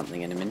see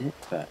something in a minute,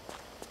 but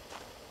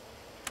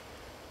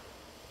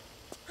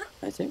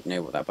I don't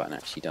know what that button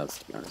actually does,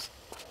 to be honest.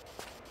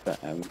 But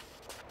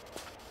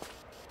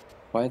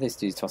why are those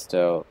dudes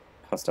hostile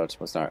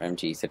towards our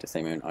MG said the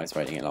same moment I was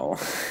writing it all.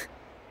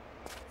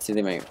 So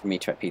they make me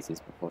track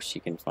pieces before she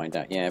can find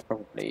out. Yeah,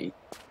 probably.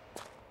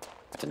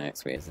 I don't know,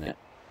 it's weird, isn't it?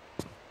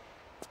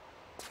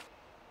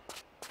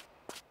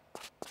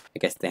 I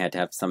guess they had to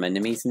have some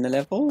enemies in the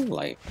level,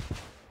 like...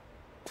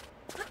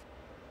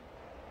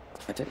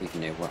 I don't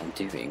even know what I'm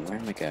doing. Where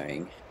am I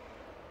going?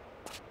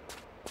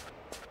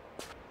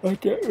 I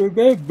don't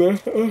remember.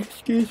 Oh,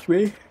 excuse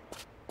me.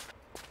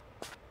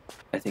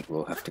 I think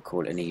we'll have to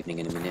call it an evening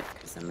in a minute,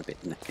 because I'm a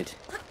bit knackered.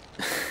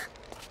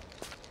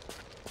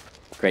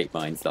 Great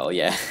minds, lol,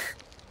 yeah.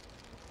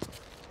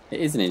 It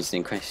is an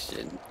interesting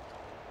question.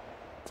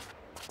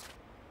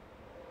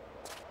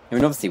 I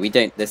mean, obviously, we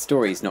don't. The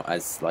story's not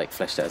as like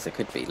fleshed out as it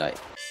could be. Like,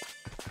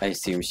 I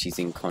assume she's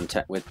in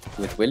contact with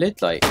Willard,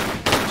 like,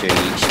 during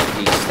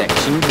each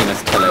section. He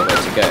must tell her where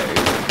to go.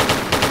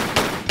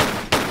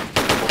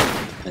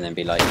 And then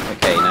be like,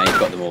 okay, now you've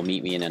got them all,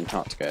 meet me in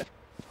Antarctica.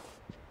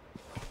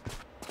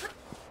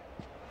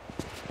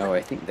 Oh,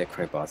 I think the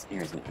crowbar's in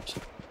here, isn't it,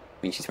 actually? I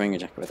mean, she's wearing a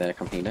jacket with their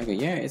company logo.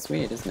 Yeah, it's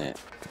weird, isn't it?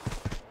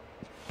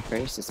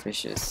 Very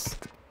suspicious.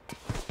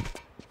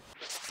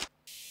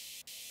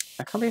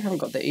 I can't believe I haven't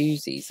got the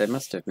Uzis. I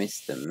must have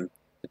missed them,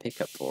 the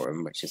pickup for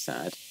them, which is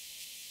sad.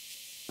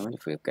 I wonder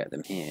if we'll get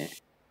them here.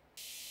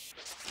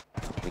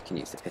 We can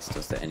use the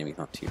pistols, the enemy's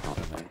not too hard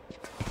though.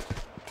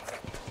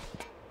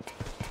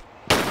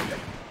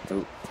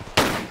 Oh.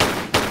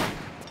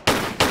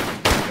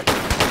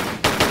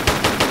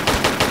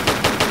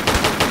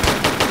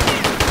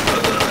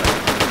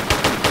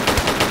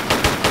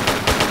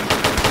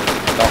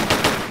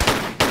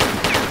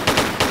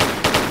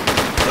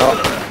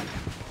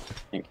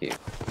 Thank you.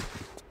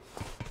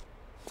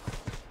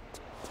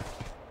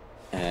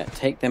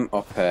 Take them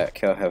off her,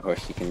 kill her, or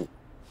she can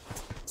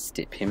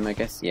stip him, I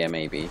guess? Yeah,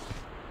 maybe.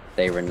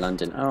 They were in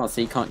London. Oh,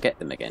 so you can't get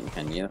them again,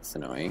 can you? That's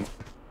annoying.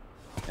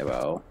 Oh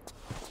well.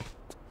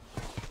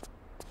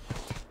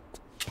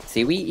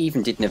 See, we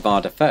even did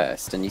Nevada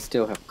first, and you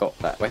still have got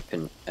that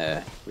weapon.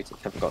 We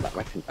just haven't got that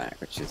weapon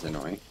back, which is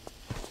annoying.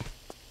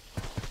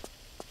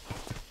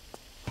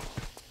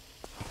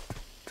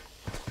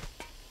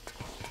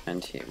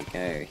 And here we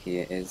go.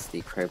 Here is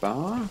the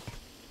crowbar.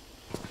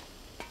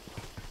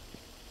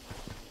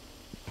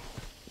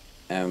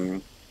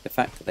 The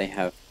fact that they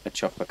have a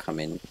chopper come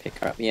in, pick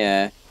her up.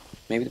 Yeah,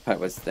 maybe the part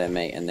was their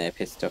mate and they're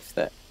pissed off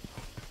that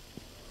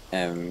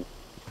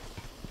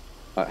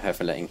about her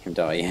for letting him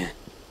die.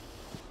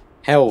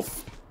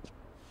 Health!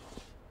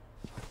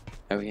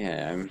 Oh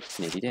yeah, I'm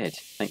nearly dead.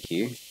 Thank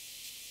you.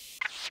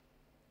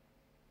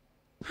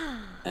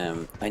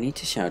 I need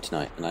to shower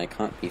tonight and I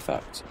can't be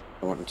fucked.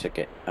 I want to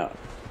get up.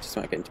 Just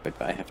want to get into bed,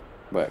 but I have to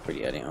work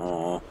really early.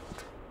 Oh,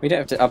 we don't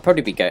have to. I'll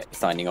probably be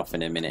signing off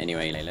in a minute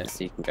anyway, Layla,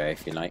 so you can go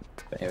if you like.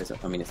 But it was.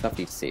 I mean, it's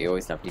lovely to see you.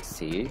 Always lovely to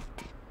see you.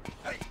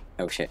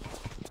 Oh shit.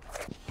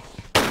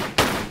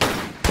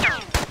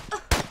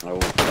 Oh,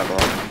 bugger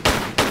off.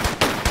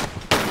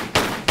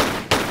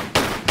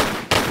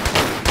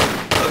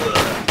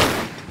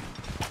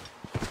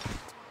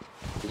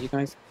 Did you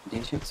guys? You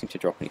don't seem to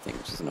drop anything,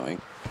 which is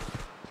annoying.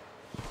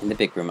 In the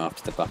big room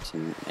after the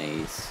button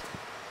A's.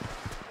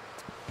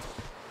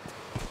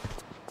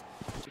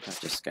 Did I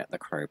just get the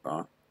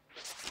crowbar?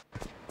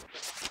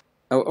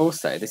 Oh,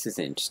 also, this is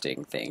an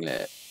interesting thing,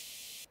 look.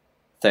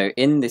 So,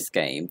 in this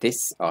game,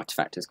 this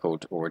artifact is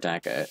called Aura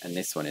Dagger, and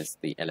this one is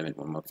the Element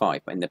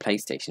 115. But in the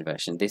PlayStation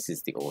version, this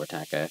is the Aura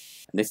Dagger,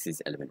 and this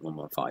is Element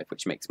 115,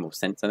 which makes more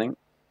sense, I think.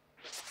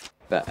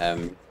 But,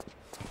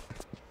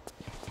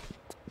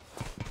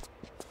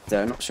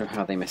 so I'm not sure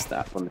how they messed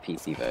that up on the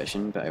PC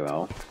version, but oh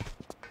well.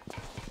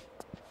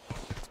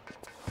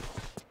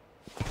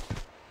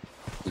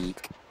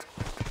 Eek.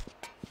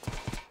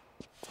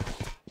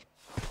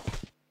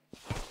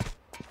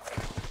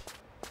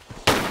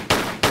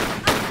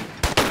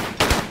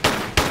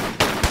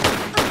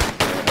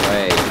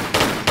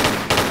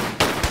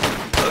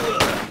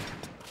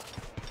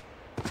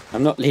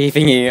 I'm not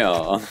leaving you.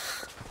 Oh.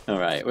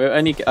 Alright, we're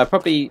only.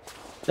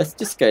 Let's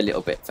just go a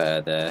little bit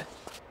further.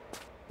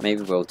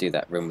 Maybe we'll do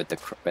that room with the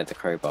where the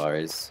crowbar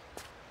is.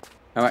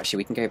 Oh, actually,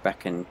 we can go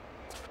back and.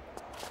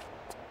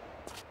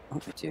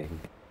 What are we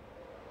doing?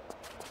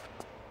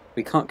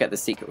 We can't get the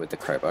secret with the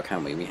crowbar,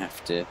 can we? We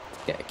have to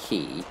get a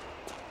key.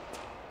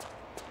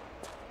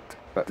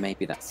 But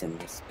maybe that's in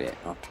this bit.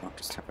 I'll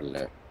just have a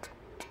look.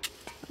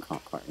 I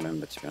can't quite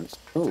remember, to be honest.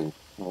 Oh,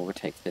 well, we'll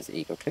take those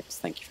eagle clips.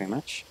 Thank you very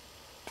much.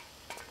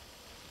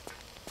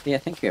 Yeah,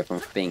 thank you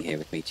everyone for being here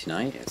with me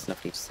tonight. It was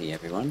lovely to see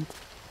everyone.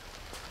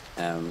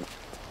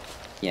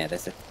 Yeah,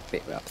 there's a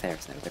bit up there,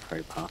 isn't there, with the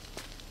crowbar.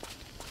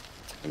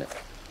 Let's have a look.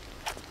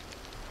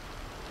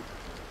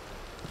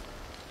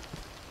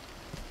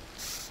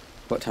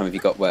 What time have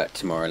you got work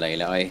tomorrow,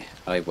 Layla?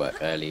 I work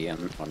early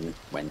on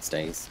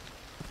Wednesdays.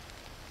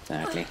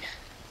 Sadly.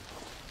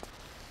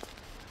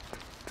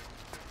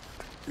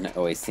 And I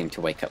always seem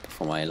to wake up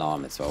before my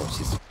alarm as well, which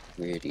is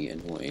really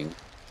annoying.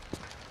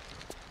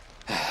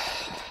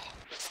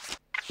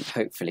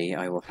 Hopefully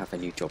I will have a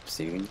new job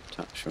soon,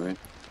 touch wood.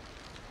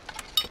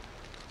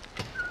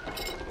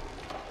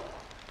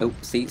 Oh,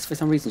 see, for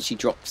some reason she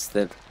drops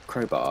the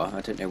crowbar.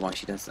 I don't know why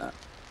she does that.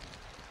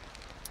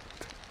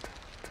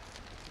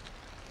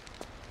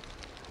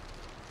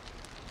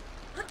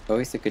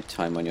 Always a good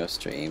time on your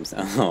streams.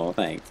 Oh,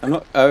 thanks. I'm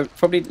not.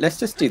 Probably. Let's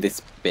just do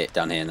this bit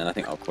down here, and then I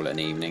think I'll call it an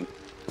evening.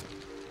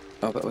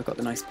 Oh, but we've got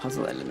the nice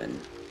puzzle element.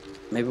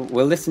 Maybe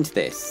we'll listen to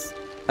this,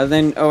 and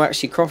then. Oh,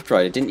 actually, Croft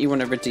Rider, didn't you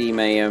want to redeem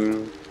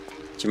a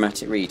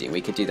dramatic reading?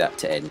 We could do that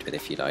to end with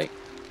if you like,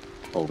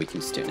 or we can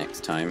just do it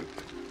next time.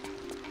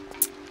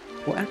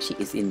 What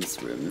actually is in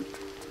this room?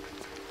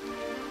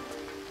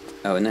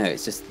 Oh no,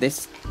 it's just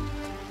this.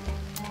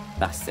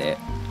 That's it.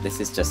 This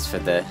is just for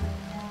the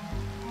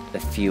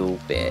fuel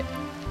bit.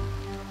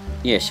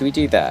 Yeah, should we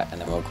do that and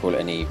then we'll call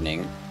it an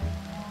evening?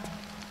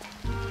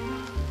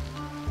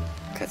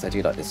 because I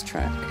do like this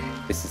track.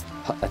 This is,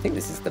 I think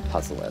this is the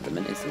puzzle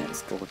element, isn't it?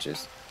 It's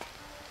gorgeous.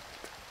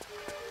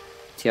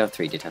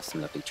 TR3 did have some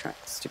lovely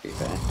tracks, to be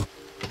fair.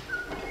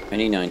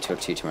 Only 9 till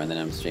 2 tomorrow, and then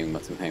I'm streaming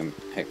once I'm home,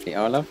 hopefully.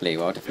 Oh, lovely.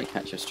 Well, I'll definitely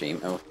catch your stream.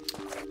 Oh,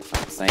 for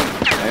fuck's sake.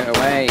 Go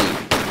away!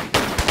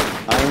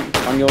 I'm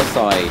on your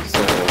side,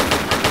 sort of.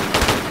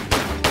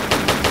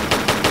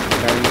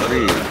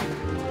 Very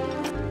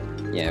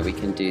rude. Yeah, we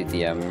can do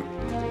the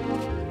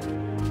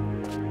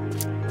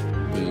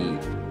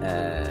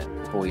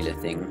boiler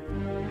thing.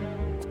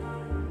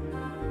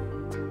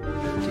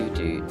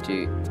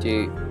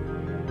 Do.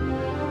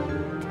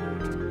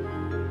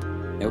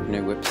 Nope,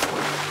 no whoops.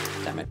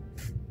 Damn it.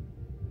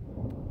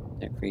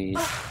 Don't freeze.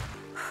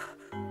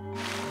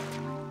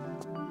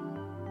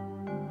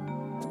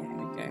 There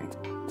we go.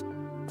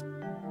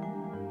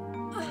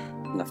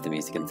 Love the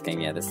music in this game.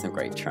 Yeah, there's some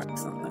great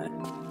tracks on there.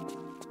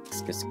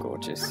 It's just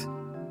gorgeous.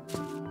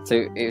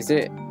 So, is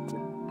it...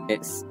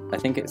 It's... I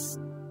think it's...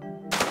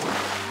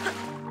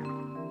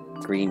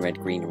 Green, red,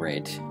 green,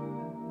 red.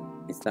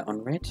 Is that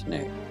on red? No.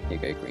 Here you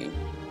go, green.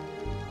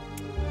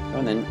 Go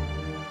on then.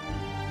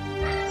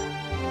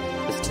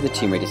 Listen to the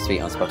Tomb Raider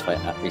Suite on Spotify.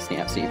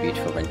 Recently, absolutely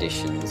beautiful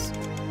renditions.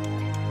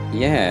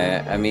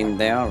 Yeah, I mean,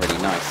 they are really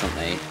nice, aren't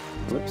they?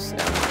 Whoops.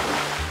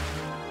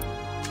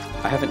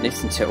 I haven't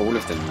listened to all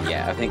of them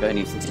yet. I think I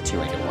only listened to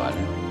Tomb Raider 1.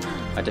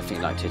 I'd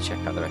definitely like to check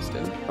out the rest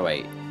of them. Oh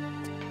wait.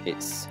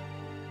 It's...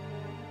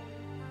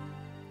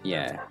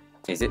 Yeah.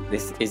 Is it...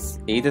 This is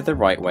either the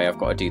right way, I've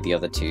got to do the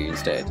other two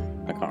instead.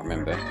 I can't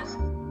remember.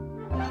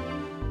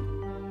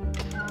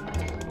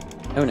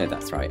 Oh no,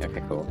 that's right.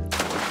 Okay, cool.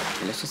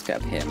 Okay, let's just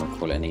get up here and we'll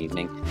call it an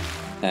evening.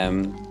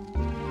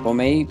 Or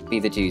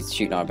maybe the dudes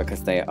shoot Lara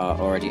because they are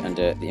already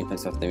under the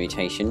influence of the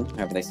mutation.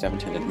 However, they still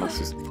haven't turned into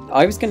monsters.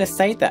 I was going to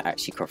say that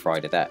actually, Croft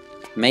Rider, that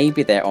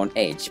maybe they're on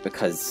edge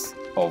because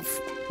of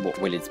what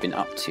Willard's been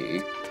up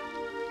to.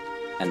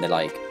 And they're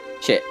like,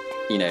 shit,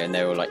 you know, and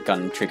they're all like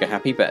gun trigger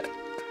happy. But,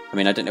 I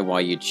mean, I don't know why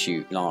you'd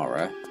shoot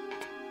Lara.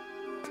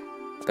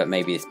 But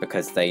maybe it's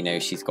because they know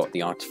she's got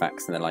the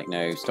artifacts and they're like,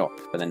 no, stop.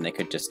 But then they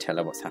could just tell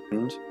her what's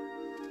happened.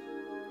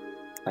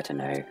 I don't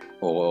know.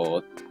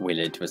 Or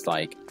Willard was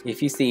like,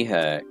 if you see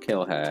her,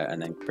 kill her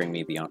and then bring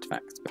me the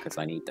artifacts because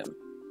I need them.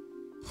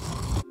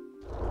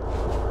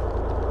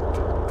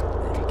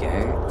 There we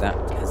go. That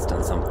has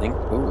done something.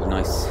 Ooh,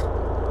 nice.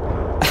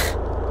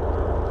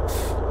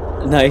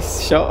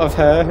 Nice shot of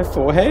her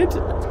forehead.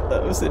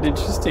 That was an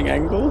interesting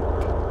angle.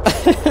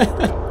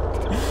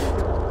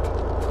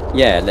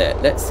 Yeah,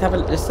 let's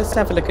just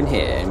have a look in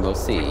here and we'll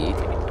see.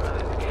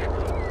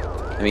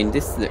 I mean,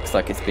 this looks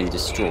like it's been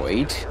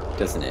destroyed,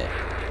 doesn't it?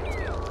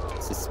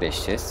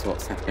 Suspicious.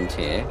 What's happened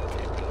here?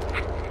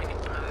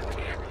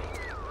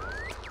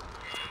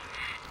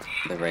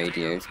 The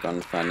radio's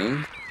gone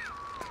funny.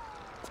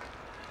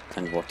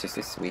 And what is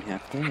this we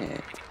have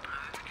here?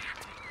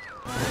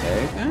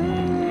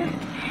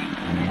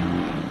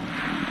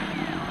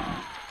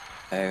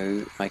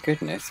 Oh my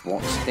goodness,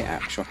 what the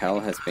actual hell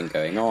has been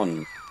going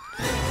on?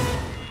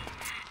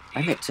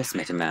 I just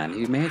met a man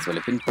who may as well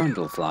have been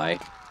Brundlefly.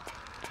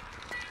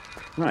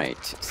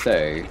 Right,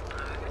 so...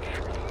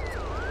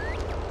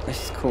 let's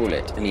just call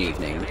it an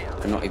evening.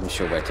 I'm not even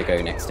sure where to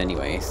go next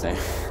anyway, so...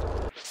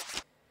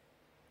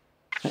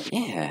 But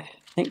yeah,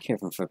 thank you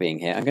everyone for being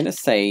here. I'm going to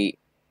say,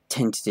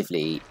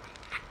 tentatively,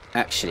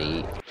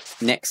 actually,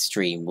 next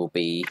stream will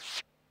be...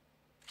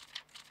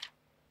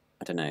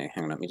 I don't know,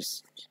 hang on,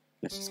 let's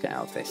just get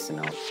out of this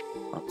and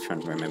I'll try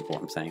and remember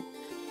what I'm saying.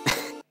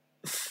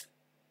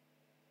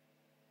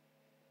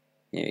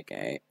 Here we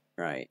go.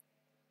 Right.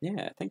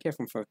 Yeah, thank you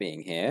everyone for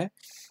being here.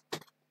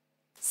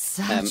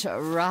 Such a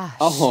rush.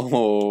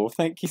 Oh,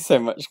 thank you so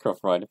much,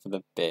 Croft Rider, for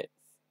the bits.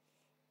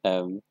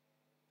 I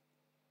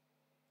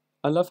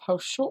love how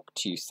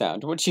shocked you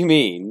sound. What do you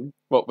mean?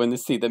 What, when they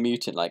see the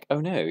mutant, like,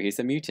 oh no, he's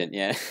a mutant,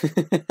 yeah.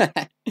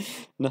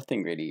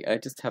 Nothing really. I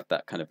just have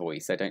that kind of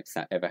voice. I don't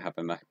ever have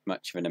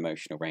much of an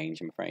emotional range,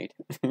 I'm afraid.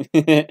 But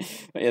yeah,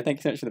 thank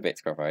you so much for the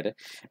bits, Croft Rider.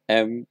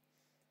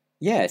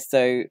 Yeah,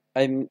 so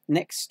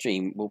next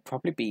stream will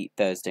probably be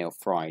Thursday or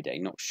Friday,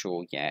 not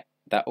sure yet.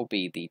 That will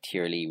be the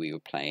Tyrolee we were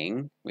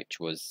playing,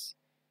 which was,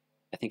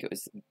 I think it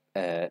was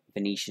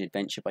Venetian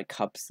Adventure by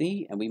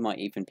Cubsy, and we might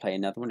even play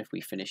another one if we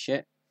finish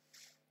it.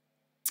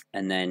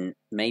 And then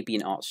maybe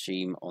an art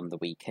stream on the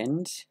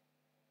weekend.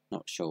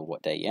 Not sure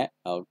what day yet.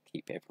 I'll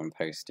keep everyone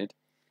posted.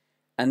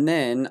 And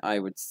then I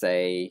would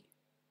say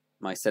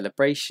my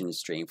celebration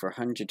stream for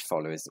 100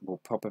 followers will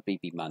probably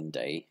be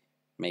Monday.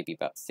 Maybe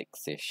about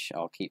 6-ish.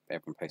 I'll keep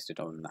everyone posted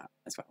on that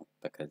as well,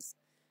 because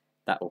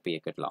that will be a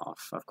good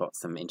laugh. I've got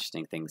some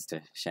interesting things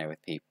to share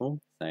with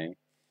people. So,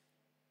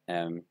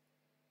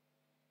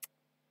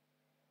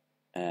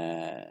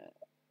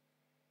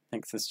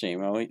 thanks for the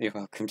stream. Oh, you're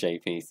welcome,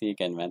 JP. See you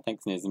again, man.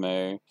 Thanks,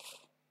 Nismo.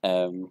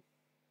 Oh,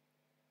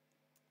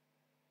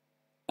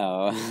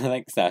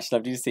 thanks, Ash.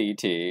 Lovely to see you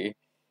too.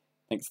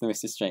 Thanks for the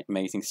Mr.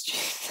 Amazing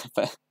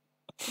stream.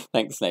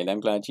 Thanks, Slade. I'm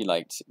glad you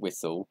liked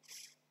Whistle.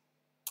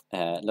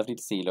 Lovely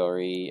to see you,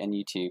 Laurie, and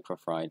you too,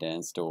 Croft Rider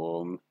and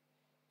Storm.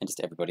 and just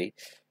everybody.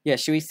 Yeah,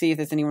 should we see if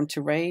there's anyone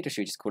to raid, or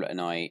should we just call it a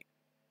night?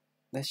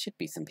 There should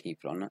be some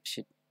people on it.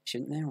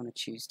 Shouldn't there on a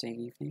Tuesday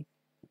evening?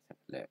 Let's have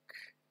a look.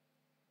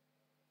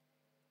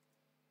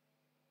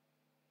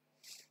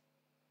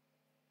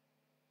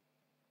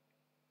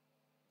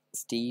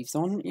 Steve's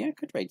on. Yeah,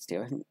 good raid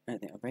Steve. I don't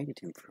think I've raided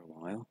him for a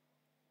while.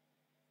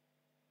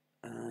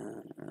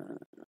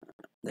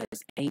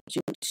 There's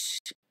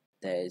Agent.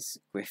 There's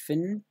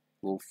Griffin.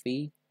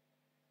 Wolfie.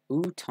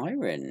 Ooh,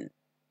 Tyrant.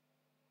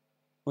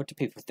 What do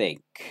people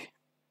think?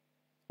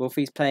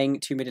 Wolfie's playing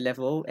 2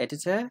 mid-level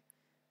editor.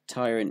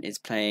 Tyrant is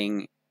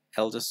playing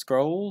Elder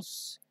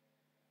Scrolls.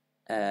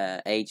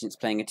 Agent's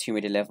playing a 2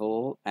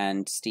 mid-level,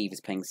 and Steve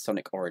is playing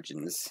Sonic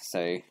Origins.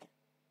 So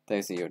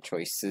those are your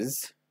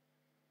choices.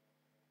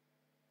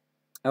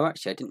 Oh,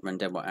 actually, I didn't run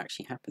down what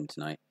actually happened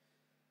tonight.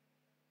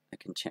 I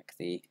can check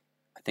the...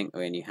 I think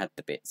we only had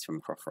the bits from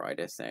Croft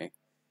Rider, so...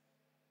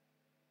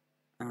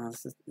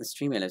 the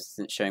streamer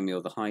isn't showing me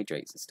all the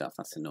hydrates and stuff.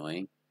 That's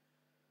annoying.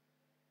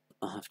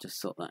 I'll have to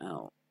sort that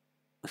out.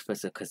 I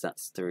suppose because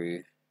that's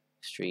through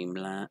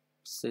Streamlabs,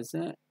 is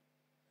it?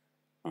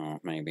 Oh,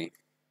 maybe.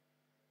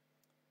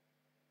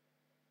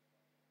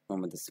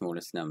 One with the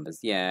smallest numbers.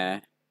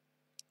 Yeah.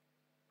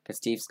 Because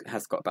Steve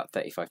has got about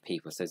 35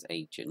 people, so there's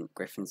Agent.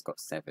 Griffin's got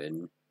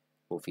 7.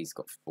 Wolfie's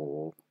got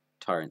 4.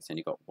 Tyrant's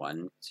only got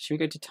 1. So should we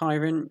go to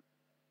Tyrant?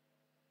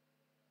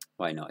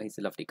 Why not? He's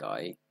a lovely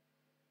guy.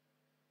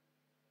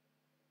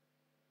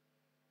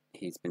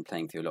 He's been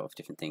playing through a lot of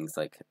different things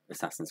like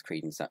Assassin's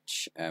Creed and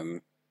such.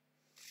 And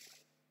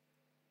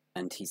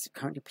he's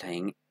currently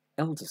playing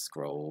Elder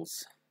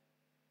Scrolls,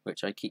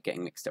 which I keep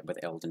getting mixed up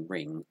with Elden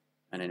Ring.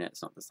 And I know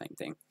it's not the same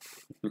thing.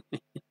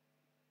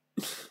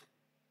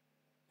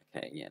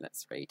 Okay, yeah,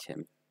 let's rate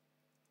him.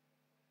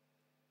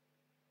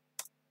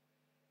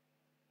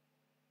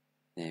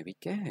 There we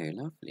go,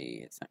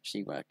 lovely. It's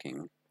actually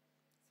working.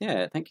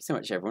 Yeah, thank you so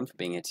much everyone for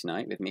being here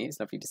tonight with me. It's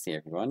lovely to see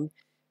everyone.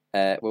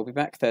 We'll be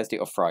back Thursday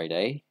or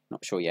Friday.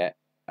 Not sure yet.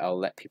 I'll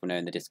let people know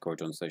in the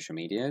Discord on social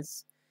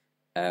medias.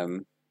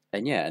 And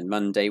yeah, and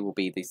Monday will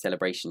be the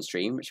celebration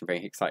stream, which I'm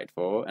very excited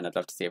for. And I'd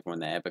love to see everyone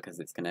there because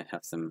it's going to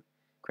have some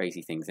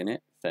crazy things in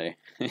it. So,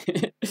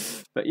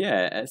 but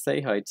yeah,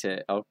 say hi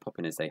to... I'll pop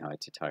in and say hi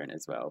to Tyrant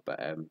as well. But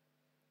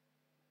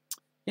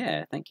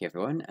yeah, thank you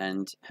everyone.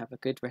 And have a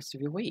good rest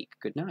of your week.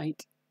 Good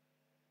night.